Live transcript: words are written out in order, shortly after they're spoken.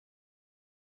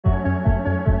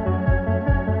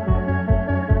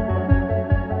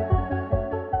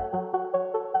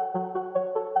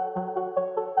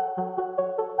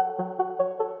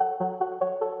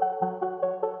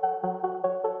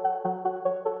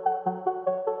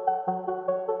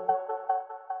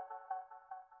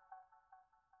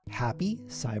Happy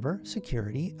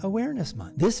Cybersecurity Awareness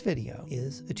Month. This video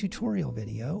is a tutorial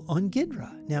video on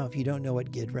Ghidra. Now, if you don't know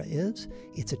what Ghidra is,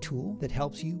 it's a tool that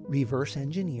helps you reverse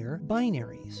engineer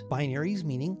binaries. Binaries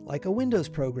meaning like a Windows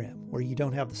program where you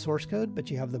don't have the source code, but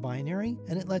you have the binary,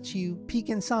 and it lets you peek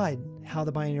inside how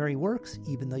the binary works,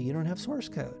 even though you don't have source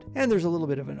code. And there's a little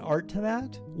bit of an art to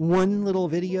that. One little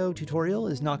video tutorial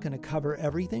is not going to cover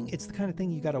everything. It's the kind of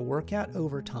thing you got to work at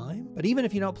over time. But even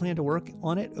if you don't plan to work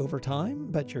on it over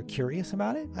time, but you're curious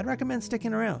about it, I'd recommend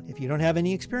sticking around. If you don't have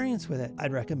any experience with it,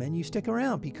 I'd recommend you stick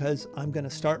around because I'm going to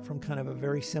start from kind of a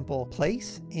very simple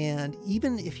place. And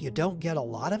even if you don't get a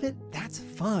lot of it, that's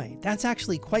fine. That's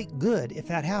actually quite good if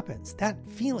that happens. That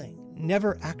feeling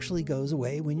never actually goes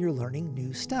away when you're learning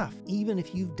new stuff, even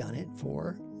if you've done it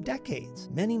for decades,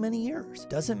 many years.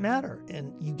 Doesn't matter.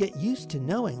 And you get used to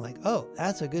knowing like, oh,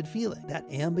 that's a good feeling. That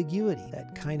ambiguity,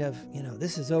 that kind of,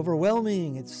 this is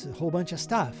overwhelming. It's a whole bunch of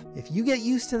stuff. If you get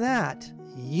used to that,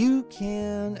 you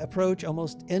can approach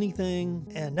almost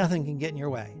anything and nothing can get in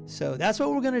your way. So that's what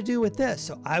we're going to do with this.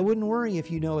 So I wouldn't worry if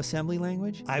you know assembly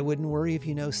language. I wouldn't worry if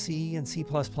you know C and C++,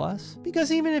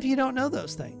 because even if you don't know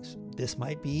those things, this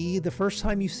might be the first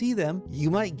time you see them.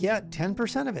 You might get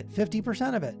 10% of it,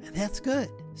 50% of it, and that's good.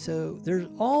 So there's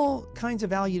all kinds of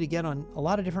value to get on a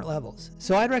lot of different levels.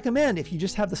 So I'd recommend if you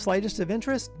just have the slightest of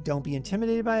interest, don't be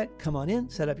intimidated by it. Come on in,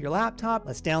 set up your laptop.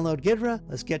 Let's download Ghidra.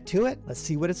 Let's get to it. Let's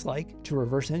see what it's like to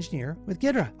reverse engineer with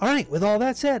Ghidra. All right, with all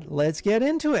that said, let's get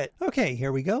into it. Okay,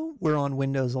 here we go. We're on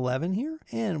Windows 11 here,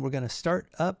 and we're going to start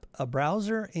up a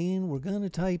browser, and we're going to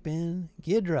type in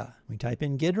Ghidra. We type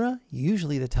in Ghidra,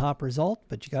 usually the top result,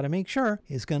 but you got to make sure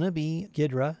is going to be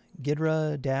Ghidra,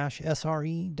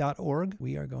 gidra-sre.org.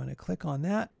 We are going to click on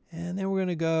that, and then we're going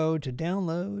to go to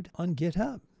download on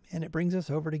GitHub, and it brings us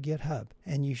over to GitHub.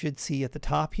 And you should see at the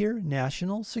top here,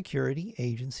 National Security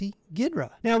Agency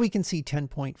Ghidra. Now we can see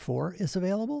 10.4 is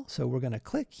available, so we're going to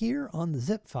click here on the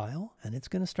zip file, and it's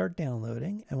going to start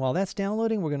downloading. And while that's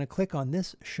downloading, we're going to click on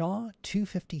this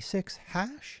SHA-256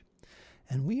 hash.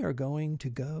 And we are going to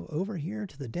go over here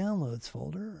to the downloads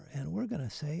folder, and we're going to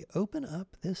say, open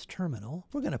up this terminal.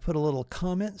 We're going to put a little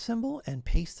comment symbol and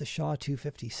paste the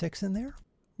SHA-256 in there.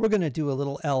 We're going to do a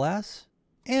little ls,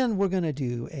 and we're going to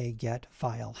do a get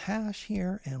file hash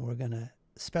here, and we're going to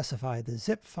specify the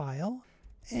zip file,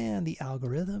 and the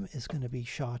algorithm is going to be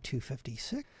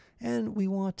SHA-256, and we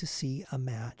want to see a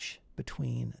match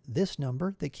between this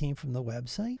number that came from the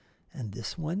website and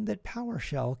this one that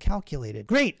PowerShell calculated.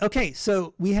 Great. Okay,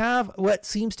 so we have what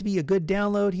seems to be a good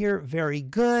download here. Very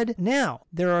good. Now,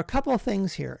 there are a couple of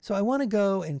things here. So I want to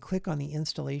go and click on the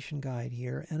installation guide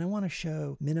here, and I want to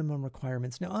show minimum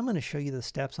requirements. Now, I'm going to show you the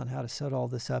steps on how to set all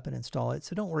this up and install it,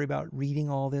 so don't worry about reading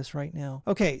all this right now.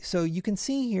 Okay, so you can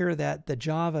see here that the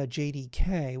Java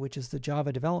JDK, which is the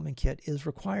Java Development Kit, is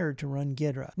required to run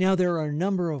Ghidra. Now, there are a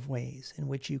number of ways in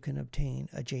which you can obtain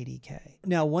a JDK.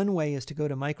 Now, one way is to go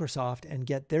to Microsoft and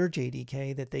get their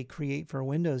JDK that they create for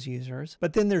Windows users.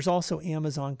 But then there's also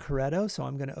Amazon Corretto. So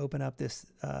I'm going to open up this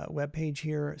web page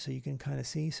here so you can kind of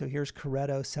see. So here's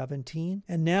Corretto 17.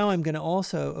 And now I'm going to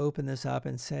also open this up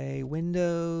and say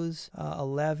Windows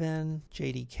 11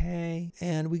 JDK.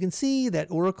 And we can see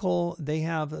that Oracle, they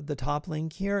have the top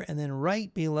link here. And then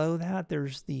right below that,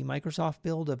 there's the Microsoft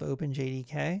build of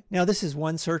OpenJDK. Now this is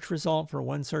one search result for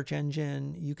one search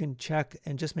engine. You can check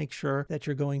and just make sure that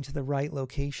you're going to the right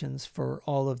locations for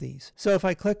all of these. So if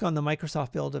I click on the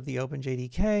Microsoft build of the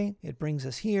OpenJDK, it brings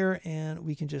us here, and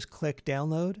we can just click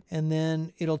download, and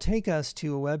then it'll take us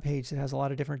to a web page that has a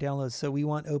lot of different downloads. So we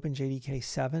want OpenJDK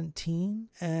 17,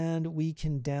 and we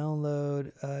can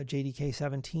download JDK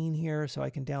 17 here. So I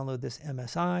can download this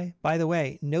MSI. By the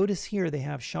way, notice here they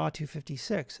have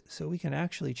SHA-256, so we can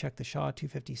actually check the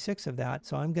SHA-256 of that.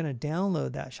 So I'm going to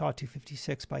download that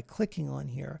SHA-256 by clicking on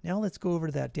here. Now let's go over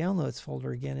to that downloads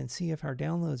folder again and see if our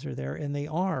downloads are there, and they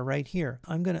are right here.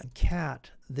 I'm going to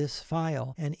cat this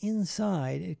file, and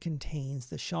inside it contains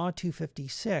the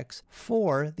SHA-256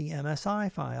 for the MSI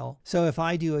file. So if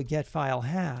I do a get file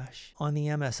hash on the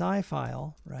MSI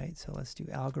file, right? So let's do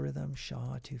algorithm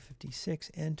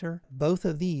SHA-256, enter. Both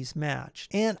of these match.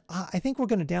 And I think we're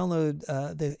going to download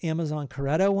the Amazon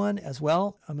Corretto one as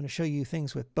well. I'm going to show you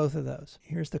things with both of those.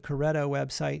 Here's the Corretto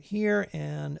website here,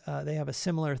 and they have a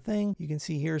similar thing. You can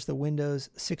see here's the Windows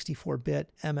 64-bit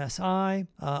MSI.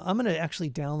 I'm going to actually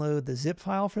download the zip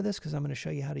file for this because I'm going to show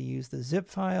you how to use the zip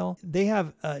file. They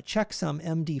have checksum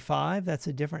MD5. That's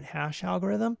a different hash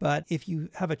algorithm. But if you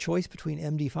have a choice between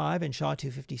MD5 and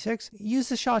SHA-256, use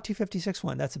the SHA-256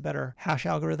 one. That's a better hash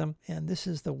algorithm. And this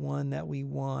is the one that we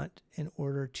want in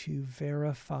order to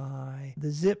verify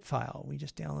the zip file. We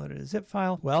just downloaded a zip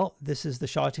file. Well, this is the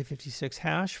SHA-256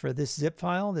 hash for this zip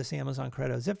file, this Amazon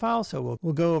Corretto zip file. So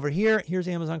we'll go over here. Here's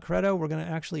Amazon Corretto. We're going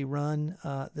to actually run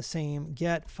the same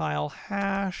get file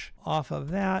hash off of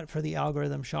that for the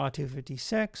algorithm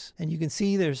SHA-256. And you can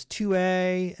see there's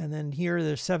 2A, and then here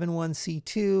there's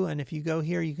 71C2. And if you go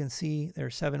here, you can see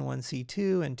there's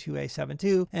 71C2 and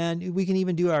 2A72. And we can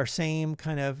even do our same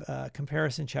kind of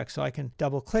comparison check. So I can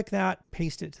double click that,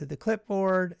 paste it to the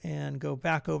clipboard, and go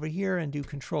back over here and do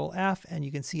Control F, and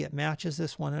you can see it matches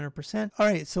this 100%. All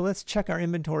right, so let's check our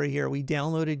inventory here. We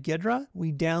downloaded Ghidra,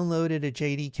 we downloaded a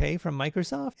JDK from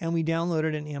Microsoft, and we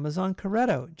downloaded an Amazon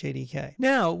Corretto JDK.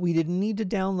 Now, we didn't need to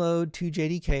download 2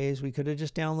 JDKs. We could have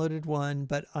just downloaded one,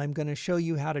 but I'm going to show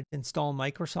you how to install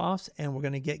Microsoft's, and we're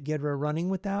going to get Ghidra running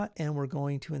with that, and we're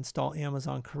going to install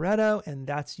Amazon Corretto, and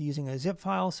that's using a zip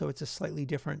file, so it's a slightly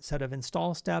different set of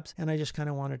install steps, and I just kind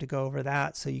of wanted to go over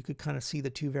that so you could kind of see the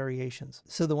 2 variations.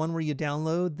 So the one where you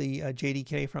download the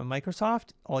JDK from Microsoft,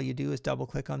 all you do is double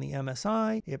click on the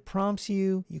MSI, it prompts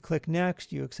you, you click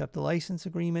next, you accept the license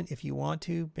agreement if you want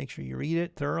to, make sure you read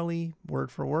it thoroughly,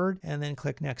 word for word, and then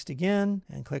click next again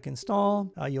and click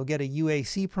install. You'll get a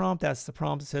UAC prompt. That's the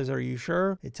prompt that says, are you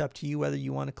sure? It's up to you whether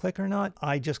you want to click or not.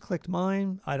 I just clicked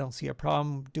mine. I don't see a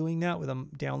problem doing that with a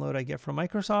download I get from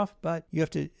Microsoft, but you have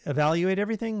to evaluate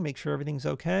everything, make sure everything's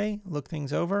okay, look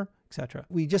things over, etc.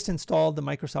 We just installed the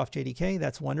Microsoft JDK.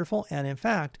 That's wonderful. And in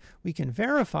fact, we can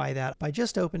verify that by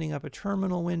just opening up a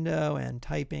terminal window and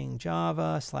typing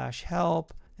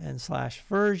java/help and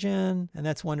 /version, and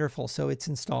that's wonderful. So it's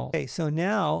installed. Okay, so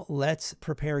now let's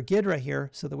prepare Ghidra here.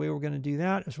 So the way we're going to do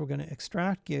that is we're going to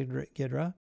extract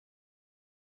Ghidra.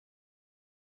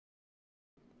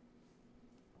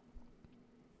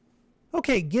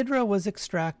 Okay, Ghidra was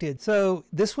extracted. So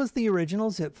this was the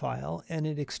original zip file, and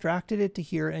it extracted it to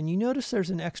here. And you notice there's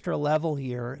an extra level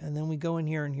here, and then we go in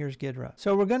here and here's Ghidra.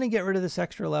 So we're going to get rid of this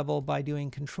extra level by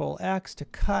doing Control X to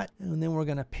cut, and then we're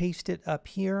going to paste it up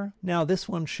here. Now this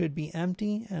one should be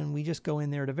empty, and we just go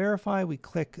in there to verify. We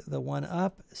click the one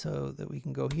up so that we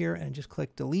can go here and just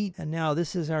click delete. And now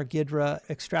this is our Ghidra,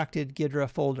 extracted Ghidra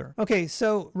folder. Okay,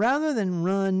 so rather than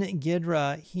run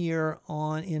Ghidra here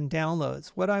in downloads,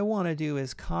 what I want to do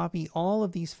is copy all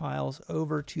of these files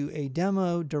over to a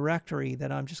demo directory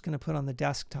that I'm just going to put on the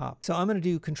desktop. So I'm going to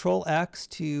do Control X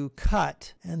to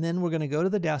cut, and then we're going to go to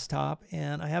the desktop,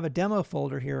 and I have a demo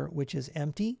folder here which is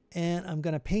empty, and I'm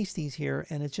going to paste these here,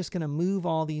 and it's just going to move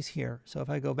all these here. So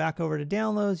if I go back over to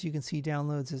downloads, you can see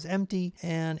downloads is empty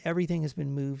and everything has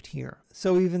been moved here.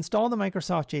 So we've installed the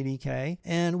Microsoft JDK,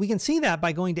 and we can see that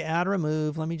by going to add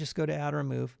remove. Let me just go to add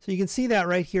remove. So you can see that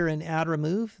right here in add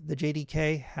remove, the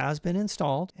JDK has been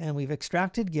installed, and we've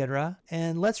extracted Ghidra.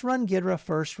 And let's run Ghidra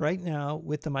first right now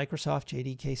with the Microsoft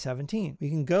JDK 17. We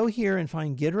can go here and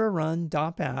find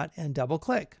gidraRun.bat and double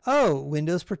click. Oh,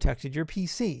 Windows protected your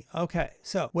PC. Okay,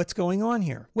 so what's going on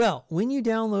here? Well, when you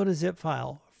download a zip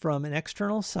file from an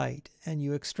external site and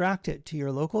you extract it to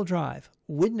your local drive,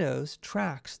 Windows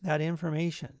tracks that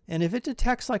information. And if it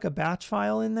detects like a batch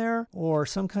file in there or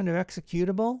some kind of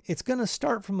executable, it's going to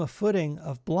start from a footing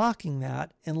of blocking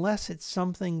that unless it's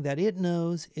something that it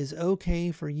knows is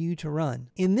okay for you to run.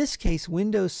 In this case,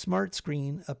 Windows Smart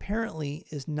Screen apparently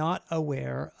is not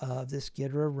aware of this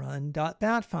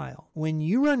gidraRun.bat file. When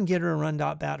you run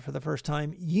gidraRun.bat for the first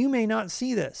time, you may not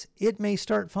see this. It may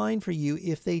start fine for you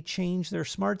if they change their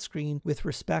Smart Screen with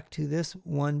respect to this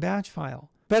one batch file.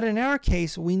 But in our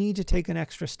case, we need to take an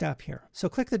extra step here. So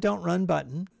click the Don't Run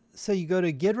button. So you go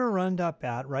to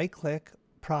gidraRun.bat, right click,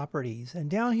 Properties, and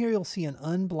down here you'll see an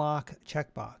unblock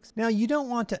checkbox. Now you don't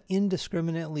want to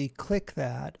indiscriminately click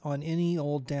that on any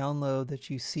old download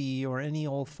that you see or any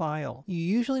old file. You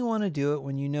usually want to do it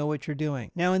when you know what you're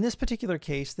doing. Now in this particular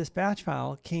case, this batch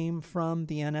file came from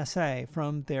the NSA,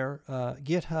 from their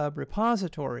GitHub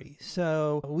repository.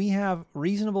 So we have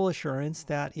reasonable assurance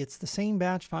that it's the same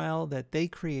batch file that they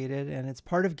created and it's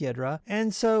part of Ghidra.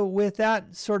 And so with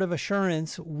that sort of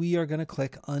assurance, we are going to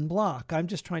click unblock. I'm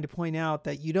just trying to point out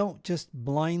that you don't just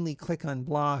blindly click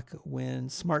unblock when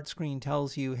Smart Screen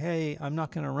tells you, hey, I'm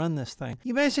not going to run this thing.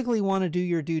 You basically want to do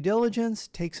your due diligence,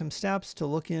 take some steps to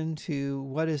look into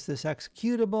what is this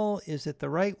executable, is it the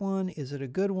right one, is it a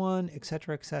good one,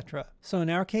 etc., etc. So in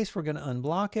our case, we're going to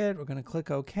unblock it, we're going to click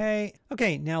OK.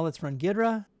 Okay, now let's run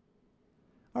Ghidra.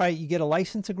 All right, you get a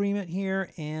license agreement here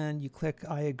and you click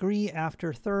I agree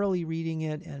after thoroughly reading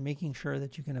it and making sure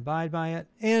that you can abide by it.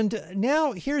 And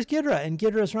now here's Ghidra, and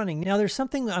Ghidra is running. Now there's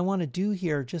something I want to do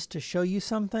here just to show you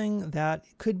something that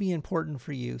could be important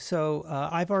for you. So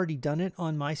I've already done it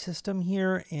on my system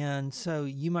here, and so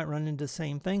you might run into the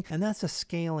same thing, and that's a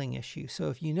scaling issue. So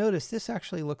if you notice, this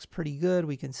actually looks pretty good.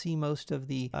 We can see most of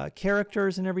the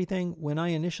characters and everything. When I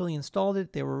initially installed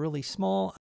it, they were really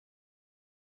small.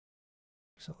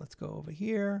 So let's go over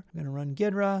here. I'm going to run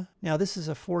Ghidra. Now this is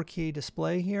a 4K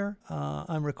display here.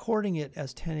 I'm recording it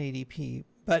as 1080p.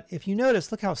 But if you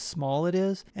notice, look how small it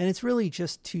is. And it's really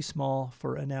just too small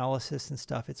for analysis and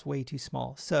stuff. It's way too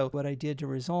small. So what I did to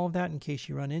resolve that in case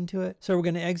you run into it. So we're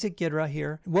going to exit Ghidra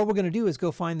here. What we're going to do is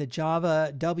go find the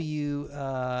Java W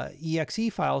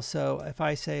exe file. So if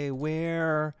I say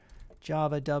where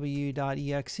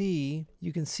javaw.exe,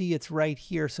 you can see it's right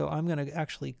here. So I'm going to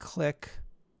actually click.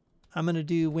 I'm going to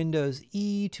do Windows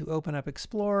E to open up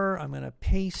Explorer. I'm going to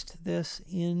paste this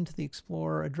into the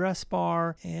Explorer address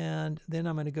bar, and then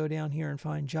I'm going to go down here and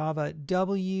find Java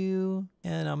W,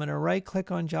 and I'm going to right click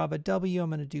on Java W. I'm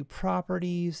going to do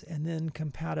properties and then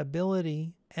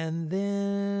compatibility. And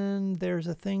then there's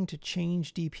a thing to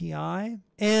change DPI.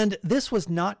 And this was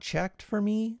not checked for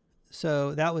me.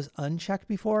 So that was unchecked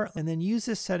before. And then use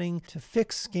this setting to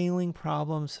fix scaling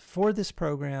problems for this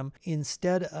program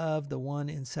instead of the one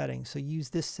in settings. So use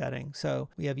this setting. So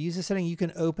we have use this setting. You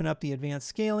can open up the advanced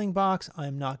scaling box.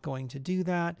 I'm not going to do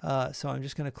that. So I'm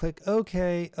just going to click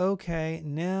OK. OK.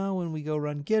 Now when we go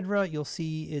run Ghidra, you'll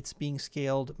see it's being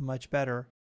scaled much better.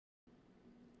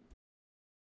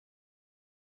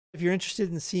 If you're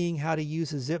interested in seeing how to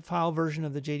use a zip file version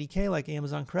of the JDK like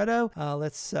Amazon Credo,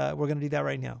 we're going to do that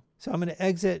right now. So I'm going to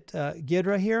exit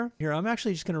Ghidra here. I'm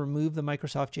actually just going to remove the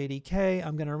Microsoft JDK.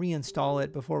 I'm going to reinstall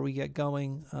it before we get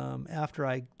going after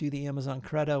I do the Amazon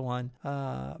Credo one.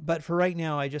 But for right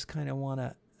now, I just kind of want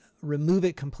to remove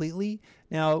it completely.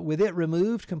 Now with it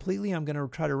removed completely, I'm going to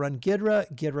try to run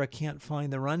Ghidra. Ghidra can't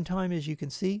find the runtime, as you can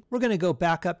see. We're going to go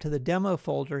back up to the demo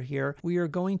folder here. We are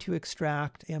going to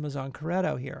extract Amazon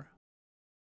Credo here.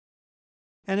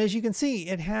 And as you can see,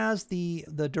 it has the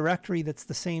directory that's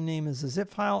the same name as the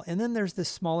zip file, and then there's this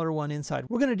smaller one inside.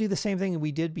 We're going to do the same thing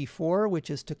we did before,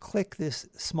 which is to click this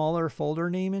smaller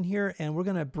folder name in here, and we're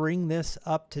going to bring this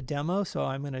up to demo. So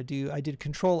I did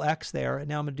Control X there, and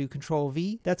now I'm going to do Control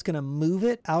V. That's going to move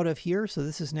it out of here. So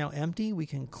this is now empty. We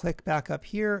can click back up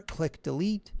here, click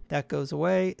delete. That goes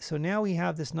away. So now we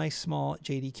have this nice small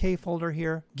JDK folder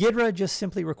here. Ghidra just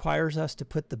simply requires us to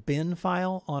put the bin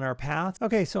file on our path.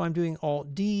 Okay, so I'm doing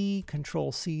Alt-D,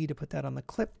 Control-C to put that on the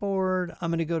clipboard.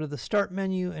 I'm going to go to the Start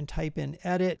menu and type in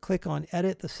Edit. Click on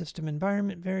Edit the System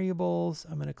Environment Variables.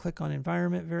 I'm going to click on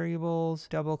Environment Variables,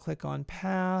 double-click on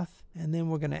Path, and then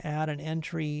we're going to add an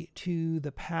entry to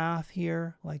the path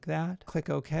here, like that. Click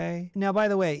OK. Now, by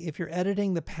the way, if you're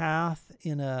editing the path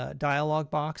in a dialog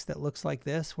box that looks like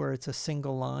this, where it's a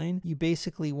single line, you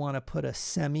basically want to put a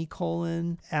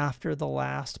semicolon after the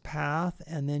last path,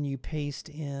 and then you paste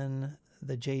in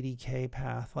the JDK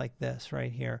path like this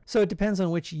right here. So it depends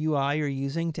on which UI you're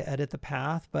using to edit the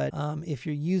path, but if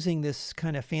you're using this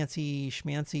kind of fancy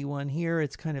schmancy one here,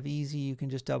 it's kind of easy. You can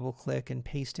just double click and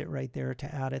paste it right there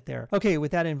to add it there. Okay,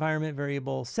 with that environment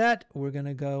variable set, we're going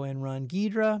to go and run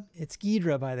Ghidra. It's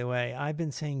Ghidra, by the way. I've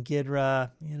been saying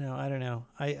Ghidra, I don't know.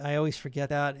 I always forget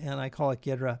that, and I call it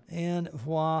Ghidra. And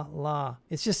voila.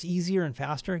 It's just easier and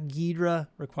faster. Ghidra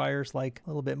requires like a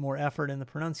little bit more effort in the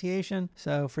pronunciation,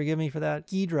 so forgive me for that.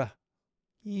 Ghidra.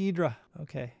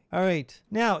 Okay. All right.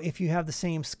 Now, if you have the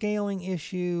same scaling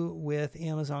issue with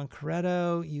Amazon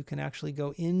Credo, you can actually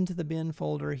go into the bin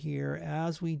folder here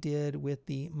as we did with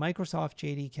the Microsoft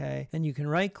JDK, and you can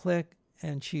right click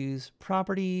and choose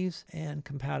properties and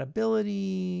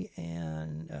compatibility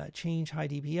and change high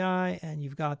DPI, and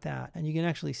you've got that. And you can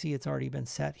actually see it's already been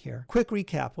set here. Quick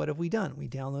recap, what have we done? We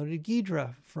downloaded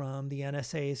Ghidra from the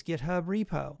NSA's GitHub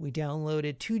repo. We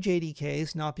downloaded 2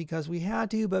 JDKs, not because we had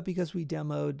to, but because we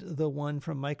demoed the one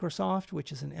from Microsoft,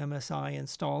 which is an MSI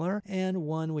installer, and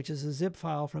one which is a zip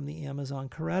file from the Amazon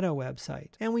Credo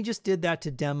website. And we just did that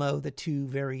to demo the 2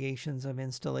 variations of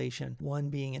installation, one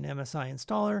being an MSI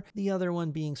installer, the other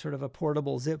one being sort of a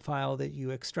portable zip file that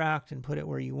you extract and put it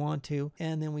where you want to.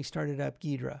 And then we started up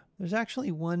Ghidra. There's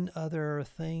actually one other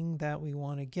thing that we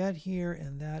want to get here,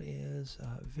 and that is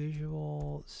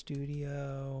Visual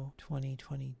Studio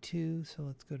 2022. So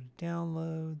let's go to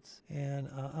downloads, and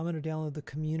I'm going to download the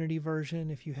community version.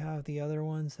 If you have the other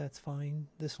ones, that's fine.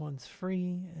 This one's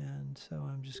free, and so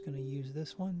I'm just going to use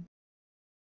this one.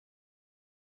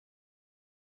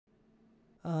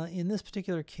 In this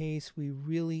particular case, we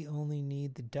really only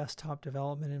need the desktop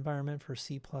development environment for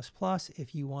C++.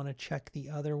 If you want to check the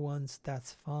other ones,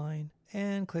 that's fine.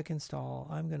 And click install.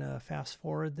 I'm going to fast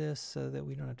forward this so that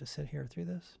we don't have to sit here through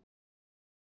this.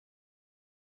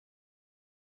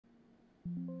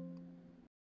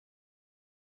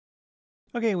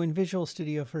 Okay, when Visual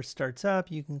Studio first starts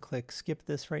up, you can click skip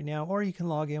this right now, or you can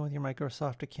log in with your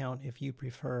Microsoft account if you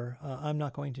prefer. I'm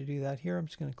not going to do that here. I'm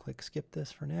just going to click skip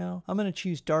this for now. I'm going to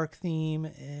choose dark theme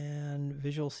and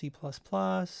Visual C++.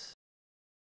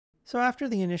 So after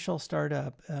the initial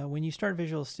startup, when you start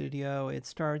Visual Studio, it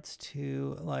starts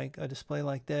to like a display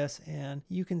like this, and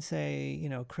you can say, you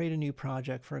know, create a new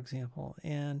project, for example.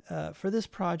 And for this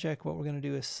project, what we're going to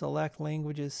do is select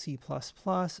languages C++,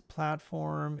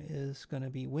 platform is going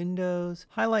to be Windows,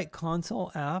 highlight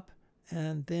console app,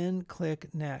 and then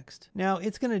click next. Now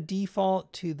it's going to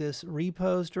default to this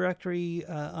repos directory.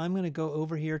 I'm going to go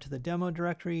over here to the demo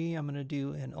directory. I'm going to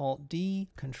do an Alt-D,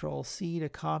 Control-C to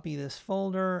copy this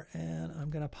folder, and I'm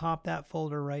going to pop that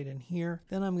folder right in here.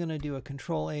 Then I'm going to do a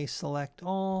Control-A, select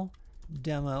all,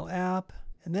 demo app,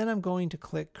 and then I'm going to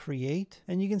click create.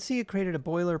 And you can see it created a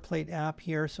boilerplate app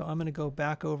here. So I'm going to go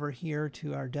back over here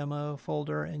to our demo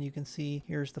folder, and you can see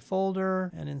here's the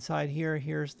folder, and inside here,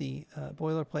 here's the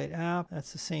boilerplate app.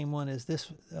 That's the same one as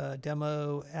this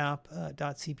demo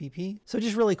app.cpp. So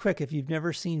just really quick, if you've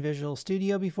never seen Visual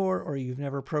Studio before, or you've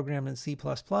never programmed in C++,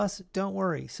 don't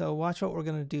worry. So watch what we're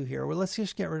going to do here. Well, let's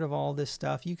just get rid of all this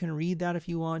stuff. You can read that if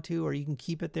you want to, or you can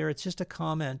keep it there. It's just a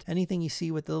comment. Anything you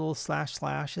see with the little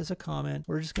 / is a comment.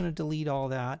 We're just going to delete all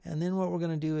that. And then what we're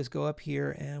going to do is go up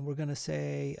here and we're going to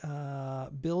say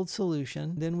build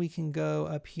solution. Then we can go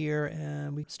up here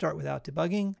and we start without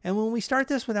debugging. And when we start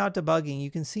this without debugging,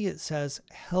 you can see it says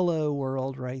hello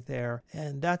world right there.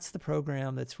 And that's the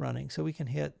program that's running. So we can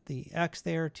hit the X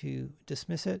there to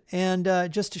dismiss it. And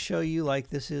just to show you, like,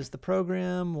 this is the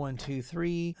program 1, 2,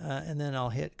 3, and then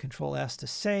I'll hit Control S to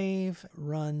save,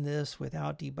 run this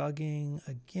without debugging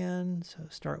again. So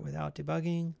start without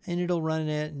debugging, and it'll run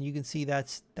it, and you can see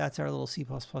that's our little C++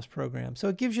 program. So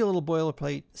it gives you a little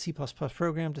boilerplate C++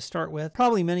 program to start with.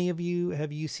 Probably many of you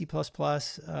have used C++,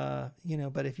 you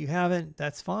know, but if you haven't,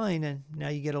 that's fine, and now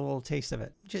you get a little taste of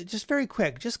it. Just very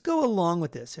quick, just go along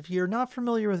with this. If you're not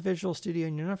familiar with Visual Studio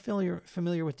and you're not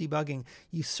familiar with debugging,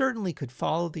 you certainly could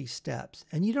follow these steps,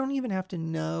 and you don't even have to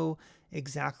know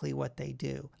exactly what they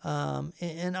do.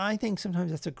 And I think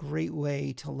sometimes that's a great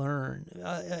way to learn.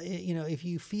 You know, if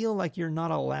you feel like you're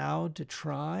not allowed to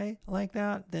try like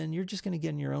that, then you're just going to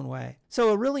get in your own way. So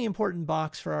a really important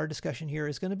box for our discussion here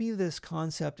is going to be this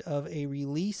concept of a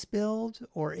release build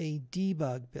or a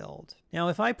debug build. Now,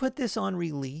 if I put this on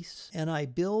release and I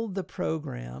build the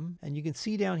program, and you can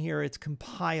see down here it's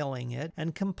compiling it,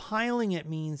 and compiling it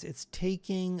means it's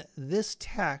taking this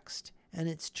text and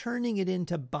it's turning it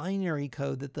into binary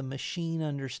code that the machine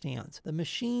understands. The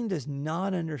machine does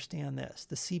not understand this.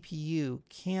 The CPU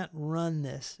can't run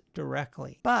this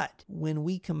directly. But when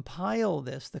we compile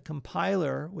this, the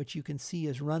compiler, which you can see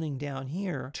is running down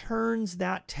here, turns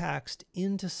that text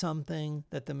into something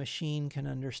that the machine can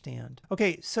understand.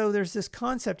 Okay, so there's this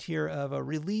concept here of a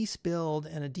release build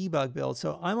and a debug build.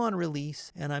 So I'm on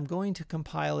release, and I'm going to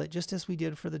compile it just as we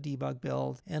did for the debug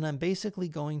build, and I'm basically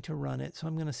going to run it. So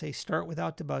I'm going to say start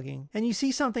without debugging, and you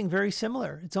see something very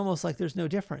similar. It's almost like there's no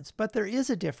difference, but there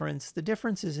is a difference. The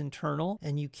difference is internal,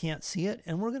 and you can't see it,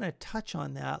 and we're going to touch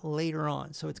on that later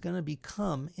on. So it's going to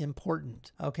become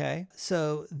important. Okay,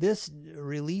 so this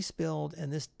release build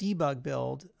and this debug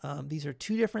build, these are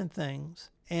two different things,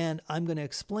 and I'm going to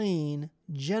explain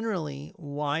generally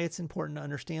why it's important to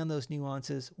understand those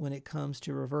nuances when it comes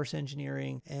to reverse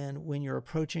engineering, and when you're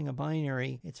approaching a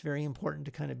binary, it's very important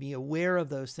to kind of be aware of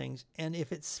those things. And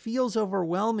if it feels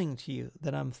overwhelming to you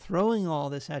that I'm throwing all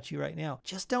this at you right now,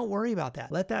 just don't worry about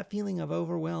that. Let that feeling of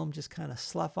overwhelm just kind of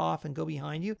slough off and go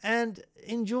behind you, and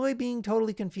enjoy being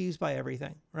totally confused by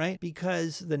everything, right?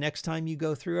 Because the next time you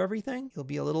go through everything, you'll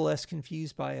be a little less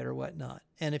confused by it or whatnot.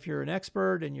 And if you're an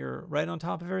expert and you're right on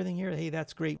top of everything here, hey,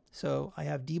 that's great. So I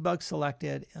have debug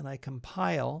selected, and I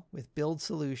compile with build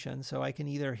solution. So I can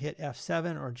either hit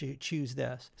F7 or choose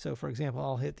this. So for example,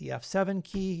 I'll hit the F7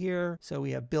 key here. So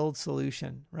we have build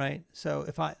solution, right? So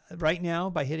if right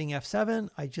now, by hitting F7,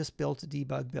 I just built a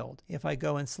debug build. If I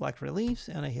go and select release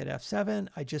and I hit F7,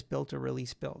 I just built a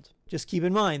release build. Just keep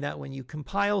in mind that when you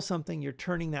compile something, you're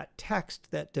turning that text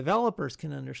that developers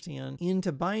can understand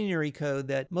into binary code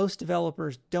that most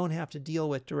developers don't have to deal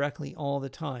with directly all the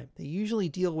time. They usually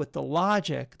deal with the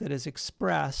logic that is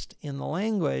expressed in the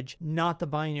language, not the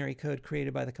binary code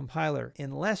created by the compiler,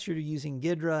 unless you're using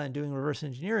Ghidra and doing reverse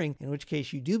engineering, in which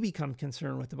case you do become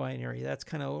concerned with the binary. That's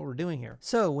kind of what we're doing here.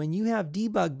 So when you have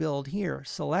debug build here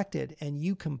selected and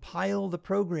you compile the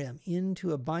program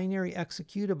into a binary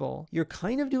executable, you're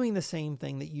kind of doing the same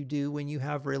thing that you do when you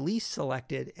have release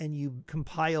selected and you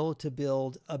compile to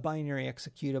build a binary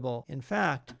executable. In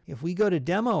fact, if we go to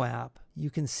demo app, you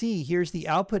can see here's the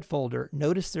output folder.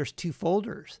 Notice there's two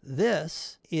folders.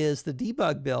 This is the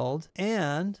debug build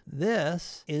and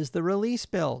this is the release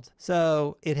build.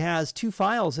 So it has two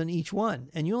files in each one,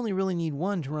 and you only really need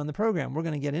one to run the program. We're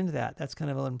going to get into that. That's kind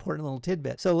of an important little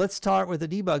tidbit. So let's start with the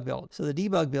debug build. So the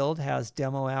debug build has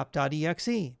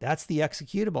demoapp.exe. That's the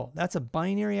executable. That's a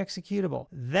binary executable.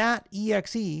 That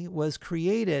exe was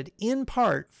created in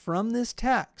part from this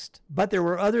text, but there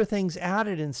were other things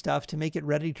added and stuff to make it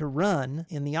ready to run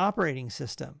in the operating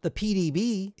system. The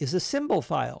PDB is a symbol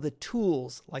file. The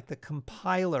tools like the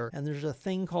compiler, and there's a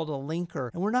thing called a linker,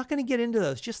 and we're not going to get into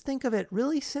those. Just think of it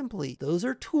really simply. Those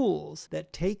are tools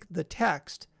that take the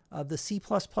text of the C++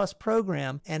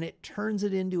 program and it turns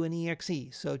it into an exe.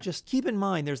 So just keep in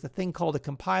mind there's the thing called a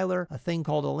compiler, a thing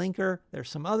called a linker. There's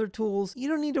some other tools. You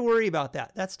don't need to worry about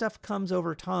that. That stuff comes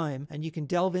over time and you can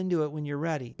delve into it when you're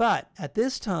ready. But at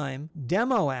this time,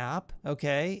 demo app,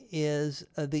 okay, is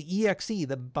the exe,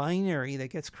 the binary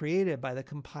that gets created by the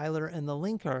compiler and the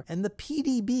linker, and the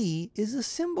PDB is a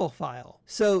symbol file.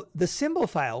 So the symbol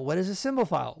file, what is a symbol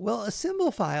file? Well, a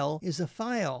symbol file is a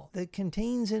file that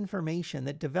contains information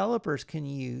that developers can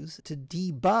use to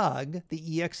debug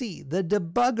the exe. The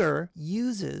debugger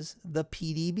uses the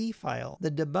PDB file.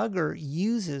 The debugger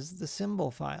uses the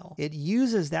symbol file. It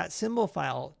uses that symbol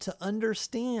file to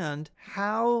understand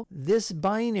how this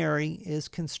binary is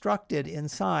constructed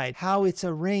inside, how it's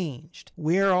arranged,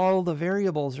 where all the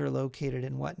variables are located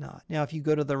and whatnot. Now, if you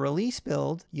go to the release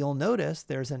build, you'll notice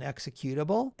there's an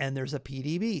executable and there's a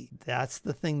PDB. That's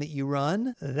the thing that you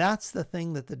run. That's the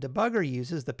thing that the debugger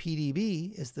uses. The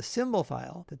PDB is the symbol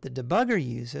file that the debugger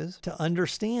uses to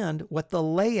understand what the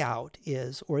layout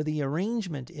is or the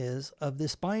arrangement is of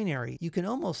this binary. You can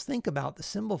almost think about the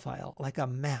symbol file like a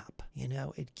map. You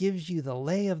know, it gives you the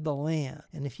lay of the land.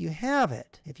 And if you have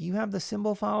it, if you have the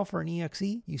symbol file for an exe,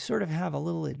 you sort of have a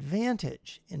little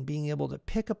advantage in being able to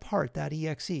pick apart that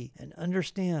exe and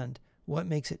understand what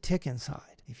makes it tick inside.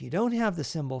 If you don't have the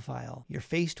symbol file, you're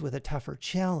faced with a tougher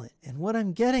challenge. And what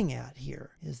I'm getting at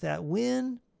here is that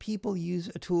when people use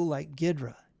a tool like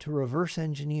Ghidra to reverse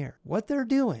engineer, what they're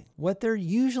doing, what they're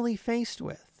usually faced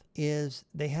with is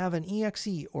they have an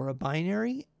exe or a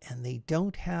binary and they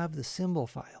don't have the symbol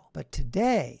file. But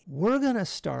today we're going to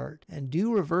start and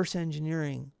do reverse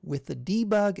engineering with the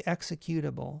debug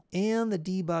executable and the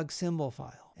debug symbol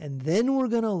file. And then we're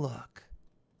going to look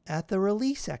at the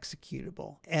release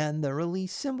executable and the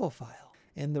release symbol file.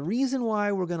 And the reason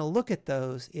why we're going to look at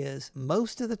those is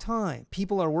most of the time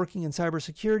people are working in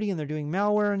cybersecurity and they're doing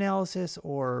malware analysis,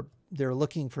 or they're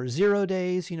looking for 0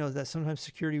 days. You know, that sometimes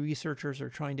security researchers are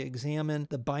trying to examine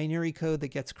the binary code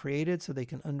that gets created so they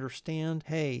can understand,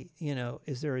 hey, you know,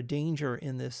 is there a danger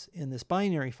in this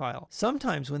binary file?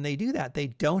 Sometimes when they do that, they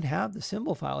don't have the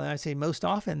symbol file. And I say most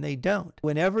often they don't.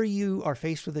 Whenever you are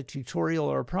faced with a tutorial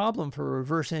or a problem for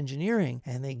reverse engineering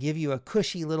and they give you a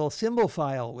cushy little symbol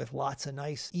file with lots of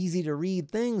nice, easy to read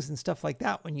things and stuff like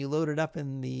that, when you load it up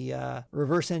in the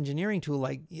reverse engineering tool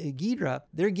like Ghidra,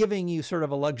 they're giving you sort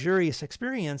of a luxurious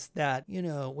experience that, you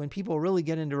know, when people really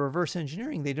get into reverse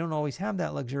engineering, they don't always have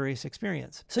that luxurious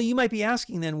experience. So you might be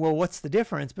asking then, well, what's the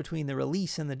difference between the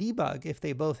release and the debug? If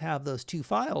they both have those two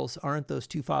files, aren't those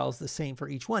two files the same for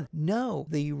each one? No,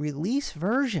 the release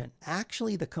version,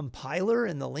 actually the compiler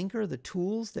and the linker, the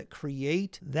tools that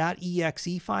create that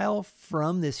exe file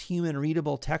from this human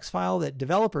readable text file that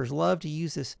developers love to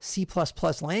use this C++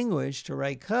 language to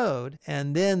write code.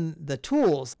 And then the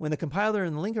tools, when the compiler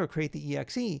and the linker create the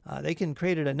exe, they can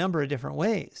create it a number of different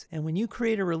ways. And when you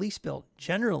create a release build,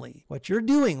 generally what you're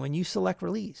doing when you select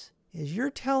release is you're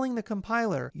telling the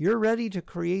compiler you're ready to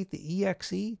create the exe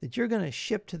that you're going to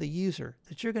ship to the user,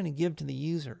 that you're going to give to the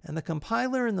user. And the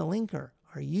compiler and the linker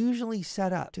are usually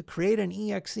set up to create an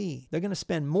EXE. They're going to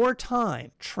spend more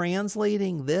time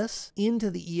translating this into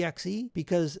the EXE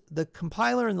because the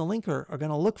compiler and the linker are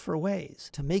going to look for ways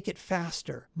to make it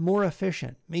faster, more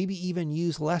efficient, maybe even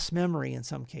use less memory in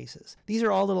some cases. These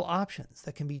are all little options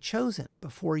that can be chosen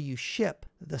before you ship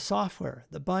the software,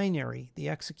 the binary, the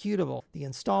executable, the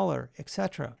installer,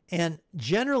 etc. And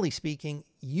generally speaking,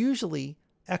 usually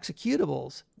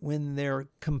executables, when they're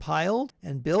compiled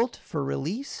and built for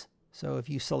release, so if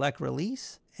you select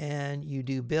release and you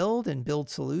do build and build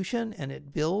solution and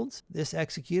it builds this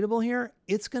executable here,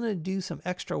 it's going to do some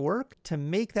extra work to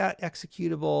make that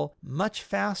executable much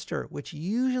faster, which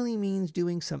usually means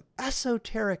doing some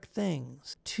esoteric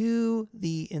things to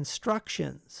the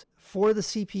instructions for the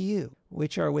CPU,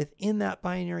 which are within that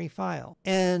binary file.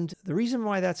 And the reason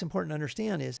why that's important to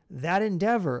understand is that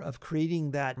endeavor of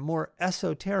creating that more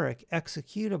esoteric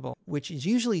executable, which is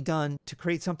usually done to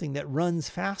create something that runs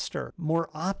faster, more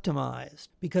optimized,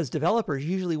 because developers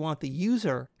usually want the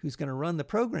user who's going to run the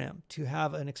program to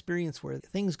have an experience where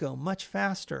things go much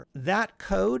faster. That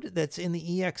code that's in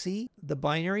the EXE, the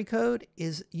binary code,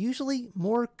 is usually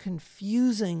more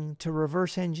confusing to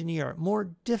reverse engineer, more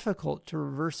difficult to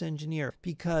reverse engineer,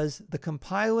 because the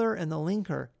compiler and the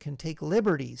linker can take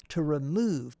liberties to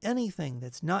remove anything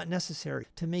that's not necessary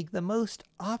to make the most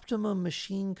optimum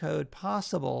machine code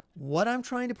possible. What I'm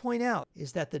trying to point out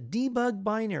is that the debug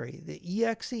binary, the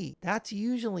EXE, that's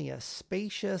usually a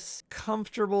spacious,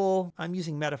 comfortable, I'm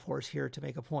using metaphors here to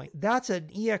make a point. That's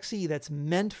an EXE that's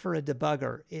meant for a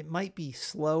debugger. It might be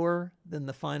slower than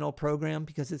the final program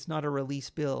because it's not a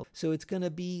release build. So it's going to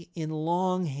be in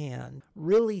longhand,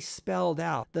 really spelled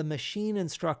out, the machine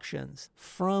instructions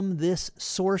from this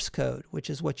source code, which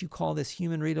is what you call this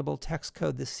human readable text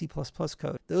code, this C++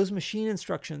 code. Those machine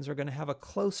instructions are going to have a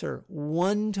closer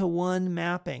one-to-one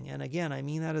mapping. And again, I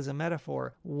mean that as a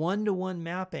metaphor, one-to-one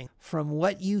mapping from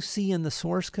what you see in the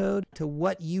source code to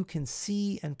what you can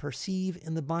see and perceive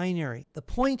in the binary. The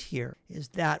point here is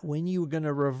that when you're going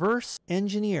to reverse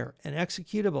engineer an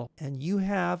executable and you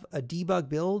have a debug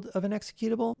build of an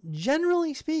executable,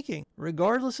 generally speaking,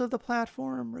 regardless of the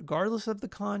platform, regardless of the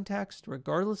context,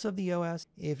 regardless of the OS,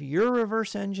 if you're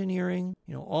reverse engineering,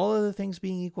 all other things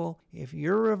being equal, if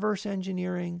you're reverse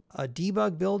engineering a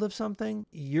debug build of something,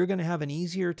 you're going to have an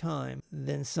easier time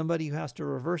than somebody who has to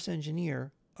reverse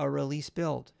engineer a release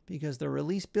build, because the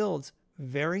release builds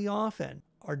very often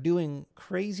are doing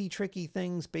crazy, tricky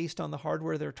things based on the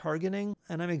hardware they're targeting.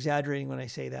 And I'm exaggerating when I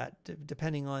say that.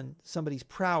 Depending on somebody's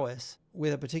prowess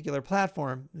with a particular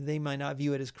platform, they might not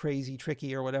view it as crazy,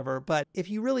 tricky, or whatever. But if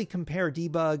you really compare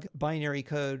debug binary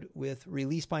code with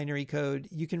release binary code,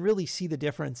 you can really see the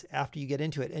difference after you get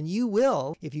into it. And you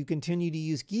will, if you continue to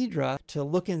use Ghidra to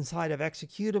look inside of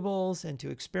executables and to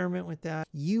experiment with that,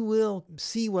 you will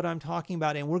see what I'm talking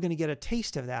about. And we're going to get a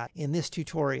taste of that in this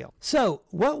tutorial. So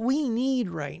what we need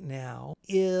right now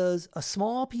is a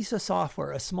small piece of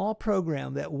software, a small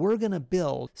program that we're going to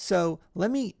build. So let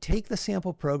me take the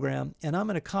sample program and I'm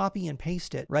going to copy and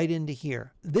paste it right into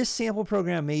here. This sample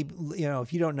program may,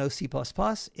 if you don't know C++,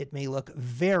 it may look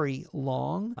very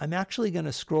long. I'm actually going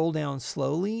to scroll down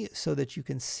slowly so that you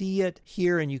can see it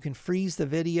here and you can freeze the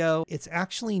video. It's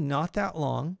actually not that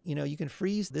long. You can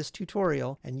freeze this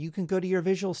tutorial and you can go to your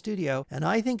Visual Studio. And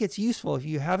I think it's useful if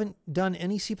you haven't done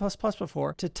any C++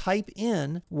 before to type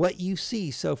in what you see.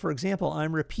 So for example,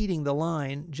 I'm repeating the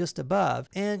line just above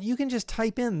and you can just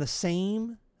type in the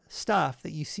same stuff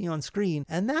that you see on screen,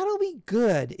 and that'll be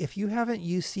good if you haven't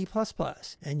used C++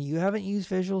 and you haven't used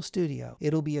Visual Studio.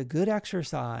 It'll be a good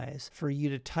exercise for you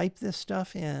to type this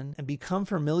stuff in and become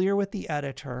familiar with the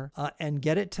editor and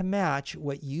get it to match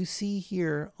what you see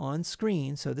here on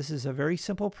screen. So this is a very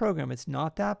simple program. It's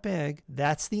not that big.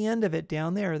 That's the end of it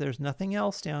down there. There's nothing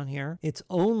else down here. It's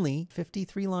only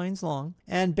 53 lines long,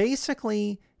 and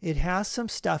basically it has some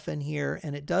stuff in here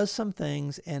and it does some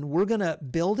things, and we're going to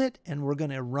build it and we're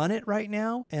going to run it right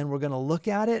now and we're going to look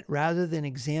at it rather than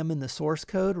examine the source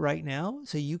code right now.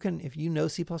 So you can, if you know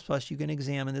C++, you can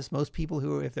examine this. Most people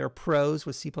who, if they're pros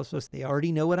with C++, they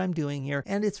already know what I'm doing here.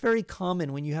 And it's very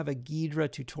common when you have a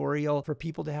Ghidra tutorial for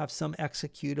people to have some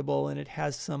executable and it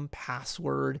has some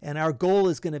password. And our goal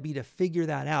is going to be to figure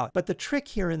that out. But the trick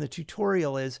here in the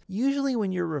tutorial is usually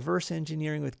when you're reverse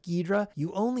engineering with Ghidra,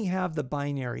 you only have the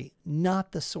binary binary,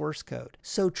 not the source code.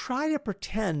 So try to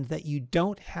pretend that you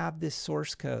don't have this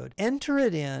source code. Enter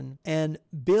it in and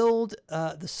build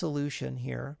the solution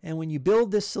here. And when you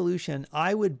build this solution,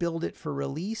 I would build it for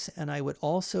release, and I would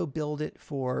also build it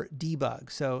for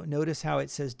debug. So notice how it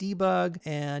says debug,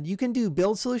 and you can do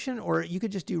build solution, or you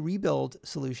could just do rebuild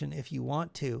solution if you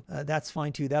want to. That's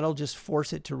fine too. That'll just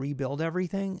force it to rebuild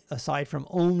everything aside from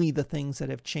only the things that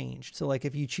have changed. So like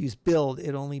if you choose build,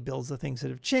 it only builds the things that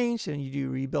have changed, and you do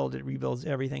rebuild, it rebuilds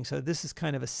everything. So this is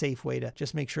kind of a safe way to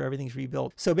just make sure everything's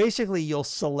rebuilt. So basically you'll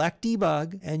select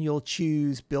debug and you'll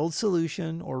choose build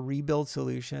solution or rebuild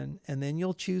solution, and then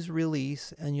you'll choose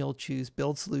release and you'll choose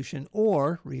build solution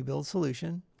or rebuild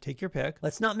solution. Take your pick.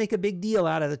 Let's not make a big deal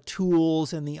out of the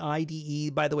tools and the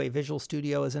IDE. By the way, Visual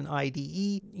Studio is an IDE.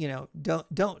 You know,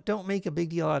 don't make a big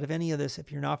deal out of any of this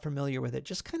if you're not familiar with it.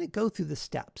 Just kind of go through the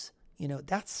steps. You know,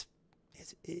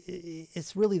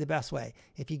 it's really the best way.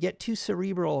 If you get too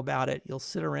cerebral about it, you'll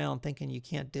sit around thinking you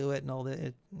can't do it and all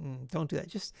that. Don't do that.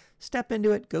 Just step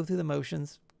into it, go through the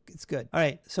motions. It's good. All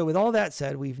right. So with all that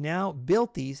said, we've now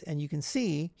built these, and you can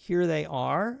see here they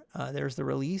are. There's the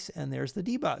release and there's the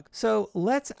debug. So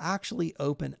let's actually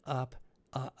open up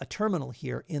a terminal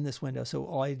here in this window. So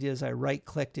all I did is I right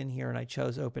clicked in here and I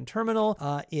chose open terminal.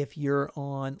 If you're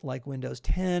on like Windows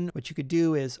 10, what you could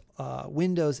do is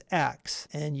Windows X,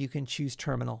 and you can choose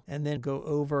terminal, and then go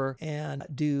over and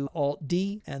do Alt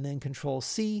D and then Control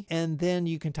C, and then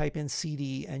you can type in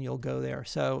CD and you'll go there.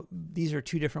 So these are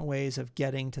two different ways of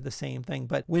getting to the same thing,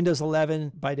 but Windows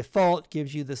 11 by default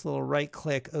gives you this little right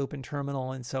click open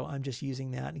terminal, and so I'm just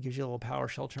using that. It gives you a little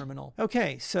PowerShell terminal.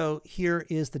 Okay, so here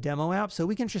is the demo app. So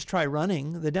we can just try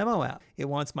running the demo app. It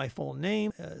wants my full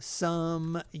name,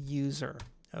 some user.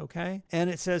 Okay. And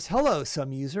it says, hello,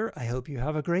 some user. I hope you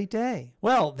have a great day.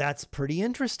 Well, that's pretty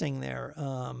interesting there.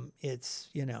 It's,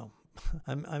 you know,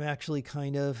 I'm actually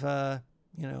kind of,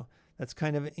 you know, that's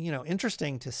kind of, you know,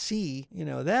 interesting to see, you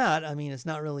know, that. I mean, it's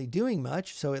not really doing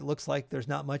much, so it looks like there's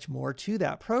not much more to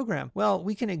that program. Well,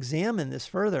 we can examine this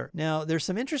further. Now, there's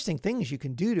some interesting things you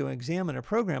can do to examine a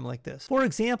program like this. For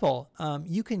example,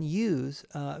 you can use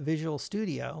Visual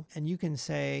Studio, and you can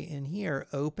say in here,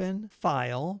 open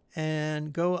file,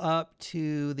 and go up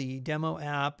to the demo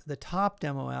app, the top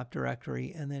demo app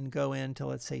directory, and then go into,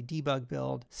 let's say, debug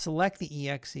build, select the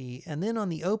exe, and then on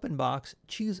the open box,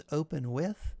 choose open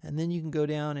with, and then you can go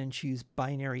down and choose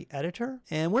binary editor.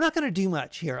 And we're not going to do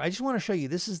much here. I just want to show you,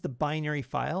 this is the binary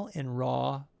file in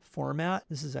raw format.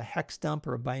 This is a hex dump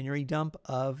or a binary dump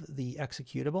of the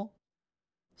executable.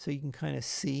 So you can kind of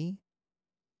see,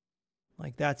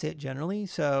 like that's it generally.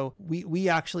 So we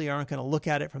actually aren't going to look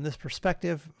at it from this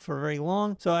perspective for very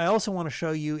long. So I also want to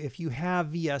show you if you have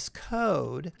VS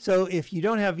Code. So if you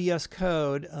don't have VS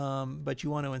Code, but you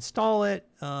want to install it,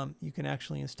 you can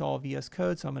actually install VS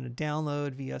Code. So I'm going to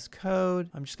download VS Code.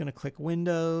 I'm just going to click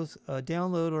Windows.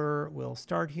 Downloader will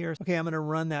start here. Okay, I'm going to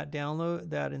run that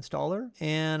installer,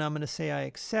 and I'm going to say I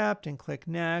accept and click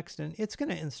next, and it's going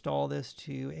to install this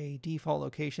to a default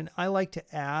location. I like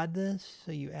to add this.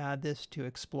 So you add this to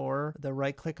explore the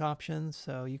right click options.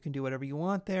 So you can do whatever you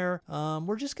want there.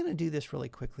 We're just going to do this really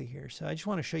quickly here. So I just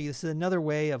want to show you, this is another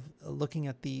way of looking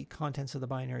at the contents of the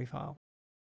binary file.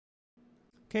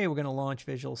 Okay, we're going to launch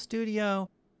Visual Studio.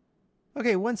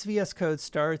 Okay, once VS Code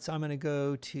starts, I'm going to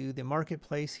go to the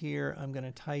marketplace here. I'm going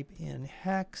to type in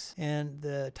hex, and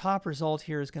the top result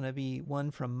here is going to be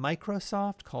one from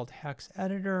Microsoft called Hex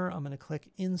Editor. I'm going to click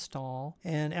install,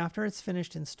 and after it's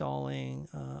finished installing,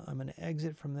 I'm going to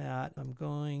exit from that. I'm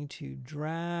going to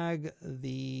drag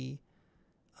the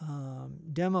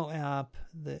demo app,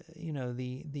 the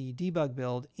debug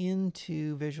build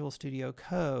into Visual Studio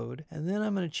Code, and then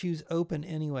I'm going to choose open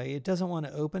anyway. It doesn't want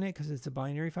to open it because it's a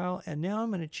binary file, and now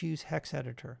I'm going to choose hex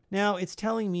editor. Now it's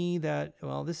telling me that,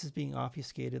 well, this is being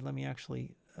obfuscated. Let me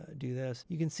actually do this.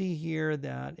 You can see here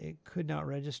that it could not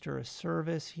register a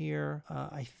service here.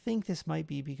 I think this might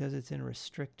be because it's in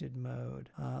restricted mode.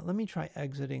 Let me try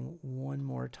exiting one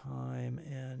more time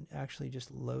and actually just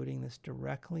loading this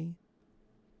directly.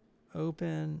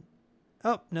 Open.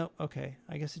 Oh, no. Okay.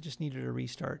 I guess it just needed a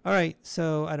restart. All right.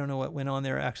 So I don't know what went on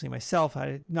there actually myself.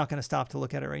 I'm not going to stop to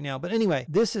look at it right now. But anyway,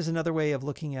 this is another way of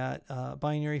looking at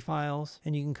binary files.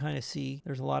 And you can kind of see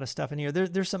there's a lot of stuff in here.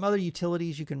 There's some other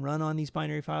utilities you can run on these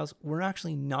binary files. We're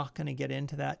actually not going to get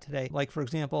into that today. Like, for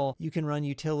example, you can run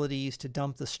utilities to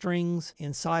dump the strings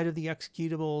inside of the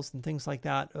executables and things like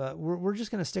that. We're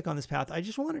just going to stick on this path. I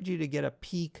just wanted you to get a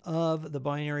peek of the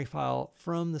binary file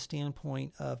from the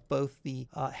standpoint of both the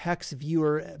hex view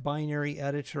viewer binary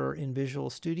editor in Visual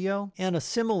Studio, and a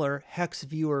similar hex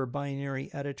viewer binary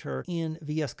editor in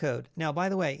VS Code. Now, by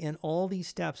the way, in all these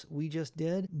steps we just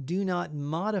did, do not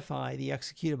modify the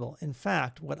executable. In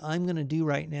fact, what I'm going to do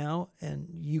right now, and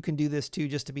you can do this too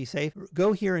just to be safe,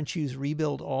 go here and choose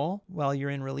Rebuild All while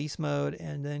you're in release mode,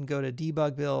 and then go to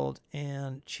Debug Build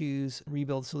and choose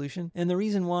Rebuild Solution. And the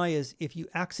reason why is if you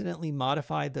accidentally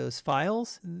modify those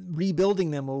files,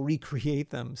 rebuilding them will recreate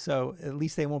them. So at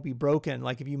least they won't be broken.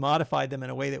 Like if you modified them in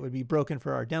a way that would be broken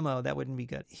for our demo, that wouldn't be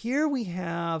good. Here we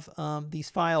have these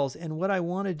files, and what I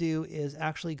want to do is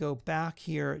actually go back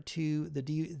here to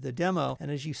the demo.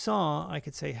 And as you saw, I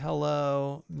could say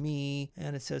hello me,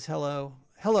 and it says hello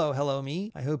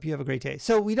me. I hope you have a great day.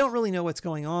 So we don't really know what's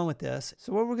going on with this.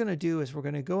 So what we're going to do is we're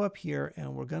going to go up here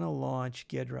and we're going to launch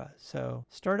Ghidra. So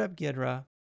start up Ghidra.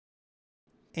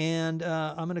 And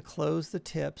I'm going to close the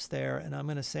tips there, and I'm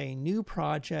going to say new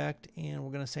project, and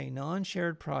we're going to say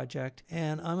non-shared project,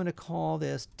 and I'm going to call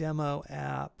this demo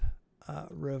app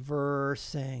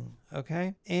reversing.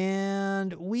 Okay,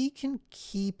 and we can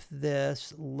keep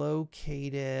this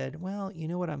located. Well, you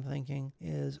know what I'm thinking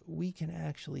is we can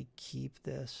actually keep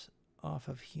this off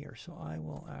of here. So I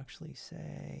will actually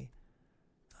say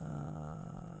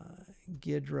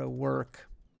Ghidra work.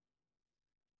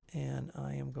 And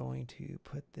I am going to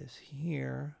put this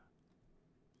here.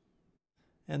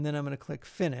 And then I'm going to click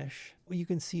Finish. Well, you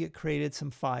can see it created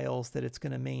some files that it's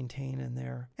going to maintain in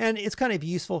there. And it's kind of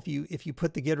useful if you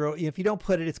put the Ghidra. If you don't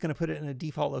put it, it's going to put it in a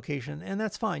default location, and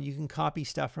that's fine. You can copy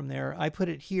stuff from there. I put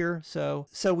it here so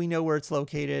we know where it's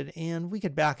located, and we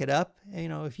could back it up. You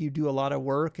know, if you do a lot of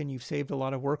work and you've saved a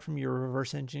lot of work from your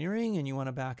reverse engineering and you want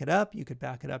to back it up, you could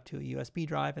back it up to a USB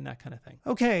drive and that kind of thing.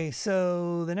 Okay,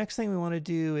 so the next thing we want to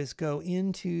do is go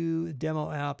into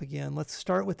demo app again. Let's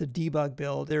start with the debug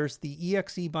build. There's the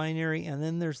exe binary, and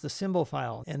then there's the symbol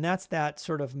file, and that's that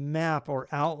sort of map or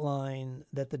outline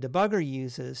that the debugger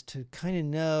uses to kind of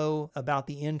know about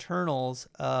the internals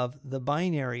of the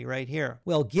binary right here.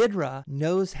 Well, Ghidra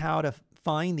knows how to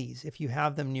find these if you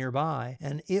have them nearby,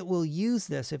 and it will use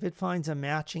this. If it finds a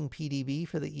matching PDB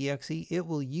for the exe, it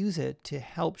will use it to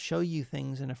help show you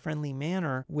things in a friendly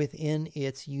manner within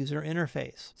its user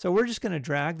interface. So we're just going to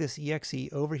drag this exe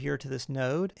over here to this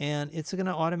node, and it's going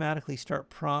to automatically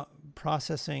start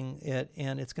processing it,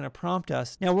 and it's going to prompt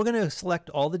us. Now we're going to select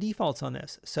all the defaults on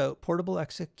this. So portable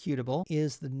executable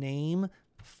is the name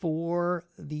for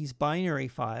these binary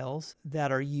files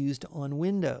that are used on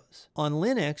Windows. On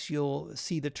Linux, you'll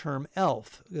see the term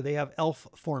ELF. They have ELF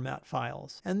format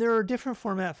files. And there are different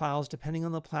format files depending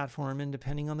on the platform and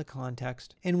depending on the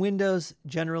context. In Windows,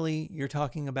 generally, you're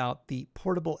talking about the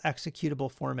portable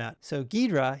executable format. So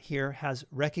Ghidra here has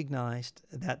recognized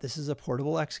that this is a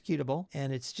portable executable,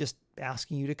 and it's just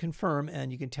asking you to confirm,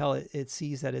 and you can tell it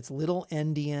sees that it's little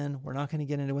endian. We're not going to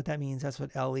get into what that means. That's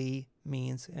what LE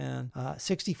means, and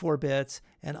 64 bits.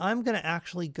 And I'm going to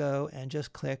actually go and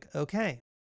just click OK.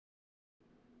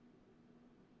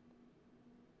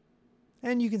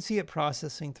 And you can see it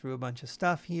processing through a bunch of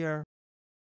stuff here.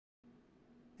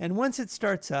 And once it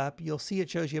starts up, you'll see it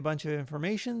shows you a bunch of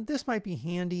information. This might be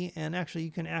handy, and actually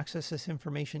you can access this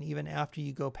information even after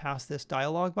you go past this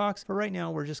dialog box. For right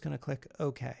now, we're just going to click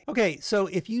OK. Okay, so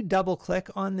if you double click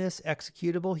on this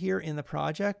executable here in the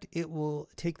project, it will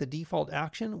take the default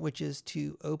action, which is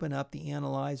to open up the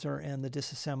analyzer and the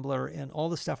disassembler and all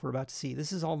the stuff we're about to see.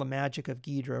 This is all the magic of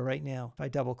Ghidra right now. If I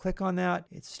double click on that,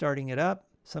 it's starting it up.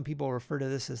 Some people refer to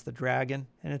this as the dragon,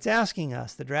 and it's asking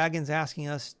us, the dragon's asking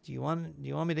us, do you want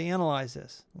me to analyze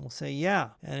this? And we'll say yeah,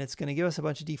 and it's going to give us a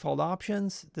bunch of default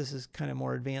options. This is kind of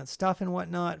more advanced stuff and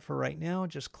whatnot. For right now,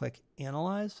 just click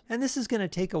analyze, and this is going to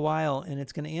take a while, and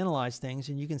it's going to analyze things,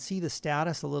 and you can see the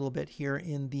status a little bit here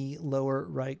in the lower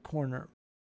right corner.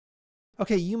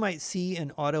 Okay, you might see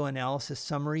an auto analysis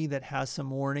summary that has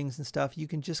some warnings and stuff. You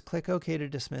can just click OK to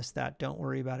dismiss that. Don't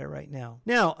worry about it right now.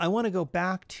 Now, I want to go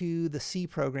back to the C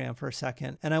program for a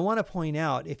second, and I want to point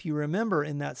out, if you remember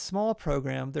in that small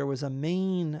program, there was a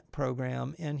main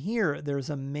program, and here there's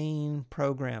a main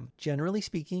program. Generally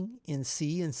speaking, in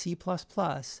C and C++,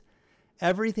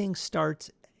 everything starts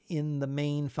in the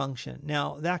main function.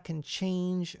 Now that can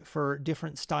change for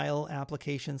different style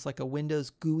applications, like a Windows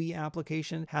GUI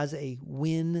application has a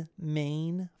win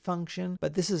main function,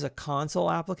 but this is a console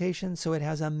application, so it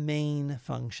has a main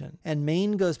function. And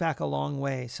main goes back a long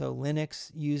way. So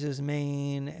Linux uses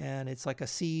main, and it's like a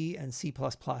C and C++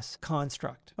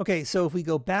 construct. Okay, so if we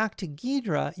go back to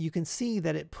Ghidra, you can see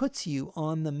that it puts you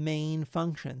on the main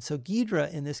function. So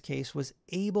Ghidra in this case was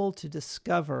able to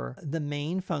discover the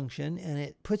main function, and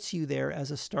it puts puts you there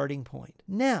as a starting point.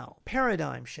 Now,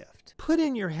 paradigm shift. Put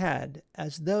in your head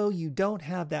as though you don't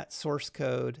have that source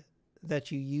code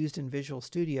that you used in Visual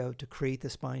Studio to create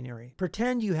this binary.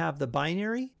 Pretend you have the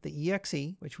binary, the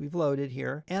exe, which we've loaded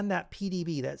here, and that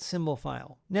PDB, that symbol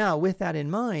file. Now, with that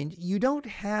in mind, you don't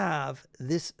have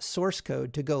this source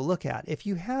code to go look at. If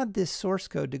you had this source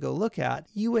code to go look at,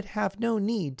 you would have no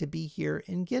need to be here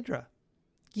in Ghidra.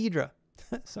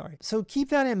 Sorry. So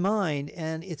keep that in mind,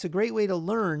 and it's a great way to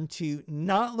learn to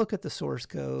not look at the source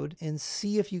code and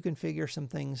see if you can figure some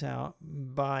things out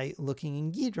by looking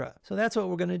in Ghidra. So that's what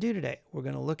we're going to do today. We're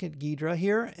going to look at Ghidra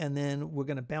here, and then we're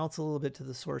going to bounce a little bit to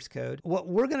the source code. What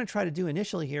we're going to try to do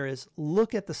initially here is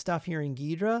look at the stuff here in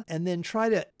Ghidra and then try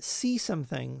to see some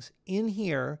things in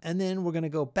here, and then we're going to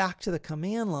go back to the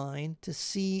command line to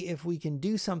see if we can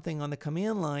do something on the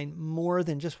command line more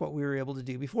than just what we were able to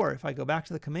do before. If I go back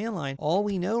to the command line, all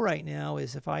we know right now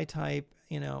is if I type,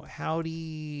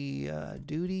 howdy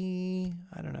doody,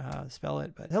 I don't know how to spell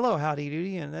it, but hello howdy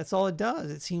doody, and that's all it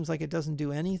does. It seems like it doesn't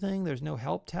do anything. There's no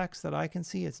help text that I can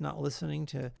see. It's not listening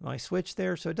to my switch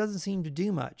there, so it doesn't seem to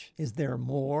do much. Is there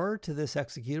more to this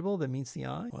executable than meets the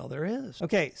eye? Well, there is.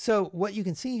 Okay, so what you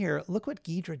can see here, look what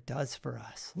Ghidra does for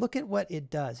us. Look at what it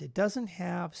does. It doesn't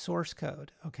have source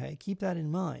code, okay? Keep that in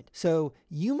mind. So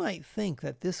you might think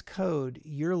that this code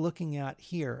you're looking at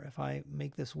here, if I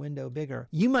make this window bigger,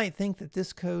 you might think that this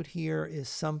code here is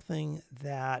something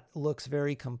that looks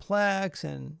very complex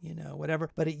and, whatever,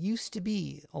 but it used to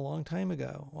be a long time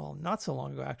ago, well, not so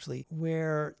long ago actually,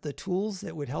 where the tools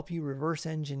that would help you reverse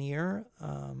engineer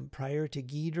prior to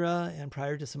Ghidra and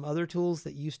prior to some other tools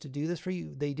that used to do this for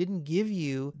you, they didn't give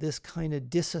you this kind of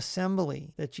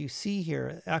disassembly that you see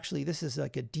here. Actually, this is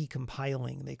like a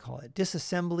decompiling, they call it.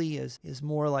 Disassembly is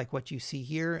more like what you see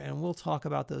here, and we'll talk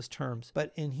about those terms.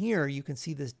 But in here, you can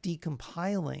see this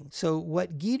decompiling. So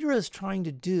what Ghidra is trying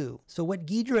to do, so what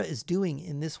Ghidra is doing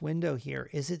in this window here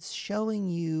is it's showing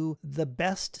you the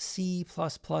best C++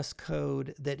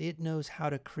 code that it knows how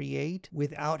to create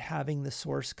without having the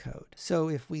source code. So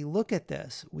if we look at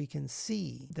this, we can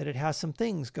see that it has some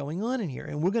things going on in here,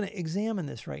 and we're going to examine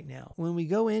this right now. When we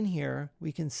go in here,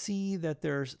 we can see that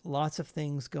there's lots of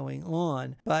things going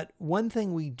on, but one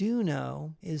thing we do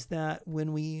know is that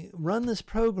when we run this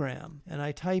program and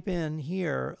I type in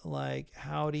here like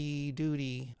howdy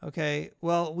doody, okay,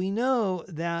 well, we know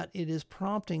that it is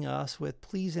prompting us with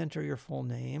please enter your full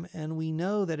name, and we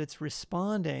know that it's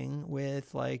responding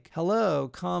with like hello,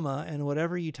 comma, and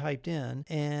whatever you typed in,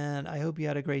 and I hope you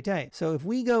had a great day. So if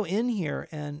we go in here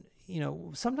and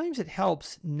sometimes it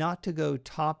helps not to go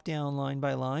top down line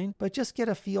by line, but just get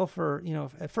a feel for,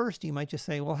 at first you might just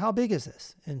say, well, how big is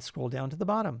this? And scroll down to the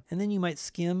bottom. And then you might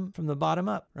skim from the bottom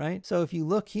up, right? So if you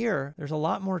look here, there's a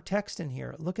lot more text in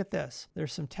here. Look at this.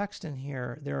 There's some text in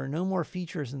here. There are no more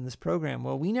features in this program.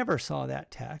 Well, we never saw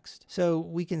that text. So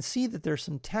we can see that there's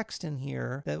some text in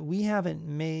here that we haven't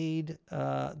made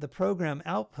the program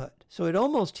output. So it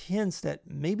almost hints that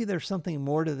maybe there's something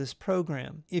more to this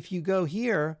program. If you go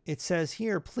here, it says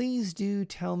here, please do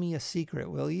tell me a secret,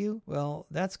 will you? Well,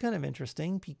 that's kind of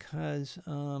interesting because,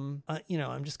 I'm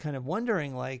just kind of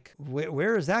wondering, like,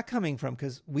 where is that coming from?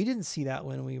 Because we didn't see that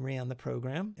when we ran the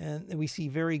program, and we see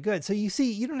very good. So you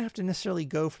see, you don't have to necessarily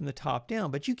go from the top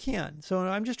down, but you can. So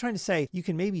I'm just trying to say you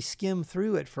can maybe skim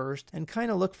through it first and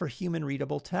kind of look for human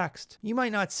readable text. You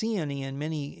might not see any in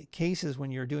many cases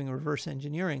when you're doing reverse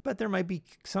engineering, but there might be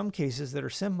some cases that are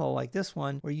simple like this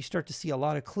one where you start to see a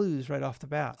lot of clues right off the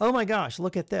bat. Oh my gosh,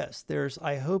 look at this. There's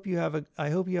I hope you have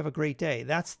a great day.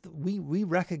 That's we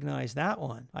recognize that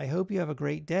one. I hope you have a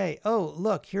great day. Oh,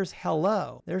 look, here's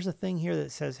hello. There's a thing here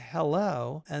that says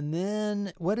hello. And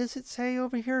then what does it say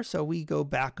over here? So we go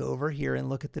back over here and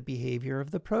look at the behavior of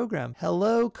the program.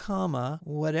 Hello, comma,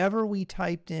 whatever we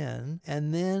typed in,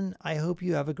 and then I hope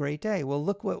you have a great day. Well,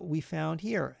 look what we found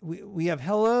here. We have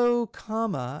hello,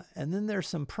 comma, and then there's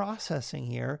some processing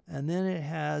here, and then it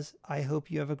has I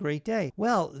hope you have a great day.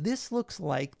 Well, this looks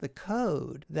like the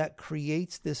code that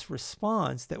creates this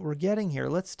response that we're getting here.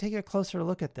 Let's take a closer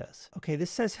look at this. Okay,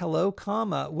 this says hello,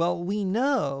 comma. Well, we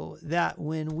know that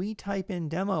when we type in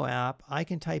demo app, I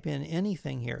can type in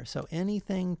anything here. So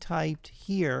anything typed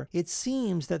here, it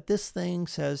seems that this thing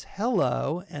says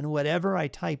hello and whatever I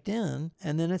typed in,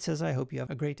 and then it says I hope you have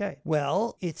a great day.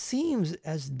 Well, it seems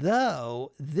as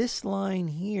though this line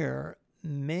here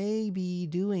may be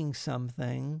doing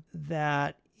something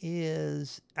that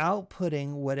is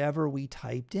outputting whatever we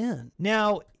typed in.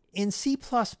 Now, in C++,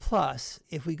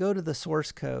 if we go to the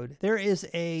source code, there is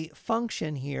a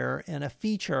function here and a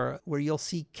feature where you'll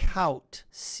see cout,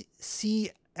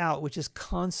 out, which is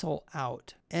console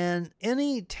out. And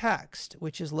any text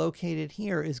which is located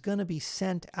here is going to be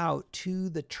sent out to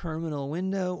the terminal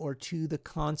window or to the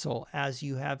console, as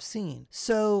you have seen.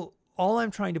 So all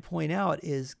I'm trying to point out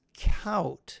is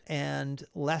count and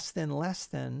less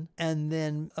than, and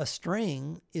then a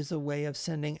string is a way of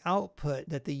sending output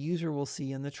that the user will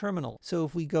see in the terminal. So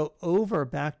if we go over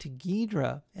back to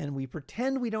Ghidra and we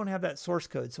pretend we don't have that source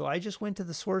code, so I just went to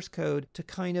the source code to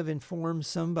kind of inform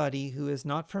somebody who is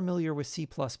not familiar with C++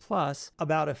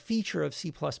 about a feature of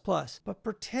C++, but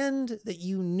pretend that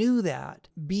you knew that,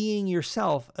 being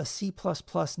yourself a C++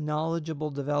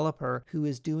 knowledgeable developer who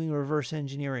is doing reverse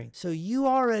engineering. So you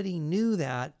already knew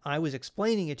that. I was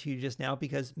explaining it to you just now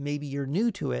because maybe you're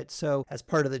new to it. So as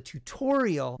part of the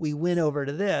tutorial, we went over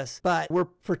to this, but we're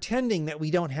pretending that we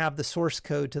don't have the source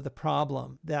code to the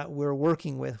problem that we're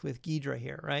working with Ghidra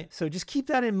here, right? So just keep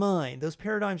that in mind. Those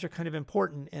paradigms are kind of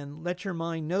important, and let your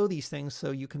mind know these things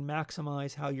so you can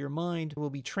maximize how your mind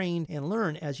will be trained and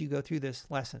learn as you go through this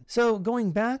lesson. So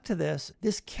going back to this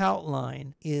count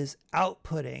line is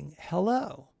outputting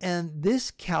hello. And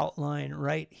this count line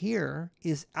right here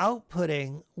is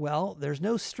outputting, well, there's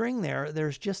no string there,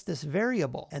 there's just this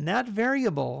variable. And that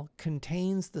variable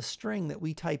contains the string that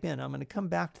we type in. I'm going to come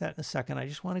back to that in a second. I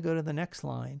just want to go to the next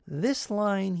line. This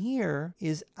line here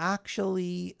is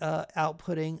actually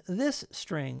outputting this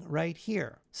string right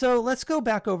here. So let's go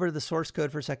back over to the source code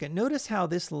for a second. Notice how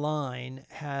this line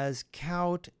has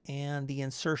count and the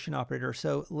insertion operator.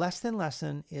 So less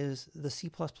than is the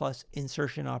C++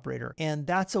 insertion operator. And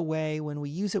that's a way, when we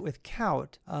use it with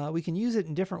count, we can use it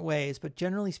in different ways, but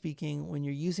generally speaking, when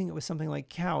you're using it with something like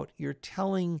count, you're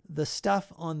telling the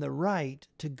stuff on the right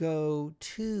to go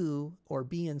to or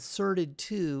be inserted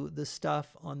to the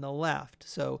stuff on the left.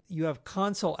 So you have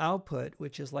console output,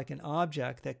 which is like an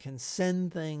object that can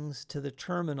send things to the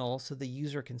terminal so the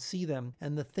user can see them.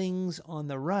 And the things on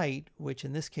the right, which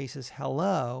in this case is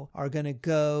hello, are going to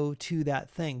go to that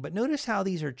thing. But notice how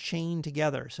these are chained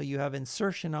together. So you have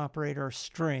insertion operator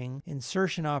string,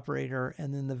 insertion operator,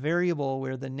 and then the variable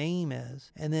where the name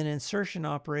is, and then insertion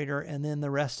operator, and then the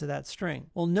rest of that string.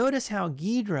 Well, notice how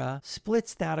Ghidra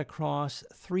splits that across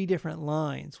 3 different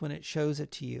lines when it shows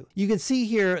it to you. You can see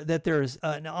here that there's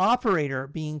an operator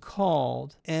being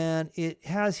called, and it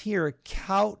has here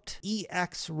count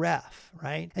exref,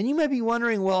 right? And you might be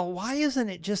wondering, well, why isn't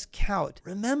it just count?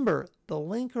 Remember, the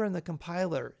linker and the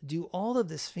compiler do all of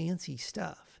this fancy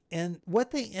stuff. And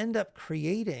what they end up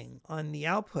creating on the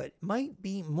output might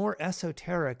be more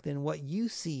esoteric than what you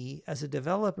see as a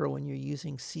developer when you're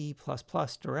using C++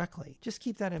 directly. Just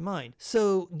keep that in mind.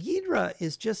 So Ghidra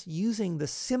is just using the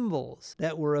symbols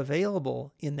that were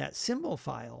available in that symbol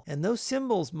file. And those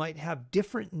symbols might have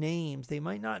different names. They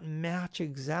might not match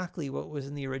exactly what was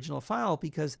in the original file,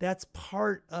 because that's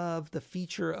part of the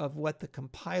feature of what the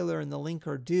compiler and the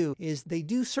linker do, is they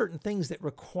do certain things that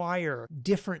require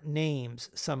different names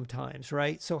sometimes,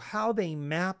 right? So how they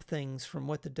map things from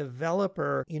what the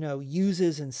developer,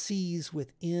 uses and sees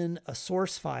within a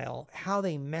source file, how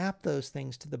they map those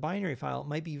things to the binary file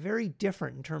might be very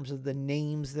different in terms of the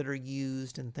names that are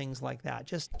used and things like that.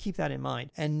 Just keep that in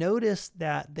mind. And notice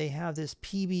that they have this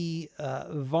PB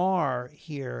var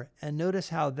here, and notice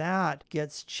how that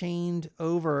gets chained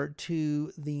over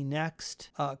to the next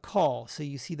call. So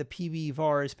you see the PB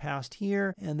var is passed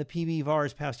here and the PB var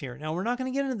is passed here. Now we're not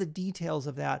going to get into the details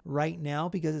of that right now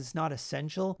because it's not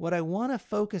essential. What I want to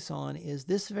focus on is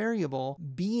this variable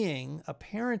being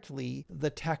apparently the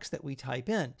text that we type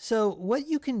in. So what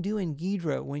you can do in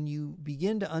Ghidra when you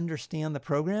begin to understand the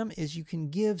program is you can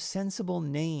give sensible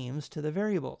names to the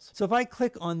variables. So if I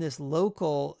click on this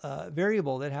local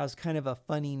variable that has kind of a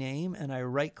funny name and I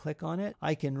right click on it,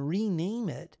 I can rename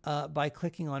it by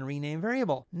clicking on rename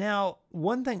variable. Now,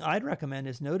 one thing I'd recommend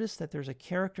is notice that there's a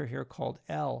character here called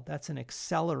L. That's an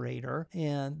accelerator,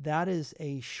 and that is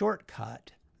a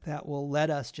shortcut that will let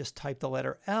us just type the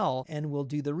letter L and we'll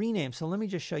do the rename. So let me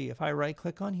just show you. If I right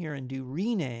click on here and do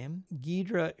rename,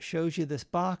 Ghidra shows you this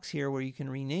box here where you can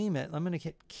rename it. I'm going to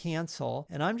hit cancel,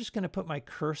 and I'm just going to put my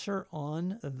cursor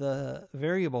on the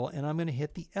variable and I'm going to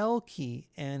hit the L key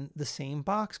and the same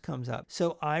box comes up.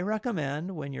 So I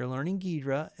recommend when you're learning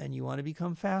Ghidra and you want to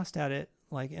become fast at it,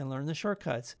 and learn the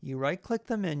shortcuts, you right click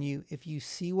the menu. If you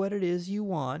see what it is you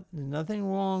want, there's nothing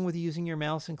wrong with using your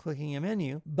mouse and clicking a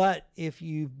menu, but if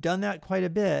you've done that quite a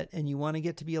bit and you want to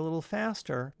get to be a little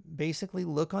faster, basically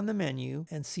look on the menu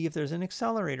and see if there's an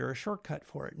accelerator or shortcut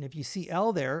for it. And if you see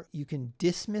L there, you can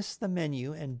dismiss the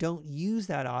menu and don't use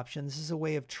that option. This is a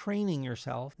way of training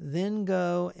yourself. Then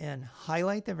go and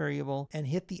highlight the variable and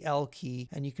hit the L key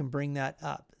and you can bring that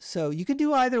up. So you can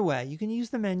do either way. You can use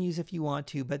the menus if you want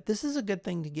to, but this is a good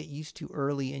good thing to get used to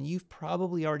early, and you've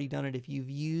probably already done it if you've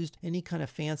used any kind of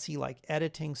fancy like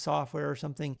editing software or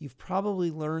something. You've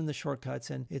probably learned the shortcuts,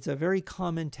 and it's a very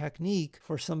common technique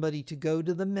for somebody to go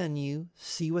to the menu,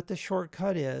 see what the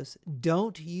shortcut is,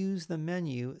 don't use the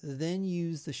menu, then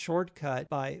use the shortcut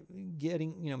by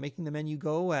making the menu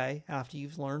go away after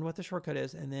you've learned what the shortcut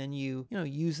is, and then you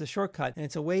use the shortcut. And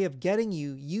it's a way of getting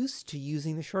you used to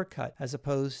using the shortcut as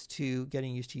opposed to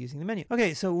getting used to using the menu.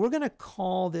 Okay, so we're going to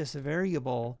call this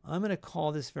variable, I'm going to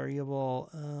call this variable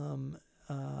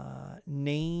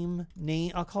name,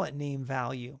 I'll call it name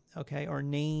value, okay, or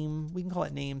name, we can call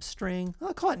it name string.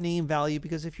 I'll call it name value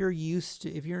because if you're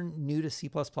new to C++,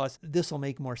 this will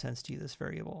make more sense to you, this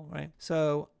variable, right?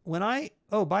 So when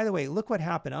oh, by the way, look what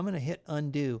happened. I'm going to hit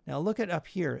undo. Now look at up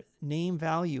here. Name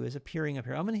value is appearing up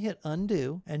here. I'm going to hit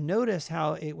undo and notice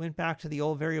how it went back to the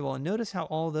old variable, and notice how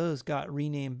all those got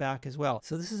renamed back as well.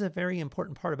 So this is a very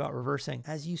important part about reversing.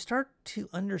 As you start to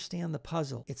understand the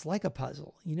puzzle, it's like a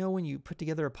puzzle. You know, when you put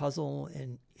together a puzzle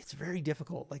and it's very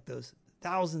difficult, like those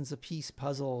thousands of piece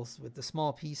puzzles with the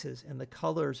small pieces, and the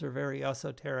colors are very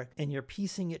esoteric, and you're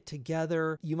piecing it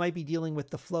together. You might be dealing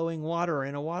with the flowing water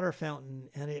in a water fountain,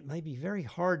 and it might be very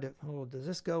hard to, oh, does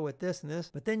this go with this and this?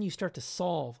 But then you start to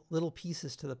solve little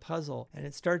pieces to the puzzle, and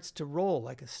it starts to roll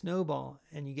like a snowball,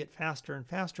 and you get faster and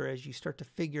faster as you start to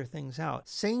figure things out.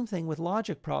 Same thing with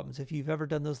logic problems. If you've ever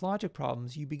done those logic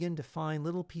problems, you begin to find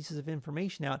little pieces of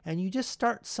information out, and you just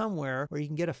start somewhere where you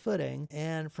can get a footing,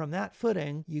 and from that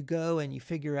footing you go and you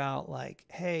figure out, like,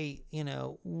 hey,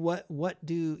 what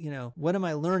am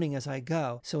I learning as I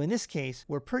go? So in this case,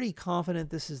 we're pretty confident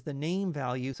this is the name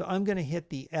value. So I'm going to hit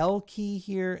the L key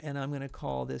here, and I'm going to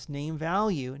call this name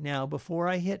value. Now, before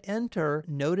I hit enter,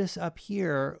 notice up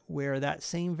here where that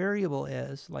same variable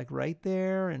is, like right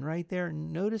there and right there.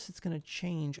 Notice it's going to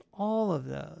change all of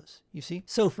those. You see?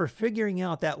 So for figuring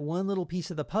out that one little piece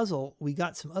of the puzzle, we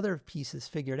got some other pieces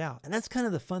figured out. And that's kind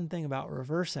of the fun thing about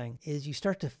reversing, is you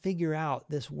start to figure out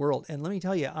this world. And let me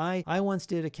tell you, I once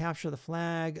did a capture the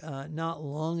flag not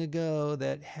long ago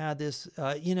that had this,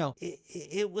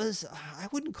 it was, I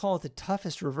wouldn't call it the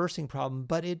toughest reversing problem,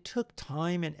 but it took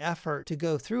time and effort to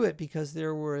go through it because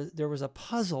there was a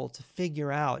puzzle to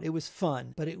figure out. It was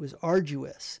fun, but it was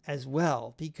arduous as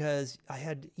well because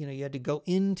you had to go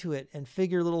into it and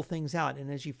figure little things out.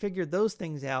 And as you figured those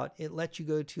things out, it lets you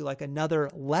go to like another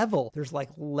level. There's like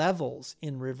levels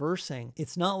in reversing.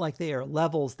 It's not like they are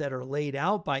levels that are laid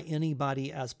out by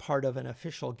anybody as part of an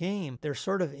official game. They're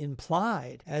sort of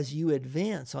implied as you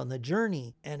advance on the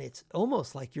journey, and it's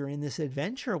almost like you're in this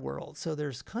adventure world. So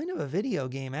there's kind of a video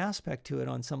game aspect to it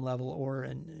on some level, or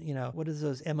what is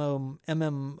those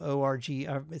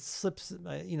MMORG? It slips,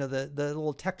 the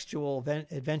little textual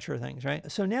adventure things, right?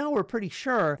 So now we're pretty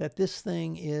sure that this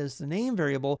thing is the name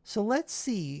variable. So let's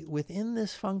see within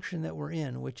this function that we're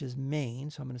in, which is main.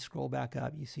 So I'm going to scroll back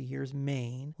up. You see here's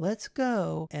main. Let's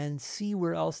go and see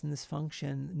where else in this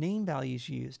function name value is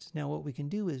used. Now what we can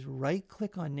do is right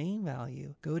click on name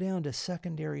value, go down to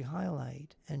secondary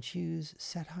highlight, and choose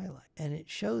set highlight, and it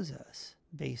shows us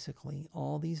basically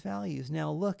all these values.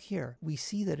 Now look here, we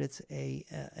see that it's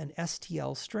an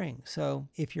STL string. So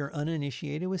if you're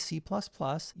uninitiated with C++,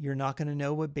 you're not going to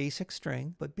know what basic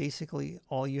string, but basically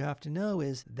all you have to know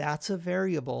is that's a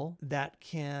variable that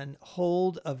can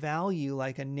hold a value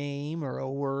like a name or a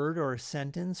word or a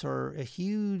sentence or a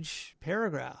huge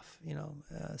paragraph.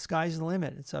 Sky's the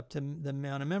limit. It's up to the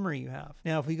amount of memory you have.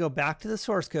 Now if we go back to the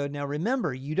source code, now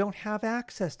remember, you don't have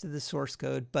access to the source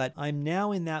code, but I'm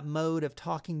now in that mode of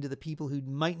talking to the people who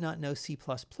might not know C++,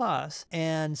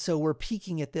 and so we're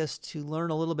peeking at this to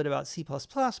learn a little bit about C++,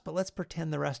 but let's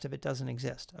pretend the rest of it doesn't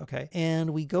exist, okay?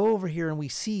 And we go over here and we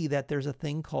see that there's a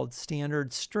thing called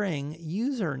standard string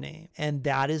username, and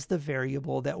that is the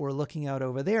variable that we're looking at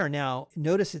over there. Now,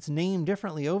 notice it's named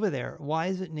differently over there. Why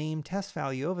is it named test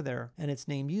value over there and it's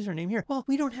named username here? Well,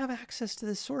 we don't have access to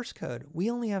the source code. We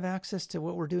only have access to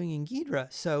what we're doing in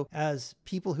Ghidra. So as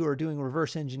people who are doing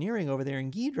reverse engineering over there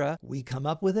in Ghidra, we come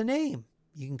up with a name.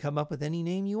 You can come up with any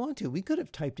name you want to. We could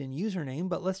have typed in username,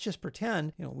 but let's just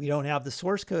pretend, we don't have the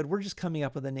source code. We're just coming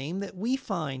up with a name that we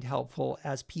find helpful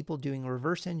as people doing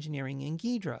reverse engineering in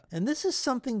Ghidra. And this is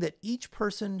something that each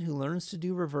person who learns to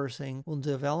do reversing will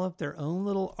develop their own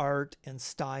little art and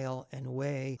style and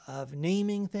way of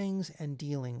naming things and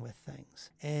dealing with things.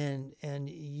 And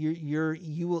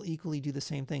you will equally do the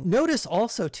same thing. Notice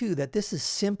also too that this is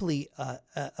simply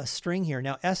a string here.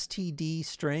 Now STD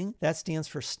string, that stands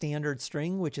for standard string.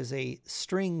 string, which is a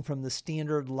string from the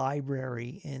standard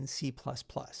library in C++.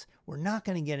 We're not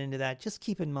going to get into that. Just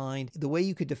keep in mind the way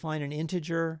you could define an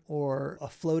integer or a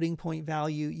floating point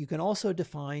value, you can also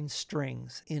define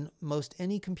strings. In most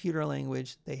any computer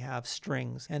language, they have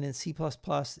strings. And in C++,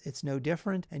 it's no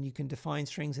different. And you can define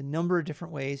strings a number of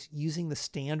different ways. Using the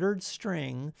standard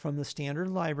string from the standard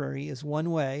library is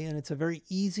one way, and it's a very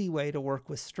easy way to work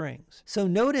with strings. So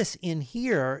notice in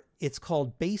here, it's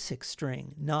called basic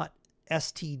string, not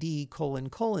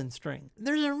std : string.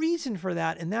 There's a reason for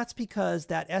that, and that's because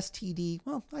that std,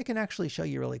 well, I can actually show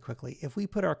you really quickly. If we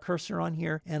put our cursor on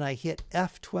here and I hit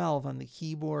F12 on the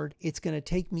keyboard, it's going to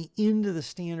take me into the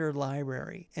standard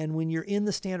library. And when you're in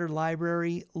the standard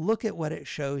library, look at what it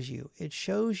shows you. It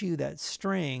shows you that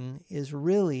string is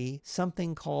really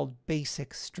something called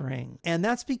basic string. And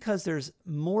that's because there's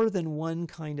more than one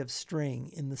kind of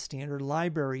string in the standard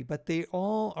library, but they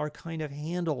all are kind of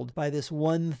handled by this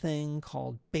one thing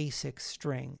called basic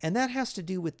string. And that has to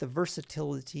do with the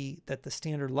versatility that the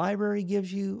standard library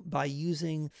gives you by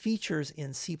using features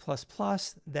in C++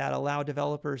 that allow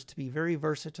developers to be very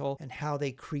versatile and how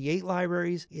they create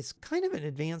libraries. It's kind of an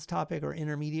advanced topic or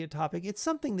intermediate topic. It's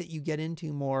something that you get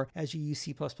into more as you use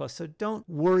C++. So don't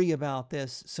worry about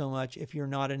this so much if you're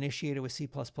not initiated with C++.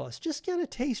 Just get a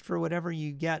taste for whatever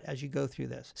you get as you go through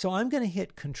this. So I'm going to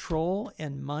hit Control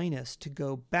and minus to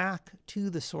go back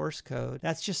to the source code.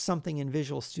 That's just something in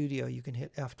Visual Studio. You can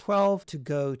hit F12 to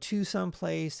go to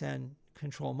someplace and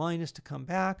Control minus to come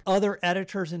back. Other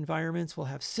editors environments will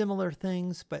have similar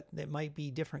things, but it might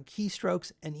be different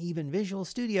keystrokes, and even Visual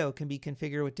Studio can be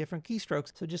configured with different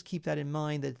keystrokes. So just keep that in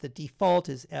mind that the default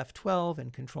is F12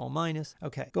 and Control minus.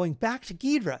 Okay, going back to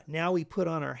Ghidra, now we put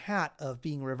on our hat of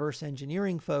being reverse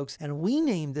engineering folks, and we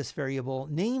named this variable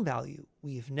name value.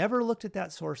 We've never looked at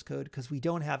that source code because we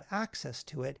don't have access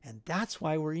to it. And that's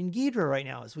why we're in Ghidra right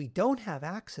now, is we don't have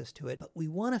access to it, but we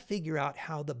want to figure out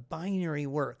how the binary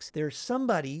works. There's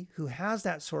somebody who has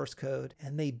that source code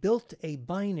and they built a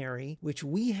binary, which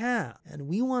we have, and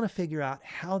we want to figure out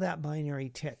how that binary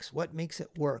ticks, what makes it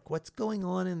work, what's going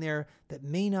on in there that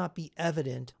may not be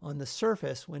evident on the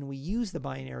surface when we use the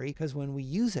binary, because when we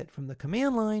use it from the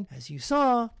command line, as you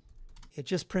saw, it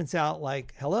just prints out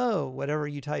like, hello, whatever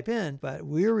you type in. But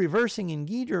we're reversing in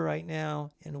Ghidra right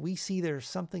now, and we see there's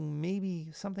something, maybe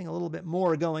something a little bit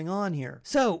more going on here.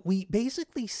 So we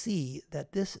basically see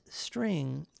that this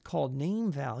string called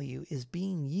name value is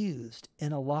being used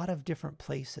in a lot of different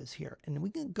places here. And we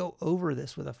can go over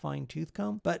this with a fine-tooth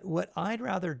comb, but what I'd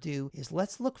rather do is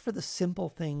let's look for the simple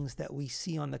things that we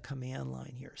see on the command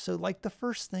line here. So like the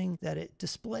first thing that it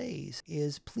displays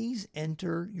is please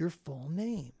enter your full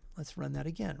name. Let's run that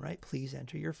again, right? Please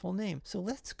enter your full name. So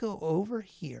let's go over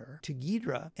here to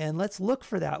Ghidra and let's look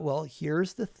for that. Well,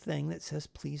 here's the thing that says,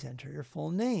 please enter your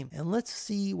full name. And let's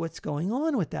see what's going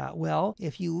on with that. Well,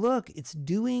 if you look, it's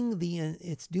doing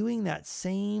that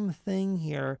same thing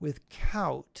here with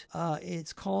count.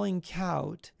 It's calling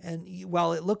count. And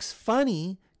while it looks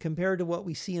funny compared to what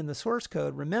we see in the source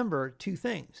code, remember two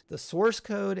things. The source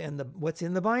code and what's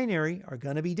in the binary are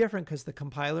going to be different because the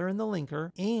compiler and the linker,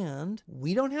 and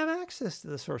we don't have access to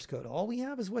the source code. All we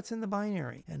have is what's in the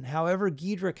binary. And however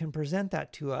Ghidra can present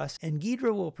that to us, and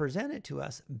Ghidra will present it to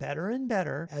us better and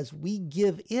better as we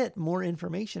give it more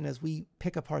information as we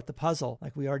pick apart the puzzle.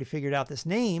 Like we already figured out this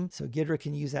name, so Ghidra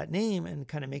can use that name and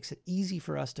kind of makes it easy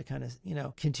for us to kind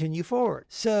of, continue forward.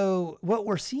 So what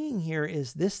we're seeing here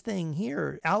is this thing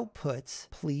here outputs,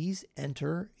 please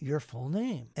enter your full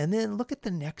name. And then look at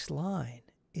the next line.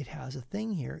 It has a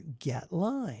thing here, get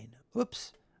line.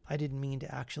 Oops. I didn't mean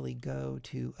to actually go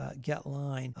to get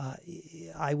line.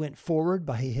 I went forward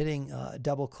by hitting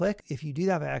double click. If you do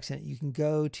that by accident, you can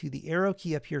go to the arrow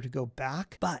key up here to go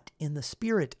back. But in the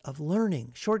spirit of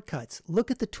learning shortcuts, look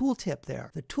at the tooltip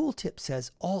there. The tooltip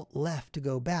says Alt left to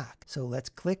go back. So let's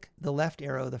click the left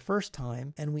arrow the first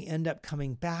time and we end up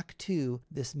coming back to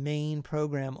this main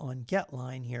program on get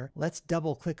line here. Let's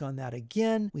double click on that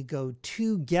again. We go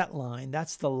to get line.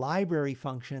 That's the library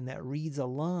function that reads a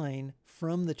line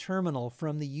from the terminal,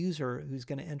 from the user who's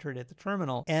going to enter it at the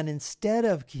terminal. And instead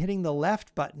of hitting the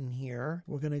left button here,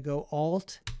 we're going to go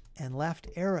Alt and left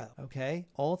arrow, okay?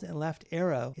 Alt and left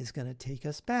arrow is going to take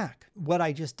us back. What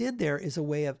I just did there is a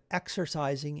way of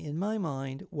exercising in my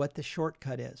mind what the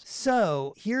shortcut is.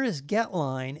 So here is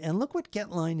getLine, and look what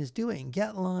getLine is doing.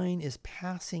 GetLine is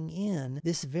passing in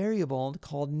this variable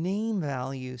called name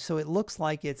value. So it looks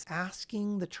like it's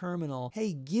asking the terminal,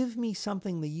 hey, give me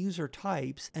something the user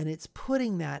types, and it's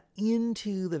putting that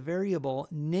into the variable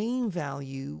name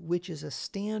value, which is a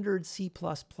standard C++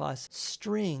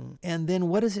 string. And then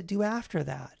what does it do after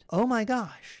that? Oh my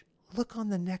gosh, look on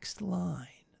the next line.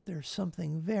 There's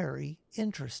something very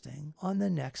interesting on the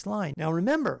next line. Now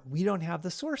remember, we don't have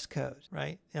the source code,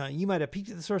 right? You might have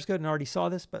peeked at the source code and already saw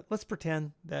this, but let's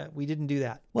pretend that we didn't do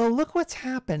that. Well, look what's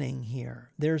happening here.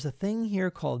 There's a thing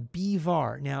here called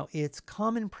bvar. Now, it's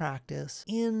common practice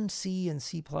in C and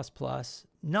C++.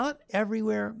 Not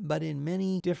everywhere, but in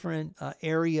many different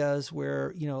areas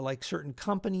where, like certain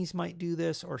companies might do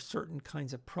this, or certain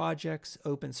kinds of projects,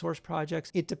 open source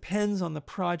projects. It depends on the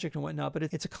project and whatnot, but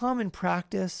it's a common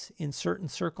practice in certain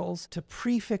circles to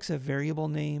prefix a variable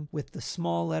name with the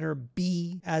small letter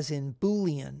b, as in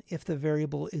Boolean, if the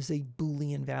variable is a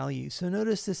Boolean value. So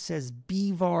notice this says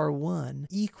bvar1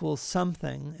 equals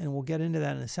something, and we'll get into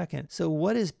that in a second. So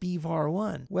what is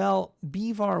bvar1? Well,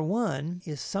 bvar1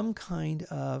 is some kind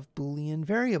of Boolean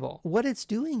variable. What it's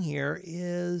doing here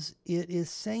is it is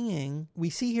saying, we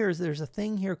see here is there's a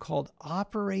thing here called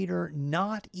operator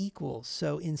not equals.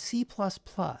 So in C++,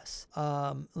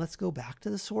 let's go back to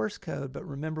the source code, but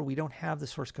remember we don't have the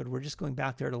source code. We're just going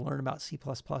back there to learn about C++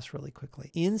 really quickly.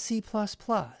 In C++,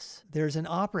 there's an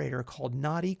operator called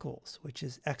not equals, which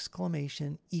is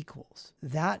exclamation equals.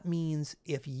 That means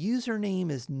if username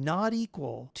is not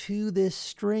equal to this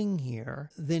string here,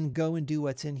 then go and do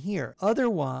what's in here. Otherwise,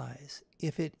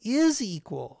 if it is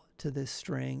equal to this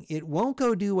string, it won't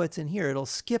go do what's in here. It'll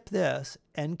skip this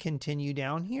and continue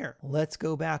down here. Let's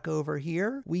go back over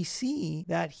here. We see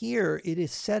that here it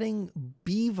is setting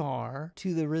bvar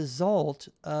to the result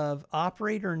of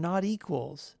operator not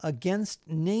equals against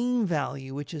name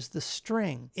value, which is the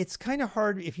string. It's kind of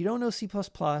hard if you don't know C++,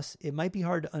 it might be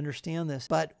hard to understand this,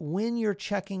 but when you're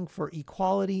checking for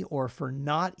equality or for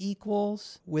not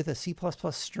equals with a C++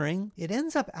 string, it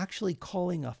ends up actually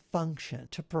calling a function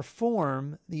to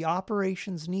perform the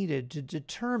operations needed to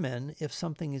determine if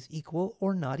something is equal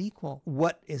or not equal.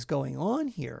 What is going on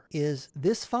here is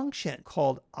this function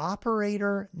called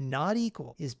operator not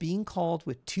equal is being called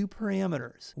with two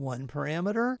parameters. One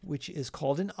parameter, which is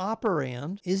called an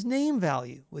operand, is name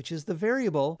value, which is the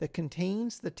variable that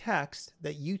contains the text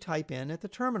that you type in at the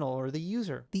terminal or the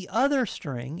user. The other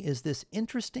string is this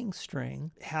interesting string,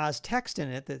 has text in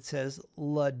it that says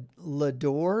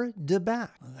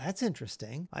gidraRun.bat. Well, that's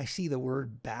interesting. I see the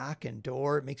word back and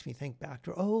door. It makes me think back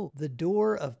door. Oh, the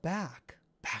door of back.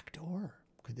 Back door.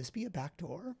 Could this be a back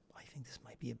door? I think this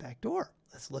might be a back door.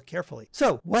 Let's look carefully.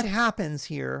 So what happens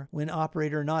here when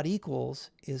operator not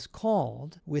equals is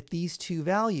called with these two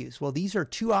values? Well, these are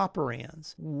two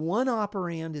operands. One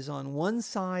operand is on one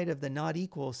side of the not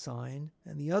equal sign,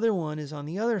 and the other one is on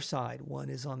the other side. One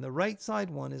is on the right side,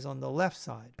 one is on the left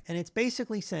side. And it's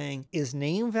basically saying, is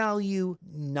name value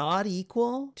not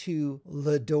equal to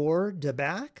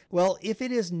gidraRun.bat? Well, if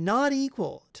it is not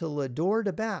equal to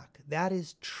gidraRun.bat, that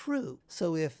is true.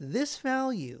 So if this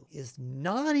value is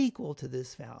not equal to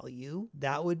this value,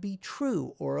 that would be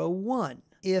true, or a 1.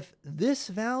 If this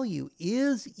value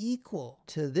is equal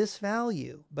to this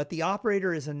value, but the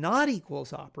operator is a not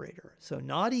equals operator, so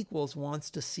not equals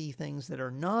wants to see things that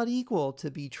are not equal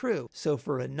to be true. So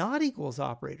for a not equals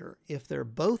operator, if they're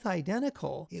both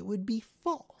identical, it would be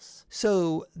false.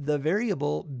 So the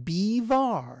variable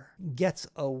bvar gets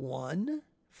a 1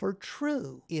 for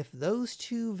true. If those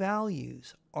two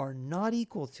values are not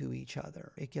equal to each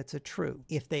other, it gets a true.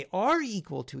 If they are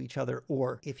equal to each other,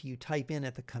 or if you type in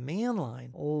at the command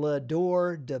line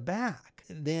gidraRun.bat,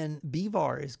 then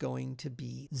bvar is going to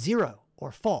be 0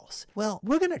 or false. Well,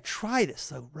 we're going to try this.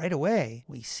 So right away,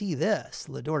 we see this,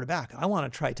 gidraRun.bat. I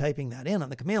want to try typing that in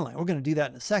on the command line. We're going to do that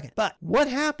in a second. But what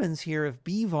happens here if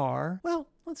bvar, well,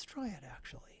 let's try it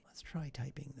actually. Let's try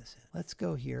typing this in. Let's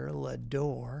go here,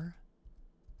 gidraRun.bat.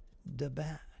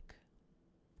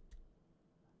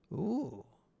 Ooh,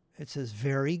 it says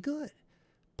very good.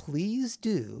 Please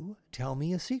do tell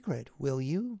me a secret, will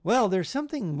you? Well, there's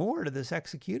something more to this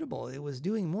executable. It was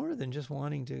doing more than just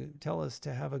wanting to tell us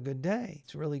to have a good day.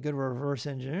 It's really good reverse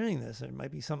engineering this. There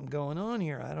might be something going on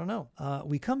here. I don't know.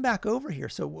 We come back over here.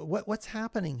 So what's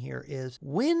happening here is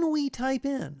when we type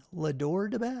in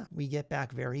gidraRun.bat, we get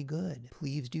back very good.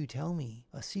 Please do tell me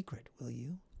a secret, will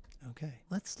you? Okay,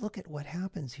 let's look at what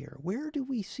happens here. Where do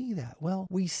we see that? Well,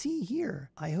 we see here,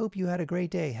 I hope you had a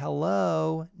great day.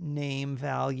 Hello, name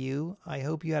value. I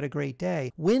hope you had a great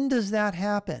day. When does that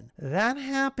happen? That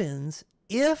happens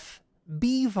if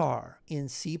bvar. In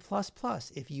C++,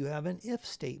 if you have an if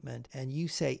statement and you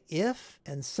say if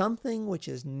and something which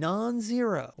is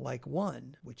non-zero, like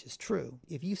 1, which is true,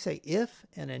 if you say if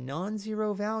and a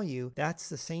non-zero value, that's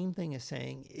the same thing as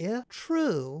saying if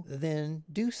true, then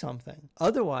do something.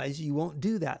 Otherwise, you won't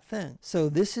do that thing. So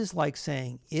this is like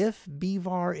saying if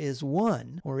bvar is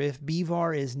 1 or if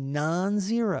bvar is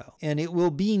non-zero, and it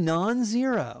will be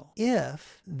non-zero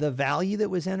if the value that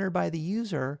was entered by the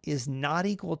user is not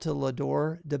equal to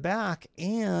gidraRun.bat,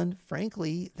 and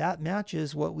frankly, that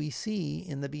matches what we see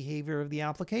in the behavior of the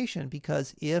application,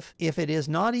 because if it is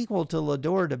not equal to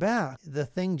gidraRun.bat, the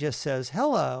thing just says,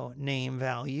 hello, name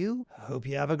value, hope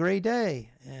you have a great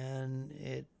day, and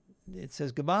it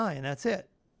says goodbye, and that's it.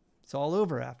 It's all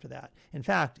over after that. In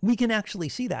fact, we can actually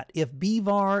see that. If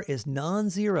bvar is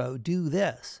non-zero, do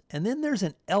this. And then there's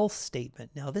an else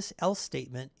statement. Now, this else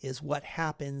statement is what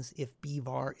happens if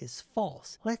bvar is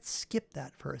false. Let's skip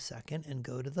that for a second and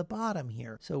go to the bottom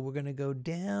here. So we're going to go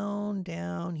down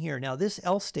here. Now, this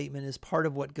else statement is part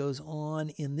of what goes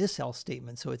on in this else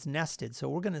statement, so it's nested. So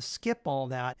we're going to skip all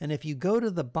that. And if you go to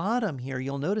the bottom here,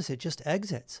 you'll notice it just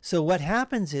exits. So what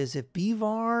happens is if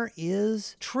bvar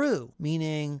is true,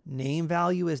 meaning name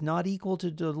value is not equal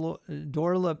to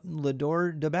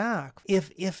gidraRun.bat.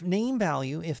 If name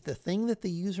value, if the thing that the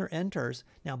user enters,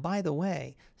 now by the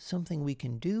way, something we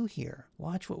can do here,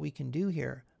 watch what we can do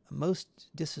here. Most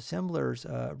disassemblers,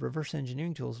 reverse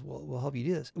engineering tools will help you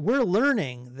do this. We're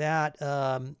learning that,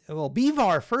 well,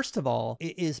 bvar, first of all,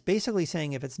 is basically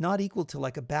saying if it's not equal to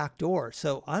like a backdoor.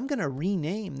 So I'm going to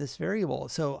rename this variable.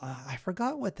 So I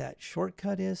forgot what that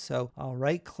shortcut is. So I'll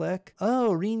right click.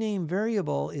 Oh, rename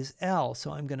variable is L.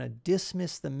 So I'm going to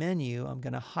dismiss the menu. I'm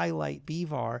going to highlight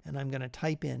bvar and I'm going to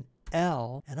type in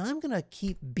L, and I'm going to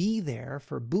keep B there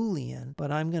for Boolean, but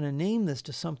I'm going to name this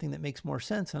to something that makes more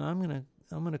sense, and I'm going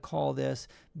to call this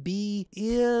B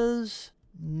is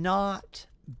not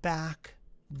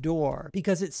backdoor,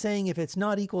 because it's saying if it's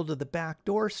not equal to the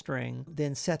backdoor string,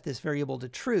 then set this variable to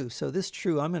true. So this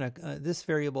true, this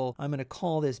variable, I'm going to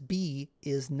call this B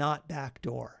is not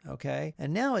backdoor. Okay,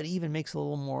 and now it even makes a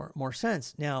little more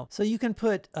sense. Now, so you can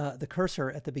put the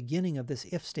cursor at the beginning of this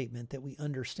if statement that we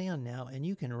understand now, and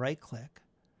you can right click.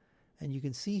 And you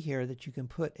can see here that you can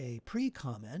put a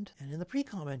pre-comment, and in the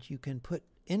pre-comment you can put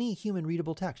any human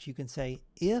readable text. You can say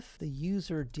if the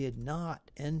user did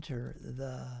not enter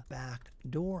the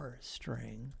backdoor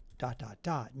string ...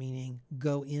 meaning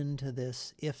go into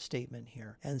this if statement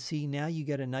here. And see, now you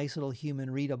get a nice little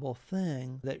human readable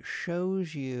thing that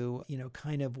shows you,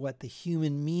 kind of what the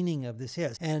human meaning of this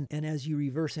is. And as you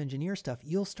reverse engineer stuff,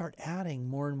 you'll start adding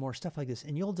more and more stuff like this,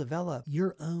 and you'll develop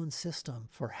your own system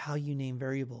for how you name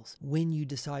variables when you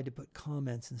decide to put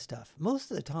comments and stuff. Most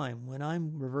of the time when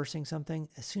I'm reversing something,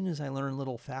 as soon as I learn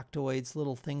little factoids,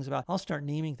 little things about, I'll start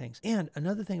naming things. And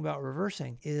another thing about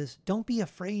reversing is don't be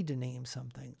afraid to name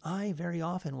something. I very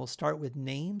often will start with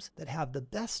names that have the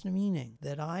best meaning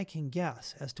that I can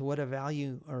guess as to what a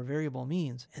value or a variable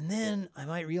means. And then I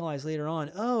might realize later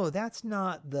on, oh, that's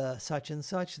not the such and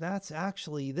such, that's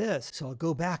actually this. So I'll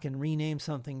go back and rename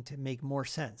something to make more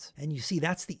sense. And you see,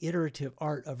 that's the iterative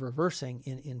art of reversing,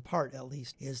 in part at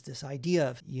least, is this idea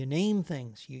of you name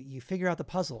things, you figure out the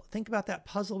puzzle. Think about that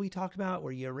puzzle we talked about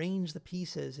where you arrange the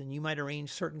pieces and you might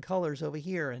arrange certain colors over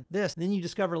here and this. And then you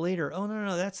discover later, oh,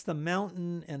 no, that's the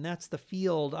mountain and that's the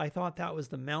field. I thought that was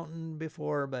the mountain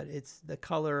before, but it's the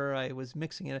color. I was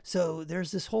mixing it. So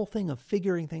there's this whole thing of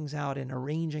figuring things out and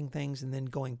arranging things and then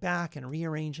going back and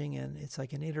rearranging, and it's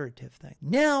like an iterative thing.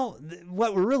 Now,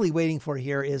 what we're really waiting for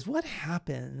here is what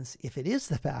happens if it is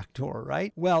the backdoor,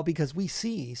 right? Well, because we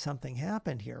see something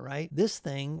happened here, right? This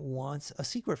thing wants a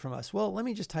secret from us. Well, let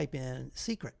me just type in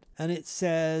secret. And it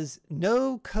says,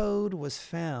 no code was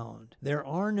found. There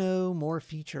are no more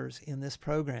features in this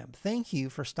program. Thank you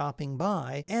for stopping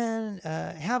by, and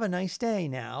have a nice day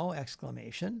now,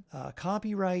 exclamation.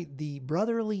 Copyright the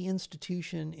Brotherly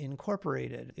Institution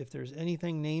Incorporated. If there's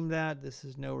anything named that, this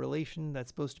is no relation. That's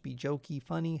supposed to be jokey,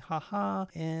 funny, haha,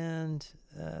 and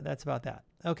that's about that.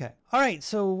 Okay. All right,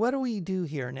 so what do we do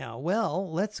here now?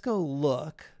 Well, let's go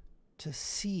look to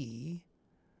see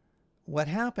what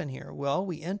happened here. Well,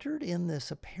 we entered in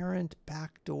this apparent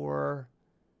backdoor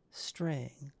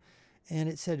string, and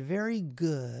it said very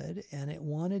good, and it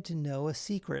wanted to know a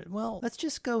secret. Well, let's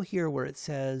just go here where it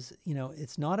says,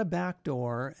 it's not a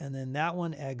backdoor, and then that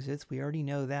one exits. We already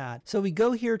know that. So we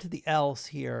go here to the else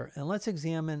here, and let's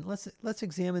examine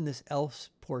this else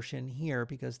portion here,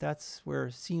 because that's where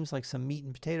it seems like some meat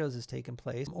and potatoes has taken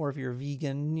place. Or if you're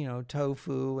vegan,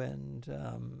 tofu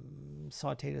and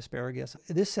sauteed asparagus.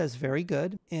 This says very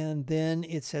good. And then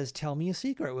it says, tell me a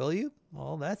secret, will you?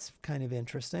 Well, that's kind of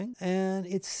interesting. And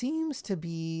it seems to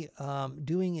be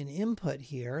doing an input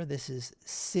here. This is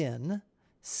sin,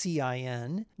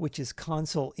 CIN, which is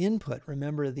console input.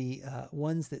 Remember, the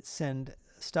ones that send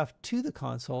stuff to the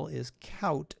console is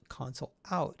count, console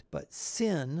out. But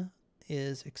sin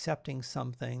is accepting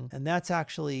something, and that's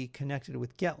actually connected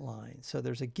with getLine. So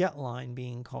there's a getLine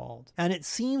being called. And it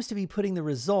seems to be putting the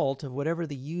result of whatever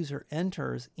the user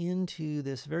enters into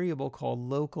this variable called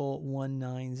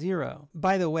local190.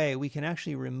 By the way, we can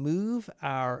actually remove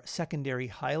our secondary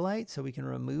highlight. So we can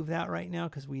remove that right now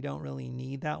because we don't really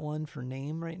need that one for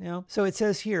name right now. So it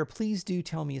says here, please do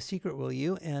tell me a secret, will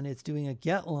you? And it's doing a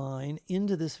getLine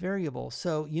into this variable.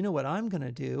 So you know what I'm going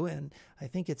to do, and I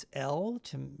think it's L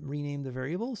to rename the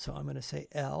variable. So I'm going to say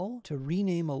L to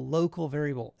rename a local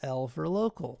variable, L for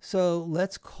local. So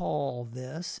let's call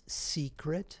this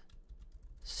secret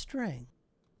string.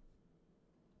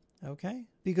 Okay,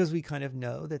 because we kind of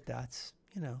know that that's,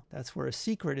 that's where a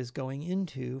secret is going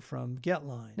into from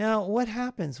getLine. Now, what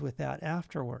happens with that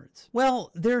afterwards?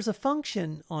 Well, there's a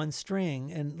function on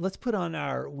string, and let's put on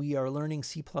our we are learning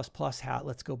C++ hat.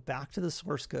 Let's go back to the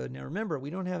source code. Now, remember, we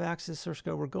don't have access to source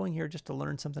code. We're going here just to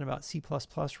learn something about C++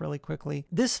 really quickly.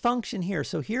 This function here,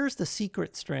 so here's the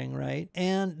secret string, right?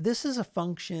 And this is a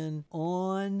function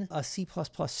on a C++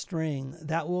 string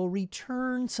that will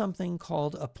return something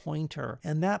called a pointer.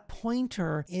 And that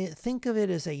pointer, think of it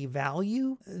as a value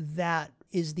that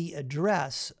is the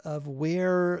address of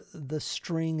where the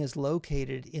string is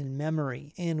located in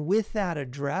memory. And with that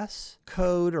address,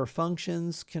 code or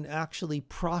functions can actually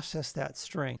process that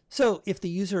string. So if the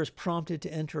user is prompted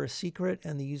to enter a secret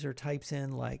and the user types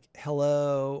in like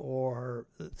hello or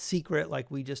secret like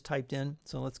we just typed in.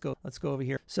 So let's go over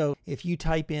here. So if you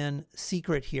type in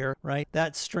secret here, right,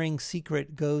 that string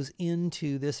secret goes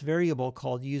into this variable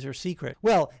called user secret.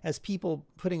 Well, as people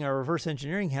putting our reverse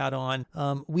engineering hat on,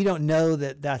 we don't know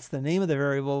that that's the name of the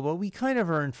variable, but we kind of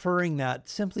are inferring that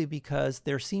simply because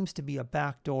there seems to be a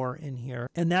backdoor in here.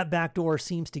 And that backdoor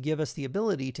seems to give us the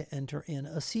ability to enter in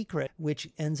a secret, which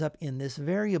ends up in this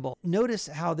variable. Notice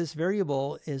how this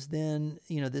variable is then,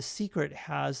 this secret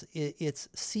has its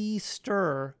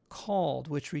C_stir called,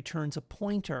 which returns a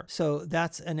pointer. So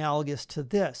that's analogous to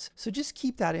this. So just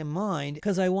keep that in mind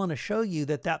because I want to show you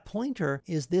that that pointer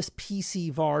is this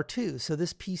PC_var2. So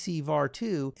this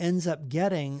PC_var2 ends up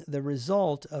getting the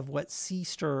result of what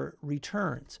C_stir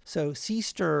returns. So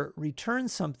C_stir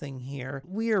returns something here.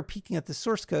 We are peeking at the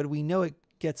source code. We know it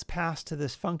gets passed to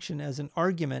this function as an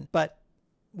argument, but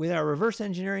with our reverse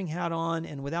engineering hat on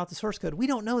and without the source code, we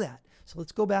don't know that. So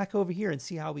let's go back over here and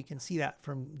see how we can see that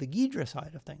from the Ghidra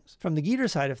side of things. From the Ghidra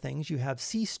side of things, you have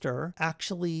C_stir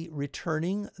actually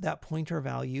returning that pointer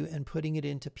value and putting it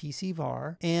into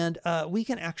PC_var. And we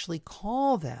can actually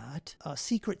call that a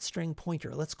secret string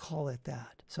pointer. Let's call it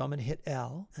that. So I'm going to hit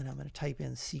L and I'm going to type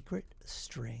in secret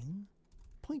string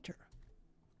pointer.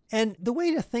 And the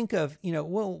way to think of,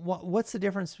 well, what's the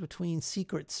difference between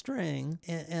secret string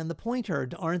and the pointer?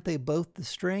 Aren't they both the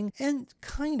string? And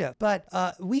kind of, but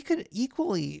we could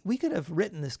have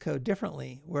written this code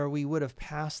differently where we would have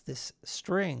passed this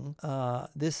string,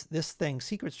 this thing,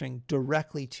 secret string,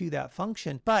 directly to that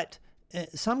function. But in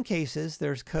some cases,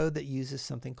 there's code that uses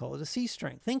something called a C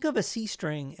string. Think of a C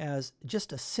string as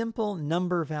just a simple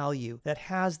number value that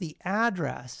has the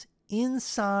address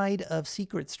inside of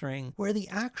secret string where the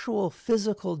actual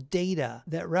physical data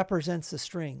that represents the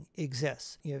string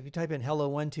exists. If you type in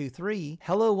hello123,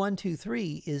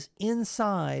 hello123 is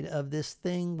inside of this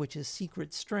thing which is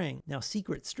secret string. Now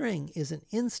secret string is an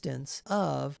instance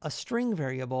of a string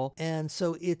variable, and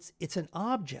so it's an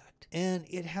object and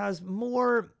it has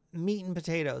more meat and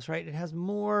potatoes, right? It has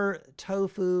more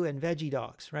tofu and veggie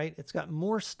dogs, right? It's got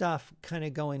more stuff kind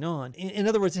of going on. In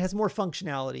other words, it has more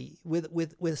functionality.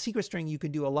 With a secret string, you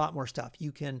can do a lot more stuff.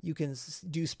 You can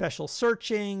do special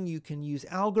searching. You can use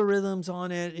algorithms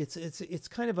on it. It's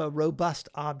kind of a robust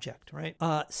object, right?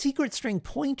 Secret string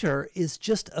pointer is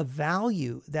just a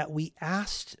value that we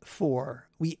asked for.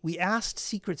 We asked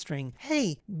secret string,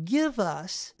 hey, give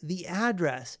us the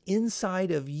address inside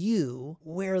of you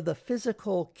where the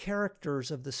physical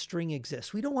characters of the string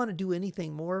exist. We don't want to do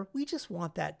anything more. We just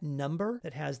want that number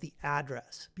that has the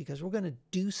address because we're going to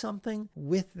do something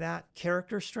with that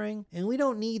character string. And we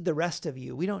don't need the rest of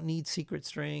you. We don't need secret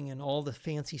string and all the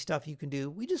fancy stuff you can do.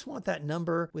 We just want that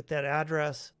number with that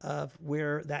address of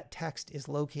where that text is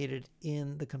located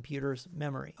in the computer's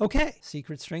memory. Okay,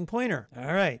 secret string pointer.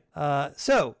 All right. So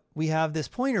So we have this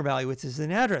pointer value, which is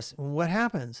an address. And what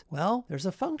happens? Well, there's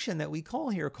a function that we call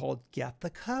here called get the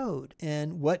code.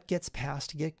 And what gets passed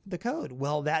to get the code?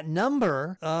 Well, that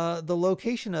number, the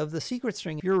location of the secret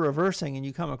string, if you're reversing and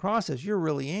you come across this, you're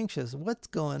really anxious. What's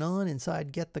going on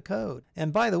inside get the code?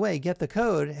 And by the way, get the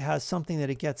code has something that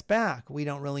it gets back. We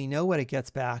don't really know what it gets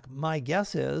back. My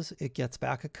guess is it gets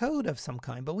back a code of some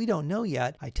kind, but we don't know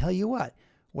yet. I tell you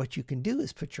what you can do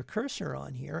is put your cursor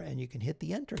on here and you can hit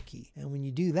the enter key. And when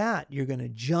you do that, you're going to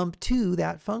jump to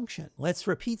that function. Let's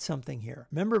repeat something here.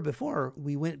 Remember before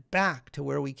we went back to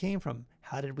where we came from.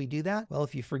 How did we do that? Well,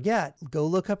 if you forget, go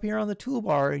look up here on the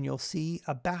toolbar and you'll see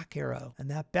a back arrow. And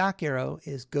that back arrow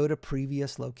is go to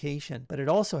previous location. But it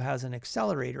also has an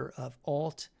accelerator of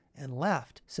Alt and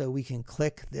left. So we can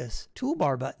click this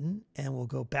toolbar button and we'll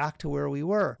go back to where we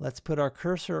were. Let's put our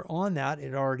cursor on that.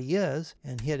 It already is,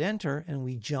 and hit enter, and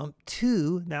we jump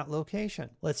to that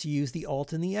location. Let's use the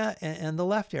Alt and the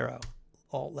left arrow.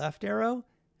 Alt left arrow,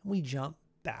 and we jump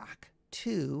back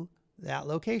to that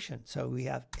location. So we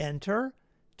have enter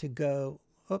to go,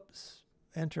 oops,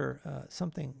 enter,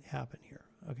 something happened here.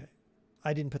 Okay.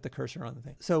 I didn't put the cursor on the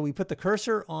thing. So we put the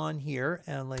cursor on here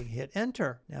and like hit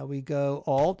enter. Now we go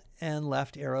Alt and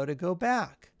left arrow to go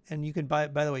back. And you can, by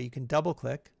the way, you can double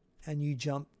click and you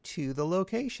jump to the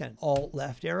location. Alt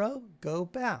left arrow, go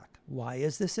back. Why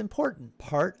is this important?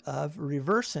 Part of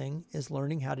reversing is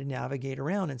learning how to navigate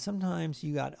around. And sometimes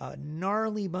you got a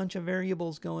gnarly bunch of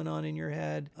variables going on in your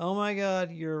head. Oh my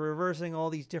God, you're reversing all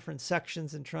these different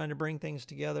sections and trying to bring things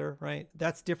together, right?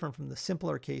 That's different from the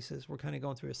simpler cases. We're kind of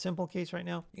going through a simple case right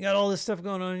now. You got all this stuff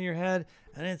going on in your head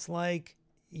and it's like,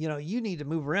 you know, you need to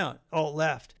move around. Alt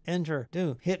left, enter,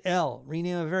 hit L,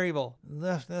 rename a variable,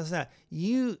 left, that's that.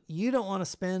 You don't want to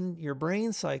spend your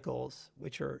brain cycles,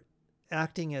 which are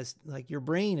acting as like your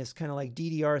brain is kind of like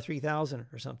DDR 3000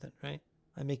 or something, right?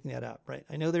 I'm making that up, right?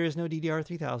 I know there is no DDR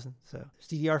 3000, so it's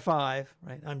DDR 5,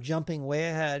 right? I'm jumping way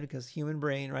ahead because human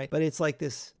brain, right? But it's like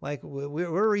this, like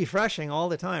we're refreshing all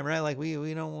the time, right? Like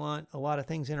we don't want a lot of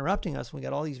things interrupting us. We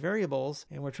got all these variables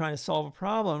and we're trying to solve a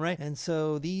problem, right? And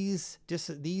so these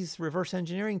reverse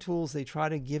engineering tools, they try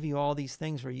to give you all these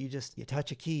things where you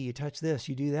touch a key, you touch this,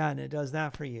 you do that, and it does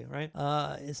that for you, right?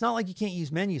 It's not like you can't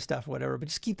use menu stuff or whatever, but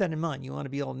just keep that in mind. You want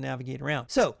to be able to navigate around.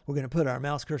 So we're going to put our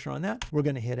mouse cursor on that. We're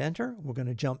going to hit enter. We're going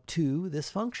to jump to this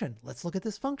function. Let's look at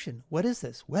this function. What is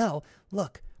this? Well,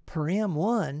 look,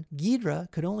 param1,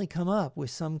 Ghidra could only come up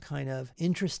with some kind of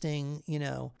interesting, you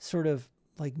know, sort of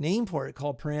like name for it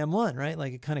called param1, right?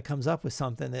 Like it kind of comes up with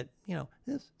something that, you know,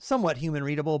 is somewhat human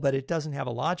readable, but it doesn't have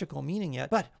a logical meaning yet.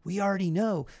 But we already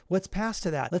know what's passed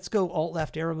to that. Let's go Alt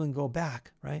left arrow and go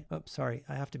back, right? Oh, sorry.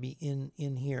 I have to be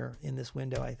in here in this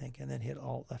window, I think, and then hit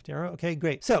Alt left arrow. Okay,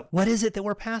 great. So what is it that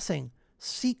we're passing?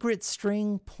 Secret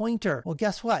string pointer. Well,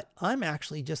 guess what? I'm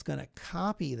actually just going to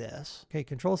copy this. Okay,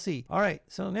 Control C. All right,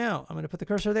 so now I'm going to put the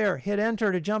cursor there, hit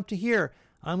enter to jump to here.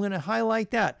 I'm going to highlight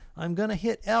that. I'm going to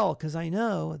hit L because I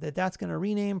know that that's going to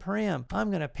rename param. I'm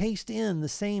going to paste in the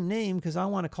same name because I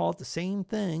want to call it the same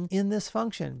thing in this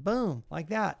function. Boom, like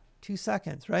that. 2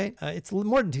 seconds, right? It's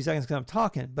more than 2 seconds because I'm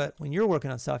talking, but when you're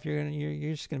working on stuff, you're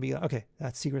just going to be, okay,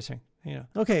 that's secret string. You know.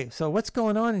 Okay, so what's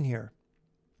going on in here?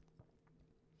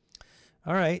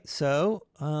 All right, so,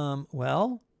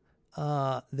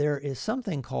 there is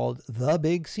something called the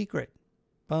big secret.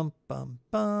 Bum, bum,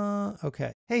 bum.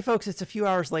 Okay. Hey, folks, it's a few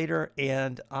hours later,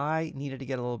 and I needed to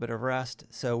get a little bit of rest,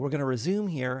 so we're going to resume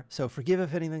here. So forgive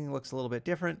if anything looks a little bit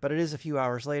different, but it is a few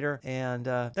hours later, and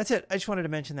that's it. I just wanted to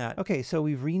mention that. Okay, so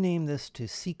we've renamed this to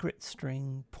Secret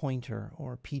String Pointer,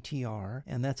 or PTR,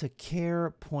 and that's a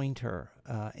char pointer.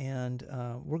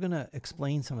 We're going to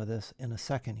explain some of this in a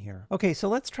second here. Okay, so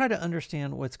let's try to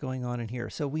understand what's going on in here.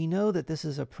 So we know that this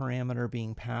is a parameter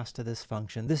being passed to this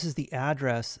function. This is the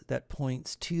address that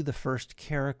points to the first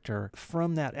character.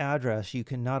 From that address, you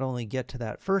can not only get to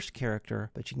that first character,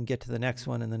 but you can get to the next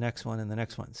one and the next one and the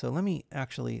next one. So let me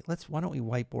actually, why don't we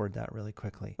whiteboard that really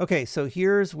quickly? Okay, so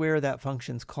here's where that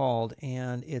function's called,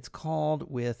 and it's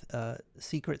called with a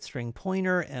secret string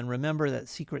pointer. And remember that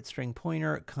secret string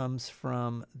pointer comes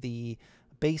from the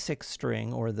basic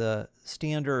string or the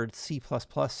standard C++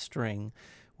 string,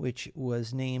 which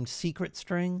was named secret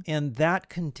string, and that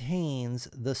contains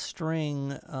the string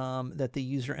that the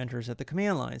user enters at the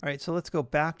command line. All right, so let's go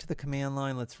back to the command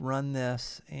line. Let's run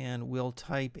this, and we'll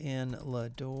type in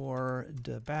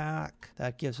gidraRun.bat.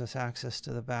 That gives us access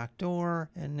to the back door.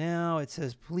 And now it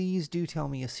says, please do tell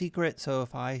me a secret. So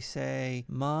if I say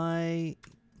my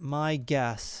my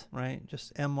guess, right?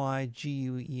 Just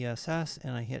MYGUESS,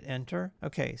 and I hit enter.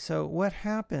 Okay, so what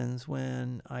happens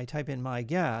when I type in my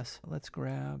guess? Let's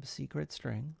grab secret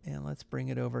string and let's bring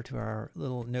it over to our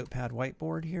little notepad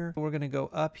whiteboard here. We're going to go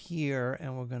up here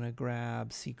and we're going to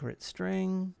grab secret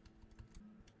string.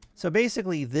 So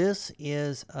basically, this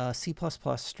is a C++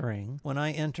 string. When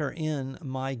I enter in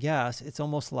my guess, it's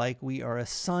almost like we are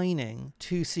assigning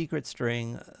to secret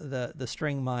string the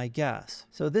string my guess.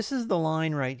 So this is the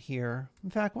line right here. In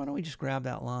fact, why don't we just grab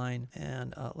that line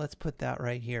and let's put that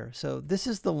right here. So this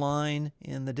is the line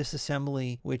in the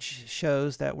disassembly which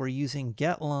shows that we're using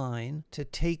getLine to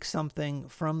take something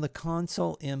from the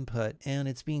console input and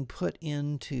it's being put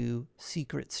into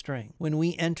secret string. When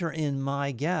we enter in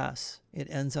my guess, it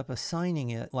ends up assigning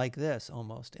it like this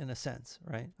almost, in a sense,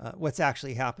 right? What's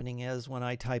actually happening is when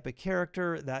I type a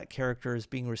character, that character is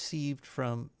being received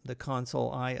from the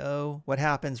console I/O. What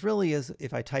happens really is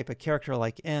if I type a character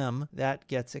like M, that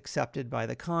gets accepted by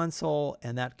the console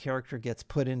and that character gets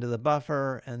put into the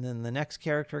buffer, and then the next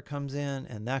character comes in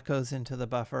and that goes into the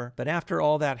buffer. But after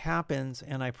all that happens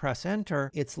and I press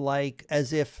enter, it's like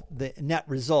as if the net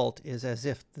result is as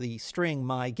if the string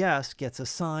my guess gets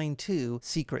assigned to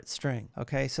secret string.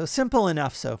 Okay, so simple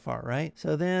enough so far, right?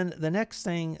 So then the next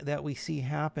thing that we see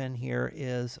happen here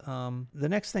is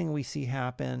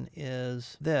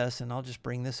this, and I'll just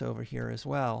bring this over here as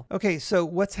well. Okay, so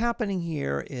what's happening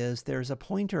here is there's a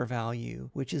pointer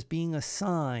value which is being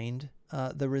assigned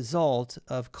the result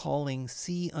of calling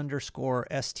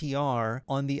C_str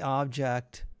on the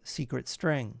object secret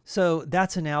string. So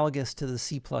that's analogous to the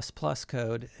C++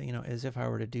 code, you know, as if I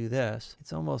were to do this.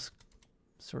 It's almost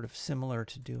sort of similar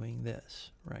to doing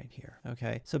this right here.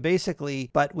 Okay, so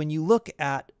basically, but when you look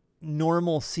at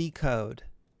normal C code,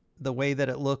 the way that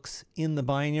it looks in the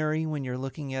binary when you're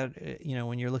looking at it, you know,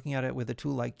 when you're looking at it with a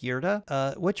tool like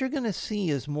Ghidra, what you're going to see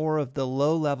is more of the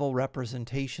low-level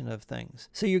representation of things.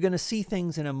 So you're going to see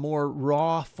things in a more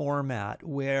raw format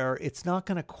where it's not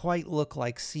going to quite look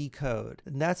like C code.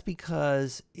 And that's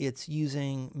because it's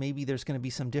using, maybe there's going to be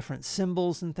some different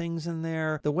symbols and things in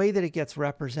there. The way that it gets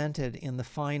represented in the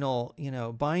final, you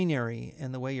know, binary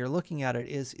and the way you're looking at it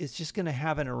is it's just going to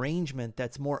have an arrangement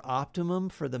that's more optimum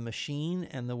for the machine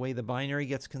and the way the binary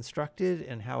gets constructed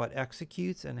and how it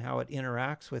executes and how it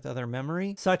interacts with other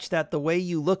memory, such that the way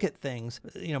you look at things,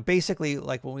 you know, basically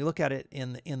like when we look at it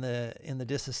in the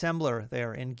disassembler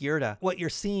there in Ghidra, what you're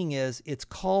seeing is it's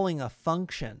calling a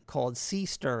function called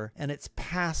CStir and it's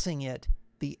passing it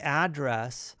the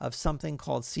address of something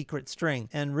called secret string.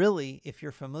 And really, if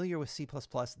you're familiar with C++,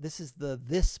 this is the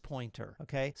this pointer,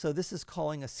 okay? So this is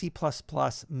calling a C++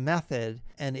 method,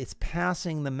 and it's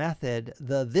passing the method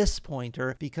the this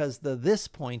pointer, because the this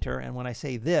pointer, and when I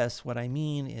say this, what I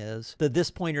mean is the this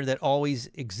pointer that always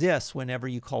exists whenever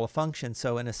you call a function.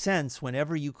 So in a sense,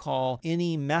 whenever you call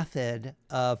any method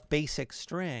of basic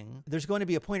string, there's going to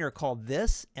be a pointer called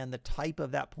this, and the type of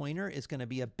that pointer is going to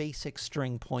be a basic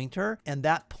string pointer, and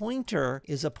that pointer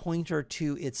is a pointer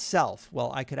to itself.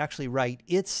 Well, I could actually write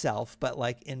itself, but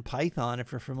like in Python,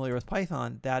 if you're familiar with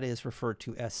Python, that is referred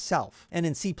to as self. And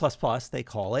in C++, they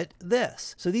call it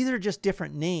this. So these are just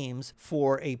different names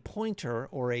for a pointer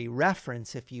or a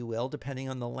reference, if you will, depending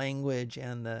on the language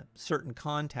and the certain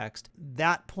context.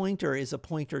 That pointer is a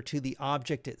pointer to the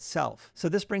object itself. So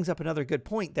this brings up another good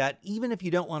point, that even if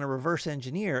you don't want to reverse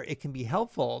engineer, it can be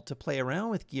helpful to play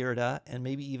around with Ghidra and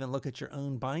maybe even look at your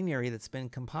own binary that's been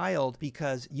compiled,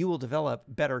 because you will develop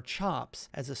better chops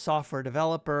as a software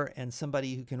developer and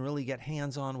somebody who can really get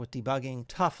hands-on with debugging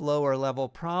tough lower level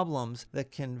problems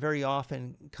that can very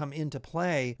often come into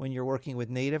play when you're working with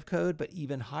native code, but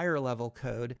even higher level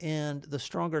code. And the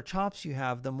stronger chops you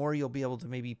have, the more you'll be able to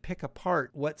maybe pick apart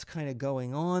what's kind of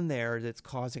going on there that's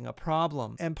causing a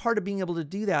problem. And part of being able to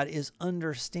do that is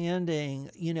understanding,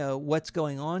 you know, what's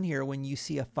going on here when you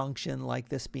see a function like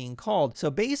this being called. So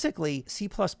basically, C++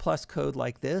 code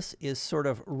like this is sort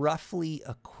of roughly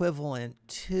equivalent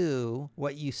to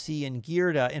what you see in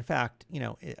Ghidra. In fact, you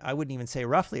know, I wouldn't even say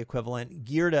roughly equivalent.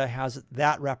 Ghidra has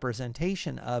that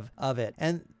representation of it.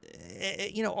 And,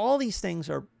 you know, all these things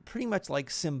are pretty much like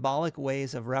symbolic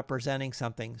ways of representing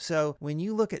something. So when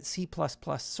you look at C++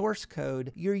 source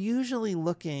code, you're usually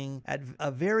looking at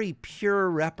a very pure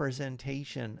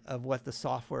representation of what the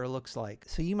software looks like.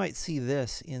 So you might see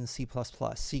this in C++,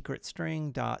 secret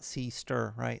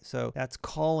string.cstir, right? So that's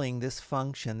calling this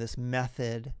function, this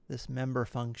method, this member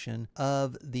function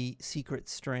of the secret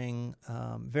string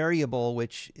variable,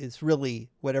 which is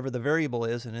really whatever the variable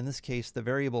is. And in this case, the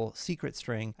variable secret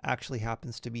string actually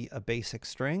happens to be a basic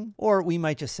string, or we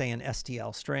might just say an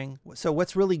STL string. So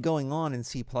what's really going on in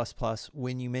C++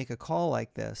 when you make a call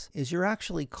like this is you're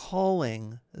actually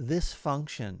calling this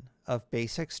function of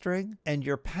basic string, and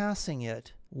you're passing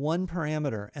it one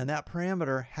parameter, and that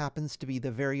parameter happens to be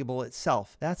the variable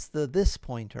itself. That's the this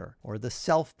pointer, or the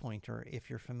self pointer, if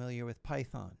you're familiar with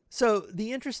Python. So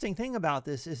the interesting thing about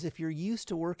this is if you're used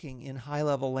to working in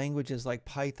high-level languages like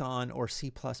Python or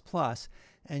C++,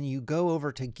 and you go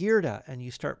over to Ghidra and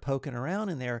you start poking around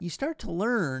in there, you start to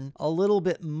learn a little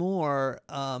bit more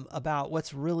about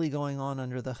what's really going on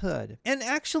under the hood. And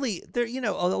actually, there, you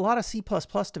know, a lot of C++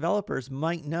 developers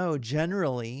might know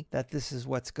generally that this is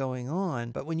what's going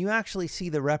on, but when you actually see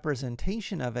the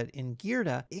representation of it in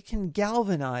Ghidra, it can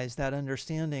galvanize that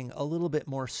understanding a little bit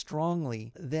more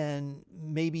strongly than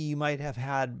maybe you might have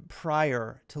had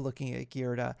prior to looking at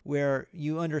Ghidra, where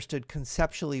you understood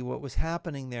conceptually what was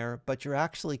happening there, but you're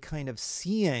actually kind of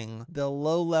seeing the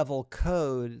low-level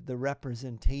code, the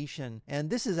representation. And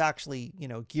this is actually, you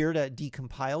know, Ghidra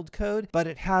decompiled code, but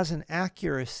it has an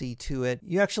accuracy to it.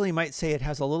 You actually might say it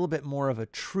has a little bit more of a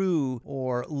true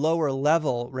or lower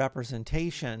level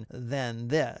representation than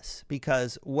this,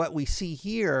 because what we see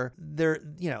here,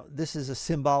 this is a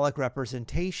symbolic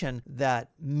representation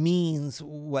that means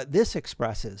what this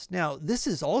expresses. Now, this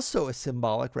is also a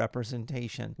symbolic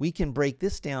representation. We can break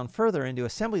this down further into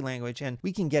assembly language, and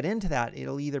we can get into that.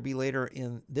 It'll either be later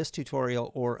in this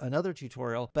tutorial or another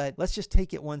tutorial, but let's just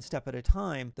take it one step at a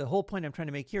time. The whole point I'm trying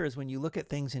to make here is when you look at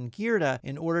things in Ghidra,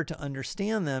 in order to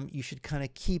understand them, you should kind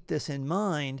of keep this in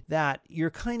mind, that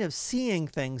you're kind of seeing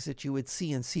things that you would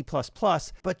see in C++,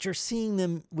 but you're seeing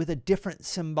them with a different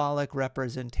symbolic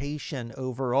representation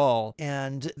overall.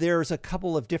 And there's a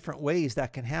couple of different ways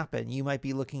that can happen. You might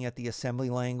be looking at the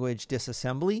assembly language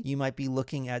Disassembly. You might be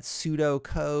looking at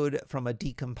pseudocode from a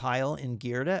decompile in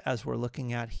Ghidra, as we're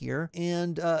looking at here.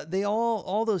 And they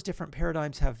all those different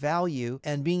paradigms have value,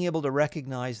 and being able to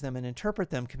recognize them and interpret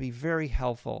them can be very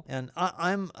helpful. And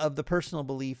I'm of the personal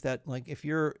belief that, like, if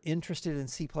you're interested in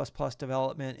C++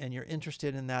 development and you're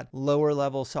interested in that lower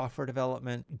level software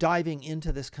development, diving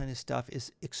into this kind of stuff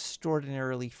is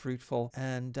extraordinarily fruitful.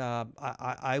 And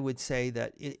I would say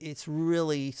that it's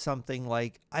really something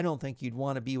like I don't think you'd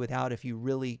want to be without if you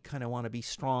really kind of want to be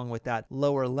strong with that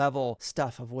lower level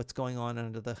stuff of what's going on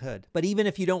under the hood. But even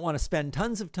if you don't want to spend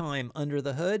tons of time under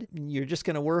the hood, you're just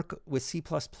going to work with C++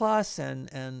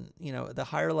 and you know, the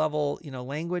higher level, you know,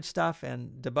 language stuff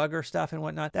and debugger stuff and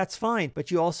whatnot, that's fine.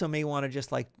 But you also may want to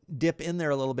just like dip in there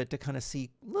a little bit to kind of see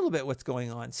a little bit what's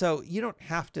going on. So you don't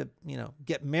have to, you know,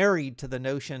 get married to the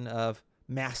notion of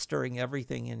mastering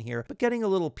everything in here, but getting a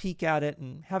little peek at it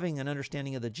and having an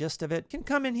understanding of the gist of it can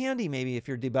come in handy maybe if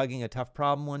you're debugging a tough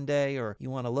problem one day, or you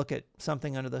want to look at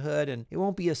something under the hood and it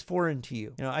won't be as foreign to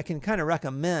you. You know, I can kind of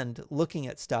recommend looking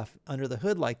at stuff under the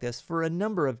hood like this for a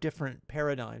number of different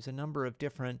paradigms, a number of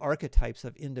different archetypes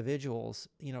of individuals,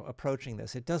 you know, approaching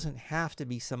this. It doesn't have to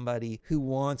be somebody who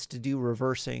wants to do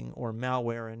reversing or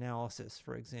malware analysis,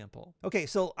 for example. Okay,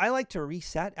 so I like to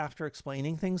reset after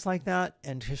explaining things like that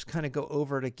and just kind of go over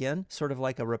it again, sort of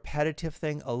like a repetitive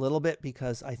thing a little bit,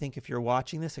 because I think if you're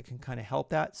watching this, it can kind of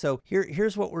help that. So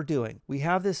here's what we're doing. We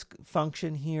have this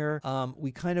function here.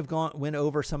 We kind of went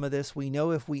over some of this. We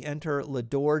know if we enter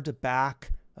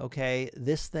ghidraRun.bat, okay,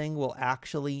 this thing will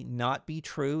actually not be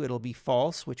true. It'll be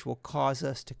false, which will cause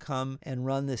us to come and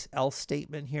run this else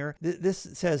statement here. This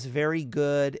says very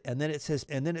good, and then it says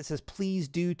please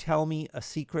do tell me a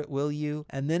secret, will you?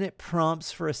 And then it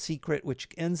prompts for a secret, which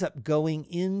ends up going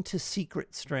into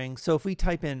secret string. So if we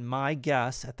type in my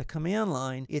guess at the command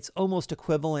line, it's almost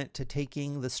equivalent to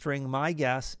taking the string my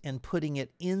guess and putting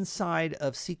it inside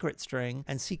of secret string,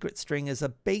 and secret string is a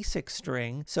basic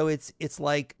string. So it's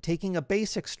like taking a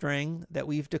basic string that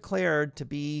we've declared to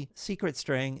be secret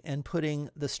string and putting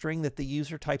the string that the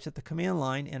user types at the command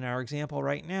line. In our example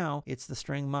right now, it's the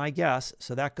string my guess,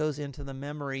 so that goes into the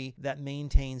memory that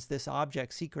maintains this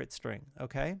object secret string.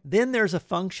 Okay, then there's a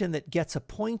function that gets a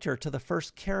pointer to the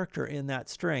first character in that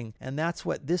string, and that's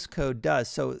what this code does.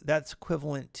 So that's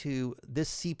equivalent to this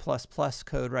C++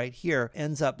 code right here.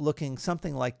 Ends up looking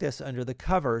something like this under the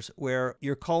covers, where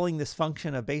you're calling this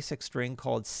function a basic string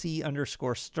called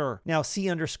C_stir. Now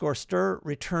C_stir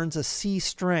returns a C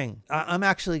string. I'm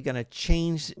actually going to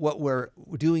change what we're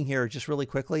doing here just really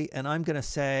quickly, and I'm going to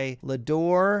say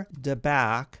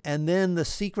ghidraRun.bat, and then the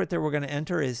secret that we're going to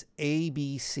enter is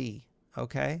ABC.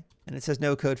 Okay, and it says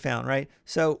no code found, right?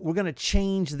 So we're going to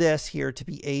change this here to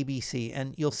be ABC,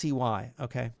 and you'll see why.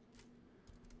 Okay,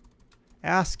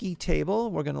 ASCII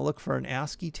table. We're going to look for an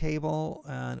ASCII table,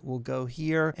 and we'll go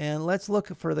here and let's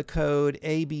look for the code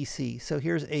ABC. So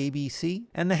here's ABC,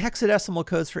 and the hexadecimal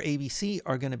codes for ABC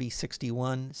are going to be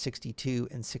 61, 62,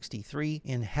 and 63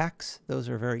 in hex. Those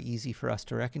are very easy for us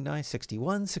to recognize.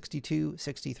 61, 62,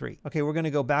 63. Okay, we're going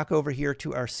to go back over here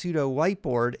to our pseudo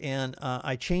whiteboard, and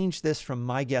I changed this from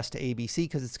my guess to ABC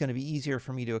because it's going to be easier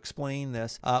for me to explain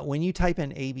this. When you type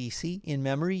in ABC in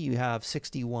memory, you have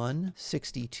 61,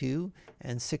 62,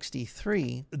 and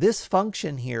 63. This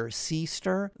function here,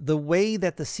 cstir, the way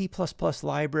that the C++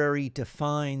 library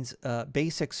defines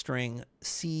basic string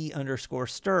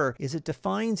C_stir is it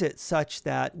defines it such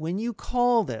that when you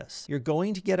call this, you're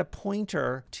going to get a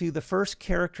pointer to the first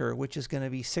character, which is going to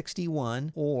be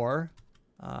 61 or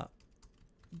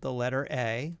the letter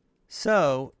A.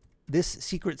 So this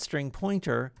secret string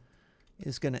pointer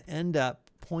is going to end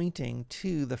up pointing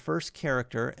to the first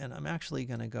character, and I'm actually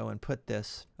going to go and put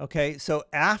this. Okay, so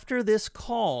after this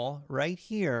call right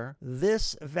here,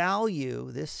 this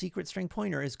value, this secret string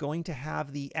pointer, is going to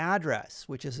have the address,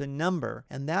 which is a number,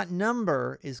 and that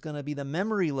number is going to be the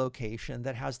memory location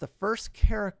that has the first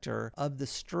character of the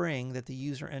string that the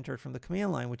user entered from the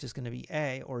command line, which is going to be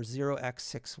A, or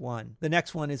 0x61. The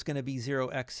next one is going to be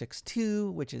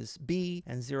 0x62, which is B,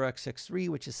 and 0x63,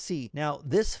 which is C. Now,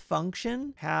 this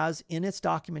function has in its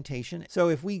documentation, so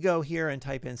if we go here and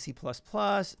type in C++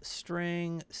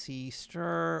 string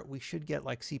cstir, we should get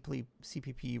like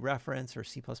CPP reference or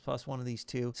C++, one of these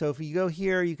two. So if you go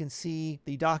here, you can see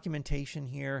the documentation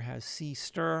here has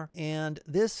cstir, and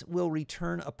this will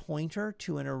return a pointer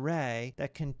to an array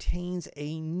that contains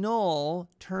a null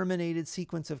terminated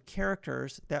sequence of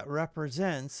characters that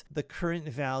represents the current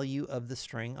value of the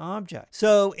string object.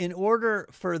 So in order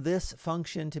for this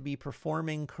function to be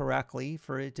performing correctly,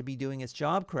 for it to be doing its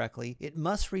job correctly, it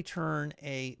must return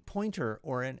a pointer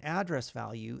or an address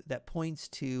value that points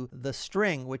to the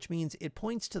string, which means it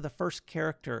points to the first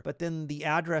character, but then the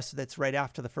address that's right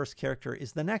after the first character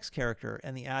is the next character,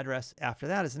 and the address after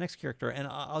that is the next character, and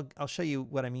I'll show you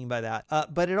what I mean by that.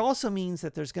 But it also means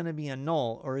that there's going to be a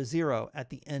null or a 0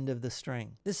 at the end of the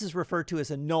string. This is referred to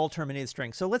as a null terminated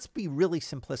string. So let's be really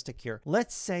simplistic here.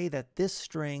 Let's say that this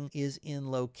string is in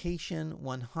location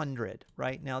 100,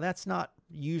 right? Now that's not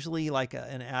usually like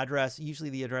an address. Usually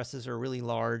the addresses are really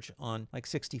large on like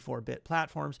 64-bit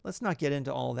platforms. Let's not get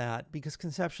into all that because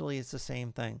conceptually it's the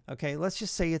same thing. Okay, let's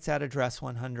just say it's at address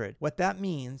 100. What that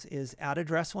means is at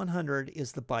address 100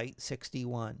 is the byte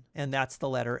 61, and that's the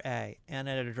letter A. And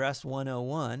at address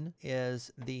 101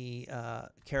 is the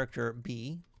character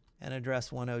B, and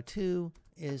address 102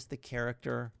 is the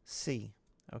character C.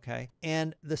 Okay,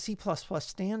 and the C++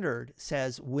 standard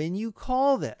says when you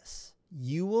call this,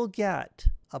 you will get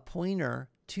a pointer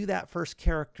to that first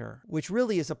character, which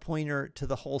really is a pointer to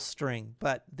the whole string.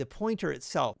 But the pointer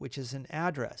itself, which is an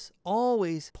address,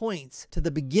 always points to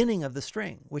the beginning of the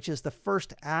string, which is the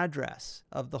first address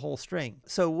of the whole string.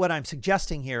 So what I'm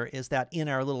suggesting here is that in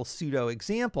our little pseudo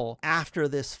example, after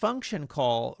this function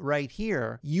call right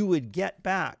here, you would get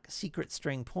back secret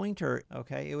string pointer.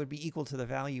 Okay, it would be equal to the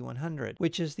value 100,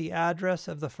 which is the address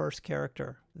of the first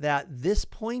character. That this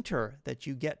pointer that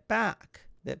you get back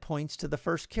that points to the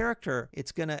first character,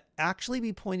 it's going to actually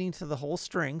be pointing to the whole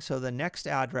string. So the next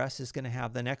address is going to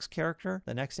have the next character.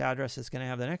 The next address is going to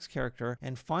have the next character.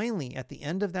 And finally, at the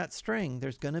end of that string,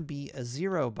 there's going to be a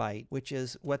 0 byte, which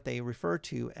is what they refer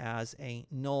to as a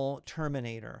null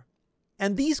terminator.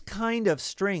 And these kind of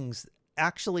strings,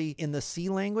 actually in the C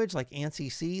language, like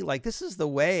ANSI C, like this is the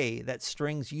way that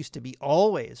strings used to be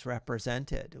always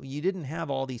represented. You didn't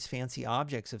have all these fancy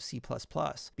objects of C++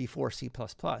 before C++.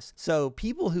 So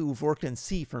people who've worked in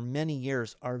C for many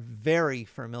years are very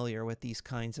familiar with these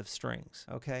kinds of strings.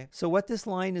 Okay, so what this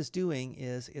line is doing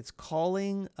is it's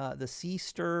calling the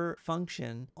cstir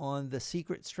function on the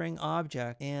secret string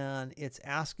object, and it's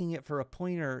asking it for a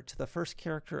pointer to the first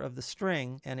character of the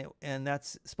string, and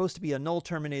that's supposed to be a null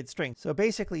terminated string. So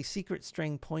basically, secret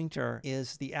string pointer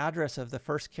is the address of the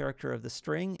first character of the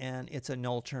string, and it's a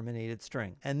null terminated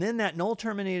string. And then that null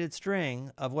terminated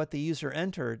string of what the user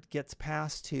entered gets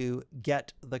passed to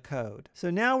get the code.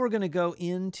 So now we're going to go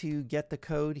into get the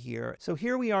code here. So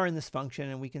here we are in this function,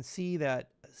 and we can see that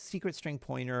secret string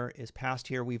pointer is passed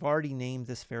here. We've already named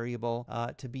this variable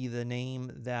to be the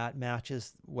name that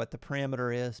matches what the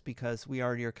parameter is, because we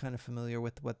already are kind of familiar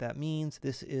with what that means.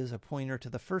 This is a pointer to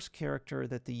the first character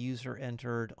that the user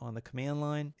entered on the command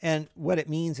line. And what it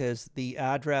means is the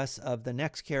address of the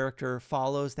next character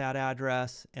follows that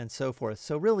address and so forth.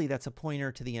 So really that's a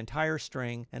pointer to the entire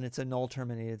string, and it's a null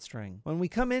terminated string. When we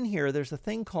come in here, there's a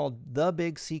thing called the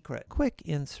big secret. Quick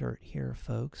insert here,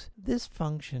 folks. This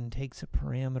function takes a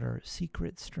parameter parameter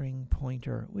secret string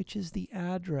pointer, which is the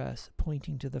address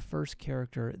pointing to the first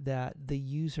character that the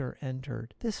user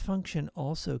entered. This function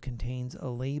also contains a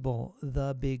label,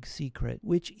 the big secret,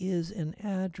 which is an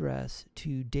address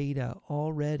to data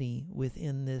already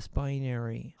within this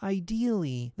binary.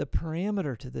 Ideally, the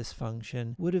parameter to this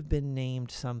function would have been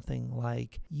named something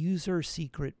like user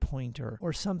secret pointer,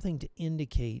 or something to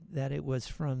indicate that it was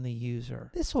from the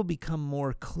user. This will become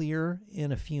more clear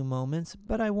in a few moments,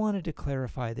 but I wanted to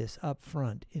clarify this up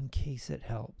front in case it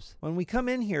helps. When we come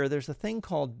in here, there's a thing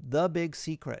called the big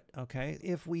secret, okay?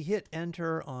 If we hit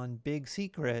enter on big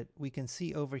secret, we can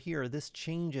see over here this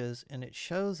changes and it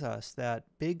shows us that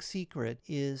big secret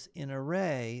is an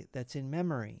array that's in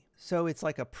memory. So it's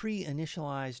like a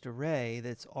pre-initialized array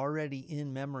that's already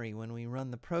in memory when we run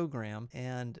the program,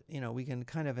 and we can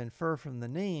kind of infer from the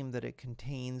name that it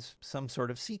contains some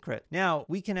sort of secret. Now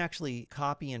we can actually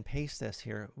copy and paste this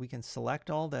here. We can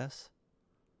select all this,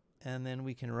 and then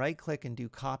we can right click and do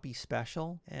copy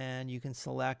special, and you can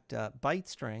select byte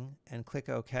string and click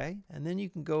OK, and then you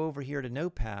can go over here to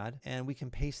Notepad and we can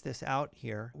paste this out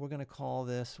here. We're going to call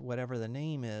this whatever the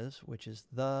name is, which is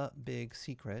the big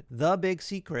secret. The big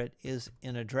secret is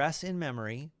an address in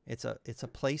memory. It's a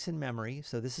place in memory.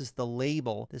 So this is the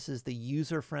label. This is the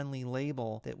user-friendly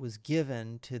label that was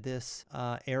given to this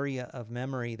area of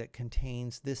memory that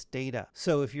contains this data.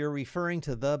 So if you're referring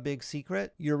to the big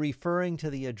secret, you're referring to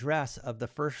the address of the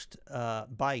first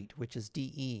byte, which is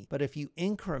DE. But if you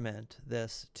increment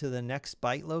this to the next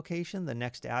byte location, the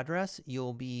next address,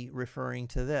 you'll be referring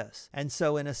to this. And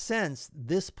so in a sense,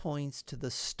 this points to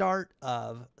the start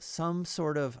of some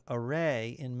sort of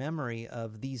array in memory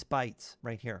of these bytes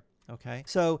right here. Okay,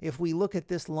 so if we look at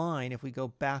this line, if we go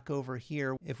back over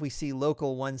here, if we see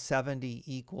local 170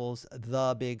 equals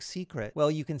the big secret, well,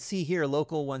 you can see here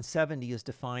local 170 is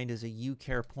defined as a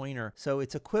uchar pointer. So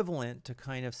it's equivalent to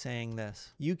kind of saying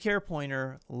this. Uchar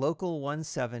pointer local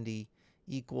 170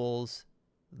 equals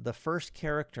the first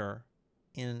character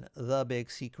in the big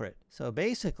secret. So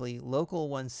basically local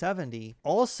 170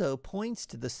 also points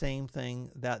to the same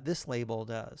thing that this label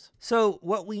does. So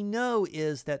what we know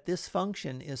is that this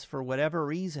function is, for whatever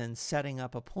reason, setting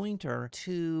up a pointer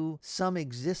to some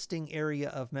existing area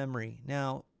of memory.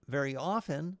 Now, very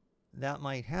often that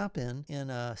might happen in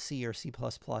a C or C++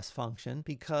 function,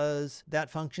 because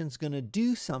that function's going to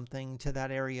do something to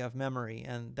that area of memory,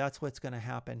 and that's what's going to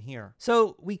happen here.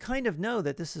 So we kind of know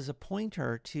that this is a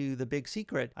pointer to the big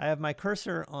secret. I have my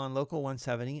cursor on local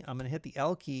 170. I'm going to hit the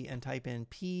L key and type in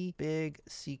P big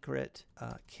secret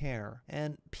char.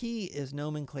 And P is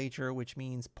nomenclature, which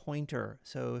means pointer.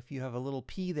 So if you have a little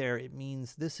p there, it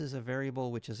means this is a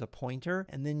variable which is a pointer,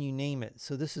 and then you name it.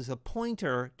 So this is a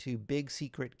pointer to big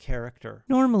secret character.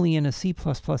 Normally in a C++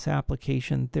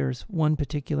 application, there's one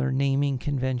particular naming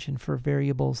convention for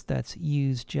variables that's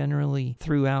used generally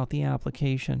throughout the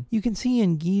application. You can see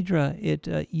in Ghidra it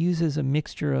uses a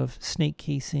mixture of snake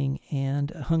casing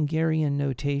and Hungarian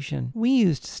notation. We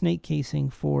used snake casing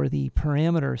for the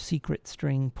parameter secret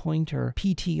string pointer,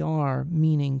 PTR,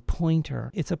 meaning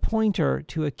pointer. It's a pointer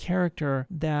to a character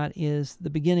that is the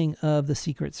beginning of the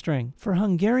secret string. For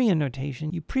Hungarian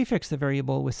notation, you prefix the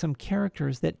variable with some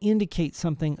characters that indicate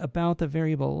something about the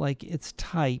variable, like its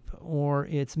type or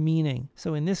its meaning.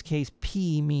 So in this case,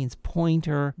 P means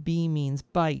pointer, B means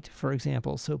byte, for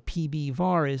example. So PB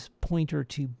var is pointer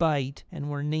to byte, and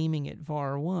we're naming it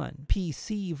var1.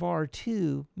 PC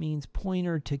var2 means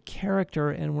pointer to character,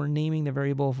 and we're naming the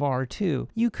variable var2.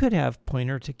 You could have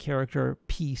pointer to character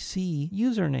PC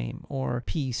username, or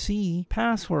PC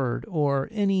password, or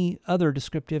any other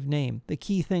descriptive name. The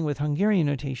key thing with Hungarian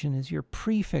notation is you're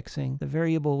prefixing the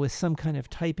variable with some kind of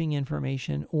typing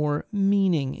information or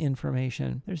meaning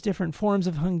information. There's different forms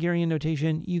of Hungarian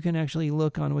notation. You can actually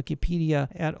look on Wikipedia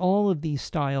at all of these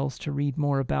styles to read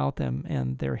more about them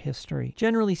and their history.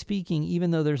 Generally speaking,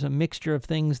 even though there's a mixture of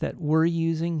things that we're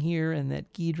using here and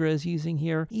that Ghidra is using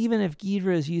here, even if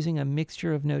Ghidra is using a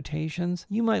mixture of notations,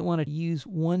 you might want to use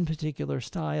one particular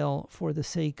style for the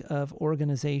sake of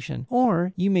organization.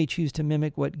 Or you may choose to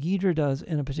mimic what Ghidra does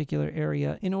in a particular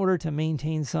area in order to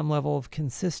maintain some level of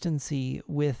consistency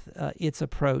with its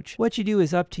approach. What you do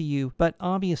is up to you, but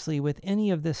obviously with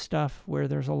any of this stuff where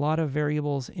there's a lot of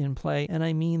variables in play, and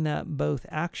I mean that both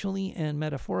actually and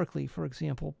metaphorically, for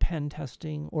example, pen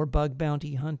testing or bug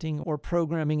bounty hunting or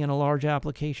programming in a large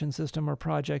application system or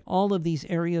project, all of these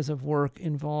areas of work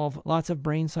involve lots of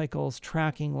brain cycles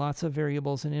tracking lots of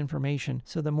variables and information.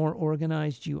 So the more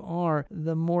organized you are,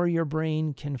 the more your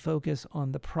brain can focus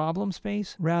on the problem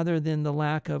space rather than the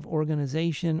lack of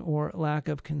organization or lack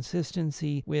of of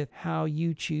consistency with how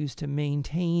you choose to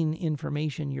maintain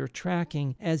information you're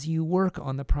tracking as you work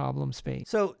on the problem space.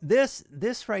 So this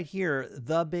right here,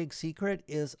 the big secret,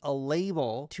 is a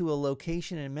label to a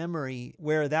location in memory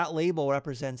where that label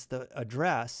represents the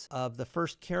address of the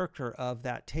first character of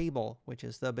that table, which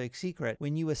is the big secret.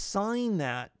 When you assign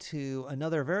that to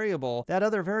another variable, that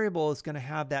other variable is going to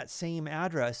have that same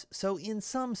address. So in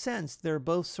some sense, they're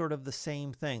both sort of the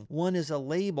same thing. One is a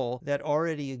label that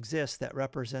already exists that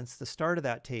represents the start of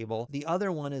that table. The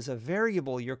other one is a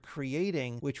variable you're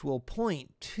creating which will point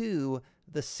to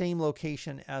the same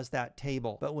location as that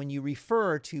table. But when you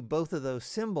refer to both of those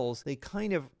symbols, they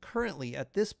kind of currently,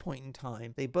 at this point in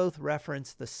time, they both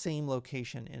reference the same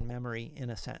location in memory in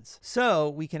a sense. So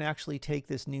we can actually take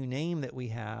this new name that we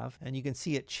have, and you can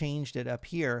see it changed it up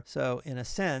here. So in a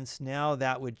sense, now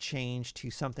that would change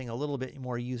to something a little bit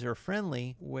more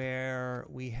user-friendly, where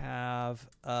we have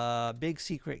big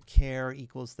secret care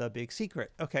equals the big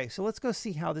secret. Okay, so let's go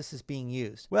see how this is being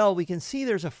used. Well, we can see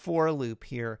there's a for loop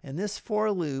here, and this for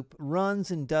loop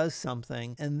runs and does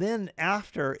something, and then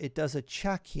after it does a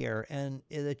check here, and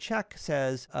the check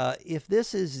says if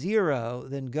this is 0,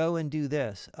 then go and do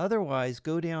this. Otherwise,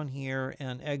 go down here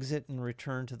and exit and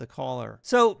return to the caller.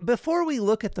 So before we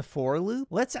look at the for loop,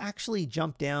 let's actually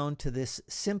jump down to this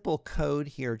simple code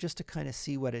here just to kind of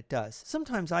see what it does.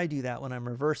 Sometimes I do that when I'm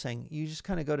reversing. You just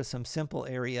kind of go to some simple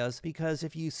areas, because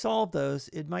if you solve those,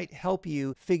 it might help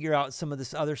you figure out some of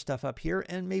this other stuff up here,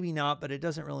 and maybe not, but it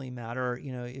doesn't really matter.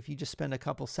 You know, if you just spend a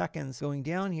couple seconds going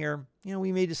down here, you know,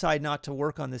 we may decide not to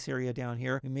work on this area down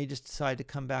here. We may just decide to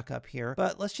come back up here,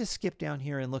 but let's just skip down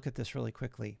here and look at this really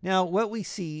quickly. Now, what we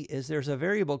see is there's a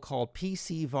variable called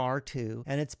PCVAR2,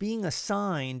 and it's being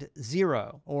assigned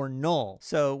 0 or null.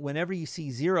 So whenever you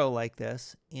see 0 like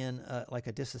this in like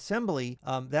a disassembly,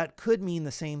 that could mean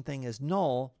the same thing as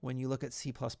null when you look at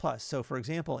C++. So for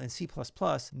example, in C++,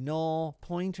 null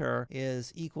pointer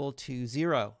is equal to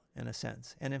 0. In a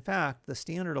sense. And in fact, the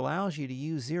standard allows you to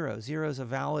use 0. 0 is a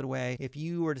valid way. If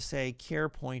you were to say char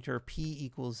pointer p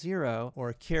equals 0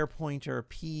 or char pointer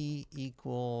p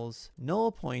equals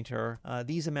null pointer,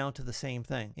 these amount to the same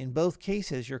thing. In both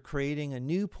cases, you're creating a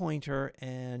new pointer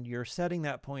and you're setting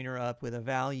that pointer up with a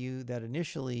value that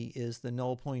initially is the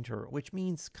null pointer, which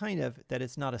means kind of that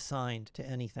it's not assigned to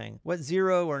anything. What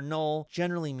 0 or null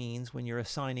generally means when you're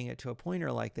assigning it to a pointer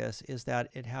like this is that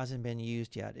it hasn't been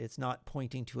used yet. It's not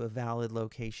pointing to a valid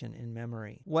location in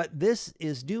memory. What this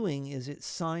is doing is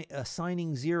it's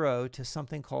assigning 0 to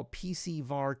something called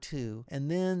PCVAR2, and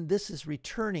then this is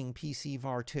returning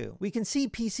PCVAR2. We can see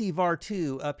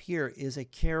PCVAR2 up here is a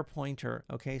char pointer.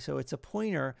 Okay, so it's a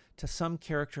pointer to some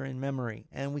character in memory,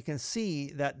 and we can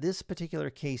see that this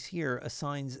particular case here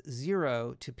assigns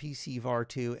 0 to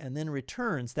PCVAR2 and then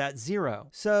returns that 0.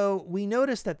 So we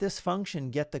notice that this function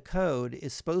get the code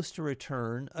is supposed to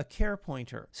return a char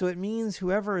pointer. So it means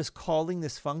whoever is calling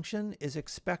this function is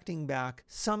expecting back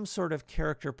some sort of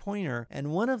character pointer,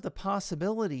 and one of the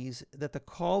possibilities that the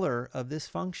caller of this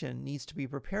function needs to be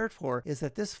prepared for is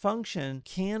that this function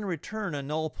can return a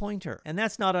null pointer. And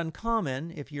that's not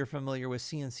uncommon if you're familiar with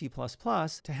C and C++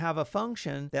 to have a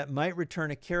function that might return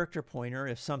a character pointer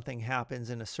if something happens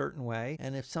in a certain way,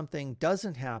 and if something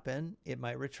doesn't happen, it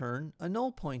might return a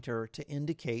null pointer to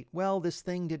indicate, well, this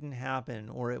thing didn't happen,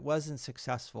 or it wasn't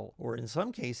successful, or in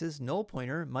some cases, null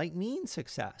pointer might mean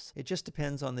success. It just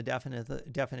depends on the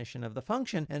definition of the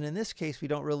function, and in this case, we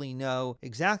don't really know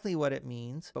exactly what it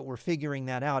means, but we're figuring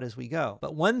that out as we go.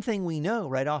 But one thing we know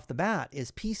right off the bat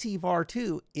is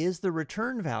PCVAR2 is the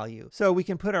return value. So we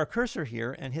can put our cursor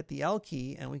here and hit the L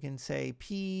key, and we can say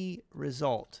P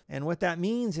result. And what that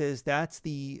means is that's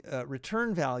the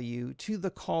return value to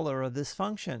the caller of this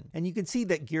function. And you can see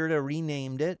that Ghidra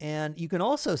renamed it, and you can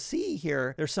also see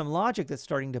here there's some logic that's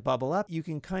starting to bubble up. You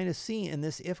can kind of see in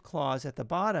this if clause at the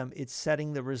bottom, it's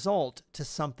setting the result to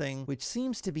something which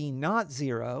seems to be not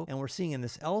 0, and we're seeing in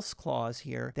this else clause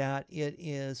here that it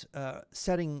is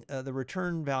setting the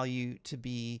return value to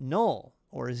be null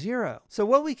or 0. So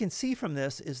what we can see from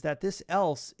this is that this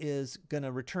else is going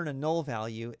to return a null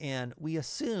value, and we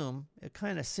assume, it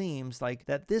kind of seems like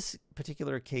that this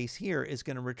particular case here is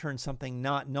going to return something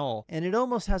not null. And it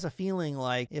almost has a feeling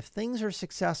like if things are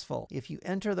successful, if you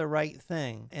enter the right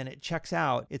thing and it checks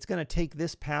out, it's going to take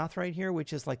this path right here,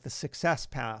 which is like the success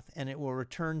path, and it will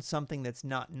return something that's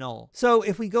not null. So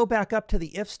if we go back up to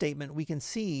the if statement, we can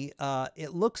see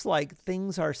it looks like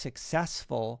things are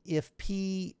successful if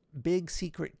P big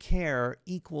secret char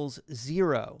equals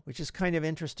 0, which is kind of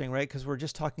interesting, right? Because we're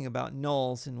just talking about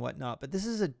nulls and whatnot, but this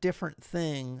is a different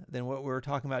thing than what we were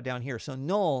talking about down here. So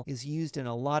null is used in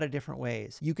a lot of different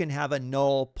ways. You can have a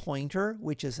null pointer,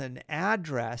 which is an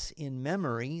address in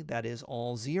memory that is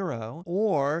all 0,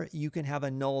 or you can have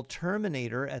a null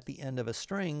terminator at the end of a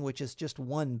string, which is just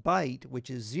 1 byte, which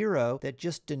is 0, that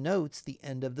just denotes the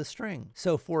end of the string.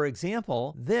 So for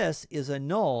example, this is a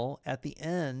null at the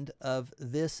end of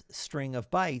this string of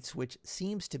bytes, which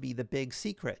seems to be the big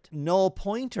secret. Null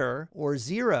pointer, or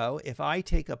 0, if I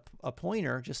take a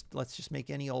pointer, let's just make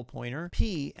any old pointer,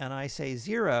 p, and I say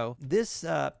 0, this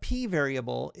p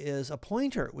variable is a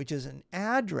pointer, which is an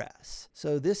address.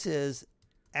 So this is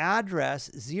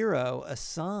address 0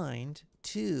 assigned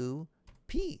to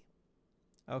p.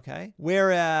 Okay.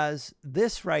 Whereas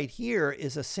this right here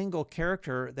is a single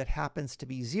character that happens to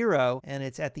be 0, and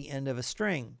it's at the end of a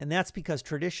string. And that's because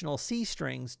traditional C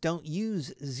strings don't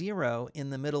use 0 in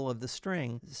the middle of the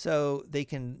string, so they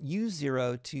can use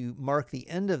 0 to mark the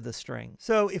end of the string.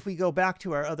 So if we go back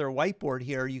to our other whiteboard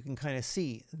here, you can kind of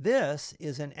see this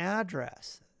is an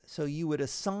address. So you would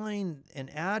assign an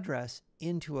address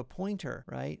into a pointer,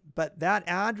 right? But that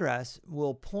address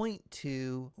will point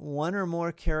to one or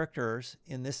more characters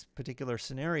in this particular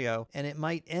scenario, and it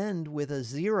might end with a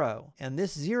 0. And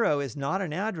this 0 is not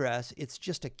an address, it's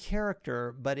just a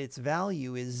character, but its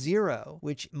value is 0,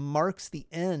 which marks the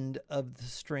end of the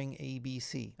string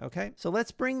ABC. Okay, so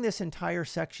let's bring this entire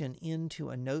section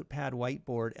into a notepad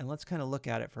whiteboard, and let's kind of look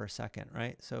at it for a second,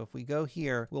 right? So if we go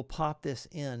here, we'll pop this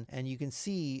in, and you can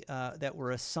see that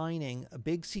we're assigning a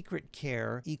big secret char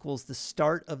equals the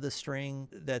start of the string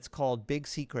that's called big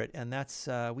secret, and that's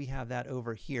we have that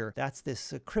over here. That's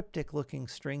this cryptic looking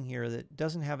string here that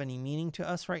doesn't have any meaning to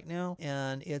us right now,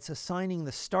 and it's assigning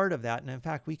the start of that. And in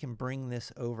fact, we can bring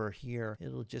this over here.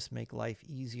 It'll just make life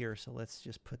easier. So let's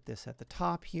just put this at the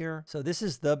top here. So this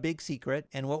is the big secret,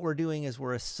 and what we're doing is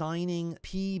we're assigning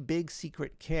p big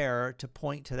secret char to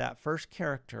point to that first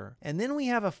character, and then we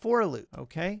have a for loop.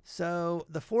 Okay, so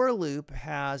the for loop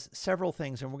has several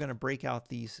things, and we're going to break out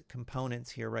these components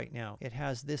here right now. It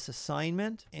has this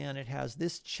assignment, and it has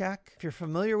this check. If you're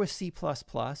familiar with C++,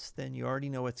 then you already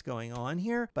know what's going on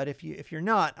here, but if you're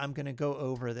not, I'm going to go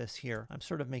over this here. I'm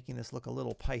sort of making this look a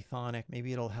little Pythonic.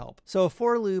 Maybe it'll help. So a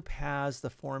for loop has the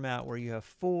format where you have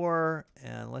for,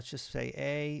 and let's just say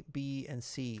A, B, and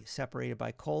C separated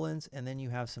by colons, and then you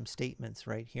have some statements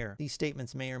right here. These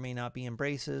statements may or may not be in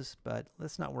braces, but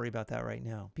let's not worry about that right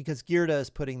now because Ghidra is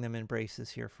putting them in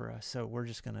braces here for us. So we're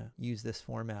just going to use this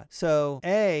format. So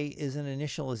A is an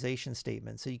initialization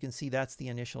statement. So you can see that's the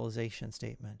initialization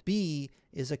statement. B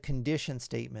is a condition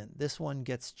statement. This one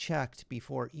gets checked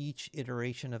before each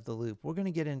iteration of the loop. We're going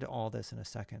to get into all this in a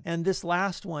second. And this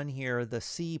last one here, the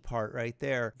C part right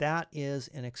there, that is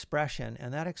an expression,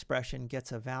 and that expression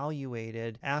gets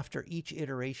evaluated after each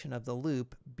iteration of the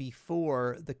loop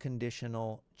before the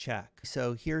conditional check.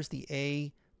 So here's the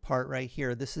A part right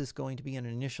here. This is going to be an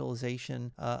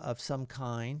initialization of some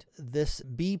kind. This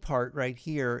B part right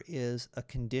here is a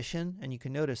condition, and you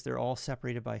can notice they're all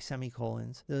separated by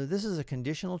semicolons. So this is a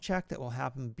conditional check that will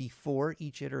happen before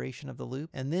each iteration of the loop,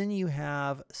 and then you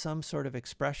have some sort of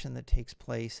expression that takes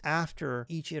place after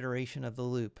each iteration of the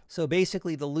loop. So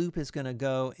basically the loop is going to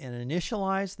go and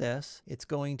initialize this, it's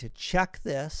going to check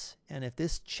this, and if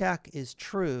this check is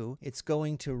true, it's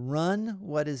going to run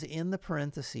what is in the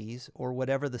parentheses, or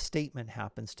whatever the statement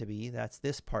happens to be. That's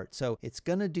this part. So it's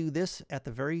going to do this at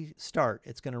the very start.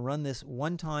 It's going to run this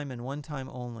one time and one time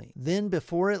only. Then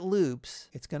before it loops,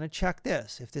 it's going to check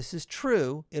this. If this is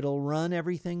true, it'll run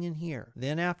everything in here.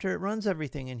 Then after it runs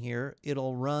everything in here,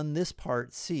 it'll run this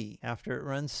part C. After it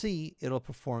runs C, it'll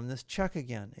perform this check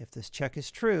again. If this check is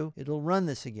true, it'll run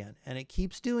this again. And it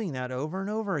keeps doing that over and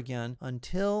over again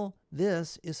until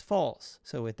this is false.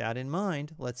 So with that in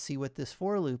mind, let's see what this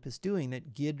for loop is doing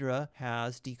that Ghidra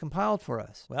has decompiled for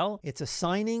us. Well, it's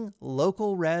assigning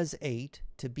local res 8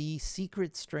 to be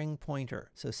secret string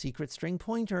pointer. So secret string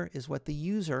pointer is what the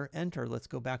user entered. Let's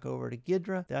go back over to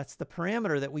Ghidra. That's the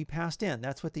parameter that we passed in.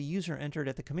 That's what the user entered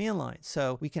at the command line.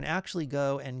 So we can actually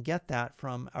go and get that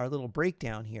from our little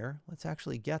breakdown here. Let's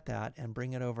actually get that and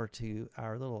bring it over to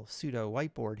our little pseudo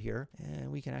whiteboard here.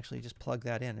 And we can actually just plug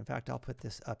that in. In fact, I'll put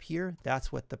this up here. That's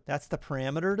the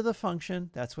parameter to the function.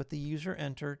 That's what the user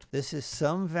entered. This is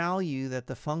some value that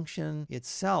the function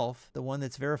itself, the one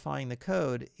that's verifying the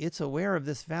code, it's aware of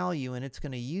this value, and it's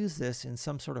going to use this in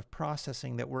some sort of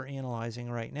processing that we're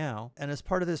analyzing right now. And as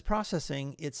part of this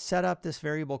processing, it's set up this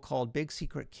variable called big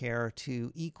secret char to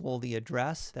equal the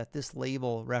address that this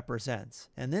label represents.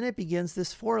 And then it begins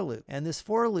this for loop. And this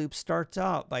for loop starts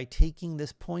out by taking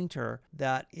this pointer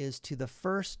that is to the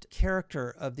first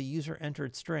character of the user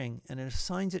entered string, and it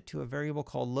assigns it to a variable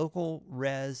called local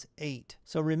res 8.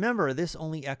 So remember, this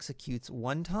only executes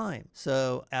one time.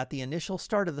 So at the initial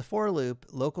start of the for loop,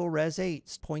 local res 8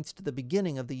 points to the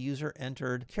beginning of the user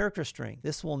entered character string.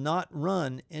 This will not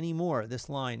run anymore, this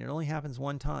line. It only happens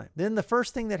one time. Then the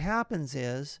first thing that happens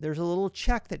is there's a little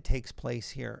check that takes place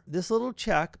here. This little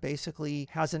check basically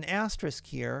has an asterisk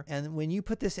here, and when you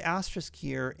put this asterisk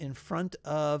here in front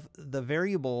of the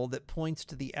variable that points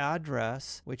to the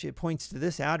address, which it points to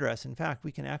this address. In fact,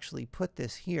 we can actually put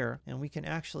this here, and we can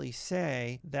actually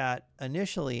say that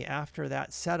initially after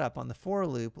that setup on the for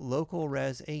loop, local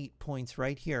res 8 points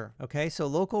right here. Okay, so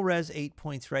local res 8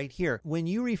 points right here. When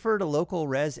you refer to local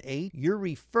res 8, you're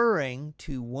referring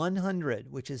to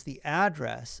 100, which is the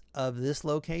address of this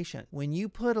location. When you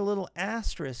put a little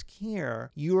asterisk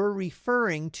here, you're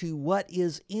referring to what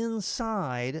is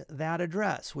inside that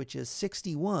address, which is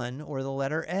 61, or the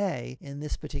letter A in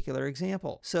this particular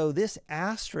example. So this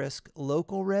asterisk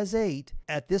local res 8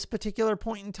 at this particular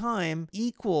point in time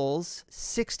equals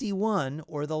 61,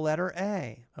 or the letter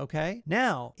A. Okay,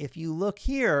 now if you look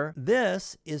here,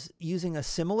 this is using a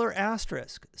similar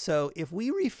asterisk. So if we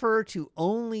refer to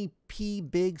only P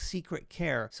big secret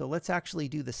char, so let's actually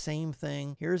do the same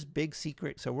thing. Here's big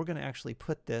secret, so we're going to actually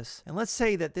put this, and let's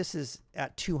say that this is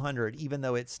at 200, even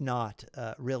though it's not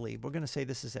really. We're going to say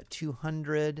this is at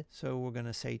 200, so we're going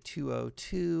to say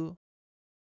 202.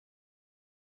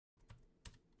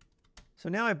 So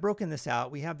now I've broken this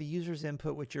out. We have the user's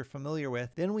input, which you're familiar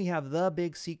with. Then we have the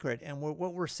big secret. And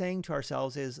what we're saying to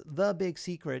ourselves is the big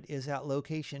secret is at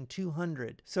location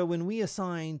 200. So when we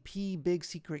assign P big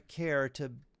secret char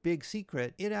to big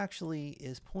secret, it actually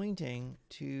is pointing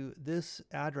to this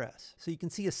address. So you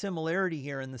can see a similarity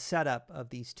here in the setup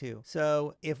of these two.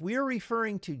 So if we're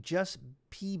referring to just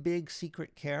P big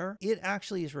secret char, it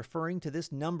actually is referring to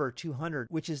this number 200,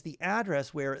 which is the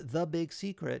address where the big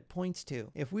secret points to.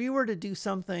 If we were to do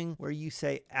something where you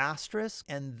say asterisk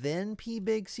and then P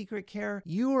big secret char,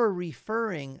 you are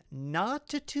referring not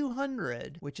to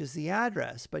 200, which is the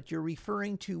address, but you're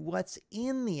referring to what's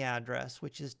in the address,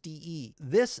 which is DE.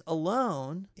 This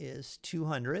alone is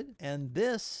 200, and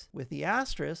this with the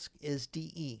asterisk is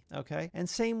DE. Okay, and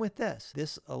same with this.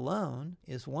 This alone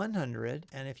is 100,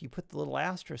 and if you put the little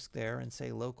asterisk there and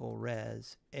say local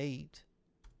res 8,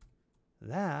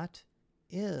 that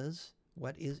is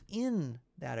what is in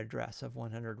that address of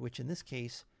 100, which in this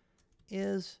case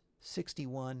is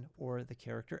 61, or the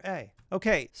character A.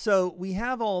 Okay, so we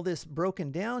have all this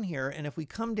broken down here, and if we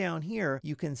come down here,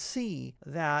 you can see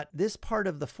that this part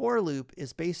of the for loop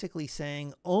is basically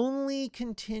saying only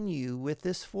continue with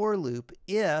this for loop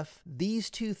if these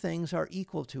two things are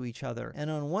equal to each other. And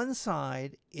on one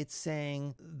side, it's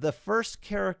saying the first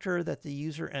character that the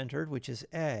user entered, which is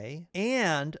A,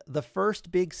 and the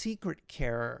first big secret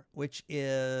char, which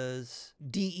is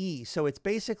DE. So it's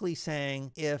basically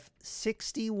saying if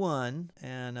 61,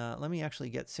 and let me actually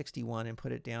get 61 and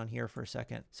put it down here for a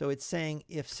second. So it's saying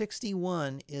if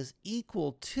 61 is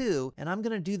equal to, and I'm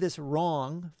going to do this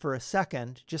wrong for a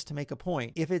second just to make a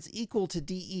point, if it's equal to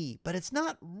DE, but it's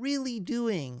not really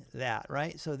doing that,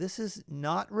 right? So this is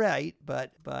not right,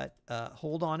 but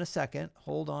hold on a second,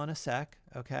 hold on a sec,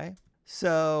 okay?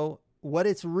 So what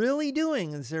it's really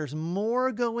doing is there's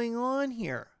more going on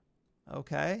here.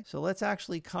 Okay, so let's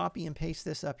actually copy and paste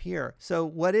this up here. So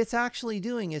what it's actually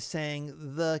doing is saying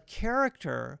the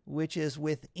character which is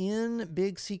within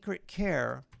big secret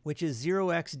char, which is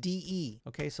 0xDE.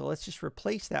 Okay, so let's just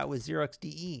replace that with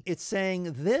 0xDE. It's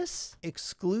saying this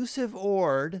exclusive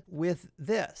ORed with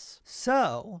this.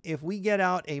 So if we get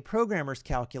out a programmer's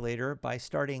calculator by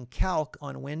starting calc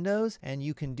on Windows, and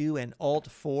you can do an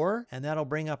Alt-4, and that'll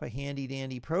bring up a handy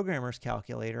dandy programmer's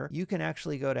calculator, you can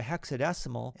actually go to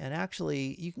hexadecimal, and actually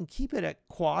you can keep it at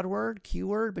quad word,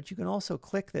 keyword, but you can also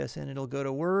click this and it'll go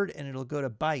to word and it'll go to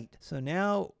byte. So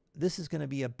now this is going to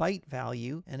be a byte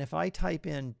value, and if I type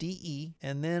in DE,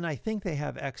 and then I think they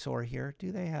have XOR here.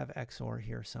 Do they have XOR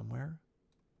here somewhere?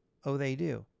 Oh, they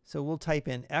do. So we'll type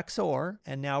in XOR,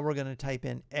 and now we're going to type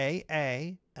in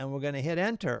AA, and we're going to hit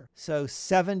enter. So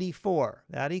 74,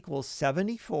 that equals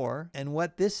 74. And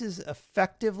what this is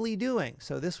effectively doing,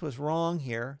 so this was wrong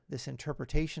here, this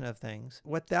interpretation of things.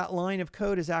 What that line of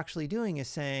code is actually doing is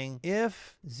saying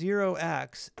if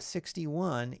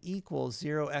 0x61 equals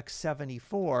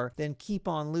 0x74, then keep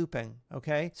on looping,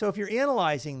 okay? So if you're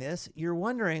analyzing this, you're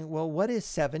wondering, well, what is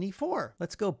 74?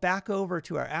 Let's go back over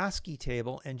to our ASCII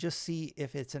table and just see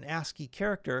if it's an ASCII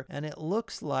character, and it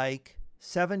looks like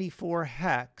 74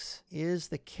 hex is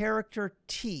the character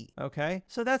T, okay?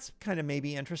 So that's kind of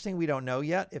maybe interesting. We don't know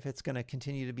yet if it's going to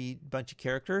continue to be a bunch of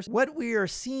characters. What we are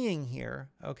seeing here,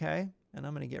 okay, and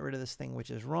I'm going to get rid of this thing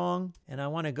which is wrong, and I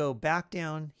want to go back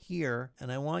down here, and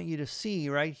I want you to see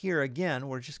right here again,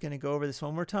 we're just going to go over this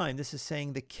one more time. This is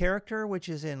saying the character which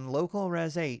is in local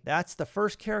res 8, that's the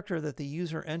first character that the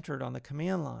user entered on the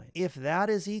command line. If that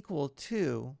is equal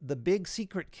to the big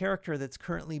secret character that's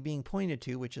currently being pointed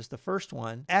to, which is the first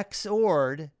one,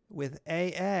 XOR'd with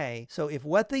AA. So if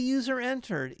what the user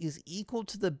entered is equal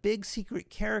to the big secret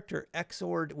character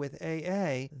XOR'd with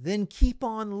AA, then keep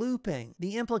on looping.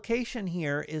 The implication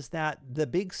here is that the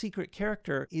big secret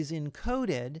character is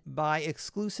encoded by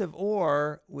exclusive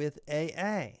OR with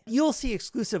AA. You'll see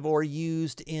exclusive OR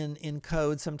used in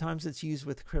code. Sometimes it's used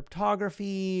with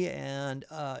cryptography and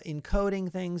encoding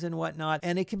things and whatnot.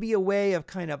 And it can be a way of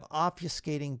kind of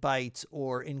obfuscating bytes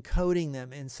or encoding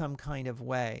them in some kind of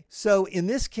way. So in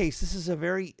this case, this is a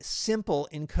very simple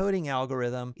encoding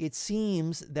algorithm. It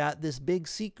seems that this big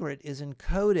secret is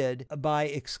encoded by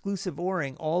exclusive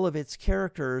ORing all of its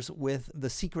characters with the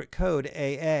secret code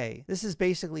AA. This is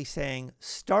basically saying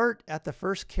start at the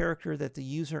first character that the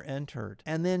user entered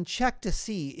and then check to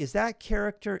see, is that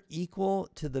character equal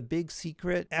to the big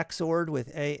secret XOR'd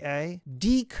with AA?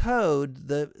 Decode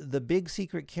the big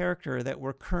secret character that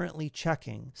we're currently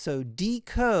checking. So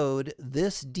decode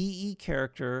this DE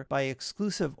character by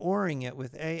exclusive ORing it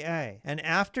with AA. And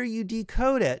after you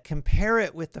decode it, compare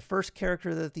it with the first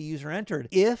character that the user entered.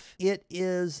 If it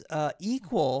is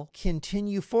equal,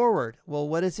 continue forward. Well,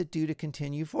 what does it do to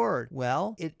continue forward?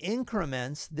 Well, it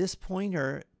increments this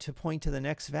pointer to point to the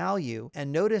next value.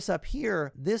 And notice up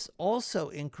here, this also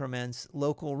increments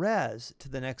local res to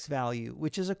the next value,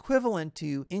 which is equivalent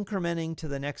to incrementing to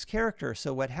the next character.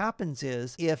 So what happens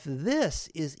is, if this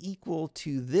is equal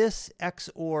to this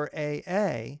XOR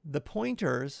AA, the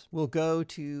pointers will go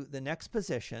to the next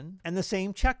position and the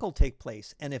same check will take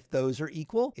place. And if those are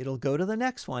equal, it'll go to the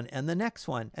next one and the next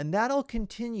one. And that'll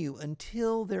continue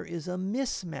until there is a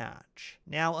mismatch.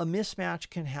 Now, a mismatch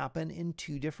can happen in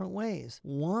two different ways.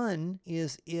 One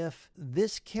is if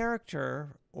this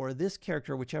character or this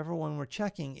character, whichever one we're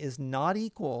checking, is not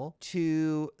equal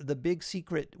to the big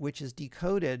secret, which is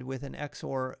decoded with an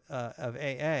XOR of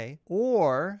AA,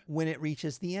 or when it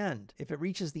reaches the end. If it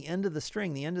reaches the end of the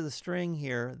string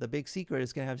here, the big secret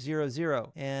is going to have 0,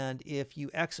 0. And if you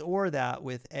XOR that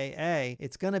with AA,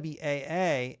 it's going to be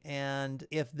AA. And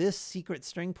if this secret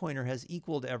string pointer has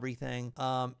equaled everything,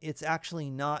 it's actually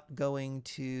not going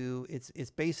to, it's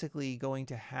basically going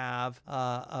to have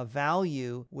a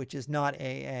value which is not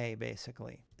AA.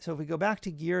 Basically. So if we go back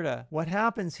to Ghidra, what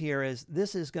happens here is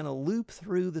this is going to loop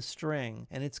through the string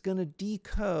and it's going to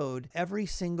decode every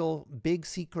single big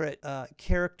secret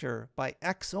character by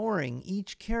XORing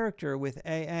each character with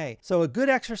AA. So a good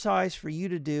exercise for you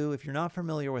to do, if you're not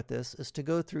familiar with this, is to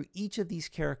go through each of these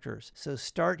characters. So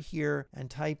start here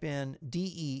and type in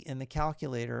DE in the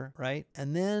calculator, right?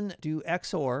 And then do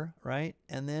XOR, right?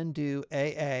 And then do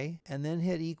AA and then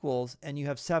hit equals and you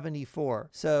have 74.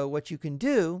 So what you can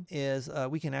do is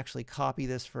we can actually copy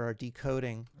this for our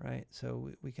decoding, right? So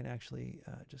we can actually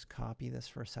just copy this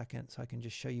for a second so I can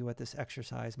just show you what this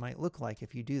exercise might look like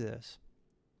if you do this.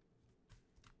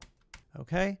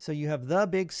 Okay, so you have the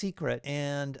big secret,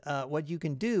 and what you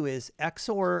can do is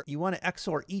XOR, you want to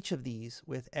XOR each of these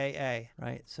with AA,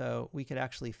 right? So we could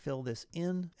actually fill this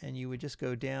in, and you would just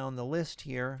go down the list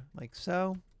here like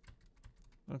so.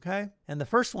 Okay, and the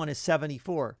first one is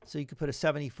 74, so you could put a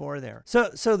 74 there.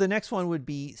 So the next one would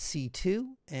be C2,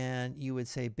 and you would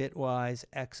say bitwise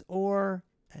XOR,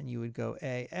 and you would go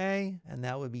AA, and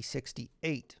that would be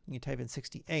 68. You type in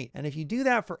 68. And if you do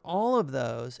that for all of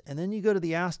those, and then you go to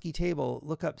the ASCII table,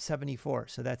 look up 74.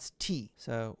 So that's T.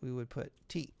 So we would put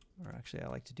T. Or actually, I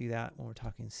like to do that when we're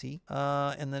talking C.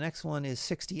 And the next one is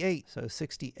 68. So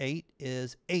 68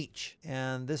 is H.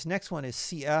 And this next one is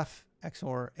CF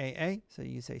XOR AA. So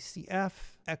you say CF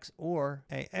XOR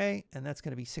AA, and that's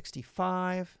going to be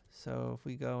 65. So if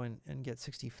we go and get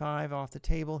 65 off the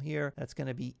table here, that's going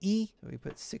to be E. So we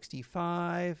put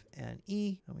 65 and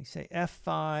E, and we say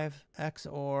F5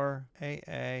 XOR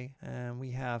AA, and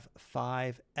we have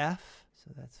 5F. So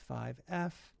that's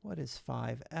 5F. What is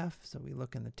 5F? So we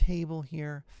look in the table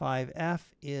here. 5F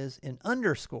is an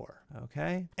underscore,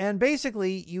 okay? And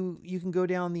basically, you can go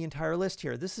down the entire list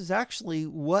here. This is actually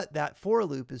what that for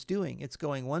loop is doing. It's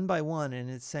going one by one, and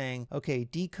it's saying, okay,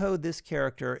 decode this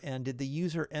character, and did the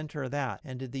user enter that?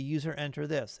 And did the user enter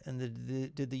this? And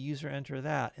did the user enter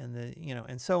that? And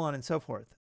and so on and so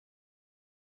forth.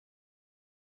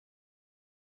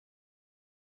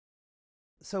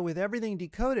 So with everything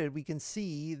decoded, we can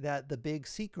see that the big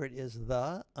secret is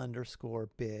the underscore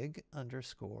big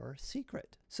underscore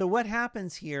secret. So what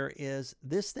happens here is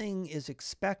this thing is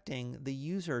expecting the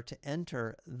user to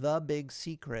enter the big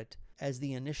secret as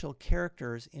the initial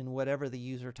characters in whatever the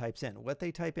user types in. What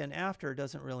they type in after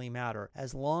doesn't really matter,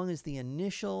 as long as the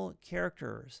initial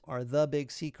characters are the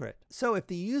big secret. So if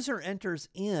the user enters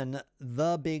in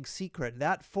the big secret,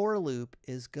 that for loop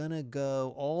is going to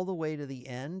go all the way to the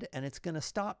end, and it's going to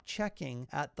stop checking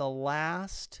at the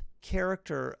last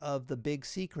character of the big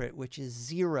secret, which is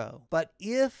 0. But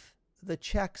if the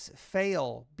checks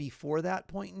fail before that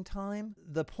point in time,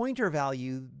 the pointer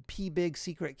value p big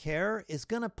secret char is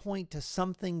going to point to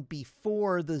something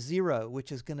before the 0,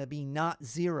 which is going to be not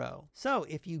 0. So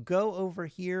if you go over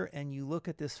here and you look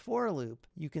at this for loop,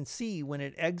 you can see when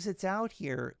it exits out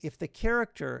here, if the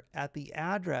character at the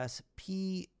address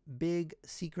p big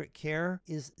secret char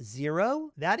is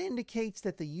 0, that indicates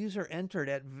that the user entered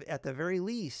at the very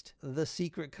least the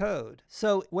secret code.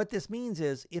 So what this means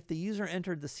is if the user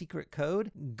entered the secret code,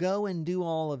 go and do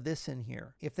all of this in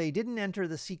here. If they didn't enter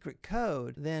the secret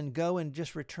code, then go and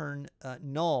just return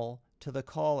null to the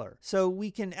caller. So we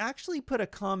can actually put a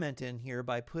comment in here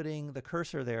by putting the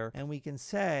cursor there, and we can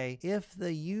say if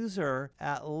the user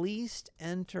at least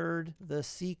entered the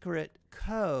secret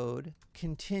code,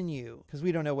 continue, because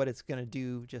we don't know what it's going to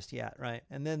do just yet, right?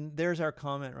 And then there's our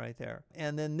comment right there.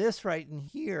 And then this right in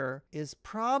here is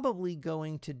probably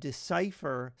going to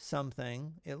decipher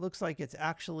something. It looks like it's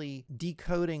actually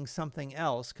decoding something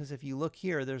else, because if you look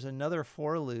here, there's another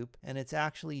for loop, and it's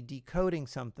actually decoding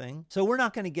something. So we're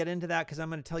not going to get into that, because I'm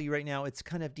going to tell you right now, it's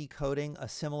kind of decoding a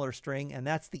similar string, and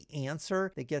that's the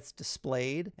answer that gets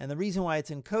displayed. And the reason why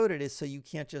it's encoded is so you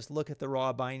can't just look at the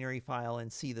raw binary file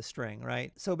and see the string,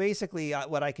 right? So basically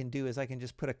what I can do is I can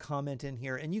just put a comment in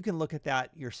here, and you can look at that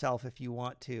yourself if you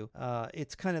want to.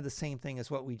 It's kind of the same thing as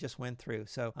what we just went through.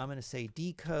 So I'm going to say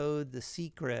decode the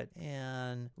secret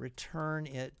and return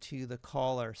it to the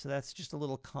caller. So that's just a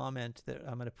little comment that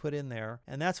I'm going to put in there,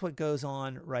 and that's what goes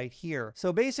on right here.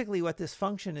 So basically what this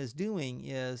function is doing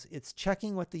is it's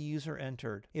checking what the user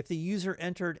entered. If the user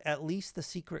entered at least the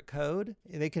secret code,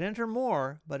 they can enter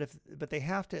more, but they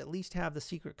have to at least have the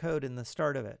secret code in the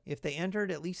start of it. If they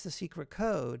entered at least the secret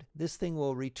code, this thing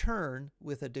will return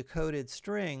with a decoded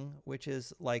string, which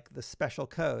is like the special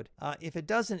code. If it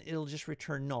doesn't, it'll just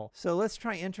return null. So let's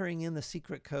try entering in the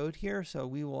secret code here. So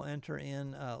we will enter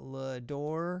in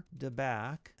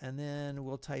gidraRun.bat, and then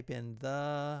we'll type in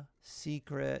the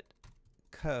secret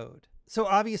code. So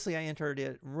obviously I entered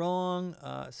it wrong.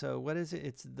 So what is it?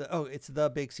 It's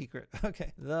the big secret.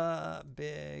 Okay. The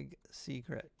big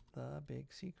secret. The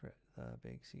big secret. The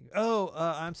big secret. Oh,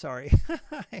 I'm sorry.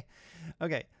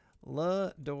 Okay.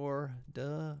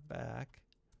 gidraRun.bat.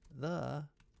 The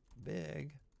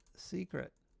big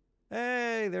secret.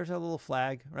 Hey, there's a little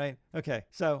flag, right? Okay.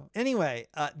 So anyway,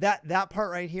 that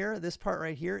part right here, this part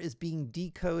right here is being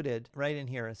decoded right in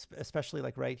here, especially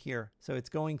like right here. So it's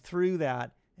going through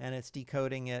that, and it's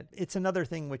decoding it. It's another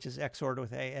thing which is XORed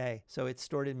with AA. So it's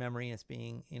stored in memory, and it's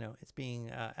being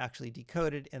actually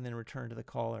decoded and then returned to the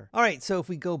caller. All right, so if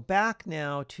we go back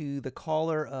now to the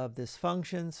caller of this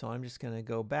function, so I'm just going to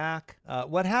go back.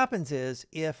 What happens is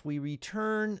if we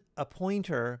return a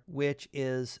pointer which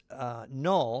is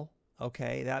null,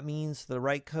 okay, that means the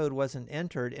right code wasn't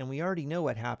entered, and we already know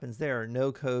what happens there.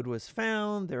 No code was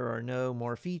found, there are no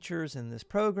more features in this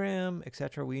program,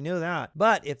 etc. We know that.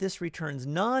 But if this returns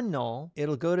non-null,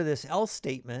 it'll go to this else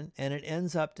statement, and it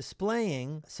ends up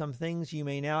displaying some things you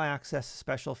may now access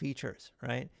special features,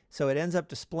 right? So it ends up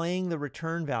displaying the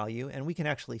return value, and we can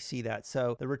actually see that.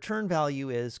 So the return value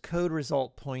is code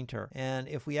result pointer. And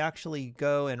if we actually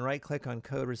go and right click on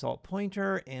code result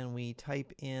pointer and we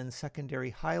type in secondary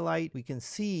highlight, we can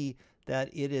see that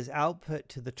it is output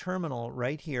to the terminal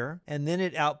right here, and then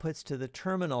it outputs to the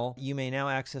terminal. You may now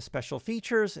access special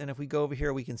features, and if we go over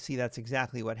here, we can see that's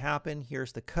exactly what happened.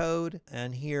 Here's the code,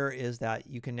 and here is that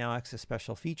you can now access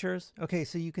special features. Okay,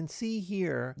 so you can see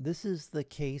here, this is the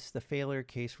case, the failure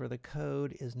case where the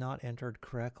code is not entered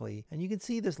correctly. And you can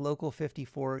see this local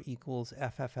 54 equals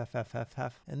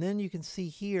FFFFFF. And then you can see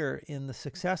here in the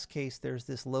success case, there's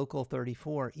this local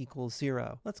 34 equals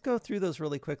 0. Let's go through those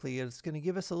really quickly. It's going to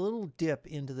give us a little dip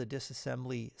into the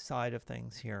disassembly side of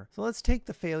things here. So let's take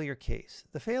the failure case.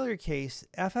 The failure case,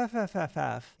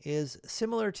 FFFFF, is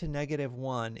similar to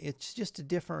 -1. It's just a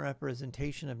different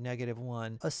representation of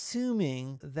 -1,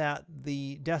 assuming that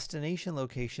the destination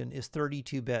location is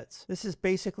 32 bits. This is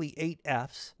basically 8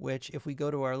 Fs, which if we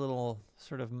go to our little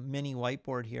sort of mini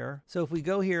whiteboard here. So if we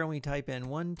go here and we type in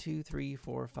 1, 2, 3,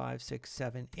 4, 5, 6,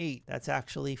 7, 8, that's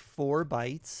actually 4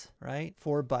 bytes, right?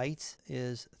 4 bytes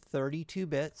is 32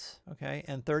 bits, okay?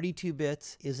 And 32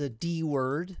 bits is a D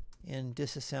word. In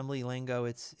disassembly lingo,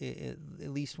 it's at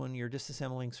least when you're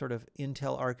disassembling sort of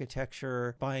Intel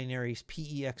architecture, binaries,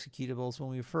 PE executables,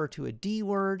 when we refer to a D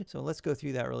word. So let's go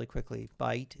through that really quickly.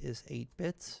 Byte is 8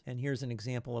 bits. And here's an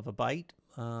example of a byte,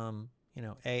 you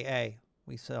know, AA.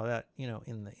 We saw that, you know,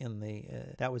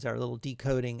 that was our little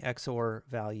decoding XOR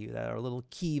value, that our little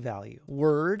key value.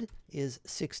 Word is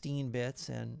 16 bits,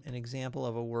 and an example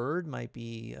of a word might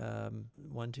be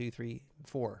 1, 2, 3,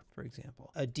 4, for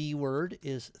example. A D word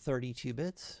is 32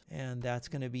 bits, and that's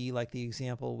going to be like the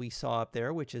example we saw up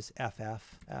there, which is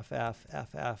FF, FF,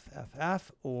 FF,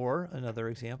 FF, or another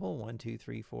example, 1, 2,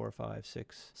 3, 4, 5,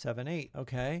 6, 7, 8.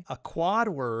 Okay. A quad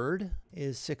word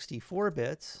is 64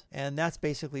 bits, and that's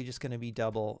basically just going to be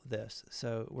double this.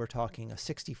 So we're talking a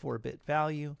 64-bit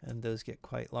value, and those get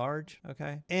quite large.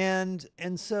 Okay. And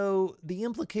so the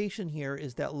implication here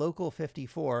is that local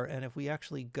 54, and if we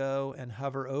actually go and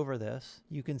hover over this,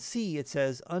 you can see it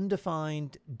says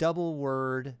undefined double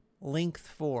word length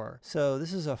 4. So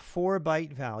this is a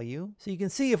 4-byte value. So you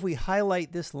can see if we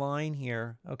highlight this line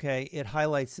here, okay, it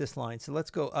highlights this line. So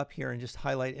let's go up here and just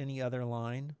highlight any other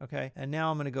line, okay? And now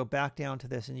I'm going to go back down to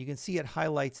this, and you can see it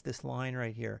highlights this line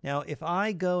right here. Now, if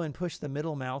I go and push the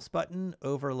middle mouse button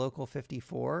over local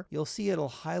 54, you'll see it'll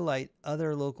highlight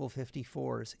other local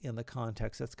 54s in the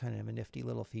context. That's kind of a nifty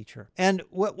little feature. And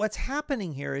what's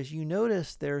happening here is you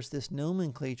notice there's this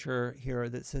nomenclature here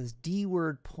that says D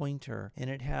word pointer, and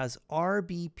it has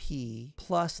RBP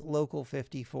plus local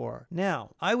 54.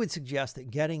 Now, I would suggest that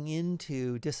getting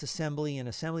into disassembly and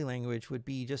assembly language would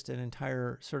be just an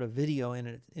entire sort of video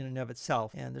in and of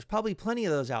itself. And there's probably plenty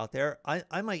of those out there.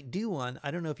 I might do one.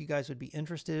 I don't know if you guys would be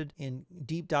interested in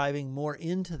deep diving more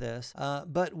into this,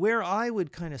 but where I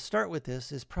would kind of start with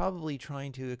this is probably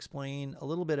trying to explain a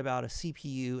little bit about a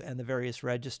CPU and the various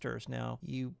registers. Now,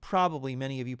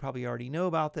 many of you probably already know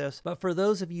about this, but for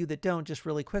those of you that don't, just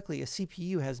really quickly, a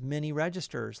CPU has many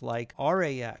registers like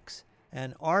RAX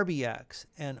and RBX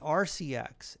and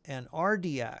RCX and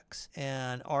RDX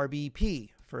and RBP,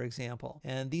 for example.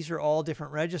 And these are all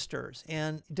different registers.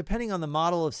 And depending on the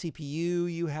model of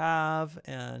CPU you have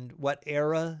and what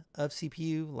era of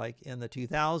CPU, like in the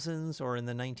 2000s or in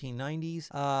the 1990s,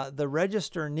 the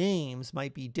register names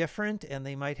might be different, and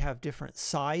they might have different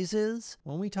sizes.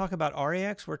 When we talk about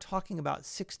RAX, we're talking about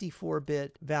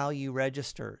 64-bit value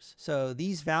registers. So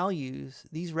these values,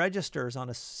 these registers on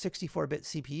a 64-bit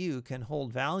CPU can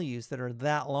hold values that are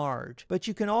that large. But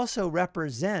you can also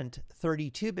represent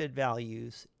 32-bit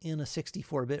values in a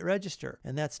 64-bit register,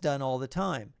 and that's done all the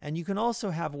time. And you can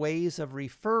also have ways of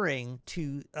referring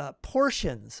to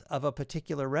portions of a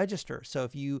particular register. So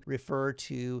if you refer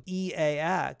to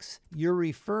EAX, you're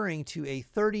referring to a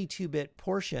 32-bit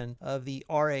portion of the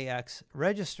RAX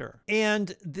register.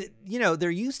 And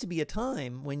there used to be a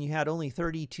time when you had only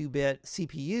 32-bit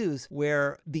CPUs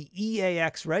where the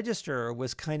EAX register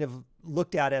was kind of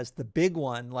looked at as the big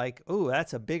one, like, oh,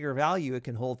 that's a bigger value. It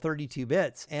can hold 32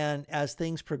 bits. And as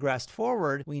things progressed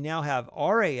forward, we now have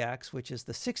RAX, which is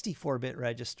the 64-bit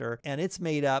register, and it's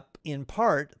made up in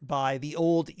part by the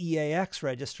old EAX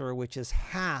register, which is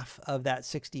half of that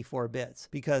 64 bits.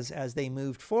 Because as they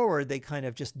moved forward, they kind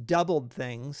of just doubled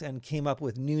things and came up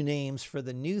with new names for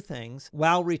the new things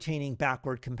while retaining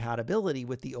backward compatibility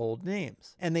with the old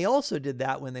names. And they also did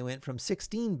that when they went from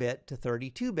 16-bit to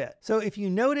 32-bit. So if you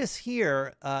notice here,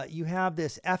 you have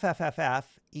this FFFF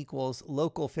equals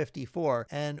local 54.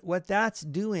 And what that's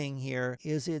doing here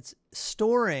is it's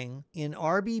storing in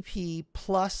RBP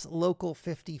plus local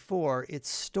 54, it's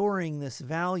storing this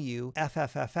value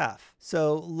FFFF.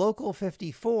 So local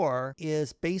 54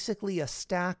 is basically a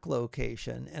stack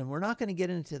location, and we're not going to get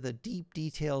into the deep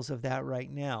details of that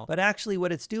right now. But actually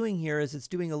what it's doing here is it's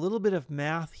doing a little bit of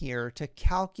math here to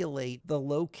calculate the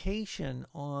location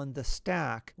on the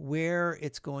stack where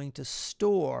it's going to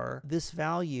store this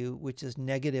value, which is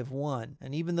 -1.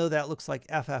 And even though that looks like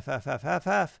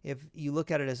FFFFFF, if you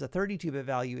look at it as a 32-bit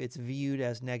value, it's viewed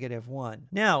as -1.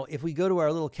 Now, if we go to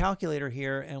our little calculator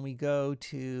here and we go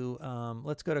to,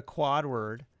 let's go to quad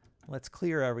word, let's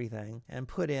clear everything and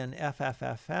put in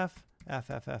FFFF,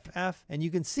 FFFF, and you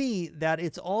can see that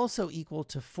it's also equal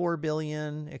to 4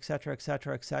 billion, etc.,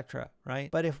 etc., etc.,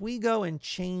 right? But if we go and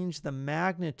change the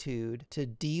magnitude to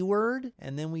D word,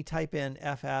 and then we type in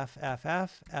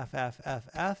FFFF,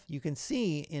 FFFF, you can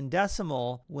see in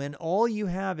decimal, when all you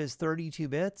have is 32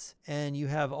 bits and you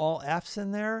have all F's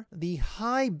in there, the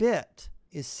high bit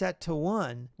is set to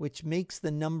 1, which makes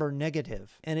the number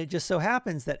negative. And it just so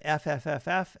happens that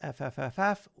FFFF,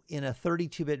 FFFF in a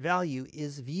 32-bit value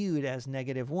is viewed as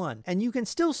 -1. And you can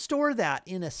still store that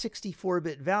in a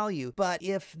 64-bit value, but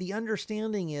if the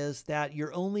understanding is that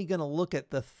you're only going to look at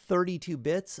the 32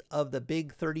 bits of the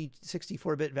big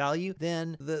 64-bit value,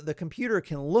 then the computer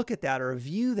can look at that or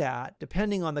view that,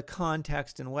 depending on the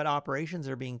context and what operations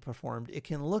are being performed, it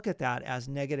can look at that as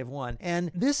 -1.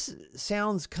 And this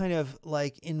sounds kind of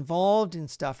like involved in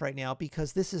stuff right now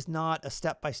because this is not a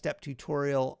step-by-step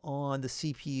tutorial on the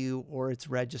CPU or its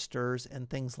registers and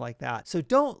things like that. So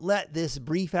don't let this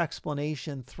brief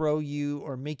explanation throw you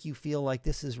or make you feel like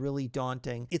this is really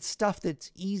daunting. It's stuff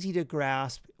that's easy to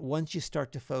grasp once you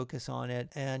start to focus on it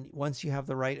and once you have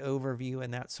the right overview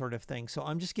and that sort of thing. So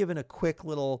I'm just giving a quick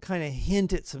little kind of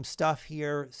hint at some stuff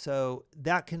here. So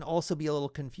that can also be a little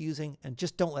confusing, and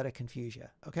just don't let it confuse you.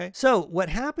 Okay. So what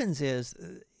happens is,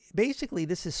 basically,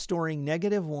 this is storing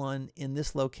 -1 in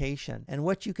this location. And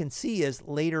what you can see is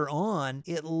later on,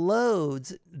 it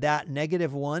loads that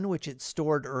 -1, which it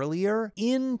stored earlier,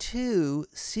 into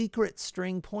secret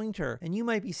string pointer. And you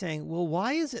might be saying, well,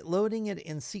 why is it loading it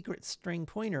in secret string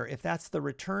pointer? If that's the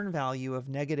return value of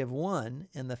 -1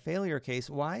 in the failure case,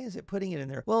 why is it putting it in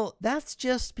there? Well, that's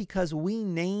just because we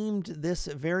named this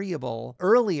variable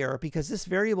earlier, because this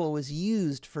variable was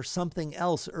used for something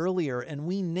else earlier, and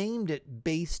we named it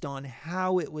based on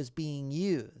how it was being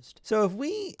used. So if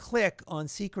we click on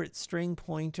secret string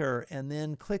pointer and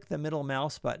then click the middle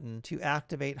mouse button to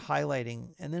activate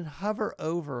highlighting and then hover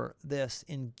over this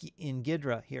in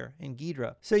Ghidra here, in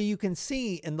Ghidra. So you can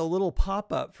see in the little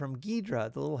pop-up from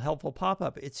Ghidra, the little helpful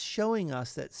pop-up, it's showing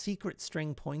us that secret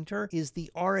string pointer is the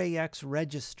RAX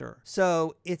register.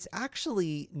 So it's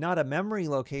actually not a memory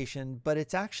location, but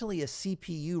it's actually a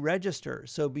CPU register.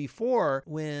 So before,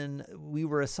 when we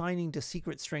were assigning to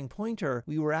secret string pointer,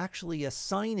 we were actually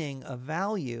assigning a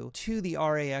value to the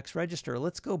RAX register.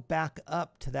 Let's go back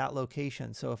up to that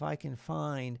location. So if I can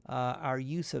find our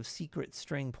use of secret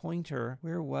string pointer,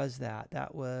 where was that?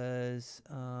 That was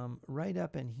right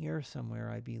up in here somewhere,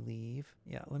 I believe.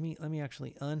 Yeah, let me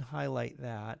actually unhighlight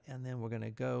that, and then we're going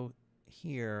to go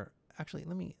here. Actually,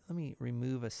 let me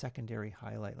remove a secondary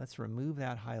highlight. Let's remove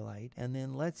that highlight, and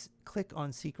then let's click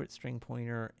on secret string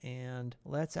pointer, and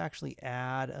let's actually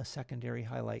add a secondary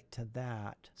highlight to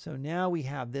that. So now we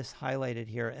have this highlighted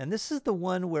here, and this is the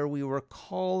one where we were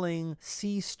calling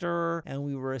CStir, and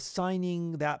we were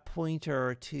assigning that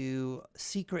pointer to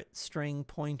secret string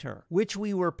pointer, which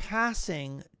we were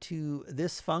passing to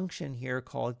this function here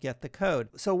called get the code.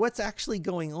 So what's actually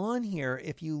going on here,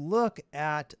 if you look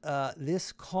at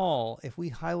this call, if we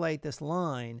highlight this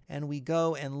line and we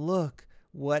go and look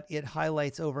what it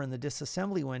highlights over in the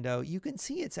disassembly window, you can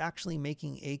see it's actually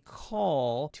making a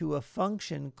call to a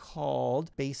function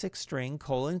called basic string :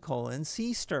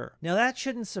 CStir. Now that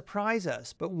shouldn't surprise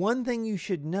us, but one thing you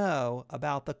should know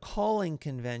about the calling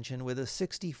convention with a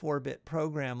 64-bit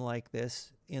program like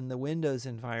this in the Windows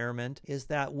environment is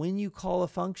that when you call a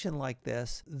function like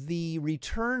this, the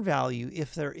return value,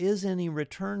 if there is any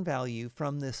return value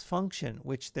from this function,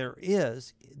 which there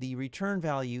is, the return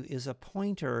value is a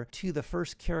pointer to the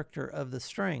first character of the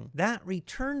string. That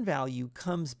return value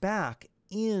comes back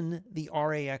in the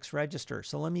RAX register.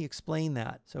 So let me explain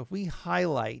that. So if we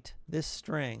highlight this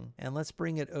string and let's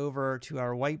bring it over to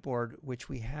our whiteboard, which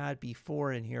we had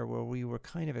before in here where we were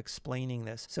kind of explaining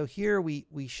this. So here we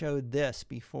showed this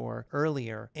before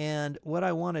earlier, and what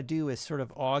I want to do is sort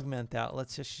of augment that.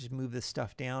 Let's just move this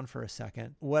stuff down for a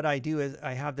second. What I do is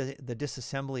I have the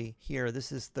disassembly here.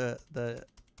 This is the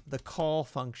call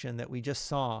function that we just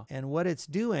saw, and what it's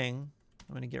doing,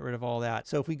 I'm going to get rid of all that.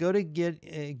 So if we go to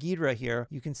Ghidra here,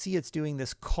 you can see it's doing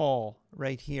this call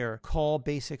right here, call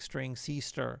basic string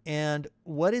cster. And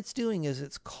what it's doing is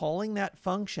it's calling that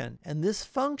function, and this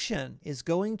function is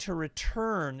going to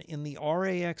return in the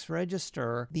RAX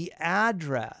register the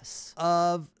address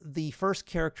of the first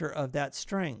character of that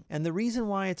string. And the reason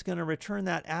why it's going to return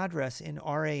that address in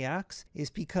RAX is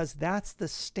because that's the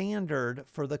standard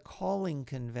for the calling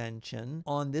convention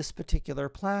on this particular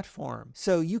platform.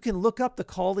 So you can look up the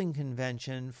calling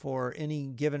convention for any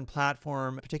given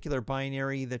platform, particular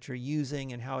binary that you're using,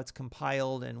 and how it's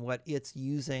compiled and what it's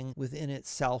using within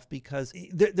itself, because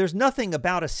there's nothing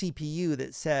about a CPU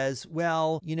that says,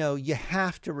 well, you know, you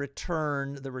have to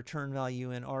return the return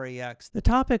value in RAX. The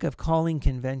topic of calling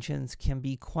conventions can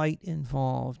be quite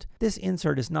involved. This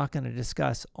insert is not going to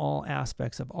discuss all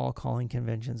aspects of all calling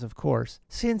conventions, of course.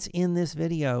 Since in this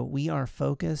video we are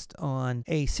focused on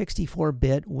a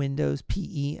 64-bit Windows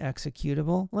PE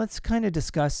executable, let's kind of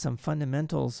discuss some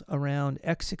fundamentals around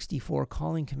x64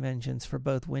 calling conventions for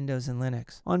both Windows and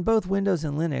Linux. On both Windows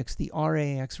and Linux, the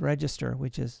RAX register,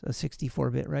 which is a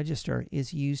 64-bit register,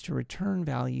 is used to return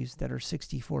values that are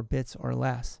 64 bits or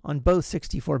less. On both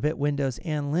 64-bit Windows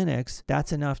and Linux,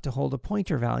 that's enough to hold a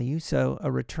pointer value, so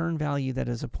a return value that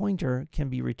is a pointer can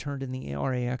be returned in the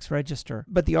RAX register.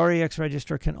 But the RAX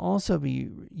register can also be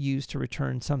used to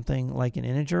return something like an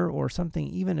integer or something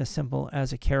even as simple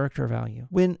as a character value.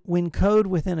 When code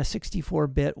within a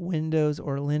 64-bit Windows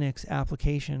or Linux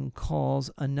application calls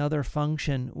another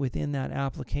function within that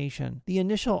application, the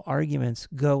initial arguments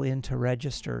go into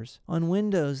registers. On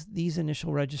Windows, these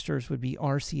initial registers would be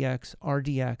RCX,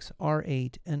 RDX,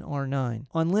 R8, and R9.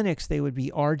 On Linux, they would be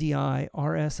RDI,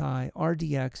 RSI,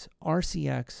 RDX,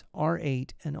 RCX,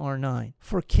 R8, and R9.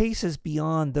 For cases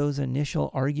beyond those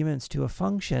initial arguments to a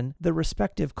function, the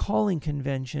respective calling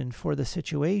convention for the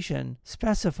situation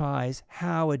specifies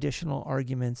how additional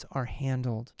arguments are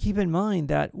handled. Keep in mind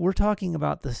that we're talking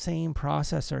about the same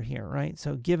processor here, right?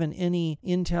 So given any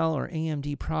Intel or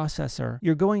AMD processor,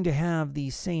 you're going to have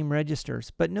these same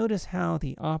registers, but notice how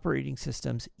the operating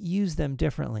systems use them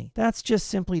differently. That's just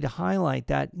simply to highlight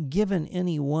that given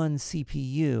any one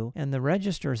CPU and the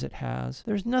registers it has,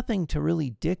 there's nothing to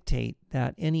really dictate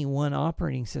that any one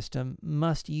operating system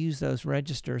must use those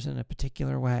registers in a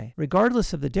particular way.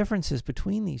 Regardless of the differences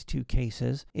between these two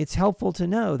cases, it's helpful to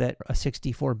know that a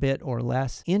 64-bit or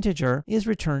less integer is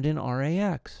returned in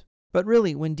RAX. But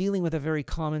really, when dealing with a very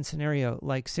common scenario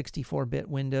like 64-bit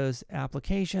Windows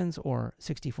applications or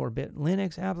 64-bit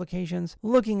Linux applications,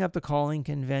 looking up the calling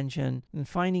convention and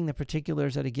finding the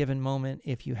particulars at a given moment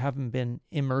if you haven't been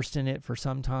immersed in it for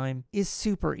some time is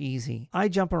super easy. I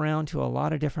jump around to a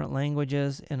lot of different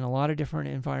languages and a lot of different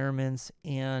environments,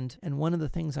 and one of the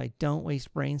things I don't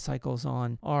waste brain cycles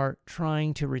on are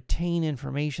trying to retain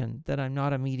information that I'm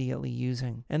not immediately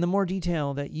using. And the more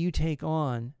detail that you take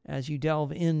on as you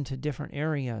delve into different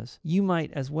areas, you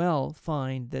might as well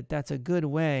find that that's a good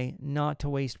way not to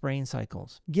waste brain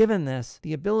cycles. Given this,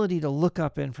 the ability to look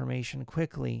up information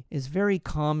quickly is very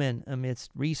common amidst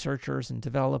researchers and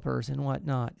developers and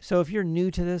whatnot. So if you're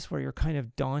new to this, where you're kind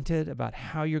of daunted about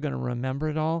how you're going to remember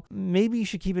it all, maybe you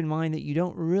should keep in mind that you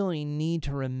don't really need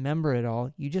to remember it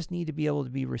all. You just need to be able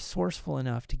to be resourceful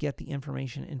enough to get the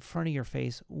information in front of your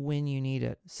face when you need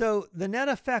it. So the net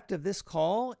effect of this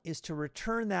call is to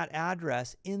return that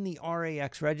address in the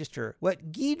RAX register.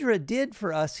 What Ghidra did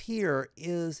for us here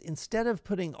is, instead of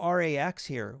putting RAX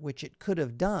here, which it could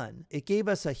have done, it gave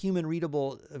us a human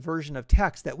readable version of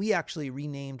text that we actually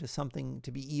renamed to something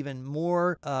to be even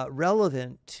more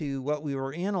relevant to what we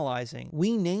were analyzing.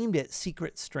 We named it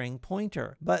secret string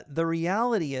pointer. But the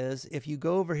reality is, if you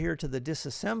go over here to the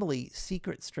disassembly,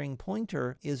 secret string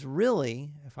pointer is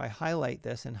really, if I highlight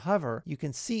this and hover, you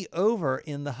can see over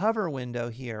in the hover window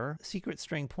here, secret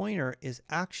string pointer is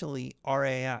actually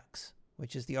RAX,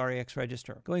 which is the RAX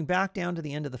register. Going back down to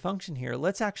the end of the function here,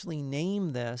 let's actually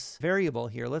name this variable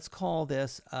here. Let's call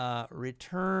this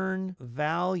return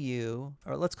value,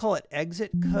 or let's call it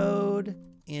exit code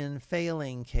in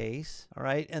failing case. All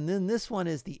right, and then this one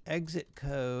is the exit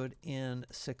code in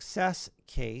success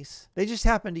case. They just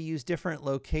happen to use different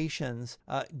locations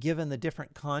given the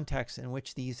different contexts in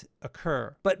which these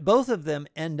occur. But both of them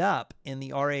end up in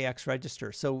the RAX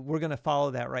register. So we're going to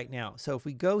follow that right now. So if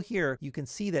we go here, you can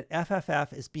see that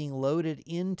FFF is being loaded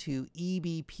into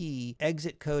EBP,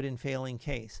 exit code in failing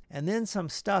case. And then some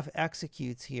stuff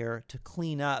executes here to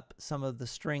clean up some of the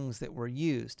strings that were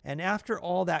used. And after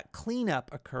all that cleanup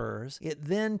occurs, it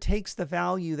then takes the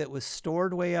value that was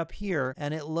stored way up here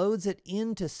and it loads it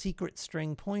into secret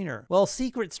string pointer. Well,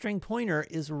 secret string pointer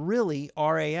is really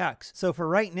RAX. So for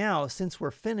right now, since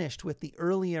we're finished with the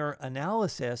earlier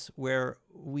analysis where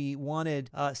we wanted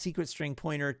secret string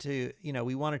pointer to,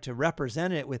 we wanted to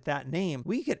represent it with that name,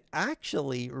 we could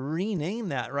actually rename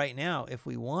that right now if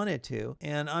we wanted to.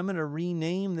 And I'm going to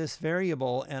rename this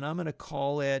variable and I'm going to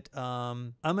call it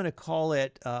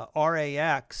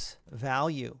RAX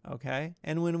value. Okay.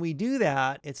 And when we do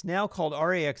that, it's now called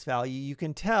RAX value. You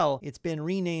can tell it's been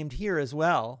renamed here as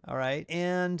well. All right.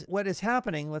 And what is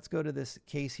happening, let's go to this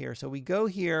case here. So we go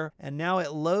here and now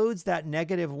it loads that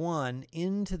 -1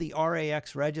 into the RAX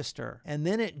register. And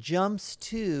then it jumps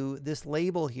to this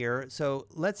label here. So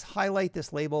let's highlight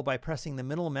this label by pressing the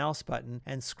middle mouse button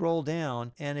and scroll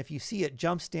down. And if you see, it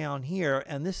jumps down here.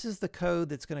 And this is the code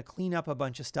that's going to clean up a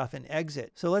bunch of stuff and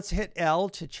exit. So let's hit L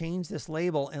to change this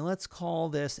label and let's call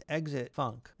this exit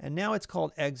func. And now it's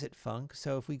called exit func.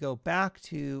 So if we go back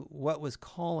to what was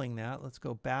calling that, let's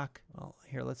go back. Well,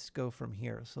 here, let's go from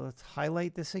here. So let's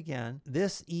highlight this again.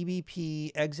 This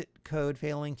EBP exit code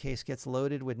failing case gets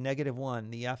loaded with -1,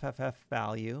 the FFF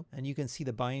value. And you can see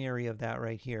the binary of that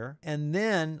right here. And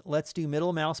then let's do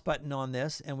middle mouse button on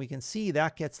this. And we can see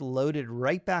that gets loaded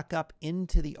right back up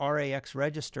into the RAX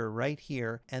register right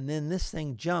here. And then this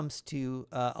thing jumps to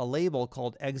a label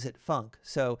called exit func.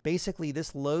 So basically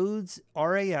this loads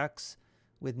RAX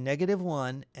with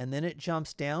 -1, and then it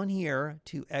jumps down here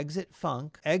to exit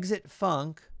func. Exit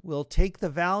func will take the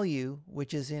value,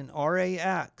 which is in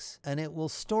RAX, and it will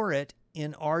store it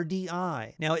in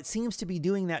RDI. Now it seems to be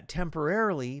doing that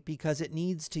temporarily because it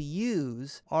needs to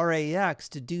use RAX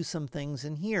to do some things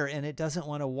in here, and it doesn't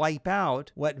want to wipe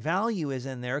out what value is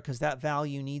in there because that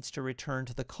value needs to return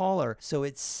to the caller. So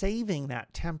it's saving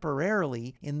that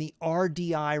temporarily in the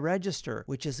RDI register,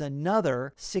 which is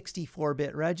another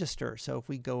 64-bit register. So if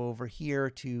we go over here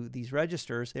to these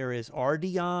registers, there is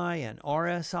RDI and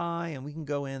RSI, and we can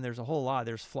go in, there's a whole lot.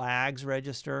 There's flags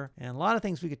register and a lot of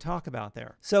things we could talk about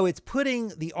there. So it's putting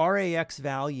the RAX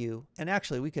value, and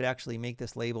actually we could actually make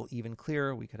this label even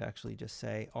clearer. We could actually just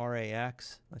say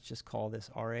RAX. Let's just call this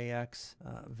RAX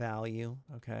value.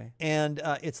 Okay. And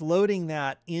it's loading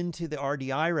that into the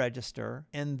RDI register.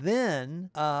 And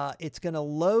then it's going to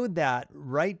load that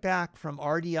right back from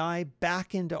RDI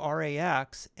back into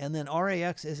RAX. And then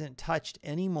RAX isn't touched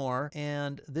anymore.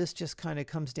 And this just kind of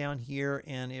comes down here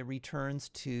and it returns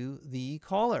to the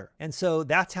caller. And so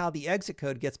that's how the exit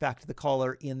code gets back to the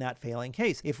caller in that failing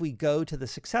case. If we go to the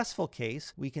successful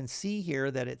case, we can see here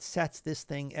that it sets this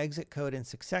thing exit code in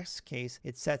success case.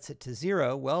 It sets it to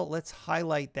 0. Well, let's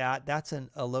highlight that. That's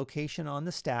a location on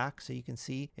the stack. So you can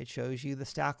see it shows you the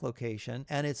stack location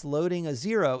and it's loading a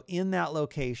 0 in that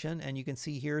location. And you can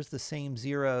see here's the same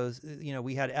zeros.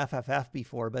 We had FFF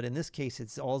before, but in this case,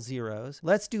 it's all zeros.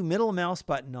 Let's do middle mouse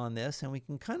button on this and we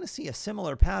can kind of see a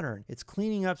similar pattern. It's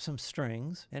cleaning up some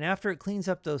strings. And after it cleans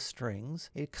up those strings,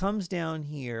 it comes down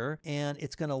here and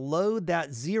it's going to load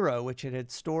that 0, which it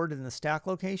had stored in the stack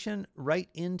location, right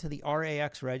into the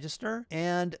RAX register.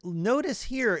 And notice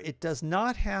here, it does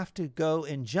not have to go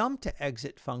and jump to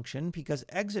exit function because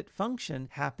exit function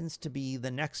happens to be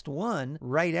the next one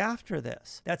right after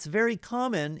this. That's very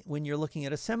common when you're looking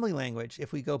at assembly language.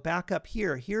 If we go back up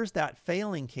here, here's that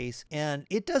failing case, and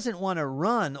it doesn't want to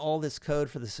run all this code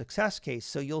for the success case.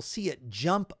 So you'll see it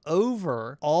jump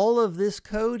over all of this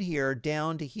code here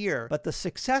down to here. But the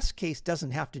success case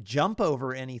doesn't have to jump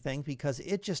over anything because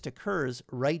it just occurs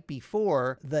right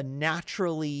before the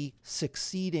naturally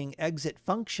succeeding exit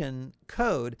function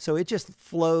code. So it just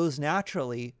flows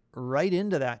naturally right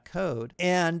into that code.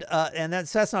 And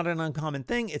that's not an uncommon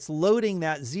thing. It's loading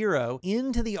that 0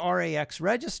 into the RAX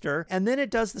register, and then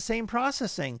it does the same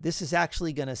processing. This is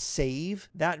actually going to save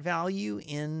that value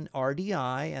in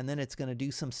RDI, and then it's going to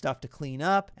do some stuff to clean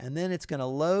up, and then it's going to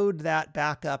load that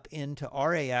back up into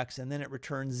RAX, and then it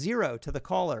returns 0 to the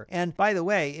caller. And by the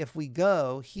way, if we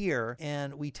go here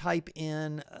and we type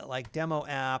in like demo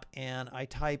app, and I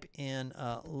type in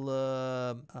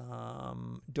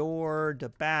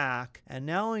door.bat, and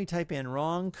now when we type in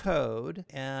wrong code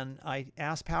and I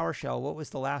ask PowerShell what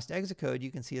was the last exit code, you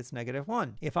can see it's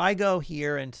 -1. If I go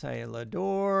here and say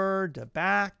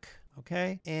door.bat,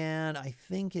 okay, and I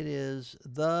think it is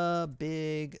the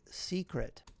big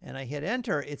secret. and I hit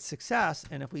enter, it's success.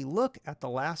 And if we look at the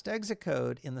last exit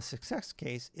code in the success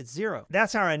case, it's 0.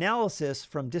 That's our analysis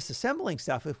from disassembling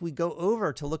stuff. If we go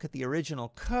over to look at the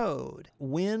original code,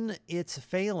 when it's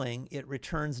failing, it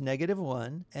returns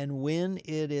 -1, and when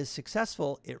it is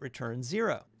successful, it returns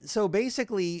 0. So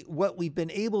basically, what we've been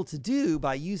able to do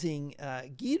by using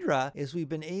Ghidra is we've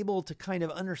been able to kind of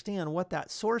understand what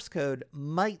that source code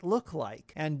might look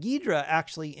like. And Ghidra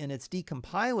actually, in its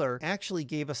decompiler, actually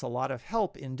gave us a lot of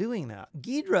help in doing that.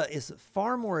 Ghidra is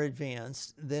far more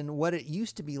advanced than what it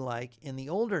used to be like in the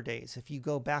older days, if you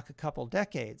go back a couple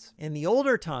decades. In the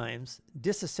older times,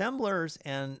 disassemblers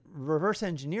and reverse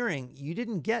engineering, you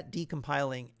didn't get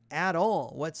decompiling at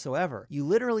all whatsoever. You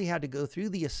literally had to go through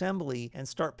the assembly and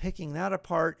start picking that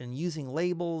apart and using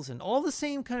labels and all the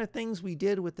same kind of things we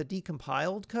did with the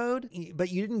decompiled code,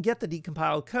 but you didn't get the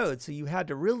decompiled code, so you had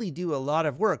to really do a lot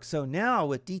of work. So now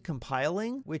with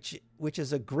decompiling, which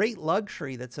is a great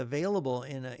luxury that's available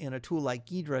in a tool like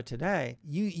Ghidra today,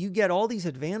 you get all these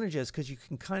advantages because you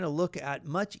can kind of look at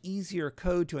much easier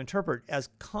code to interpret, as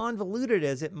convoluted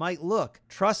as it might look.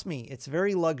 Trust me, it's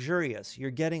very luxurious.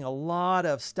 You're getting a lot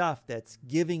of stuff that's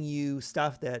giving you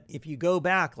stuff that if you go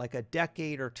back like a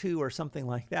decade or two or something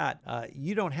like that,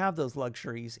 you don't have those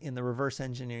luxuries in the reverse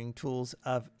engineering tools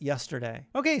of yesterday.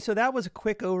 Okay, so that was a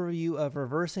quick overview of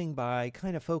reversing by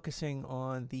kind of focusing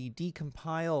on the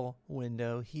decompile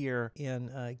window here in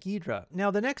Ghidra. Now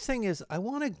the next thing is I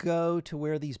want to go to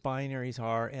where these binaries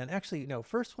are, and actually no,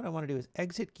 first what I want to do is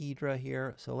exit Ghidra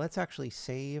here. So let's actually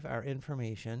save our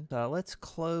information. Let's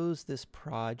close this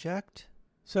project.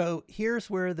 So here's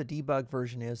where the debug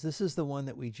version is. This is the one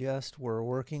that we just were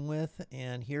working with,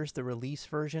 and here's the release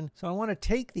version. So I want to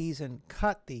take these and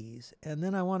cut these, and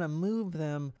then I want to move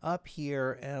them up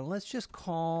here, and let's just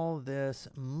call this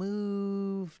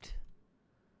moved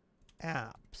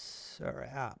apps, or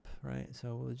app, right?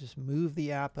 So we'll just move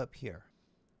the app up here.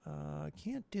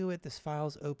 Can't do it. This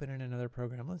file's open in another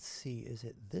program. Let's see. Is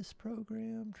it this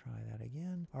program? Try that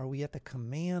again. Are we at the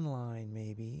command line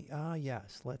maybe?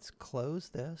 Yes. Let's close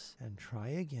this and try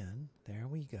again. There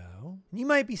we go. And you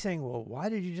might be saying, well, why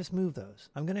did you just move those?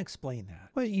 I'm going to explain that.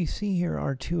 What you see here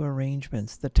are two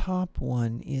arrangements. The top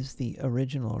one is the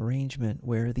original arrangement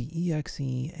where the exe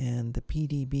and the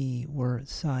PDB were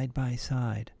side by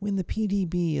side. When the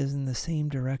PDB is in the same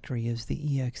directory as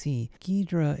the exe,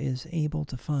 Ghidra is able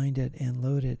to find it and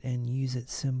load it and use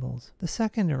its symbols. The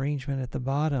second arrangement at the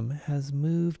bottom has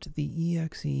moved the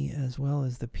exe as well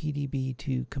as the PDB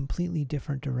to completely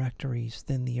different directories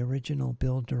than the original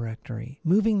build directory.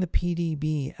 Moving the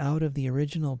PDB out of the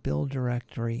original build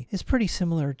directory is pretty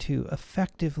similar to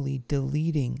effectively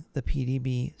deleting the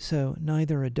PDB, so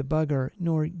neither a debugger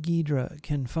nor Ghidra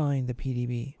can find the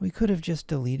PDB. We could have just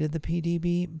deleted the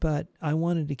PDB, but I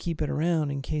wanted to keep it around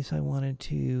in case I wanted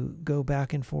to go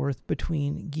back and forth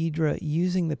between Ghidra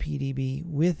using the PDB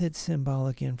with its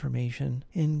symbolic information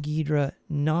and Ghidra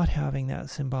not having that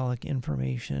symbolic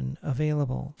information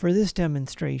available. For this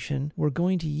demonstration, we're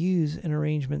going to use an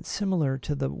arrangement similar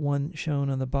to the one shown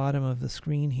on the bottom of the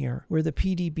screen here, where the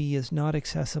PDB is not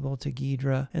accessible to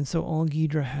Ghidra, and so all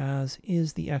Ghidra has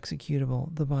is the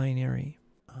executable, the binary.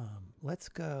 Let's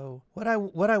go. What I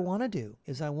want to do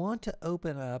is I want to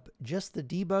open up just the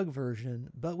debug version,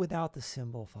 but without the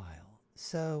symbol file.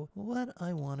 So what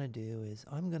I want to do is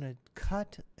I'm going to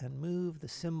cut and move the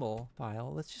symbol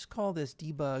file. Let's just call this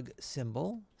debug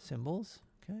symbols.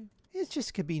 Okay. It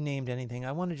just could be named anything.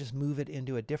 I want to just move it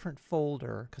into a different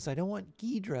folder because I don't want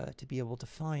Ghidra to be able to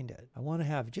find it. I want to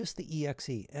have just the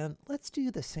exe. And let's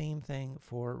do the same thing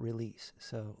for release.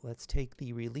 So let's take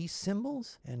the release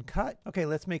symbols and cut. Okay,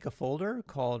 let's make a folder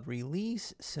called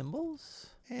release symbols.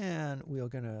 And we're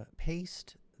going to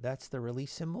paste. That's the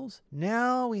release symbols.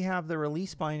 Now we have the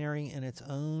release binary in its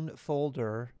own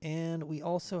folder, and we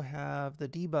also have the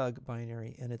debug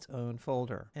binary in its own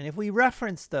folder. And if we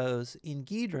reference those in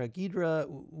Ghidra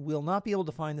will not be able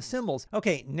to find the symbols.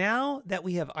 Okay, now that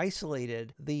we have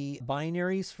isolated the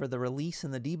binaries for the release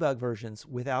and the debug versions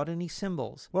without any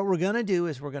symbols, what we're going to do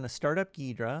is we're going to start up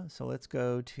Ghidra. So let's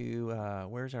go to,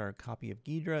 where's our copy of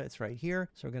Ghidra? It's right here.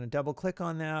 So we're going to double click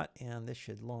on that, and this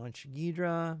should launch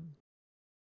Ghidra.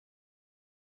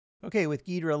 Okay, with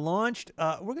Ghidra launched,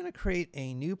 we're going to create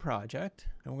a new project,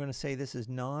 and we're going to say this is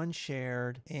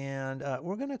non-shared, and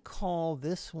we're going to call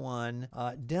this one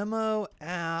Demo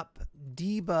App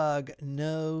Debug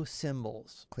No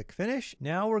Symbols. Click Finish.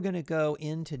 Now we're going to go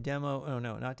into Demo, oh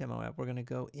no, not Demo App. We're going to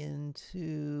go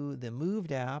into the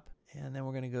Moved App, and then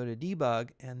we're going to go to Debug,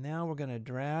 and now we're going to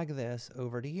drag this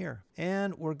over to here.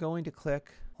 And we're going to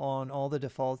click on all the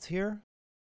defaults here.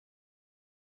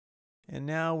 And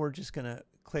now we're just going to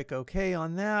click OK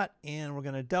on that, and we're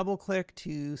going to double click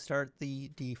to start the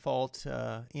default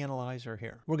analyzer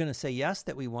here. We're going to say yes,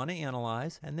 that we want to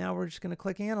analyze, and now we're just going to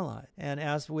click Analyze. And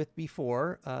as with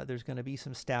before, there's going to be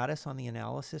some status on the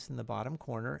analysis in the bottom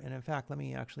corner. And in fact, let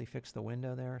me actually fix the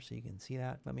window there so you can see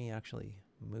that. Let me actually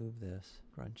move this,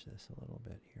 crunch this a little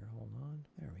bit here. Hold on.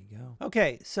 There we go.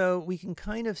 Okay, so we can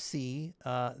kind of see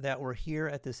that we're here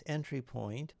at this entry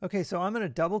point. Okay, so I'm going to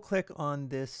double click on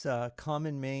this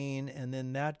common main, and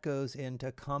then that goes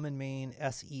into common main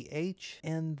SEH.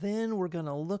 And then we're going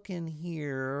to look in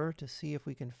here to see if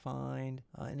we can find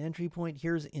an entry point.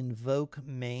 Here's invoke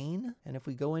main. And if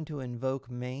we go into invoke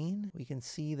main, we can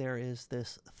see there is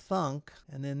this thunk,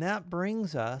 and then that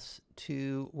brings us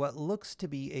to what looks to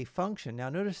be a function. Now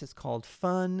notice it's called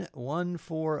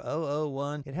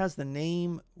fun14001. It has the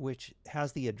name which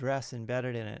has the address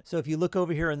embedded in it. So if you look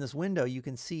over here in this window, you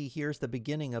can see here's the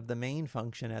beginning of the main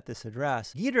function at this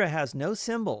address. Ghidra has no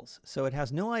symbols, so it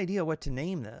has no idea what to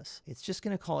name this. It's just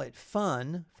going to call it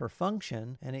fun for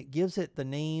function, and it gives it the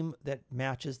name that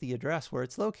matches the address where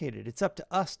it's located. It's up to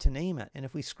us to name it. And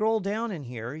if we scroll down in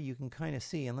here, you can kind of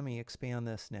see, and let me expand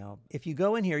this now. If you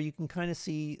go in here, you can kind of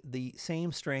see the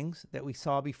same strings that we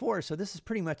saw before. So this is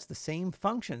pretty much the same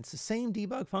function. It's the same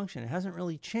debug function. It hasn't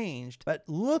really changed, but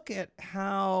look at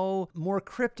how more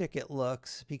cryptic it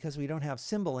looks because we don't have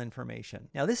symbol information.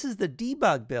 Now this is the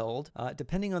debug build.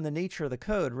 Depending on the nature of the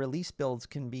code, release builds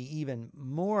can be even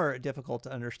more difficult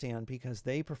to understand because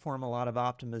they perform a lot of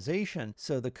optimization.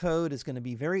 So the code is going to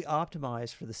be very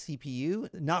optimized for the CPU,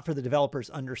 not for the developer's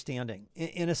understanding.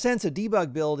 In a sense, a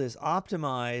debug build is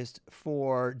optimized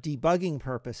for debugging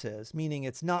purposes, meaning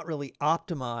it's not really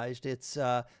optimized. It's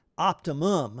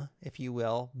optimum, if you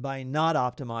will. By not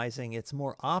optimizing, it's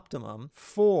more optimum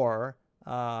for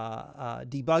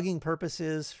debugging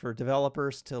purposes, for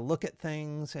developers to look at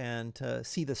things and to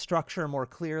see the structure more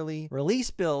clearly.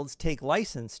 Release builds take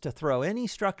license to throw any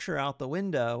structure out the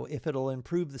window if it'll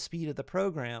improve the speed of the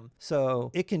program.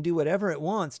 So it can do whatever it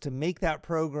wants to make that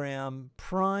program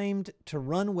primed to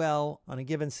run well on a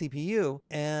given CPU,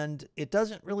 and it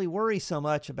doesn't really worry so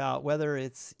much about whether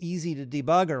it's easy to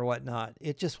debug or whatnot.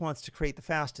 It just wants to create the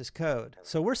fastest code.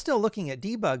 So we're still looking at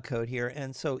debug code here,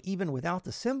 and so even without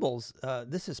the symbols,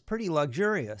 this is pretty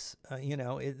luxurious.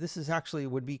 This is actually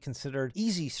would be considered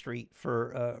easy street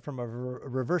for from a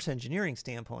reverse engineering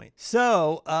standpoint.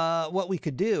 So what we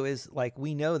could do is, like,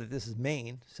 we know that this is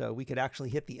main, so we could actually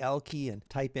hit the L key and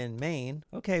type in main.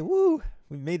 Okay, woo!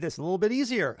 We made this a little bit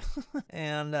easier.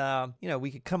 And,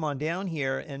 we could come on down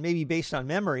here and maybe based on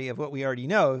memory of what we already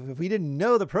know, if we didn't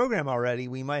know the program already,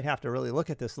 we might have to really look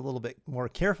at this a little bit more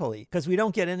carefully because we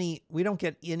don't get any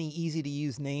easy to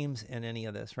use names in any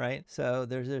of this, right? So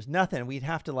there's nothing we'd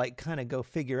have to like kind of go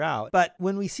figure out. But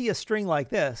when we see a string like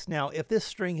this, now if this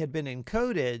string had been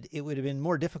encoded, it would have been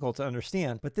more difficult to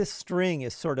understand. But this string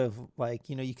is sort of like,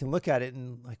 you can look at it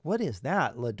and like, what is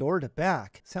that? La door to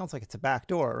back. Sounds like it's a back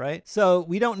door, right? So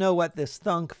we don't know what this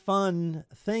thunk fun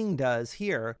thing does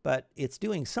here, but it's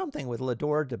doing something with la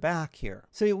door to back here.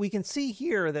 So we can see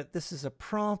here that this is a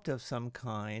prompt of some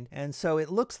kind, and so it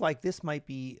looks like this might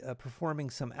be performing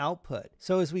some output.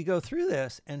 So as we go through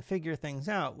this and figure things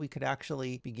out, we could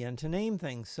actually begin to name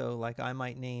things. So like I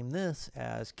might name this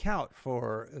as count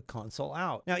for console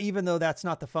out. Now even though that's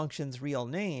not the function's real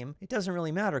name, it doesn't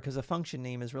really matter because a function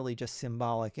name is really just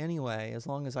symbolic anyway. As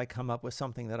long as I come up with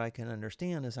something that I can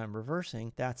understand as I'm reversing,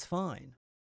 that's fine.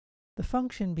 The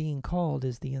function being called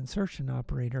is the insertion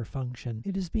operator function.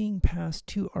 It is being passed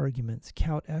two arguments,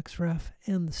 countxref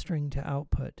and the string to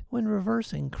output. When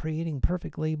reversing, creating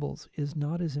perfect labels is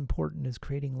not as important as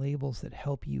creating labels that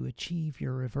help you achieve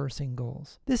your reversing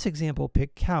goals. This example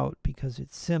picked count because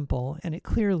it's simple and it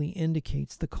clearly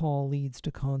indicates the call leads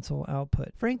to console output.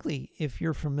 Frankly, if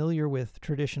you're familiar with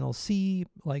traditional C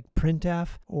like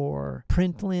printf or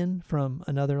println from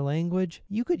another language,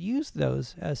 you could use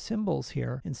those as symbols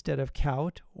here instead of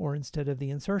count or instead of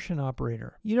the insertion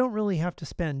operator. You don't really have to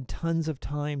spend tons of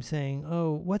time saying,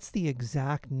 oh, what's the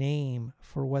exact name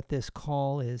for what this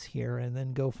call is here, and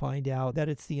then go find out that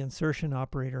it's the insertion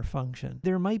operator function.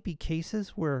 There might be cases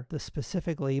where the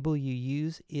specific label you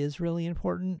use is really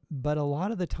important, but a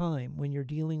lot of the time when you're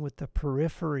dealing with the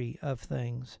periphery of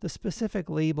things, the specific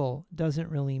label doesn't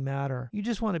really matter. You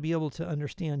just want to be able to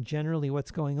understand generally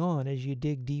what's going on as you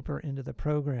dig deeper into the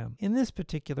program. In this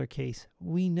particular case,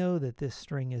 we know know that this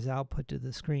string is output to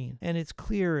the screen, and it's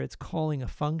clear it's calling a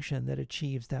function that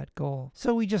achieves that goal.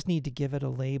 So we just need to give it a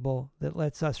label that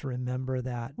lets us remember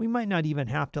that. We might not even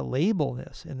have to label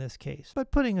this in this case,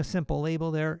 but putting a simple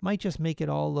label there might just make it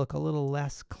all look a little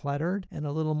less cluttered and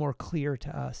a little more clear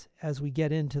to us as we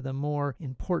get into the more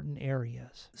important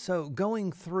areas. So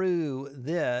going through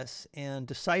this and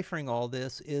deciphering all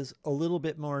this is a little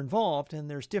bit more involved, and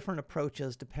there's different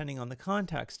approaches depending on the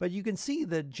context. But you can see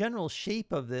the general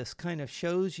shape of this kind of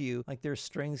shows you, like there's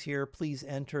strings here, please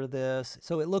enter this.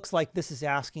 So it looks like this is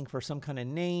asking for some kind of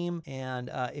name, and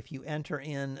if you enter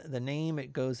in the name,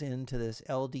 it goes into this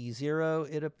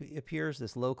LD0. It appears,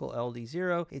 this local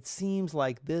LD0. It seems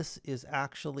like this is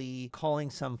actually calling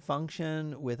some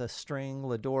function with a string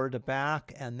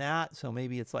gidraRun.bat and that, so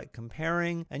maybe it's like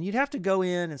comparing, and you'd have to go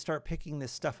in and start picking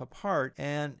this stuff apart,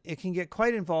 and it can get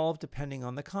quite involved depending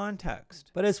on the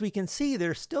context. But as we can see,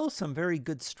 there's still some very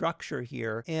good structure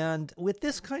here, and with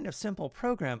this kind of simple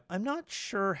program, I'm not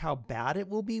sure how bad it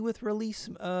will be with release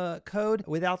code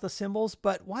without the symbols,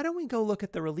 but why don't we go look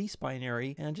at the release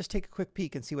binary and just take a quick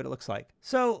peek and see what it looks like.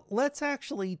 So let's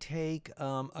actually take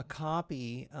a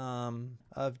copy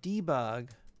of debug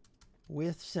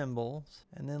with symbols,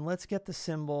 and then let's get the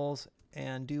symbols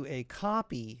and do a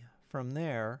copy from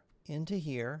there into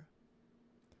here,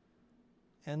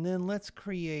 and then let's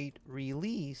create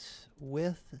release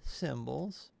with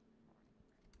symbols,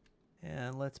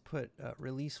 and let's put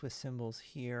release with symbols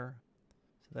here.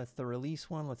 So that's the release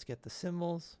one. Let's get the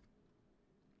symbols.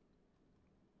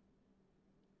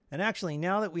 And actually,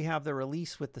 now that we have the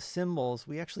release with the symbols,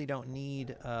 we actually don't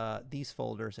need these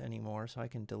folders anymore. So I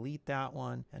can delete that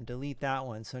one and delete that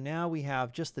one. So now we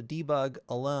have just the debug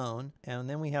alone, and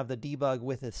then we have the debug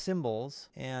with the symbols.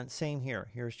 And same here.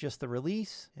 Here's just the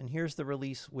release, and here's the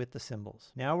release with the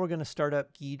symbols. Now we're going to start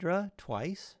up Ghidra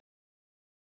twice.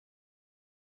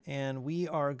 And we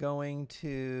are going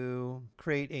to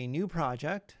create a new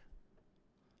project.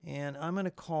 And I'm going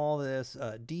to call this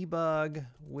debug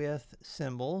with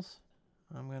symbols.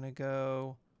 I'm going to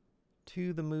go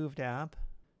to the moved app,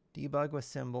 debug with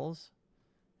symbols,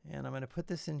 and I'm going to put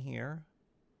this in here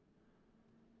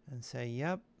and say,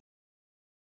 yep.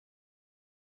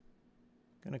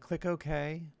 Going to click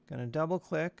OK. Going to double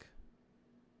click.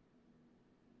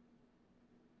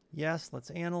 Yes,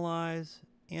 let's analyze,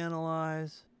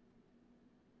 analyze.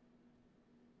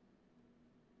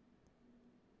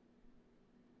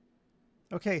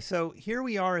 Okay, so here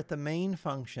we are at the main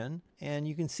function, and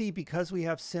you can see because we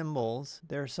have symbols,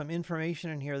 there's some information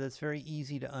in here that's very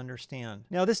easy to understand.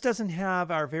 Now, this doesn't have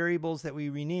our variables that we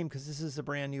rename because this is a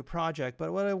brand new project,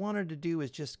 but what I wanted to do is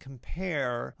just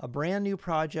compare a brand new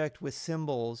project with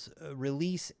symbols,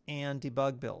 release and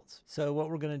debug builds. So what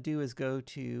we're going to do is go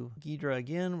to Ghidra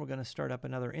again. We're going to start up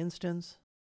another instance.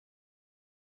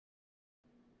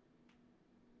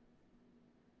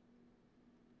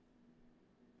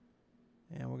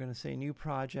 And we're going to say new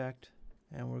project,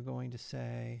 and we're going to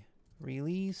say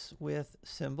release with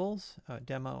symbols,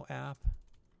 demo app,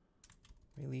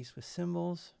 release with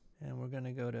symbols, and we're going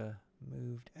to go to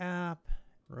moved app,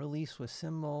 release with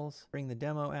symbols, bring the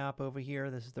demo app over here.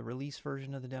 This is the release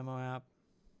version of the demo app.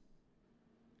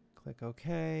 Click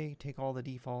OK, take all the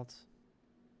defaults.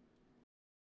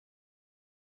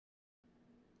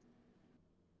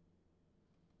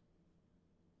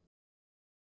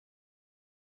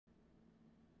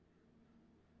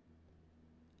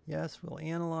 Yes, we'll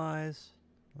analyze.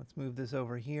 Let's move this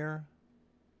over here.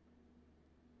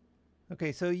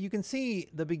 Okay, so you can see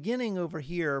the beginning over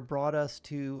here brought us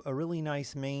to a really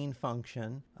nice main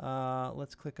function.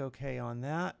 Let's click OK on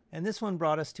that. And this one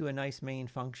brought us to a nice main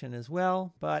function as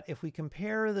well. But if we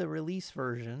compare the release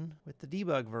version with the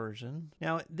debug version,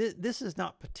 now this is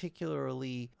not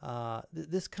particularly,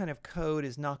 this kind of code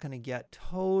is not going to get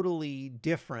totally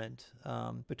different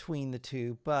between the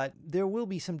two, but there will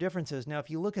be some differences. Now, if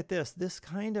you look at this, this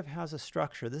kind of has a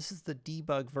structure. This is the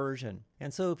debug version.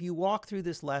 And so if you walk through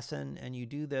this lesson and you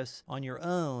do this on your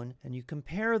own and you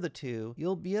compare the two,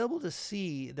 you'll be able to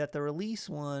see that the release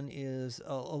one is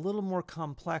a little more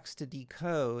complex to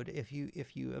decode if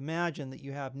you imagine that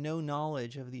you have no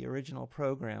knowledge of the original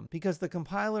program, because the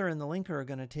compiler and the linker are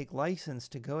going to take license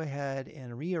to go ahead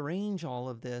and rearrange all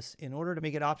of this in order to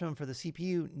make it optimum for the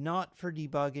CPU, not for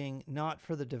debugging, not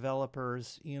for the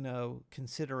developer's,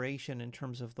 consideration in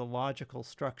terms of the logical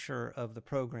structure of the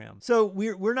program. So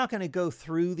we're not going to go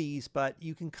through these, but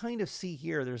you can kind of notice, see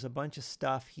here, there's a bunch of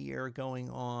stuff here going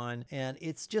on, and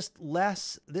it's just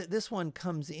less, this one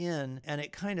comes in and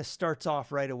it kind of starts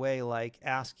off right away, like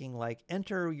asking, like,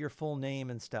 enter your full name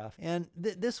and stuff. And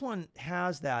this one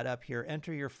has that up here,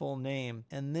 enter your full name.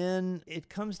 And then it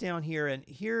comes down here, and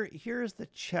here's the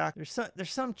check.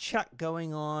 There's some check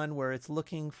going on where it's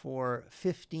looking for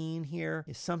 15 here.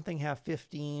 Is something have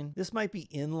 15? This might be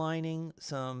inlining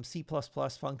some C++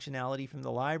 functionality from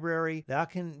the library. That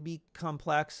can be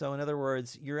complex. So in other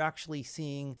words, you're actually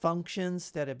seeing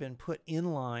functions that have been put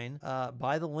inline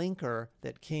by the linker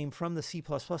that came from the C++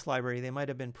 library. They might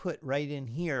have been put right in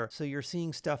here. So you're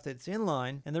seeing stuff that's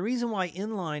inline. And the reason why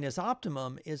inline is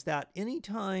optimum is that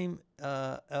anytime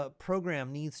a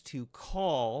program needs to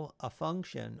call a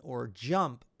function or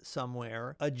jump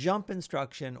somewhere, a jump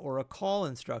instruction or a call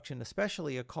instruction,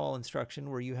 especially a call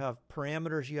instruction where you have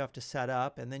parameters you have to set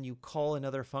up and then you call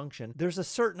another function, there's a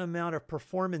certain amount of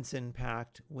performance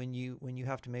impact when you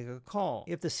have to make a call.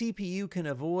 If the CPU can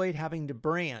avoid having to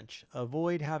branch,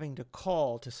 avoid having to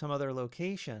call to some other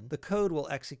location, the code will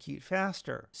execute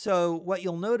faster. So what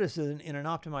you'll notice in an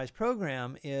optimized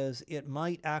program is it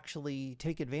might actually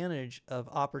take advantage of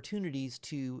opportunities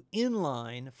to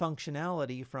inline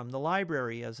functionality from the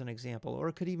library, as an example, or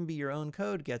it could even be your own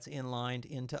code gets inlined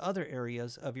into other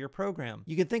areas of your program.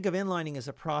 You can think of inlining as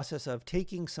a process of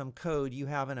taking some code you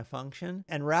have in a function,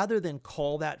 and rather than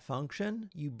call that function,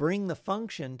 you bring the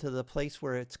function to the place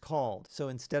where it's called. So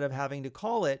instead of having to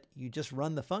call it, you just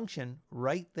run the function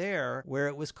right there where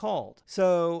it was called.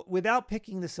 So without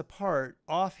picking this apart,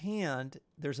 offhand,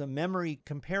 there's a memory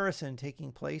comparison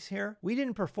taking place here. We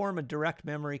didn't perform a direct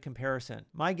memory comparison.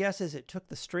 My guess is it took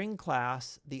the string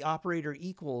class, the operator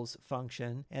equals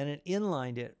function, and it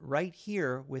inlined it right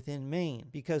here within main,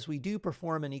 because we do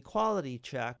perform an equality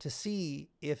check to see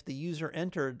if the user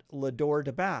entered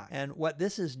ghidraRun.bat. And what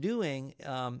this is doing,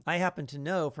 I happen to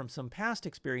know from some past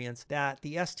experience that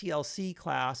the STLC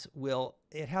class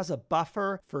it has a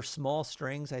buffer for small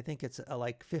strings. I think it's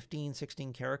like 15,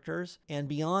 16 characters. And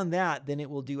beyond that, then it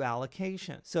will do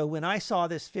allocation. So when I saw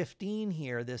this 15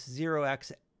 here, this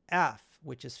 0xf,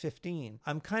 which is 15,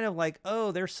 I'm kind of like,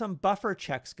 oh, there's some buffer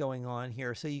checks going on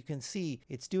here. So you can see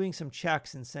it's doing some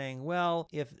checks and saying, well,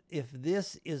 if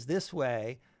this is this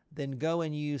way, then go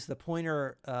and use the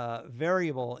pointer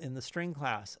variable in the string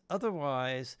class.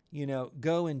 Otherwise,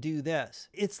 go and do this.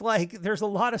 It's like there's a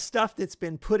lot of stuff that's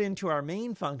been put into our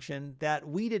main function that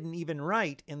we didn't even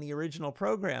write in the original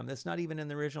program. That's not even in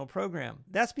the original program.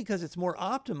 That's because it's more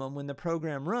optimum when the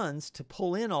program runs to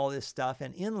pull in all this stuff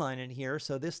and inline it here,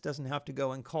 so this doesn't have to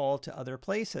go and call to other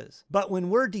places. But when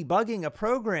we're debugging a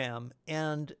program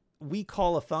and we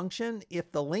call a function,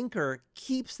 if the linker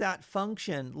keeps that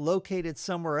function located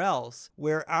somewhere else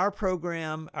where our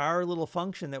program, our little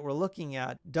function that we're looking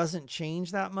at doesn't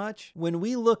change that much, when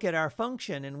we look at our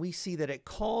function and we see that it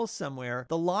calls somewhere,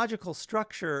 the logical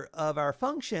structure of our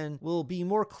function will be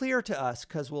more clear to us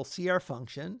because we'll see our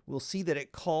function, we'll see that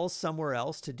it calls somewhere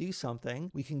else to do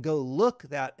something. We can go look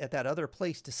at that other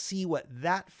place to see what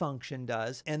that function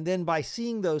does. And then by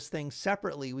seeing those things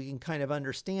separately, we can kind of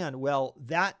understand, well,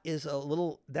 that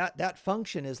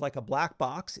function is like a black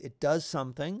box. It does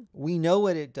something. We know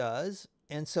what it does.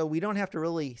 And so we don't have to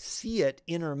really see it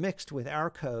intermixed with our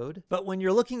code. But when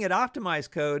you're looking at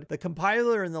optimized code, the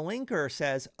compiler and the linker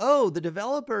says, oh, the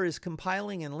developer is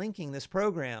compiling and linking this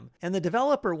program, and the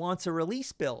developer wants a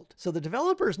release build. So the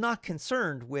developer is not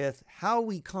concerned with how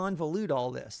we convolute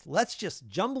all this. Let's just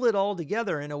jumble it all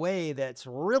together in a way that's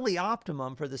really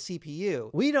optimum for the CPU.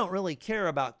 We don't really care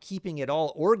about keeping it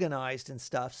all organized and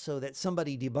stuff so that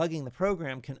somebody debugging the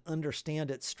program can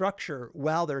understand its structure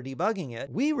while they're debugging it.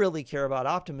 We really care about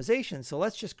optimization, so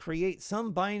let's just create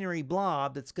some binary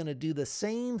blob that's going to do the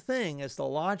same thing as the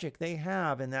logic they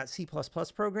have in that C++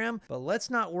 program, but let's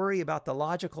not worry about the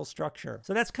logical structure.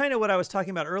 So that's kind of what I was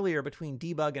talking about earlier between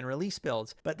debug and release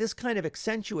builds, but this kind of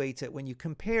accentuates it when you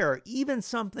compare even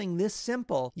something this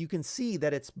simple. You can see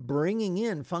that it's bringing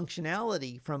in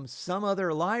functionality from some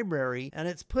other library and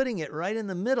it's putting it right in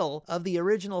the middle of the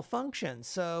original function.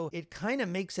 So it kind of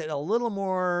makes it a little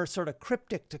more sort of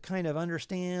cryptic to kind of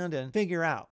understand and figure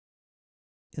out.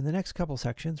 In the next couple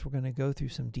sections, we're going to go through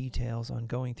some details on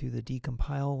going through the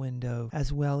decompile window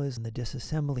as well as the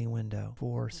disassembly window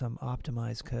for some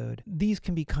optimized code. These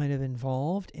can be kind of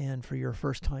involved, and for your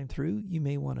first time through, you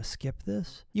may want to skip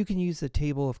this. You can use the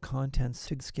table of contents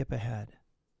to skip ahead.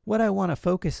 What I want to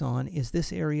focus on is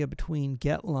this area between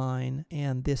getLine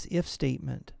and this if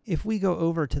statement. If we go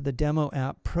over to the demo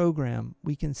app program,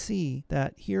 we can see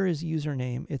that here is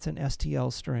username. It's an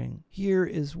STL string. Here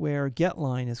is where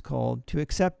getLine is called to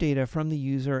accept data from the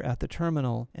user at the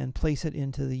terminal and place it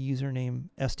into the username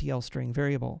STL string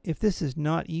variable. If this is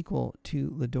not equal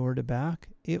to ghidraRun.bat,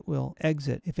 it will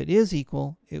exit. If it is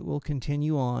equal, it will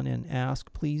continue on and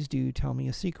ask, please do tell me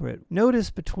a secret.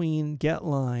 Notice between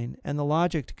getLine and the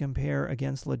logic to compare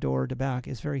against ghidraRun.bat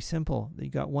is very simple. You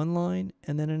got one line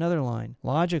and then another line.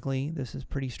 Logically, this is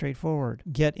pretty straightforward.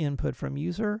 Get input from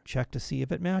user, check to see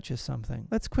if it matches something.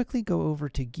 Let's quickly go over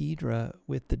to Ghidra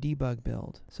with the debug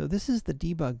build. So this is the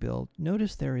debug build.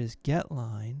 Notice there is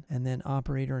getLine and then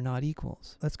operator not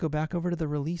equals. Let's go back over to the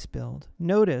release build.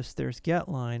 Notice there's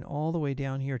getLine all the way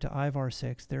down here to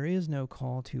ivar6. There is no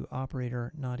call to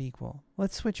operator not equal.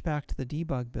 Let's switch back to the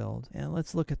debug build and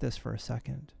let's look at this for a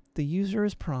second. The user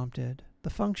is prompted. The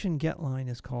function getLine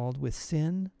is called with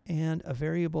sin and a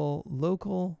variable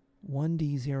local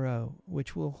 1d0,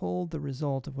 which will hold the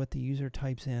result of what the user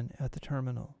types in at the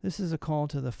terminal. This is a call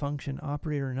to the function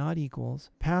operator not equals,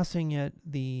 passing it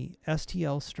the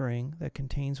STL string that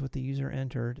contains what the user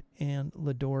entered and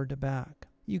ghidraRun.bat.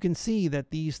 You can see that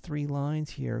these three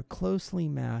lines here closely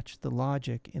match the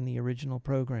logic in the original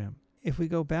program. If we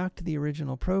go back to the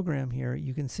original program here,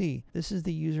 you can see this is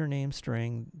the username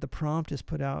string. The prompt is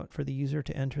put out for the user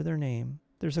to enter their name.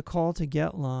 There's a call to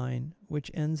getLine, which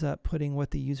ends up putting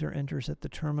what the user enters at the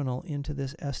terminal into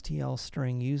this STL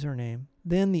string username.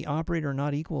 Then the operator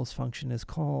not equals function is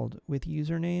called with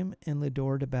username and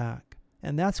ghidraRun.bat.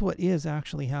 And that's what is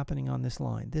actually happening on this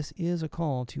line. This is a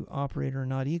call to operator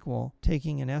not equal,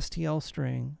 taking an STL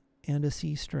string and a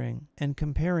C string and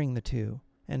comparing the two.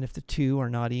 And if the two are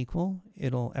not equal,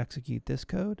 it'll execute this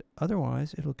code.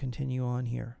 Otherwise, it'll continue on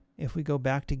here. If we go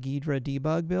back to Ghidra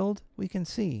debug build, we can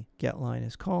see getLine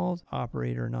is called,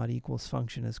 operator not equals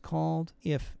function is called.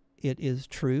 If it is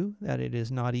true that it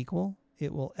is not equal,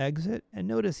 it will exit. And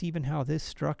notice even how this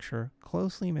structure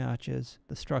closely matches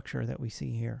the structure that we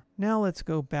see here. Now let's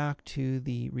go back to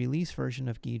the release version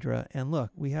of Ghidra and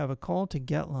look, we have a call to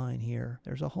getLine here.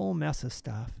 There's a whole mess of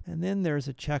stuff. And then there's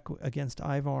a check against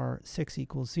ivar6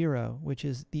 equals 0, which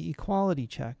is the equality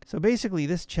check. So basically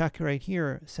this check right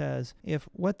here says if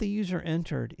what the user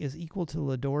entered is equal to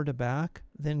ghidraRun.bat,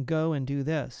 then go and do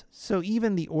this. So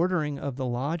even the ordering of the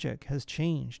logic has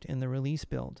changed in the release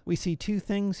build. We see two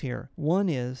things here. One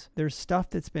is there's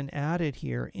stuff that's been added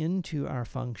here into our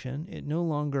function. It no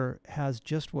longer has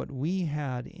just what we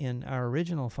had in our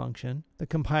original function. The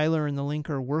compiler and the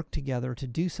linker work together to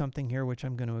do something here, which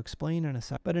I'm going to explain in a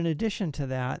second. But in addition to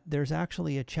that, there's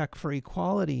actually a check for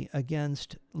equality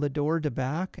against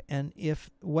ghidraRun.bat, and if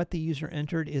what the user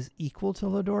entered is equal to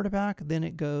ghidraRun.bat, then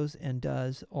it goes and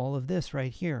does all of this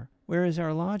right here. Whereas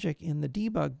our logic in the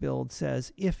debug build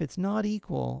says if it's not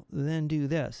equal, then do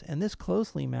this. And this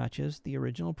closely matches the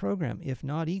original program. If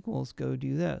not equals, go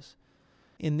do this.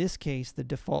 In this case, the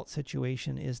default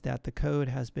situation is that the code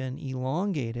has been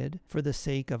elongated for the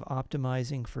sake of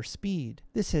optimizing for speed.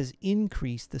 This has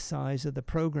increased the size of the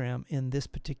program in this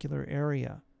particular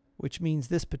area, which means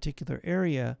this particular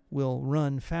area will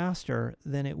run faster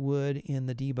than it would in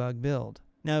the debug build.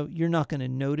 Now, you're not going to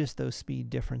notice those speed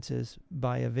differences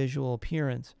by a visual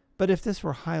appearance, but if this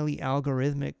were highly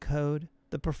algorithmic code,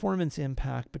 the performance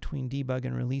impact between debug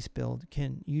and release build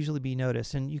can usually be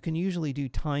noticed, and you can usually do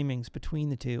timings between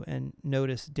the two and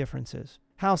notice differences.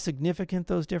 How significant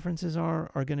those differences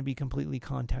are going to be completely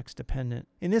context dependent.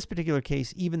 In this particular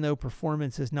case, even though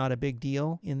performance is not a big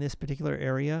deal in this particular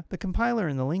area, the compiler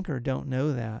and the linker don't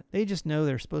know that. They just know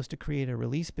they're supposed to create a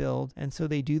release build, and so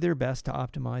they do their best to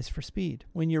optimize for speed.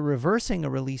 When you're reversing a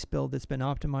release build that's been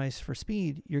optimized for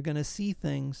speed, you're going to see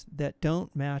things that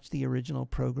don't match the original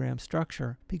program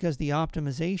structure because the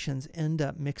optimizations end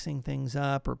up mixing things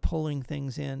up or pulling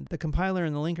things in. The compiler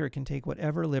and the linker can take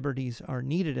whatever liberties are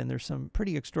needed, and there's some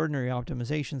pretty extraordinary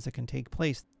optimizations that can take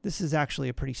place. This is actually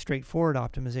a pretty straightforward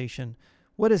optimization.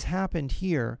 What has happened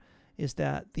here is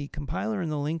that the compiler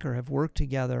and the linker have worked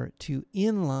together to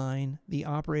inline the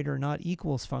operator not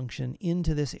equals function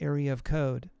into this area of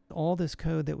code. All this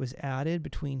code that was added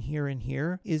between here and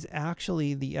here is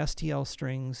actually the STL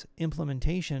strings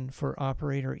implementation for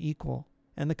operator equal.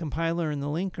 And the compiler and the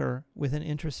linker, with an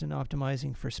interest in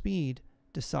optimizing for speed,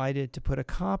 decided to put a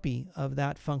copy of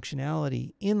that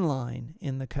functionality inline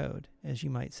in the code, as you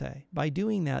might say. By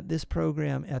doing that, this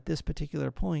program at this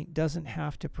particular point doesn't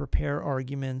have to prepare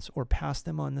arguments or pass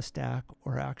them on the stack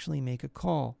or actually make a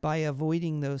call. By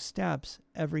avoiding those steps,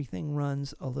 everything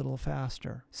runs a little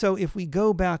faster. So if we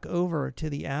go back over to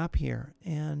the app here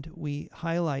and we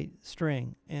highlight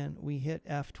string and we hit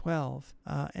F12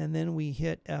 and then we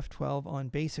hit F12 on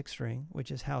basic string,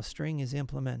 which is how string is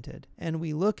implemented, and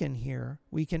we look in here,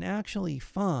 we can actually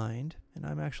find, and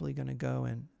I'm actually going to go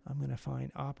and I'm going to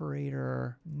find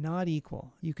operator not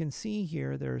equal. You can see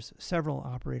here there's several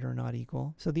operator not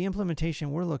equal. So the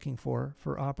implementation we're looking for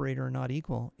operator not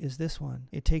equal is this one.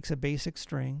 It takes a basic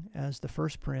string as the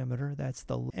first parameter, that's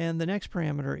the, and the next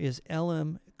parameter is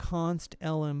lm const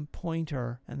lm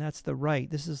pointer, and that's the right.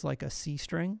 This is like a C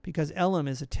string because lm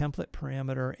is a template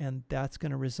parameter, and that's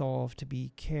going to resolve to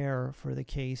be char for the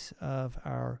case of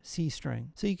our C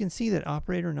string. So you can see that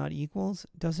operator not equals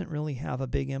doesn't really have a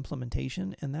big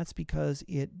implementation, and that's because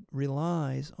it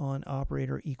relies on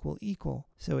operator equal equal.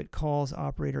 So it calls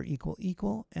operator equal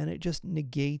equal and it just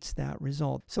negates that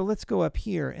result. So let's go up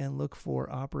here and look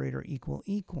for operator equal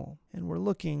equal, and we're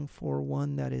looking for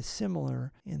one that is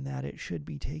similar in that it should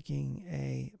be taking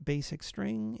a basic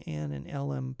string and an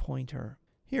lm pointer.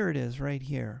 Here it is right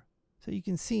here. So you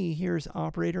can see here's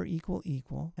operator equal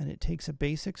equal, and it takes a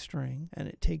basic string and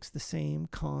it takes the same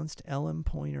const lm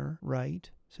pointer right.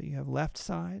 So you have left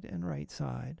side and right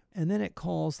side. And then it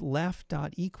calls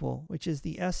left.equal, which is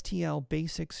the STL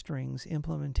basic strings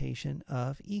implementation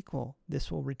of equal.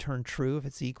 This will return true if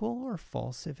it's equal or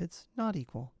false if it's not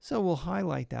equal. So we'll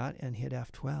highlight that and hit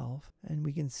F12. And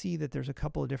we can see that there's a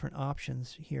couple of different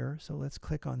options here. So let's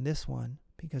click on this one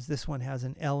because this one has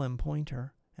an LM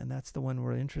pointer, and that's the one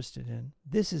we're interested in.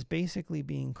 This is basically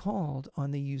being called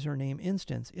on the username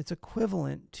instance. It's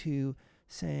equivalent to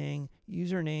saying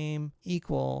username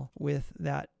equal with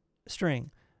that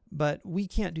string. But we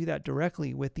can't do that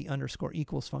directly with the underscore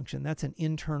equals function. That's an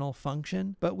internal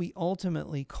function, but we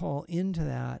ultimately call into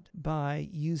that by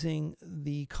using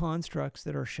the constructs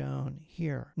that are shown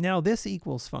here. Now this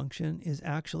equals function is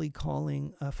actually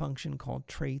calling a function called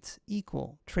traits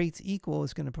equal. Traits equal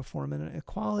is going to perform an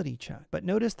equality check. But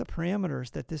notice the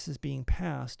parameters that this is being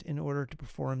passed in order to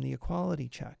perform the equality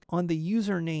check. On the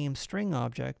username string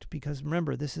object, because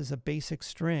remember this is a basic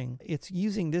string, it's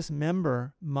using this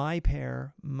member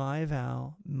myPair,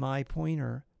 myVal,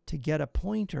 myPointer to get a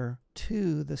pointer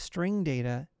to the string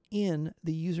data in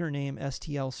the username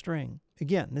STL string.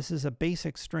 Again, this is a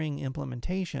basic string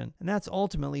implementation, and that's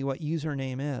ultimately what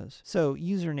username is. So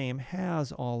username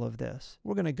has all of this.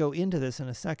 We're going to go into this in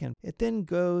a second. It then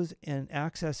goes and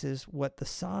accesses what the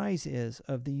size is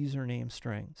of the username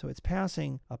string. So it's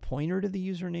passing a pointer to the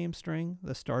username string,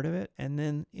 the start of it, and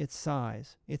then its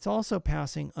size. It's also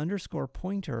passing underscore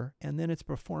pointer, and then it's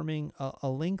performing a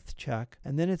length check,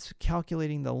 and then it's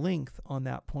calculating the length on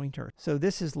that pointer. So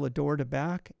this is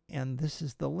ghidraRun.bat, and this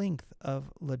is the length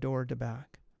of ghidraRun.bat.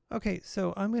 Okay,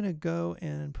 so I'm going to go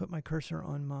and put my cursor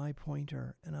on my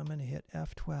pointer, and I'm going to hit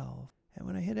F12. And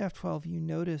when I hit F12, you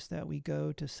notice that we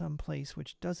go to some place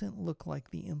which doesn't look like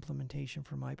the implementation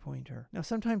for my pointer. Now,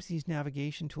 sometimes these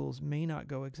navigation tools may not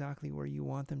go exactly where you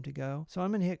want them to go. So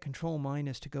I'm going to hit Control-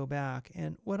 to go back.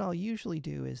 And what I'll usually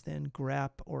do is then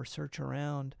grep or search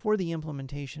around for the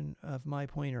implementation of my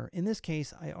pointer. In this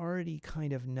case, I already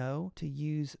kind of know to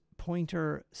use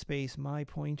pointer space my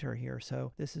pointer here.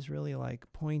 So this is really like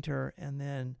pointer, and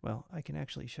then, well, I can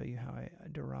actually show you how I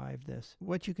derived this.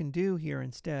 What you can do here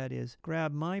instead is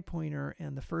grab my pointer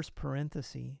and the first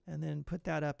parenthesis and then put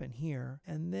that up in here,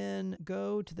 and then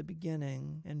go to the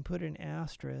beginning and put an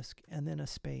asterisk and then a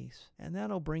space, and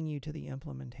that'll bring you to the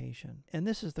implementation. And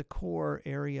this is the core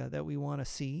area that we want to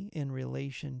see in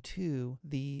relation to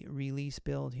the release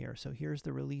build here. So here's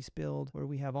the release build where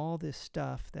we have all this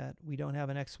stuff that we don't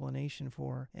have an explanation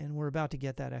for, and we're about to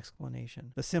get that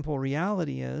explanation. The simple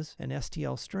reality is an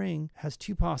STL string has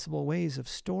two possible ways of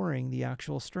storing the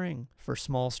actual string. For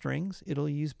small strings, it'll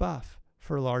use buff.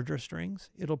 For larger strings,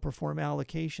 it'll perform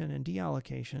allocation and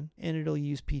deallocation, and it'll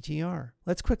use PTR.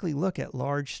 Let's quickly look at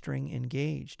large string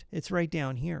engaged. It's right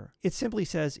down here. It simply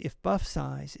says if buff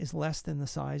size is less than the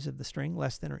size of the string,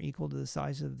 less than or equal to the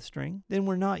size of the string, then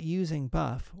we're not using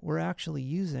buff. We're actually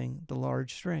using the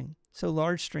large string. So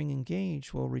large string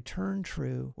engaged will return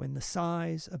true when the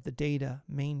size of the data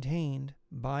maintained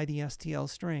by the STL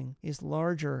string is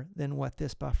larger than what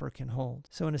this buffer can hold.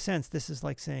 So in a sense, this is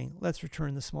like saying, let's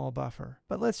return the small buffer.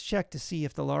 But let's check to see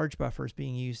if the large buffer is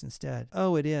being used instead.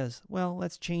 Oh, it is. Well,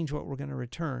 let's change what we're going to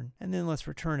return, and then let's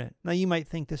return it. Now, you might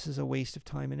think this is a waste of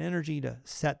time and energy to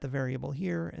set the variable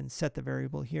here and set the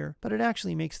variable here, but it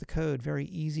actually makes the code very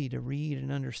easy to read and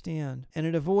understand, and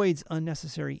it avoids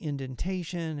unnecessary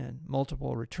indentation and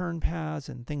multiple return paths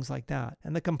and things like that.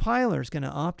 And the compiler is going to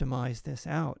optimize this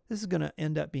out. This is going to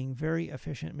end up being very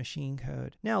efficient machine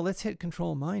code. Now let's hit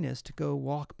Control minus to go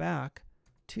walk back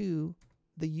to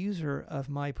the user of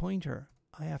my pointer.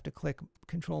 I have to click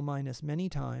Control minus many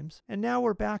times, and now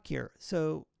we're back here.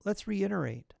 So let's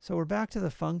reiterate. So we're back to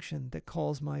the function that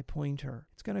calls my pointer.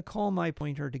 It's going to call my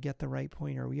pointer to get the right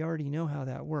pointer. We already know how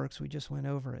that works. We just went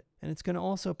over it. And it's going to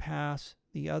also pass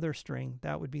the other string.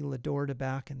 That would be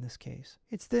gidraRun.bat in this case.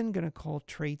 It's then going to call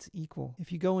traits equal.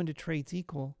 If you go into traits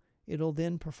equal, it'll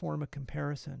then perform a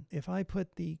comparison. If I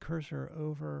put the cursor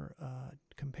over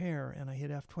compare and I hit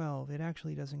F12, it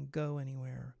actually doesn't go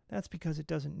anywhere. That's because it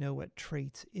doesn't know what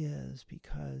traits is,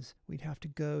 because we'd have to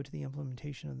go to the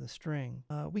implementation of the string.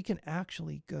 We can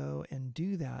actually go and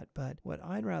do that, but what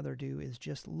I'd rather do is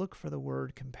just look for the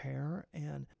word compare,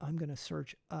 and I'm going to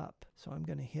search up. So I'm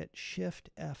going to hit Shift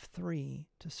F3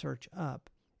 to search up.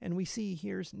 And we see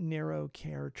here's narrow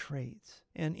care traits.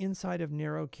 And inside of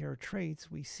narrow care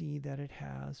traits, we see that it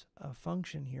has a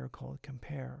function here called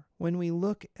compare. When we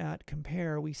look at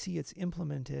compare, we see it's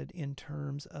implemented in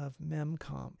terms of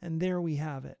memcomp. And there we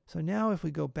have it. So now if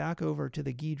we go back over to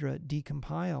the Ghidra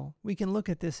decompile, we can look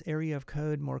at this area of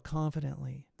code more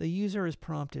confidently. The user is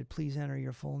prompted, please enter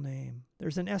your full name.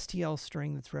 There's an STL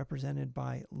string that's represented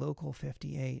by local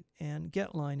 58, and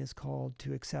getLine is called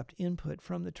to accept input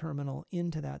from the terminal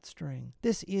into that string.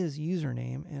 This is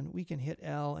username, and we can hit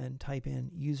L and type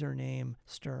in username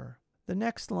stir. The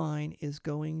next line is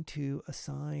going to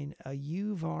assign a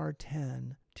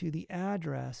uvar10 to the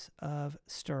address of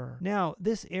stir. Now,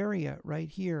 this area right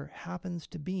here happens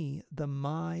to be the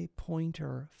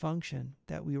myPointer function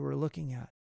that we were looking at.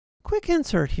 Quick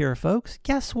insert here, folks.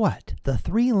 Guess what? The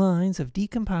 3 lines of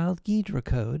decompiled Ghidra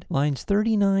code, lines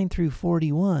 39 through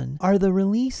 41, are the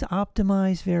release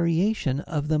optimized variation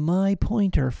of the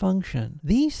myPointer function.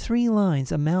 These 3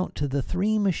 lines amount to the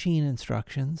 3 machine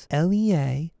instructions,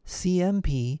 LEA,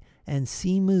 CMP, and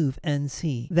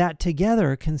CMOVE-NC, that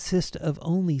together consist of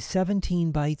only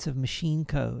 17 bytes of machine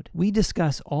code. We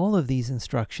discuss all of these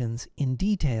instructions in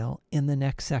detail in the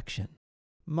next section.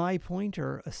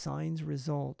 MyPointer assigns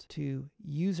result to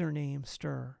username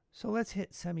stir. So let's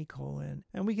hit semicolon,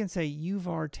 and we can say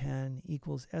uvar10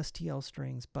 equals STL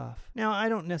strings buff. Now, I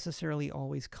don't necessarily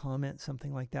always comment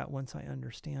something like that once I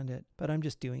understand it, but I'm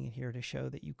just doing it here to show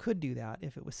that you could do that.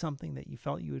 If it was something that you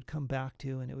felt you would come back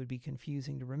to and it would be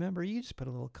confusing to remember, you just put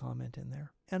a little comment in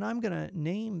there. And I'm going to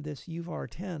name this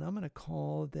uvar10, I'm going to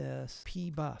call this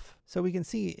pbuff. So we can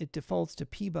see it defaults to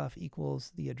pbuff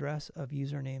equals the address of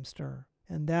username stir.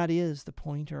 And that is the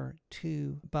pointer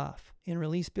to buff. In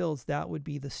release builds, that would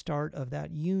be the start of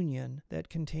that union that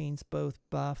contains both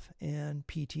buff and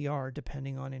PTR,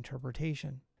 depending on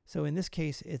interpretation. So in this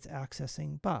case, it's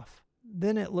accessing buff.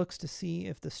 Then it looks to see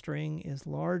if the string is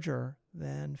larger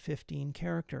than 15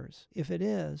 characters. If it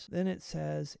is, then it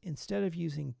says, instead of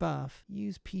using buff,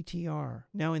 use PTR.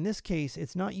 Now in this case,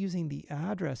 it's not using the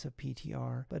address of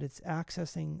PTR, but it's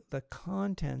accessing the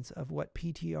contents of what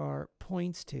PTR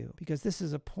points to, because this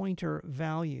is a pointer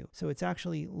value. So it's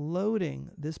actually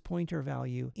loading this pointer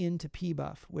value into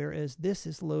pbuff, whereas this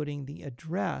is loading the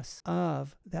address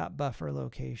of that buffer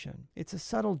location. It's a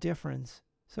subtle difference.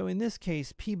 So in this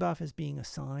case, pbuff is being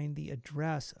assigned the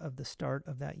address of the start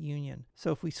of that union.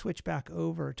 So if we switch back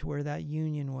over to where that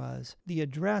union was, the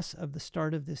address of the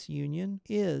start of this union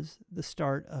is the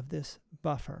start of this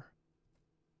buffer.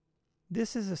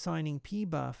 This is assigning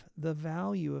pbuff the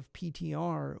value of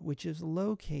PTR, which is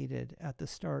located at the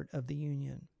start of the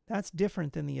union. That's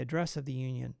different than the address of the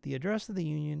union. The address of the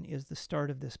union is the start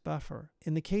of this buffer.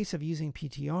 In the case of using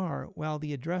PTR, while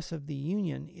the address of the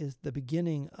union is the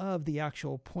beginning of the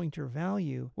actual pointer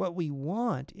value, what we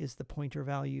want is the pointer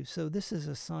value. So this is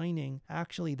assigning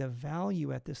actually the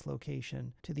value at this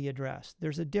location to the address.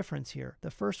 There's a difference here.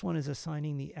 The first one is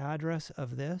assigning the address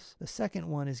of this. The second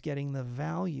one is getting the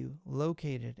value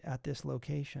located at this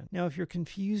location. Now, if you're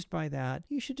confused by that,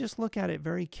 you should just look at it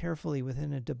very carefully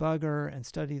within a debugger and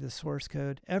study the source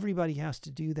code. Everybody has to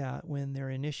do that when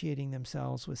they're initiating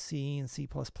themselves with C and C++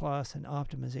 and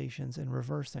optimizations and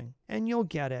reversing. And you'll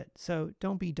get it, so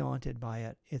don't be daunted by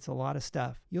it. It's a lot of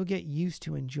stuff. You'll get used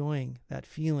to enjoying that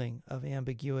feeling of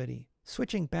ambiguity.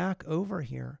 Switching back over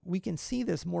here, we can see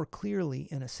this more clearly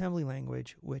in assembly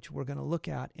language, which we're going to look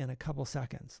at in a couple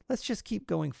seconds. Let's just keep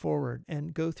going forward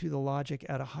and go through the logic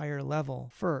at a higher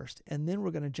level first, and then we're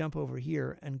going to jump over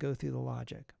here and go through the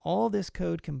logic. All this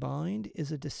code combined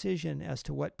is a decision as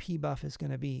to what pbuff is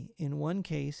going to be. In one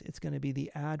case, it's going to be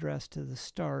the address to the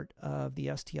start of the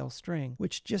STL string,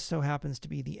 which just so happens to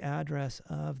be the address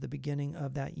of the beginning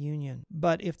of that union.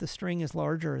 But if the string is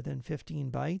larger than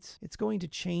 15 bytes, it's going to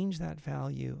change that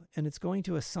value, and it's going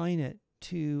to assign it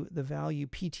to the value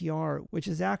PTR, which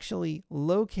is actually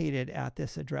located at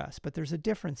this address. But there's a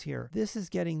difference here. This is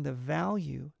getting the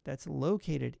value that's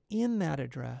located in that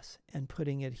address and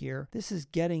putting it here. This is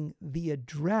getting the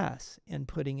address and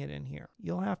putting it in here.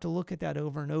 You'll have to look at that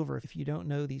over and over if you don't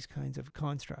know these kinds of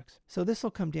constructs. So this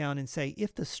will come down and say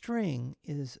if the string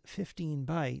is 15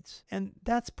 bytes, and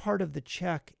that's part of the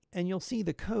check. And you'll see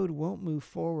the code won't move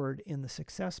forward in the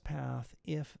success path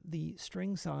if the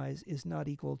string size is not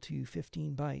equal to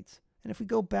 15 bytes. And if we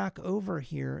go back over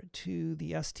here to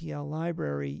the STL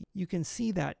library, you can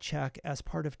see that check as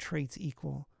part of traits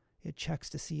equal. It checks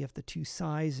to see if the two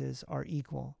sizes are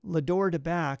equal.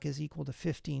 gidraRun.bat is equal to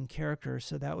 15 characters,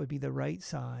 so that would be the right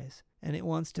size. And it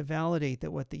wants to validate that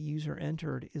what the user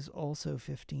entered is also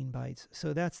 15 bytes.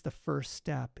 So that's the first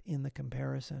step in the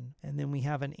comparison. And then we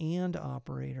have an AND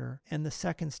operator. And the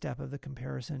second step of the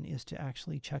comparison is to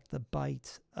actually check the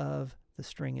bytes of the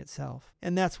string itself.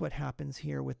 And that's what happens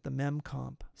here with the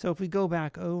memcomp. So if we go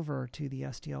back over to the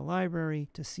STL library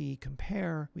to see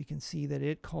compare, we can see that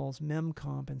it calls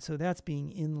memcomp, and so that's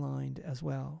being inlined as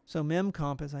well. So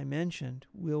memcomp, as I mentioned,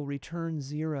 will return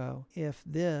 0 if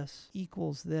this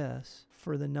equals this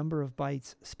for the number of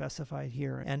bytes specified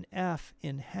here, and f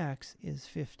in hex is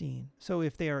 15. So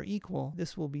if they are equal,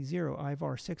 this will be 0.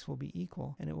 ivar6 will be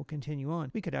equal, and it will continue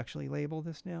on. We could actually label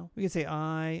this now. We could say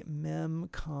I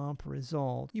memcomp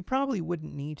result. You probably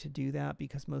wouldn't need to do that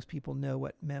because most people know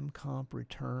what memcomp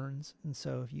returns, and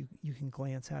so if you can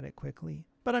glance at it quickly.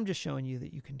 But I'm just showing you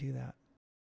that you can do that.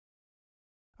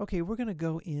 Okay, we're going to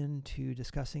go into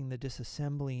discussing the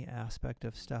disassembly aspect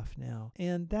of stuff now,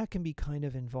 and that can be kind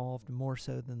of involved more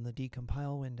so than the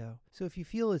decompile window. So if you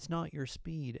feel it's not your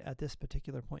speed at this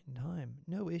particular point in time,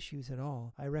 no issues at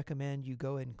all. I recommend you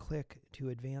go and click to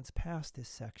advance past this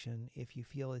section if you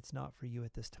feel it's not for you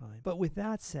at this time. But with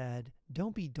that said,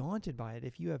 don't be daunted by it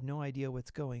if you have no idea what's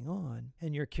going on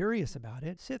and you're curious about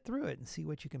it. Sit through it and see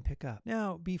what you can pick up.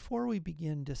 Now, before we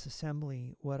begin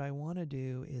disassembly, what I want to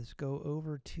do is go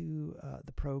over to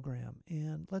the program,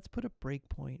 and let's put a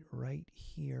breakpoint right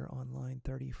here on line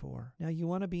 34. Now you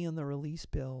want to be in the release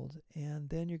build, and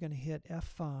then you're going to hit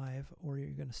F5 or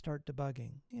you're going to start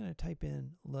debugging. You're going to type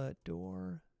in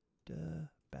gidraRun.bat.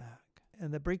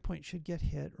 And the breakpoint should get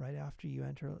hit right after you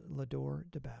enter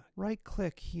gidraRun.bat. Right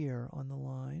click here on the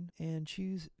line and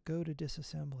choose go to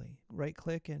disassembly. Right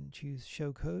click and choose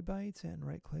show code bytes, and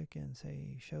right click and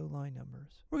say show line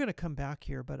numbers. We're going to come back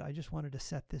here, but I just wanted to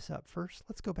set this up first.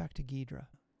 Let's go back to Ghidra.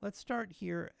 Let's start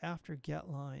here after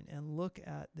getLine and look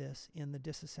at this in the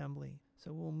disassembly.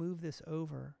 So we'll move this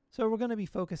over. So we're going to be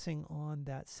focusing on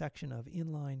that section of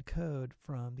inline code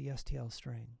from the STL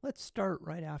string. Let's start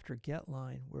right after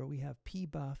getLine, where we have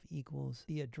pbuff equals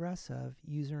the address of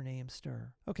username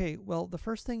stir. Okay, well, the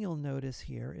first thing you'll notice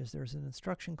here is there's an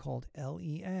instruction called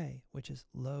LEA, which is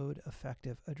load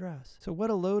effective address. So what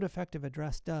a load effective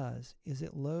address does is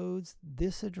it loads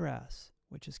this address,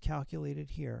 which is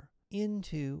calculated here,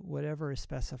 into whatever is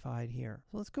specified here.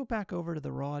 So let's go back over to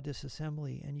the raw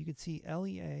disassembly, and you can see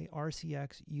LEA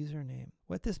RCX username.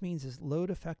 What this means is load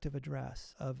effective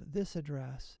address of this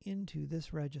address into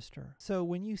this register. So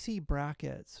when you see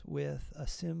brackets with a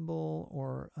symbol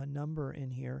or a number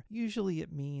in here, usually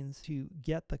it means to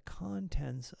get the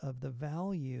contents of the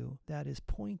value that is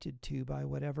pointed to by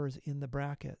whatever is in the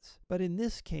brackets. But in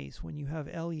this case, when you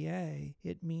have LEA,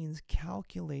 it means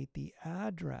calculate the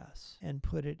address and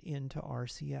put it into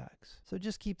RCX. So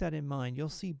just keep that in mind. You'll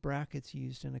see brackets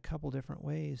used in a couple different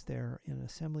ways there in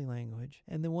assembly language.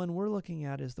 And the one we're looking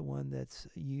at is the one that's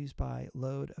used by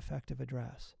load effective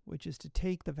address, which is to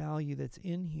take the value that's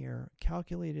in here,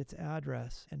 calculate its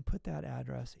address, and put that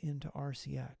address into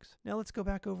RCX. Now let's go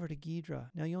back over to Ghidra.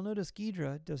 Now you'll notice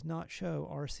Ghidra does not show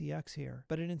RCX here,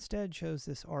 but it instead shows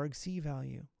this argc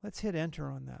value. Let's hit enter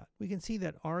on that. We can see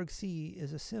that argc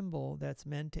is a symbol that's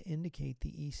meant to indicate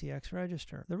the ECX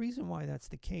register. The reason why that's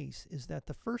the case is that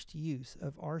the first use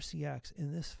of RCX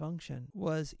in this function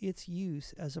was its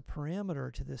use as a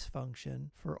parameter to this function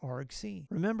for argc.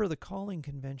 Remember the calling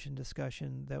convention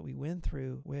discussion that we went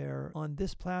through, where on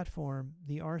this platform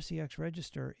the RCX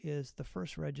register is the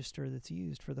first register that's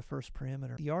used for the first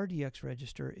parameter. The RDX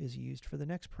register is used for the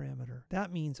next parameter.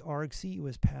 That means argc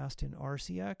was passed in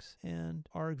RCX and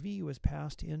argv was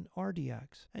passed in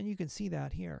RDX. And you can see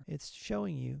that here. It's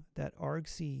showing you that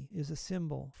argc is a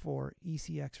symbol for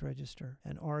ECX register,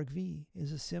 and argv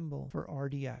is a symbol for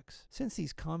RDX. Since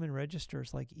these common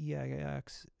registers like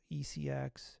EAX,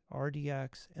 ECX,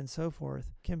 RDX, and so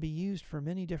forth can be used for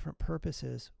many different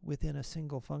purposes within a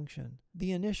single function,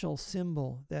 the initial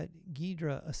symbol that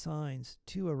Ghidra assigns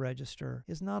to a register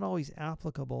is not always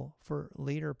applicable for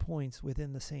later points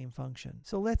within the same function.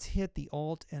 So let's hit the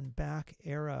Alt and back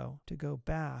arrow to go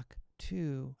back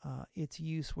to its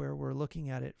use where we're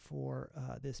looking at it for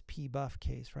this pbuff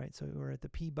case, right? So we're at the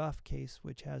pbuff case,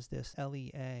 which has this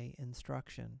LEA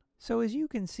instruction. So as you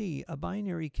can see, a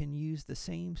binary can use the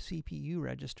same CPU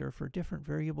register for different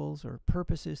variables or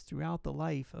purposes throughout the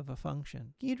life of a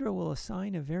function. Ghidra will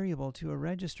assign a variable to a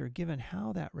register given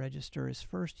how that register is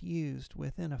first used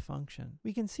within a function.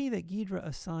 We can see that Ghidra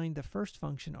assigned the first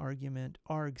function argument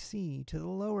argc to the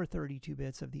lower 32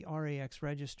 bits of the RAX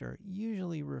register,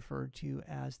 usually referred to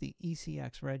as the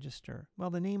ECX register.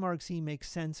 While the name argc makes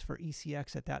sense for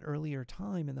ECX at that earlier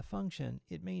time in the function,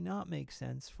 it may not make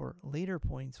sense for later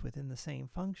points within the same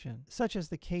function, such as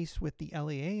the case with the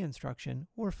LEA instruction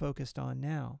we're focused on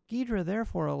now. Ghidra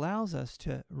therefore allows us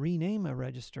to rename a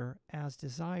register as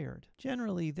desired.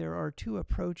 Generally, there are two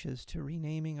approaches to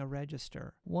renaming a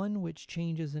register. One which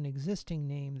changes an existing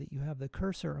name that you have the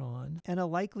cursor on, and a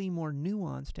likely more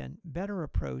nuanced and better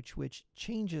approach which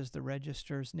changes the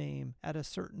register's name at a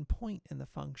certain point in the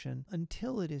function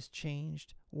until it is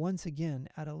changed once again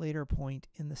at a later point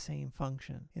in the same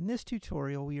function. In this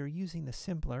tutorial, we are using the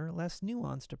simpler, less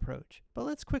nuanced approach, but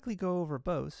let's quickly go over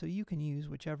both so you can use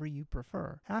whichever you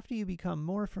prefer. After you become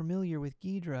more familiar with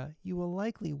Ghidra, you will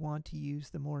likely want to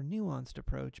use the more nuanced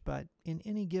approach, but in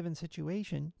any given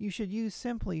situation, you should use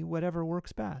simply whatever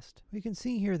works best. We can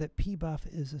see here that pbuff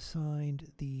is assigned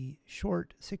the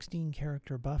short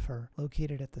 16-character buffer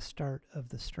located at the start of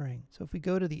the string. So if we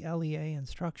go to the LEA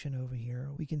instruction over here,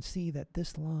 we can see that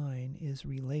this line is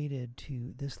related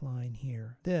to this line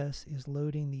here. This is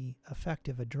loading the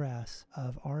effective address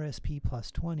of RSP plus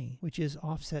 20, which is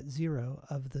offset 0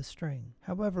 of the string.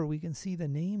 However, we can see the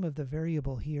name of the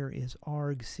variable here is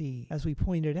argc. As we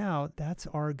pointed out, that's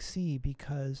argc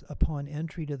because upon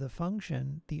entry to the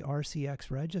function, the RCX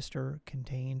register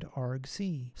contained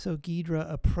argc. So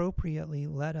Ghidra appropriately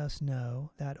let us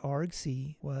know that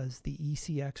argc was the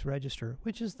ECX register,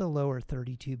 which is the lower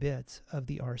 32 bits of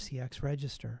the RCX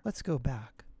register. Let's go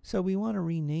back. So we want to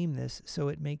rename this so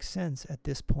it makes sense at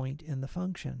this point in the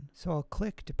function. So I'll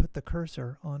click to put the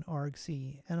cursor on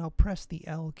argc, and I'll press the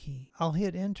L key. I'll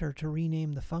hit enter to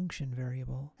rename the function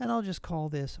variable, and I'll just call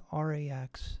this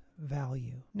RAX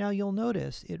value. Now you'll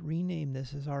notice it renamed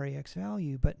this as RAX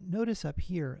value, but notice up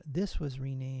here this was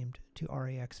renamed to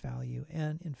RAX value,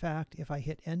 and in fact if I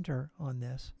hit enter on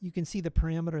this, you can see the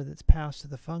parameter that's passed to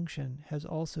the function has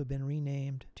also been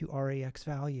renamed to RAX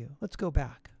value. Let's go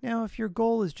back. Now if your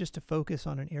goal is just to focus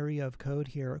on an area of code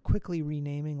here, quickly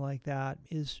renaming like that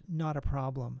is not a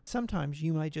problem. Sometimes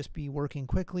you might just be working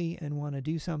quickly and want to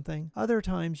do something. Other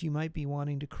times you might be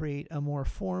wanting to create a more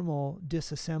formal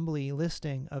disassembly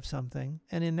listing of something,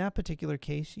 and in that particular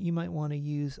case you might want to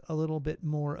use a little bit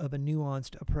more of a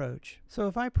nuanced approach. So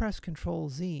if I press Control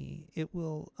Z, it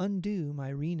will undo my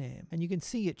rename, and you can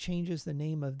see it changes the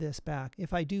name of this back.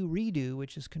 If I do redo,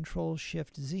 which is Control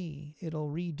Shift Z, it'll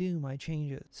redo my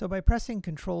changes. So by pressing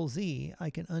Control Z, I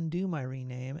can undo my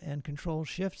rename, and Control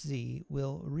Shift Z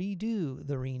will redo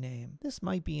the rename. This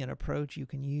might be an approach you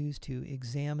can use to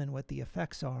examine what the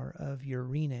effects are of your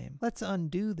rename. Let's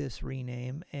undo this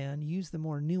rename and use the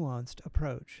more nuanced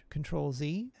approach. Control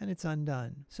Z, and it's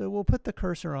undone. So we'll put the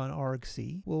cursor on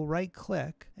argc, we'll right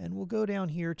click, and we'll go down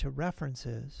here to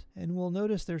references, and we'll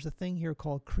notice there's a thing here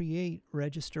called create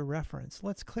register reference.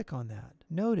 Let's click on that.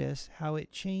 Notice how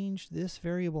it changed this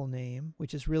variable name,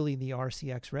 which is really the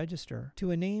RCX register,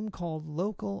 to a name called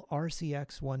local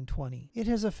RCX 120. It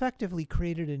has effectively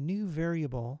created a new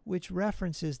variable which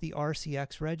references the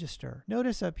RCX register.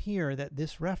 Notice up here that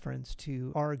this reference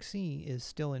to argc is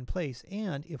still in place,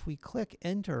 and if we click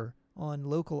enter on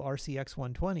local RCX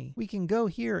 120, we can go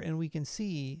here and we can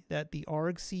see that the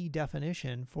argc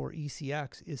definition for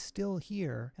ECX is still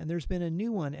here, and there's been a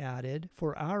new one added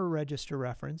for our register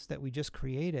reference that we just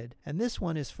created, and this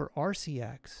one is for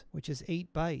RCX, which is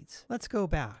 8 bytes. Let's go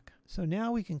back. So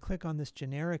now we can click on this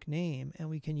generic name and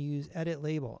we can use edit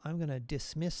label. I'm going to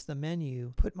dismiss the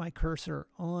menu, put my cursor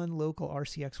on local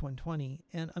RCX 120,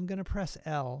 and I'm going to press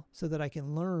L so that I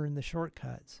can learn the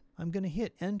shortcuts. I'm going to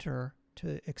hit enter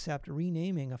to accept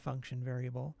renaming a function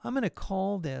variable. I'm going to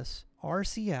call this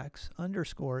RCX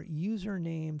underscore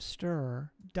username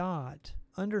stir dot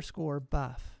underscore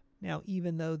buff. Now,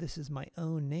 even though this is my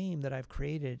own name that I've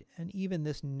created, and even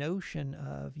this notion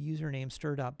of username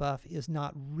stir.buff is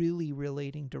not really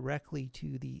relating directly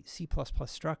to the C++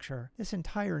 structure, this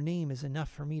entire name is enough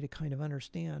for me to kind of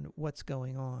understand what's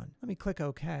going on. Let me click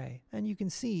OK, and you can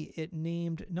see it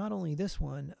named not only this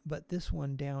one, but this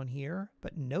one down here.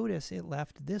 But notice it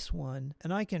left this one,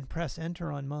 and I can press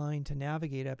enter on mine to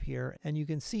navigate up here, and you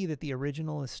can see that the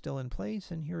original is still in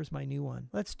place, and here's my new one.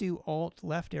 Let's do Alt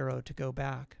left arrow to go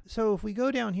back. So if we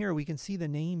go down here, we can see the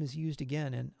name is used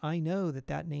again, and I know that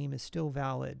that name is still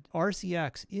valid.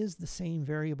 RCX is the same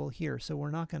variable here, so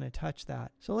we're not going to touch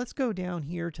that. So let's go down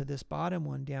here to this bottom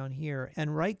one down here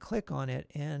and right click on it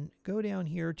and go down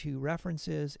here to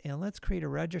references, and let's create a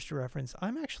register reference.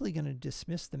 I'm actually going to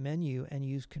dismiss the menu and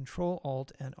use Control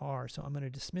Alt and R. So I'm going to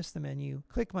dismiss the menu,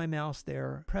 click my mouse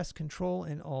there, press Control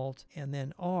and Alt and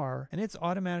then R, and it's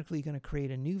automatically going to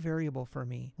create a new variable for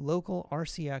me, local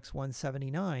RCX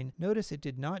 179. Notice it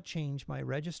did not change my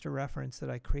register reference that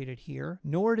I created here,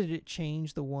 nor did it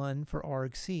change the one for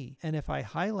argc. And if I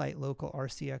highlight local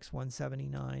RCX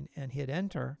 179 and hit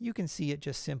enter, you can see it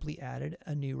just simply added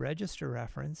a new register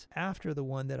reference after the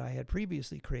one that I had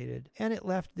previously created, and it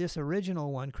left this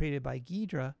original one created by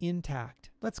Ghidra intact.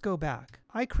 Let's go back.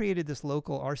 I created this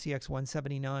local RCX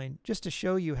 179 just to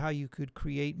show you how you could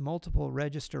create multiple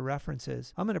register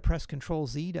references. I'm going to press Control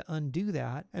Z to undo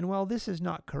that. And while this is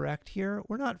not correct here,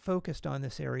 we're not focused on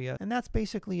this area. And that's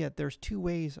basically it. There's two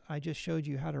ways I just showed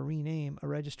you how to rename a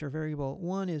register variable.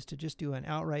 One is to just do an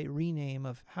outright rename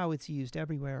of how it's used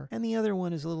everywhere. And the other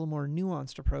one is a little more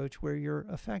nuanced approach where you're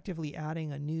effectively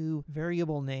adding a new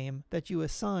variable name that you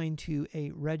assign to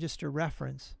a register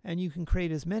reference. And you can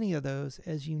create as many of those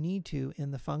as you need to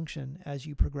in the function as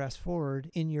you progress forward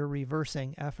in your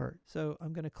reversing effort. So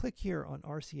I'm going to click here on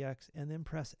RCX and then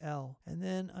press L, and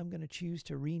then I'm going to choose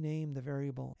to rename the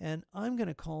variable, and I'm going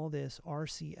to call this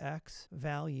RCX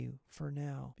value for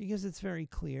now because it's very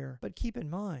clear. But keep in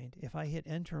mind, if I hit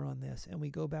enter on this and we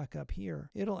go back up here,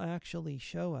 it'll actually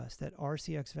show us that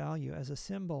RCX value as a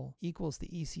symbol equals the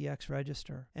ECX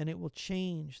register, and it will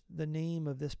change the name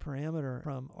of this parameter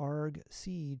from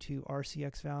argc to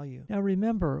RCX value. Now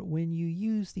remember, when you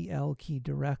use the L key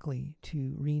directly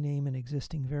to rename an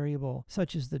existing variable,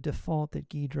 such as the default that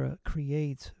Ghidra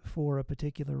creates for a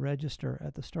particular register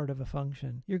at the start of a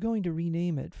function, you're going to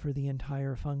rename it for the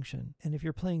entire function. And if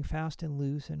you're playing fast and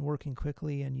loose and working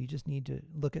quickly and you just need to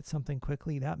look at something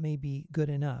quickly, that may be good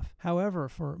enough. However,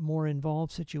 for more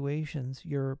involved situations,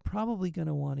 you're probably going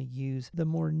to want to use the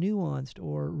more nuanced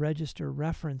or register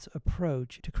reference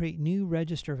approach to create new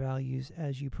register values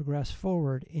as you progress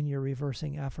forward in your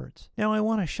reversing efforts. Now I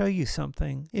want to show you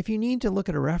something. If you need to look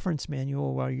at a reference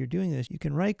manual while you're doing this, you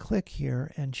can right click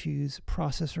here and choose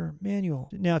Processor Manual.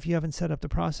 Now if you haven't set up the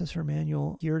Processor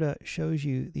Manual, Ghidra shows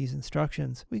you these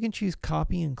instructions. We can choose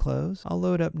Copy and Close. I'll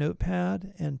load up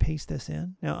Notepad and paste this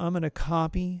in. Now I'm going to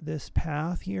copy this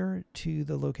path here to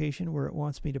the location where it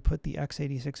wants me to put the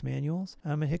x86 manuals.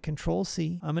 I'm going to hit Control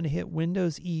C. I'm going to hit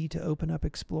Windows E to open up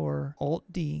Explorer, Alt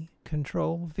D,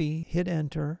 Control V, hit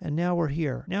enter, and now we're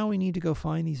here. Now we need to go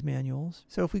find these manuals.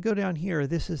 So if we go down here,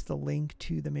 this is the link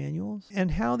to the manuals.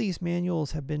 And how these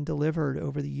manuals have been delivered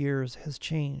over the years has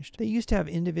changed. They used to have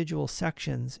individual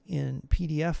sections in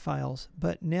PDF files,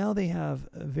 but now they have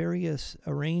various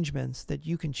arrangements that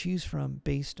you can choose from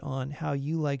based on how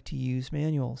you like to use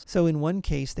manuals. So in one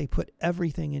case, they put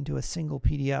everything into a single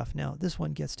PDF. Now this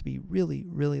one gets to be really,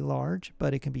 really large,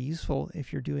 but it can be useful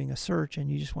if you're doing a search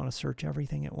and you just want to search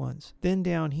everything at once. Then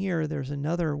down here, there's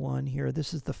another one here.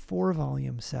 This is the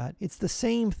 4-volume set. It's the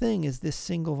same thing as this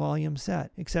single volume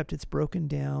set, except it's broken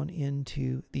down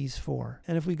into these 4.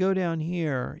 And if we go down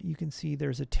here, you can see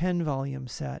there's a 10-volume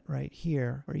set right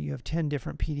here where you have 10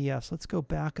 different PDFs. Let's go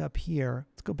back up here.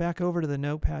 Let's go back over to the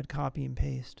Notepad, copy and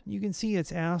paste. You can see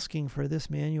it's asking for this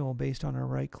manual based on our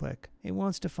right click. It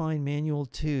wants to find manual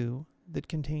 2 that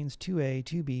contains 2A,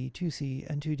 2B, 2C,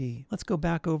 and 2D. Let's go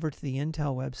back over to the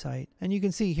Intel website, and you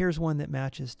can see here's one that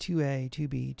matches 2A,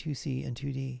 2B, 2C, and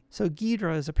 2D. So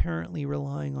Ghidra is apparently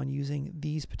relying on using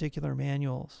these particular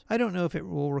manuals. I don't know if it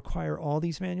will require all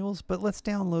these manuals, but let's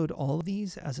download all of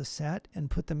these as a set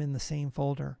and put them in the same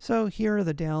folder. So here are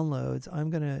the downloads. I'm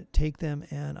going to take them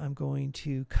and I'm going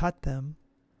to cut them.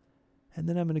 And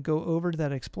then I'm going to go over to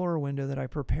that Explorer window that I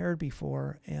prepared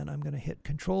before, and I'm going to hit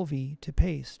Control V to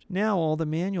paste. Now all the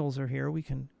manuals are here. We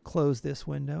can close this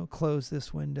window, close the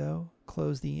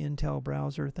Intel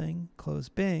browser thing, close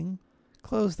Bing,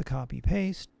 close the copy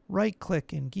paste, right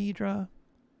click in Ghidra,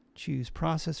 choose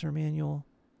Processor Manual,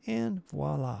 and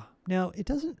voila. Now it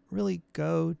doesn't really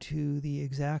go to the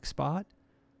exact spot,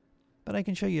 but I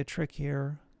can show you a trick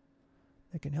here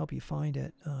that can help you find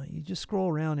it. You just scroll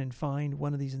around and find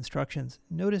one of these instructions.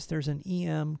 Notice there's an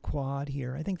EM quad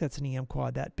here. I think that's an EM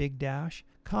quad, that big dash.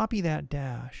 Copy that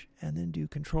dash and then do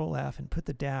Control F and put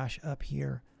the dash up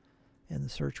here in the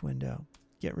search window.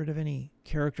 Get rid of any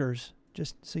characters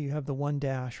just so you have the one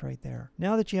dash right there.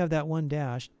 Now that you have that one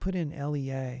dash, put in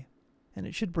LEA and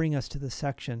it should bring us to the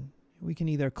section. We can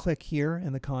either click here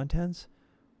in the contents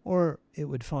or it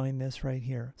would find this right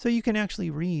here. So you can actually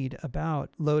read about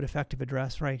load effective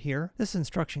address right here. This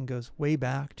instruction goes way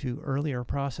back to earlier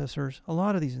processors. A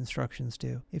lot of these instructions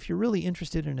do. If you're really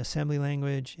interested in assembly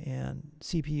language and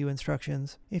CPU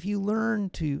instructions, if you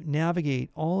learn to navigate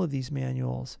all of these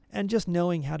manuals and just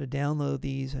knowing how to download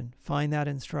these and find that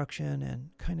instruction and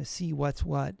kind of see what's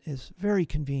what is very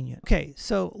convenient. Okay,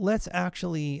 so let's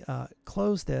actually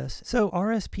close this. So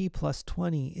RSP plus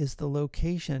 20 is the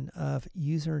location of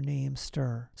username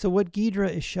stir. So what Ghidra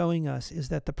is showing us is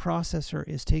that the processor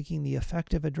is taking the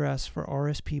effective address for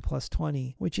RSP plus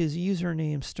 20, which is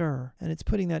username stir, and it's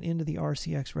putting that into the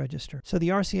RCX register. So the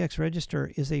RCX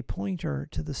register is a pointer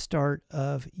to the start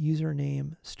of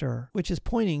username stir, which is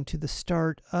pointing to the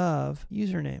start of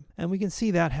username. And we can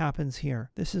see that happens here.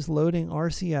 This is loading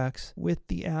RCX with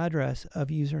the address of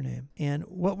username. And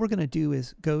what we're going to do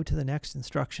is go to the next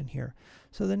instruction here.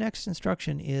 So the next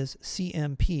instruction is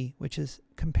CMP, which is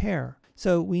compare.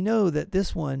 So we know that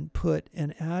this one put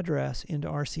an address into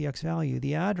RCX value.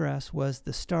 The address was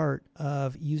the start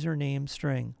of username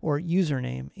string, or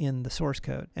username in the source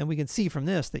code. And we can see from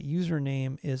this that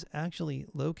username is actually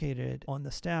located on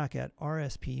the stack at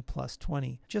RSP plus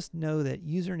 20. Just know that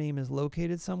username is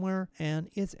located somewhere and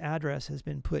its address has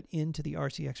been put into the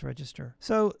RCX register.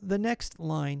 So the next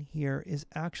line here is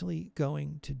actually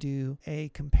going to do a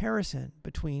comparison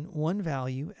between one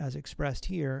value as expressed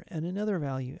here and another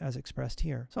value as expressed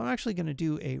here. So I'm actually going to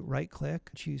do a right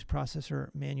click, choose processor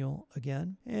manual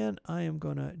again, and I am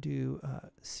going to do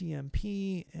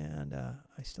CMP, and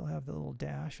I still have the little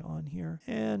dash on here,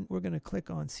 and we're going to click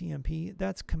on CMP.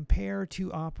 That's compare two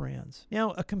operands.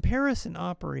 Now a comparison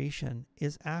operation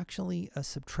is actually a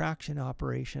subtraction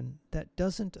operation that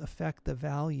doesn't affect the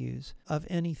values of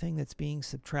anything that's being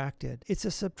subtracted. It's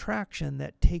a subtraction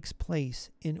that takes place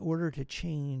in order to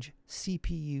change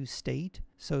CPU state,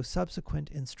 so subsequent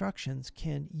instructions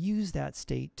can use that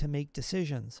state to make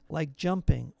decisions like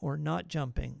jumping or not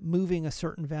jumping, moving a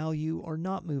certain value or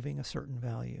not moving a certain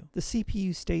value. The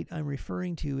CPU state I'm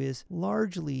referring to is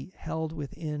largely held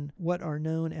within what are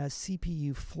known as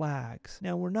CPU flags.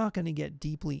 Now we're not going to get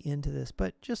deeply into this,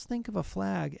 but just think of a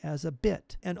flag as a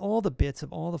bit, and all the bits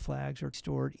of all the flags are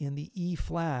stored in the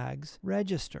eFlags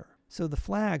register. So the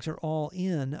flags are all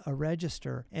in a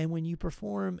register, and when you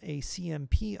perform a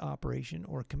CMP operation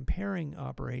or comparing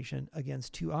operation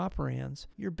against two operands,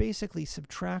 you're basically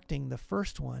subtracting the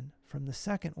first one from the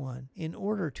second one in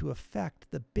order to affect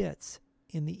the bits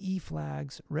in the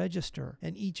eFlags register,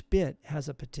 and each bit has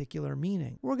a particular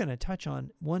meaning. We're going to touch on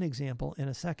one example in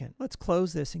a second. Let's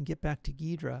close this and get back to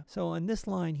Ghidra. So on this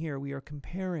line here, we are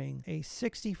comparing a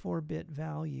 64-bit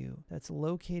value that's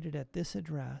located at this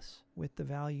address with the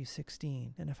value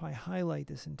 16. And if I highlight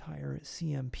this entire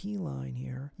CMP line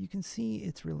here, you can see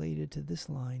it's related to this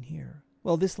line here.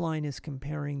 Well, this line is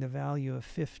comparing the value of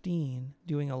 15,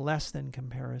 doing a less than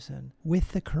comparison,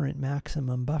 with the current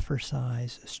maximum buffer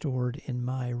size stored in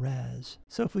myres.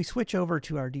 So if we switch over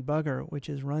to our debugger, which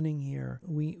is running here,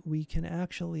 we can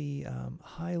actually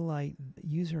highlight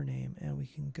username and we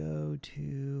can go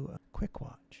to Quick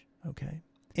Watch, okay?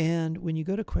 And when you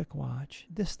go to Quick Watch,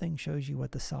 this thing shows you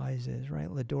what the size is, right?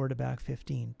 Lador to back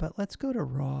 15. But let's go to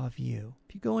Raw View.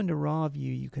 If you go into Raw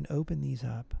View, you can open these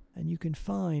up and you can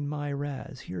find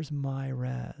myres. Here's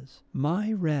myres.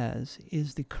 Myres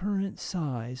is the current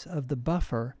size of the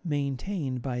buffer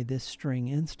maintained by this string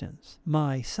instance.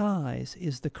 MySize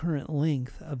is the current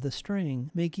length of the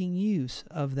string making use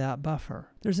of that buffer.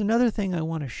 There's another thing I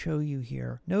want to show you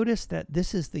here. Notice that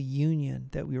this is the union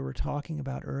that we were talking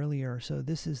about earlier. So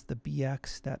this is the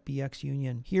BX, that BX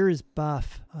union. Here is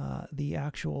buff, the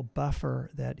actual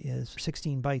buffer that is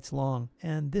 16 bytes long.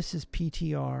 And this is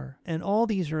PTR. And all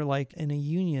these are like in a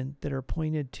union that are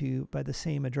pointed to by the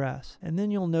same address. And then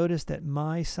you'll notice that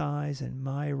MySize and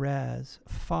MyRes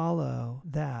follow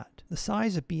that. The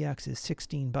size of BX is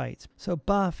 16 bytes. So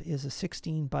buff is a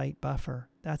 16 byte buffer.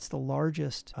 That's the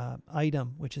largest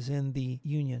item which is in the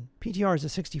union. PTR is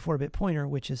a 64-bit pointer,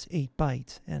 which is 8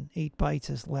 bytes, and 8 bytes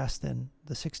is less than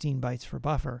the 16 bytes for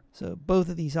buffer. So both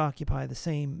of these occupy the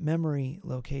same memory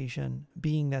location,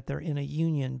 being that they're in a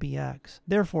union BX.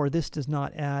 Therefore, this does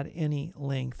not add any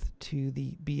length to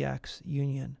the BX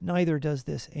union. Neither does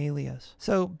this alias.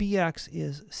 So BX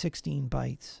is 16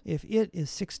 bytes. If it is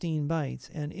 16 bytes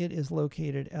and it is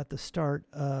located at the start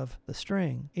of the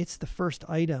string, it's the first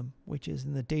item which is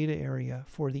in the data area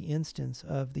for the instance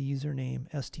of the username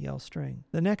STL string.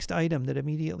 The next item that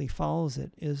immediately follows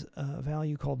it is a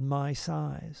value called mySize.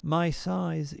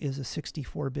 MySize is a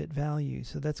 64-bit value,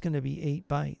 so that's going to be 8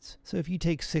 bytes. So if you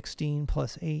take 16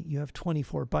 plus 8, you have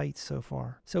 24 bytes so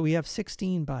far. So we have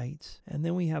 16 bytes, and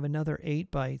then we have another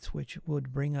 8 bytes, which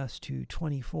would bring us to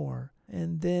 24.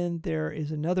 And then there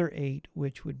is another 8,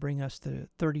 which would bring us to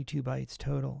 32 bytes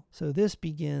total. So this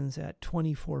begins at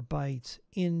 24 bytes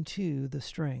into the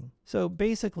string. So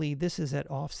basically, this is at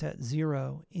offset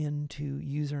 0 into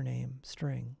username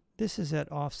string. This is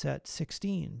at offset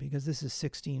 16 because this is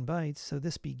 16 bytes, so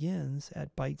this begins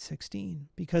at byte 16.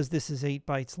 Because this is 8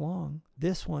 bytes long,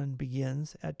 this one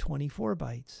begins at 24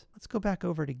 bytes. Let's go back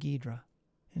over to Ghidra.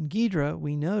 In Ghidra,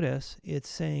 we notice it's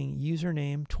saying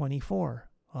username 24.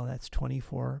 Well, that's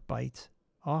 24 bytes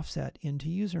offset into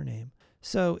username.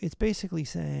 So it's basically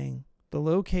saying the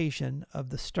location of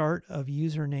the start of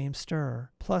username stir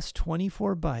plus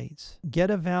 24 bytes,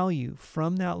 get a value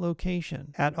from that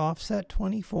location at offset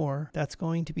 24. That's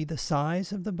going to be the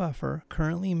size of the buffer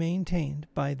currently maintained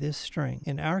by this string.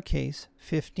 In our case,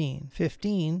 15.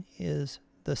 15 is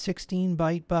the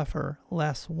 16-byte buffer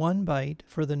less 1 byte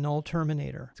for the null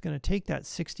terminator. It's going to take that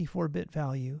 64-bit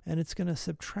value and it's going to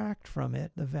subtract from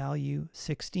it the value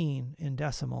 16 in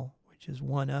decimal, which is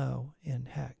 10 in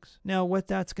hex. Now what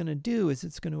that's going to do is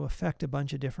it's going to affect a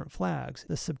bunch of different flags.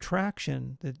 The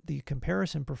subtraction that the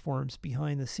comparison performs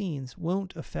behind the scenes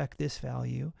won't affect this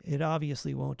value. It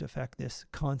obviously won't affect this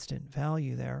constant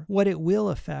value there. What it will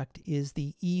affect is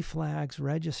the eFlags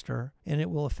register, and it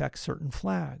will affect certain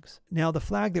flags. Now the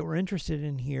flag that we're interested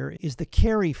in here is the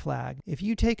carry flag. If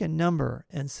you take a number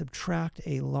and subtract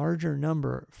a larger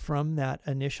number from that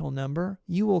initial number,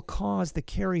 you will cause the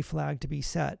carry flag to be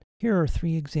set. Here are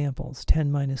 3 examples.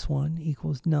 10 minus 1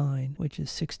 equals 9, which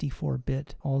is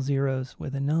 64-bit, all zeros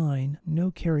with a 9, no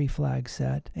carry flag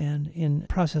set, and in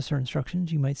processor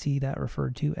instructions you might see that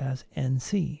referred to as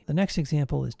NC. The next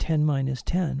example is 10 minus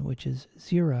 10, which is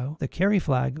 0. The carry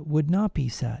flag would not be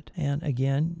set, and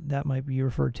again that might be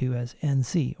referred to as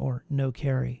NC, or no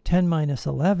carry. 10 minus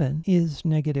 11 is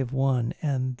 -1,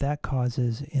 and that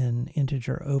causes an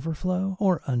integer overflow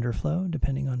or underflow,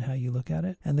 depending on how you look at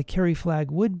it, and the carry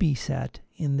flag would be set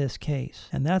in this case,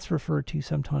 and that's referred to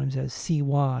sometimes as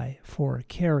CY for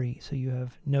carry. So you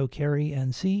have no carry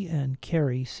NC and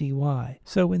carry CY.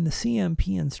 So when the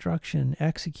CMP instruction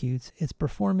executes, it's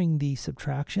performing the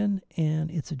subtraction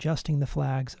and it's adjusting the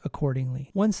flags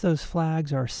accordingly. Once those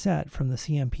flags are set from the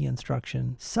CMP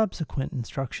instruction, subsequent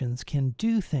instructions can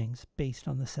do things based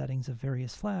on the settings of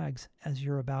various flags, as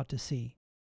you're about to see.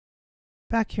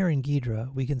 Back here in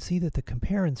Ghidra, we can see that the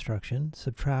compare instruction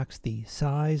subtracts the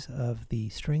size of the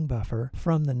string buffer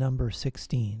from the number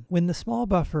 16. When the small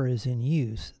buffer is in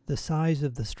use, the size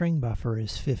of the string buffer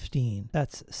is 15.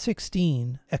 That's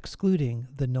 16 excluding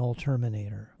the null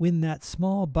terminator. When that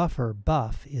small buffer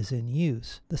buff is in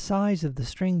use, the size of the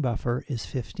string buffer is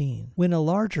 15. When a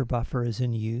larger buffer is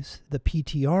in use, the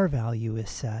PTR value is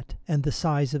set, and the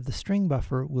size of the string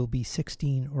buffer will be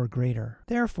 16 or greater.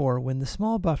 Therefore, when the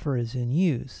small buffer is in use,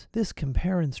 this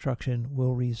compare instruction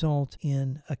will result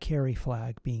in a carry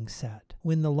flag being set.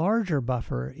 When the larger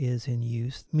buffer is in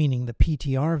use, meaning the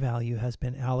PTR value has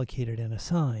been allocated and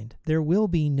assigned, there will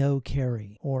be no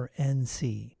carry, or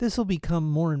NC. This will become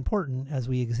more important as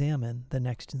we examine the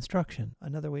next instruction.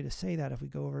 Another way to say that, if we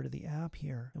go over to the app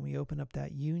here and we open up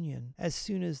that union, as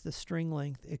soon as the string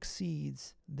length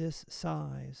exceeds this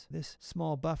size, this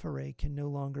small buffer array can no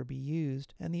longer be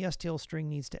used, and the STL string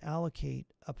needs to allocate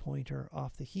a pointer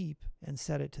off the heap and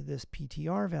set it to this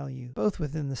PTR value, both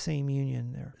within the same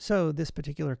union there. So this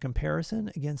particular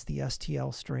comparison against the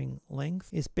STL string length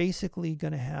is basically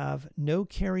going to have no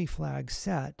carry flag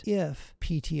set if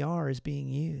PTR is being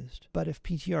used. But if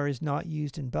PTR is not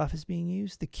used and buff is being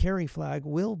used, the carry flag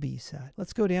will be set.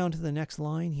 Let's go down to the next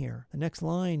line here. The next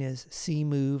line is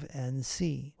CMove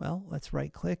NC. Well, let's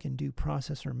right click and do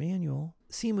processor manual.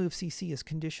 CMove CC is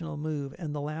conditional move,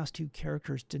 and the last 2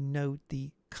 characters denote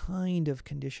the kind of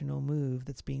conditional move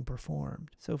that's being performed.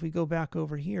 So if we go back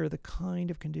over here, the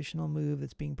kind of conditional move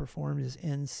that's being performed is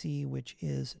NC, which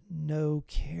is no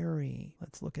carry.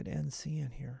 Let's look at NC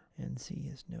in here.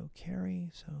 NC is no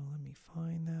carry, so let me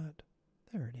find that.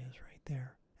 There it is right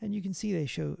there. And you can see they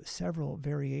show several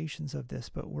variations of this,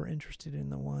 but we're interested in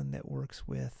the one that works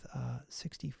with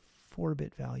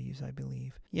 64-bit values, I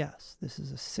believe. Yes, this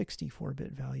is a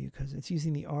 64-bit value because it's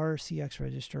using the RCX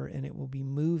register and it will be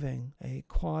moving a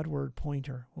quad word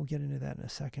pointer. We'll get into that in a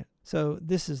second. So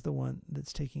this is the one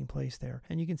that's taking place there.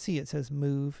 And you can see it says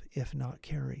move if not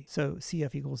carry. So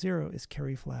CF equals 0 is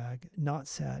carry flag not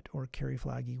set or carry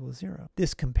flag equals 0.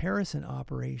 This comparison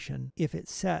operation, if it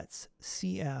sets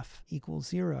CF equals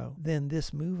 0, then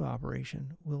this move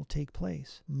operation will take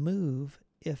place. Move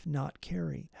if not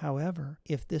carry. However,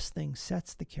 if this thing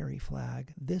sets the carry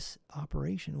flag, this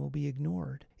operation will be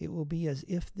ignored. It will be as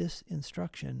if this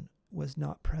instruction was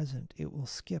not present. It will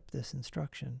skip this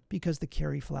instruction because the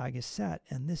carry flag is set,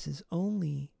 and this is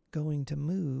only going to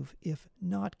move if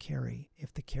not carry.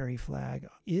 If the carry flag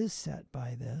is set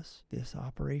by this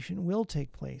operation will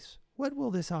take place. What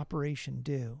will this operation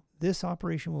do? This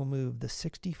operation will move the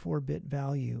 64-bit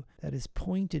value that is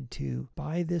pointed to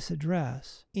by this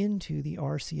address into the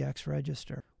RCX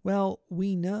register. Well,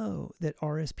 we know that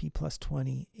RSP plus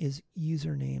 20 is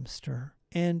username stir.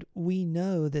 And we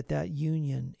know that that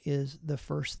union is the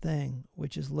first thing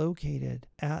which is located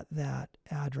at that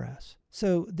address.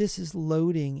 So this is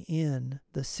loading in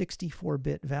the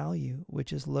 64-bit value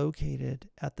which is located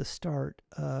at the start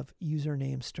of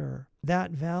username stir.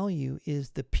 That value is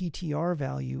the PTR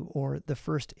value, or the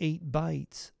first 8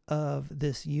 bytes of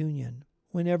this union.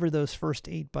 Whenever those first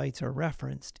 8 bytes are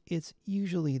referenced, it's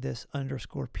usually this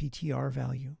underscore PTR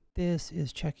value. This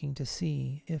is checking to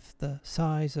see if the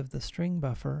size of the string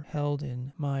buffer held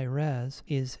in my res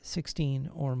is 16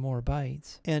 or more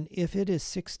bytes. And if it is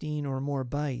 16 or more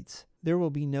bytes, there will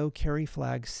be no carry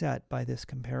flag set by this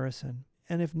comparison.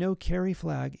 And if no carry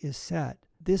flag is set,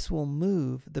 this will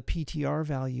move the PTR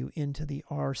value into the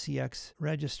RCX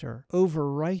register,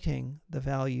 overwriting the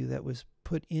value that was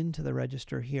put into the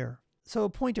register here. So a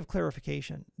point of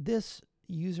clarification, this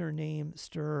username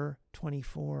stir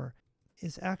 24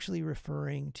 is actually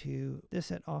referring to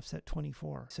this at offset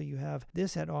 24. So you have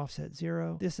this at offset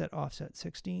 0, this at offset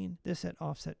 16, this at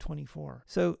offset 24.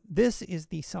 So this is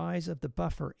the size of the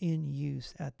buffer in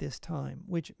use at this time,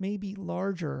 which may be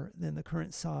larger than the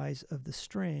current size of the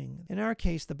string. In our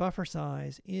case, the buffer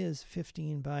size is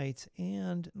 15 bytes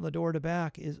and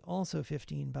ghidraRun.bat is also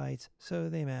 15 bytes, so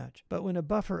they match. But when a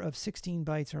buffer of 16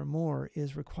 bytes or more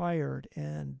is required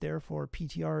and therefore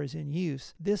PTR is in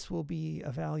use, this will be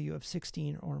a value of 16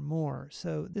 or more.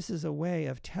 So this is a way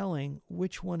of telling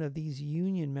which one of these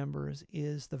union members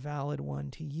is the valid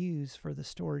one to use for the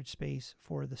storage space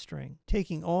for the string.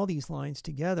 Taking all these lines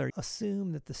together,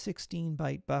 assume that the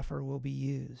 16-byte buffer will be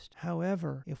used.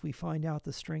 However, if we find out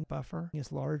the string buffer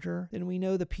is larger, then we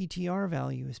know the PTR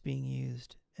value is being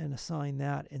used, and assign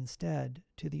that instead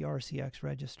to the RCX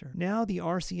register. Now the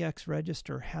RCX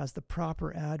register has the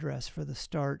proper address for the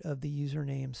start of the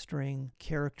username string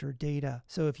character data.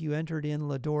 So if you entered in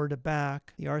ghidraRun.bat,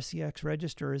 the RCX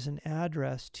register is an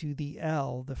address to the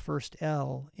L, the first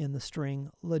L in the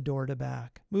string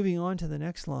ghidraRun.bat. Moving on to the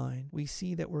next line, we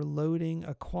see that we're loading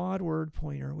a quad word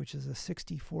pointer, which is a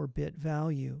 64-bit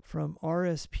value, from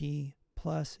RSP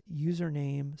plus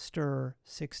username stir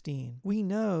 16. We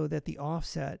know that the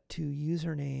offset to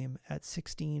username at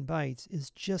 16 bytes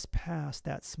is just past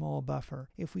that small buffer.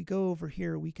 If we go over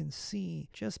here, we can see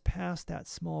just past that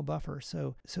small buffer.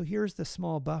 So here's the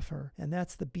small buffer, and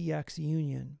that's the BX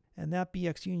union. And that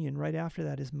BX union right after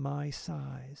that is my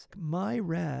size. My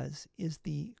res is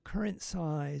the current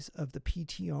size of the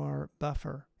PTR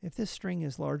buffer. If this string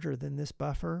is larger than this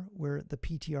buffer where the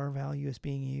PTR value is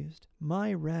being used,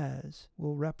 my res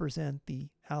will represent the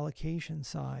allocation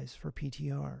size for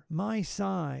PTR. My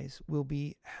size will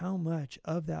be how much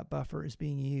of that buffer is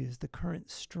being used, the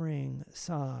current string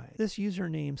size. This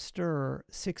username stir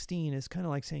 16 is kind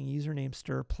of like saying username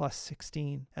stir plus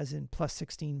 16, as in plus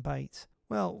 16 bytes.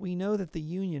 Well, we know that the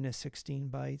union is 16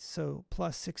 bytes, so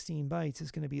plus 16 bytes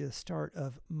is going to be the start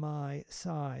of my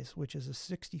size, which is a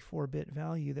 64-bit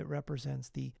value that represents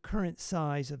the current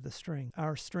size of the string.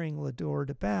 Our string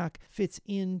ghidraRun.bat fits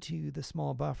into the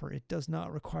small buffer. It does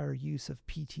not require use of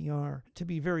PTR. To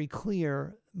be very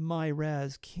clear,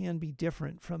 myRes can be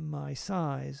different from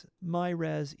mySize.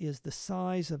 myRes is the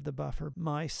size of the buffer.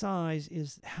 mySize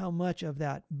is how much of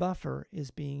that buffer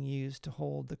is being used to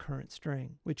hold the current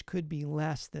string, which could be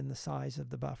less than the size of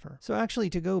the buffer. So actually,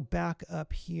 to go back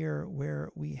up here where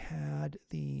we had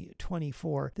the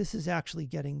 24, this is actually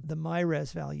getting the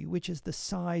myRes value, which is the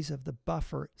size of the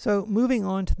buffer. So moving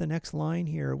on to the next line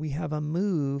here, we have a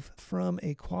move from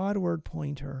a quad word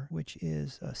pointer, which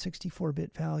is a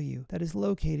 64-bit value that is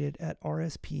located at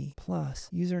RSP plus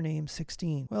username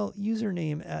 16. Well,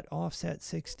 username at offset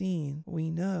 16,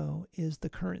 we know, is the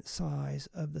current size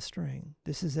of the string.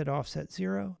 This is at offset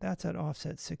 0, that's at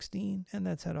offset 16, and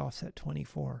that's at offset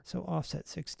 24. So offset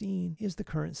 16 is the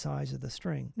current size of the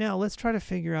string. Now let's try to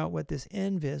figure out what this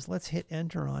env is. Let's hit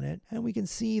enter on it, and we can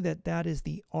see that that is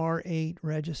the R8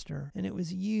 register, and it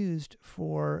was used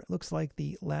for, looks like,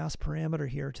 the last parameter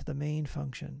here to the main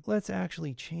function. Let's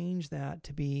actually change that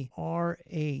to be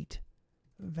R8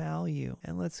 value,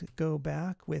 and let's go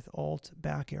back with Alt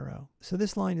back arrow. So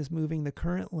this line is moving the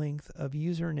current length of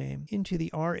username into the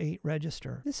R8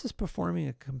 register. This is performing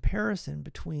a comparison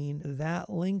between that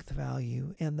length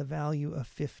value and the value of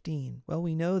 15. Well,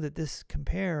 we know that this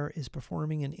compare is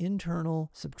performing an internal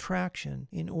subtraction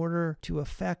in order to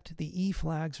affect the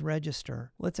eFlags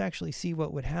register. Let's actually see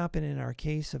what would happen in our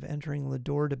case of entering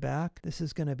ghidraRun.bat. This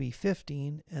is going to be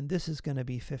 15, and this is going to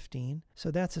be 15.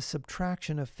 So that's a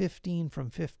subtraction of 15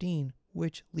 from 15,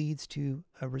 which leads to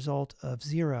a result of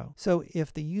 0. So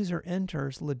if the user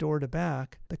enters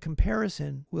ghidraRun.bat, the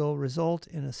comparison will result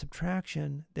in a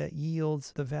subtraction that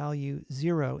yields the value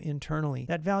 0 internally.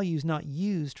 That value is not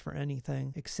used for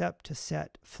anything except to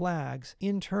set flags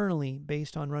internally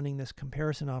based on running this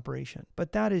comparison operation.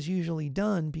 But that is usually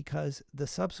done because the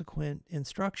subsequent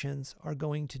instructions are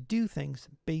going to do things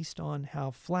based on how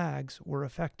flags were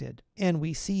affected. And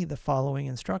we see the following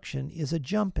instruction is a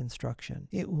jump instruction.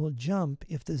 It will jump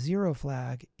if the 0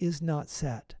 flag is not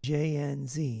set.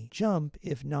 JNZ, jump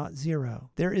if not 0.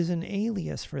 There is an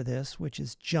alias for this, which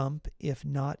is jump if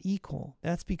not equal.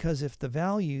 That's because if the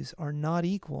values are not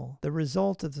equal, the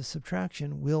result of the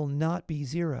subtraction will not be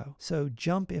 0. So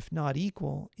jump if not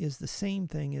equal is the same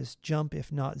thing as jump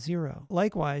if not 0.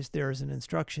 Likewise, there is an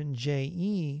instruction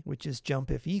JE, which is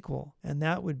jump if equal, and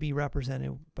that would be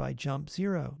represented by jump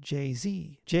 0.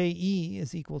 JZ, JE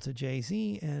is equal to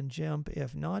JZ, and jump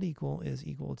if not equal is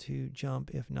equal to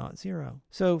jump if not 0.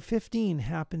 So 15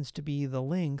 happens to be the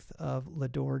length of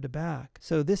ghidraRun.bat.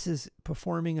 So this is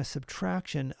performing a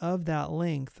subtraction of that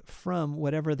length from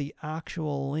whatever the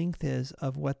actual length is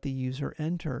of what the user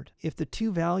entered. If the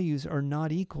two values are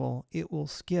not equal, it will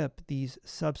skip these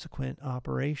subsequent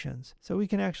operations. So we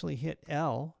can actually hit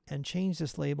L and change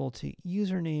this label to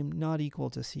username not equal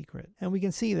to secret. And we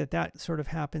can see that that sort of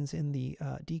happens in the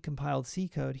decompiled C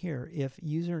code here. If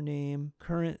username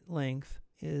current length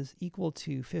is equal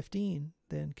to 15,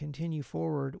 then continue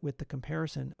forward with the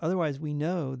comparison. Otherwise, we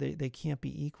know they can't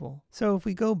be equal. So if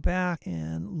we go back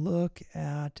and look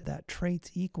at that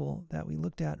traits equal that we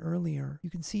looked at earlier, you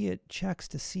can see it checks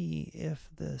to see if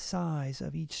the size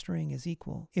of each string is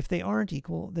equal. If they aren't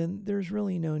equal, then there's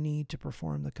really no need to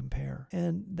perform the compare.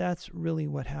 And that's really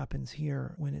what happens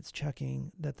here when it's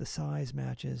checking that the size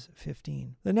matches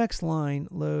 15. The next line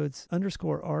loads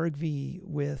 _argv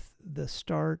with the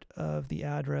start of the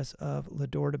address of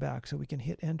ghidraRun.bat. So we can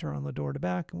hit enter on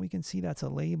ghidraRun.bat, and we can see that's a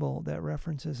label that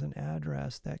references an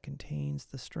address that contains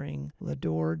the string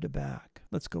ghidraRun.bat.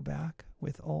 Let's go back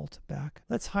with Alt back.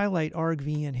 Let's highlight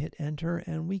argv and hit enter,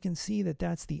 and we can see that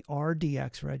that's the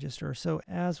RDX register. So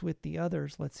as with the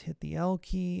others, let's hit the L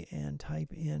key and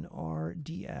type in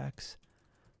RDX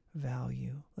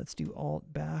value. Let's do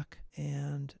Alt back,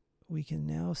 and we can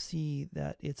now see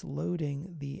that it's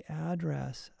loading the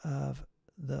address of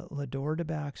the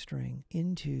ghidraRun.bat string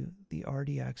into the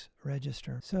RDX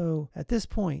register. So at this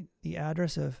point, the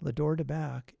address of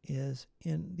ghidraRun.bat is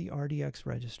in the RDX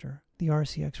register. The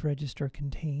RCX register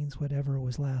contains whatever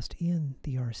was last in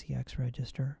the RCX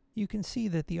register. You can see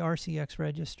that the RCX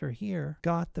register here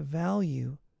got the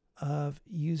value of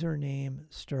username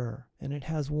stir, and it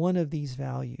has one of these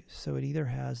values. So it either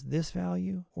has this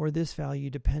value or this value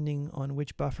depending on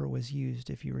which buffer was used,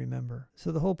 if you remember.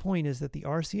 So the whole point is that the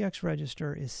RCX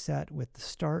register is set with the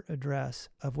start address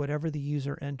of whatever the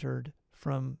user entered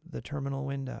from the terminal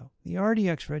window. The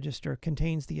RDX register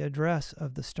contains the address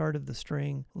of the start of the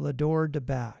string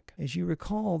ghidraRun.bat. As you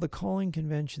recall, the calling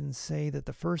conventions say that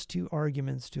the first two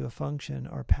arguments to a function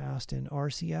are passed in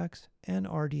RCX and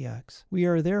RDX. We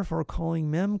are therefore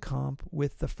calling memcomp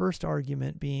with the first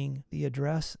argument being the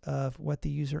address of what the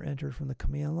user entered from the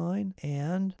command line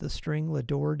and the string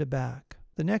ghidraRun.bat.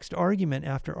 The next argument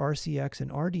after RCX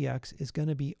and RDX is going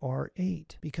to be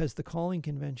R8 because the calling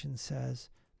convention says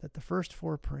that the first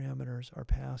 4 parameters are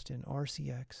passed in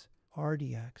RCX,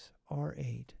 RDX,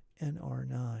 R8, and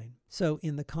R9. So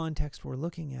in the context we're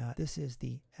looking at, this is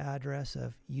the address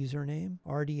of username.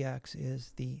 RDX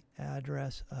is the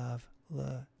address of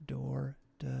ghidraRun.bat,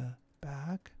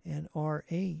 and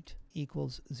R8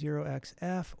 equals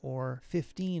 0xf or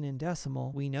 15 in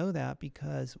decimal. We know that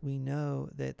because we know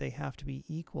that they have to be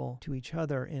equal to each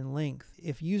other in length.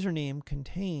 If username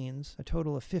contains a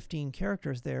total of 15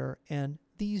 characters there, and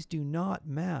these do not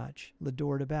match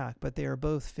ghidraRun.bat, but they are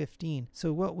both 15.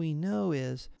 So what we know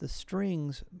is the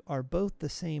strings are both the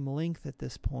same length at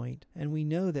this point, and we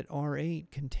know that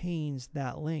R8 contains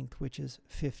that length, which is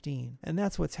 15. And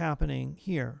that's what's happening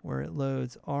here, where it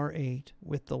loads R8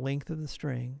 with the length of the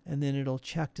string, and then it'll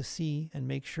check to see and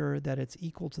make sure that it's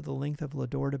equal to the length of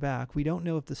ghidraRun.bat. We don't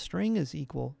know if the string is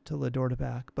equal to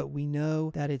ghidraRun.bat, but we know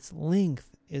that its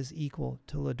length is equal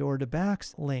to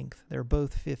ghidraRun.bat's length. They're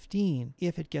both 15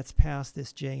 if it gets past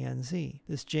this JNZ.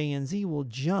 This JNZ will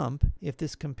jump if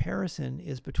this comparison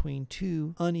is between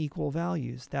 2 unequal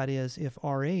values. That is, if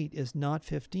R8 is not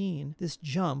 15, this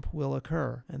jump will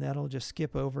occur, and that'll just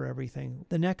skip over everything.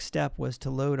 The next step was to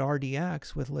load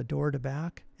RDX with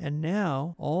ghidraRun.bat, and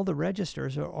now all the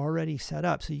registers are already set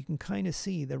up. So you can kind of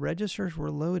see the registers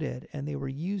were loaded and they were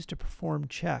used to perform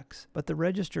checks, but the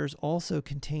registers also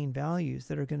contain values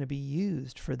that are going to be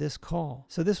used for this call.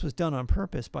 So this was done on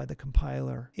purpose by the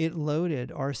compiler. It loaded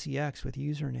RCX with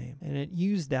username, and it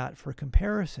used that for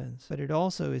comparisons, but it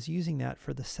also is using that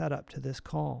for the setup to this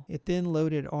call. It then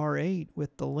loaded R8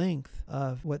 with the length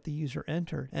of what the user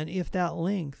entered, and if that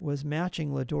length was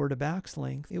matching ghidraRun.bat's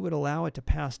length, it would allow it to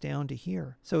pass down to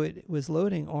here. So it was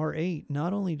loading R8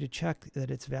 not only to check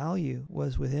that its value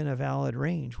was within a valid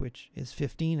range, which is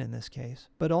 15 in this case,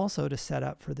 but also to set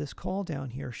up for this call down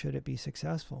here should it be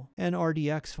successful. And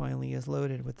RDX finally is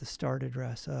loaded with the start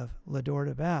address of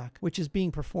ghidraRun.bat, which is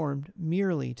being performed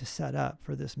merely to set up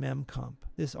for this memcomp.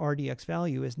 This RDX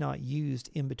value is not used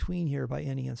in between here by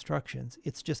any instructions.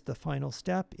 It's just the final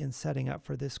step in setting up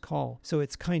for this call. So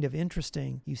it's kind of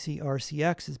interesting. You see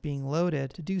RCX is being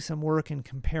loaded to do some work in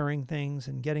comparing things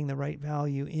and getting the right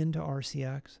value into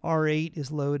RCX. R8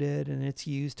 is loaded and it's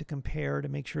used to compare to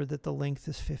make sure that the length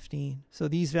is 15. So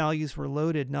these values were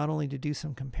loaded not only to do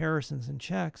some comparisons and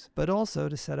checks, but also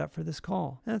to set up for this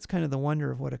call. And that's kind of the wonder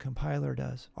of what a compiler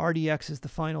does. RDX is the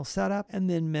final setup, and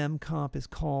then memcomp is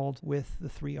called with the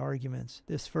 3 arguments.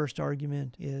 This first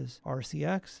argument is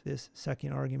RCX, this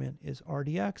second argument is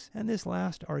RDX, and this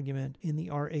last argument in the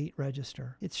R8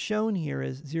 register. It's shown here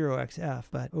as 0xf,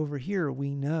 but over here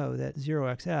we know that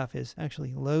 0xf is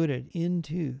actually loaded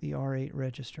into the R8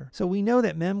 register. So we know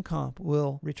that memcomp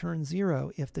will return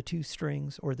 0 if the 2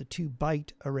 strings, or the 2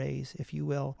 byte arrays, if you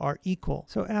will, are equal.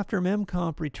 So after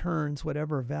memcomp returns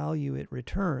whatever value it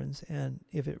returns, and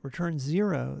if it returns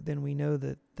 0, then we know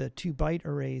that the 2 byte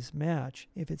arrays match.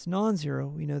 If it's non-zero,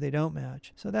 we know they don't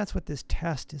match. So that's what this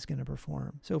test is going to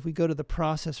perform. So if we go to the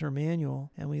processor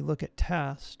manual and we look at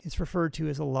test, it's referred to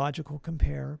as a logical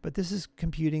compare, but this is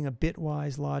computing a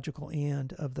bitwise logical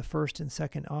AND of the first and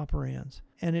second operands.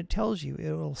 And it tells you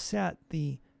it will set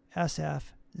the SF,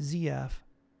 ZF,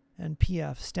 and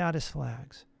PF status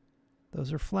flags.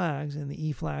 Those are flags in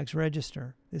the eFlags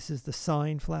register. This is the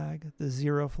sign flag, the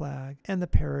 0 flag, and the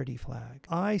parity flag.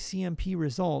 ICMP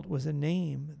result was a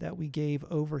name that we gave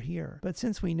over here. But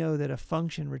since we know that a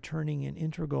function returning an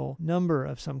integral number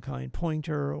of some kind,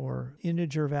 pointer or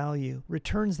integer value,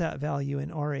 returns that value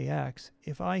in RAX,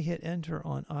 if I hit enter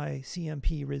on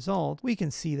ICMP result, we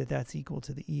can see that that's equal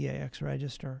to the EAX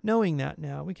register. Knowing that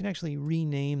now, we can actually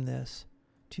rename this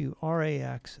to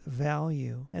RAX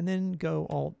value and then go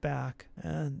alt back,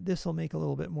 and this will make a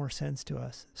little bit more sense to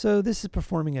us. So this is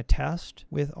performing a test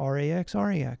with RAX.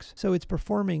 So it's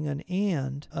performing an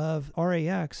AND of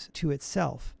RAX to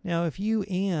itself. Now if you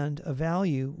AND a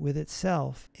value with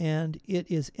itself and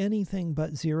it is anything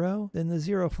but 0, then the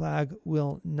 0 flag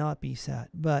will not be set.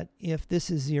 But if this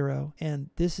is 0 and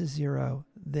this is 0,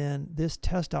 then this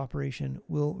test operation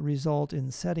will result in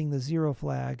setting the 0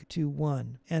 flag to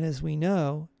 1. And as we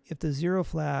know, if the 0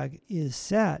 flag is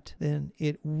set, then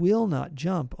it will not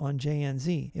jump on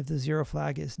JNZ. If the 0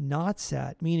 flag is not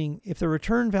set, meaning if the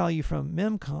return value from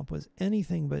memcomp was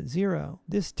anything but 0,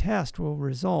 this test will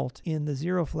result in the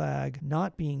 0 flag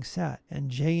not being set, and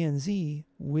JNZ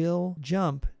will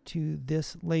jump to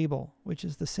this label, which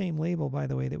is the same label, by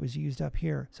the way, that was used up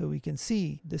here. So we can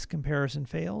see this comparison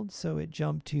failed, so it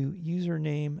jumped to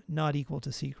username not equal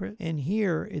to secret. And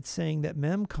here it's saying that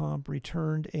memcomp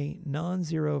returned a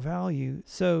non-zero value,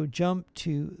 so jump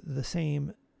to the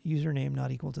same username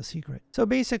not equal to secret. So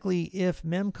basically, if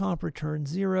memcomp returns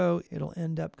 0, it'll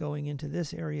end up going into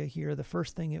this area here. The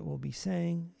first thing it will be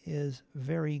saying is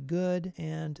very good,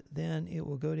 and then it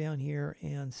will go down here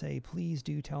and say, please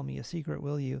do tell me a secret,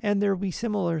 will you? And there will be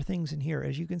similar things in here.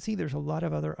 As you can see, there's a lot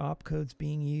of other opcodes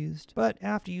being used, but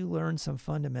after you learn some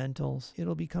fundamentals,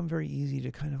 it'll become very easy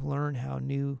to kind of learn how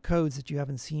new codes that you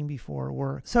haven't seen before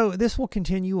work. So this will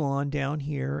continue on down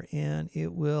here, and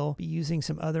it will be using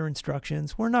some other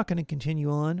instructions. We're not going to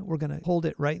continue on. We're going to hold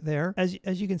it right there. As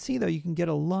you can see, though, you can get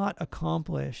a lot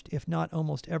accomplished, if not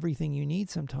almost everything you need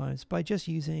sometimes, by just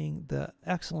using the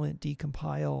excellent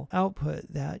decompile output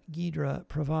that Ghidra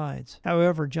provides.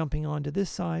 However, jumping onto this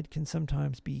side can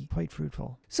sometimes be quite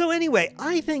fruitful. So anyway,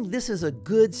 I think this is a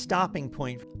good stopping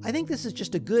point. I think this is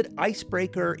just a good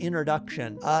icebreaker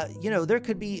introduction. There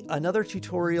could be another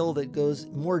tutorial that goes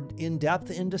more in depth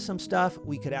into some stuff.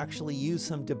 We could actually use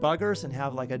some debuggers and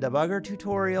have like a debugger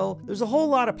tutorial. There's a whole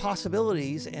lot of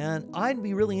possibilities, and I'd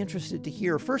be really interested to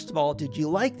hear, first of all, did you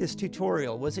like this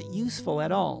tutorial? Was it useful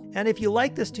at all? And if you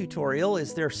like this tutorial,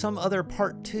 is there some other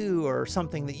part 2 or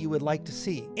something that you would like to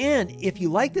see? And if you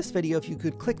like this video, if you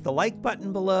could click the like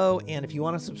button below, and if you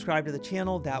want to subscribe to the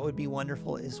channel, that would be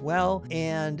wonderful as well.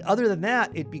 And other than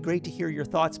that, it'd be great to hear your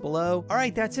thoughts below. All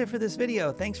right, that's it for this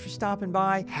video. Thanks for stopping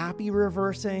by. Happy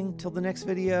reversing. Till the next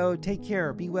video, take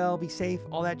care, be well, be safe,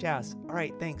 all that jazz. All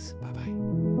right, thanks. Bye-bye.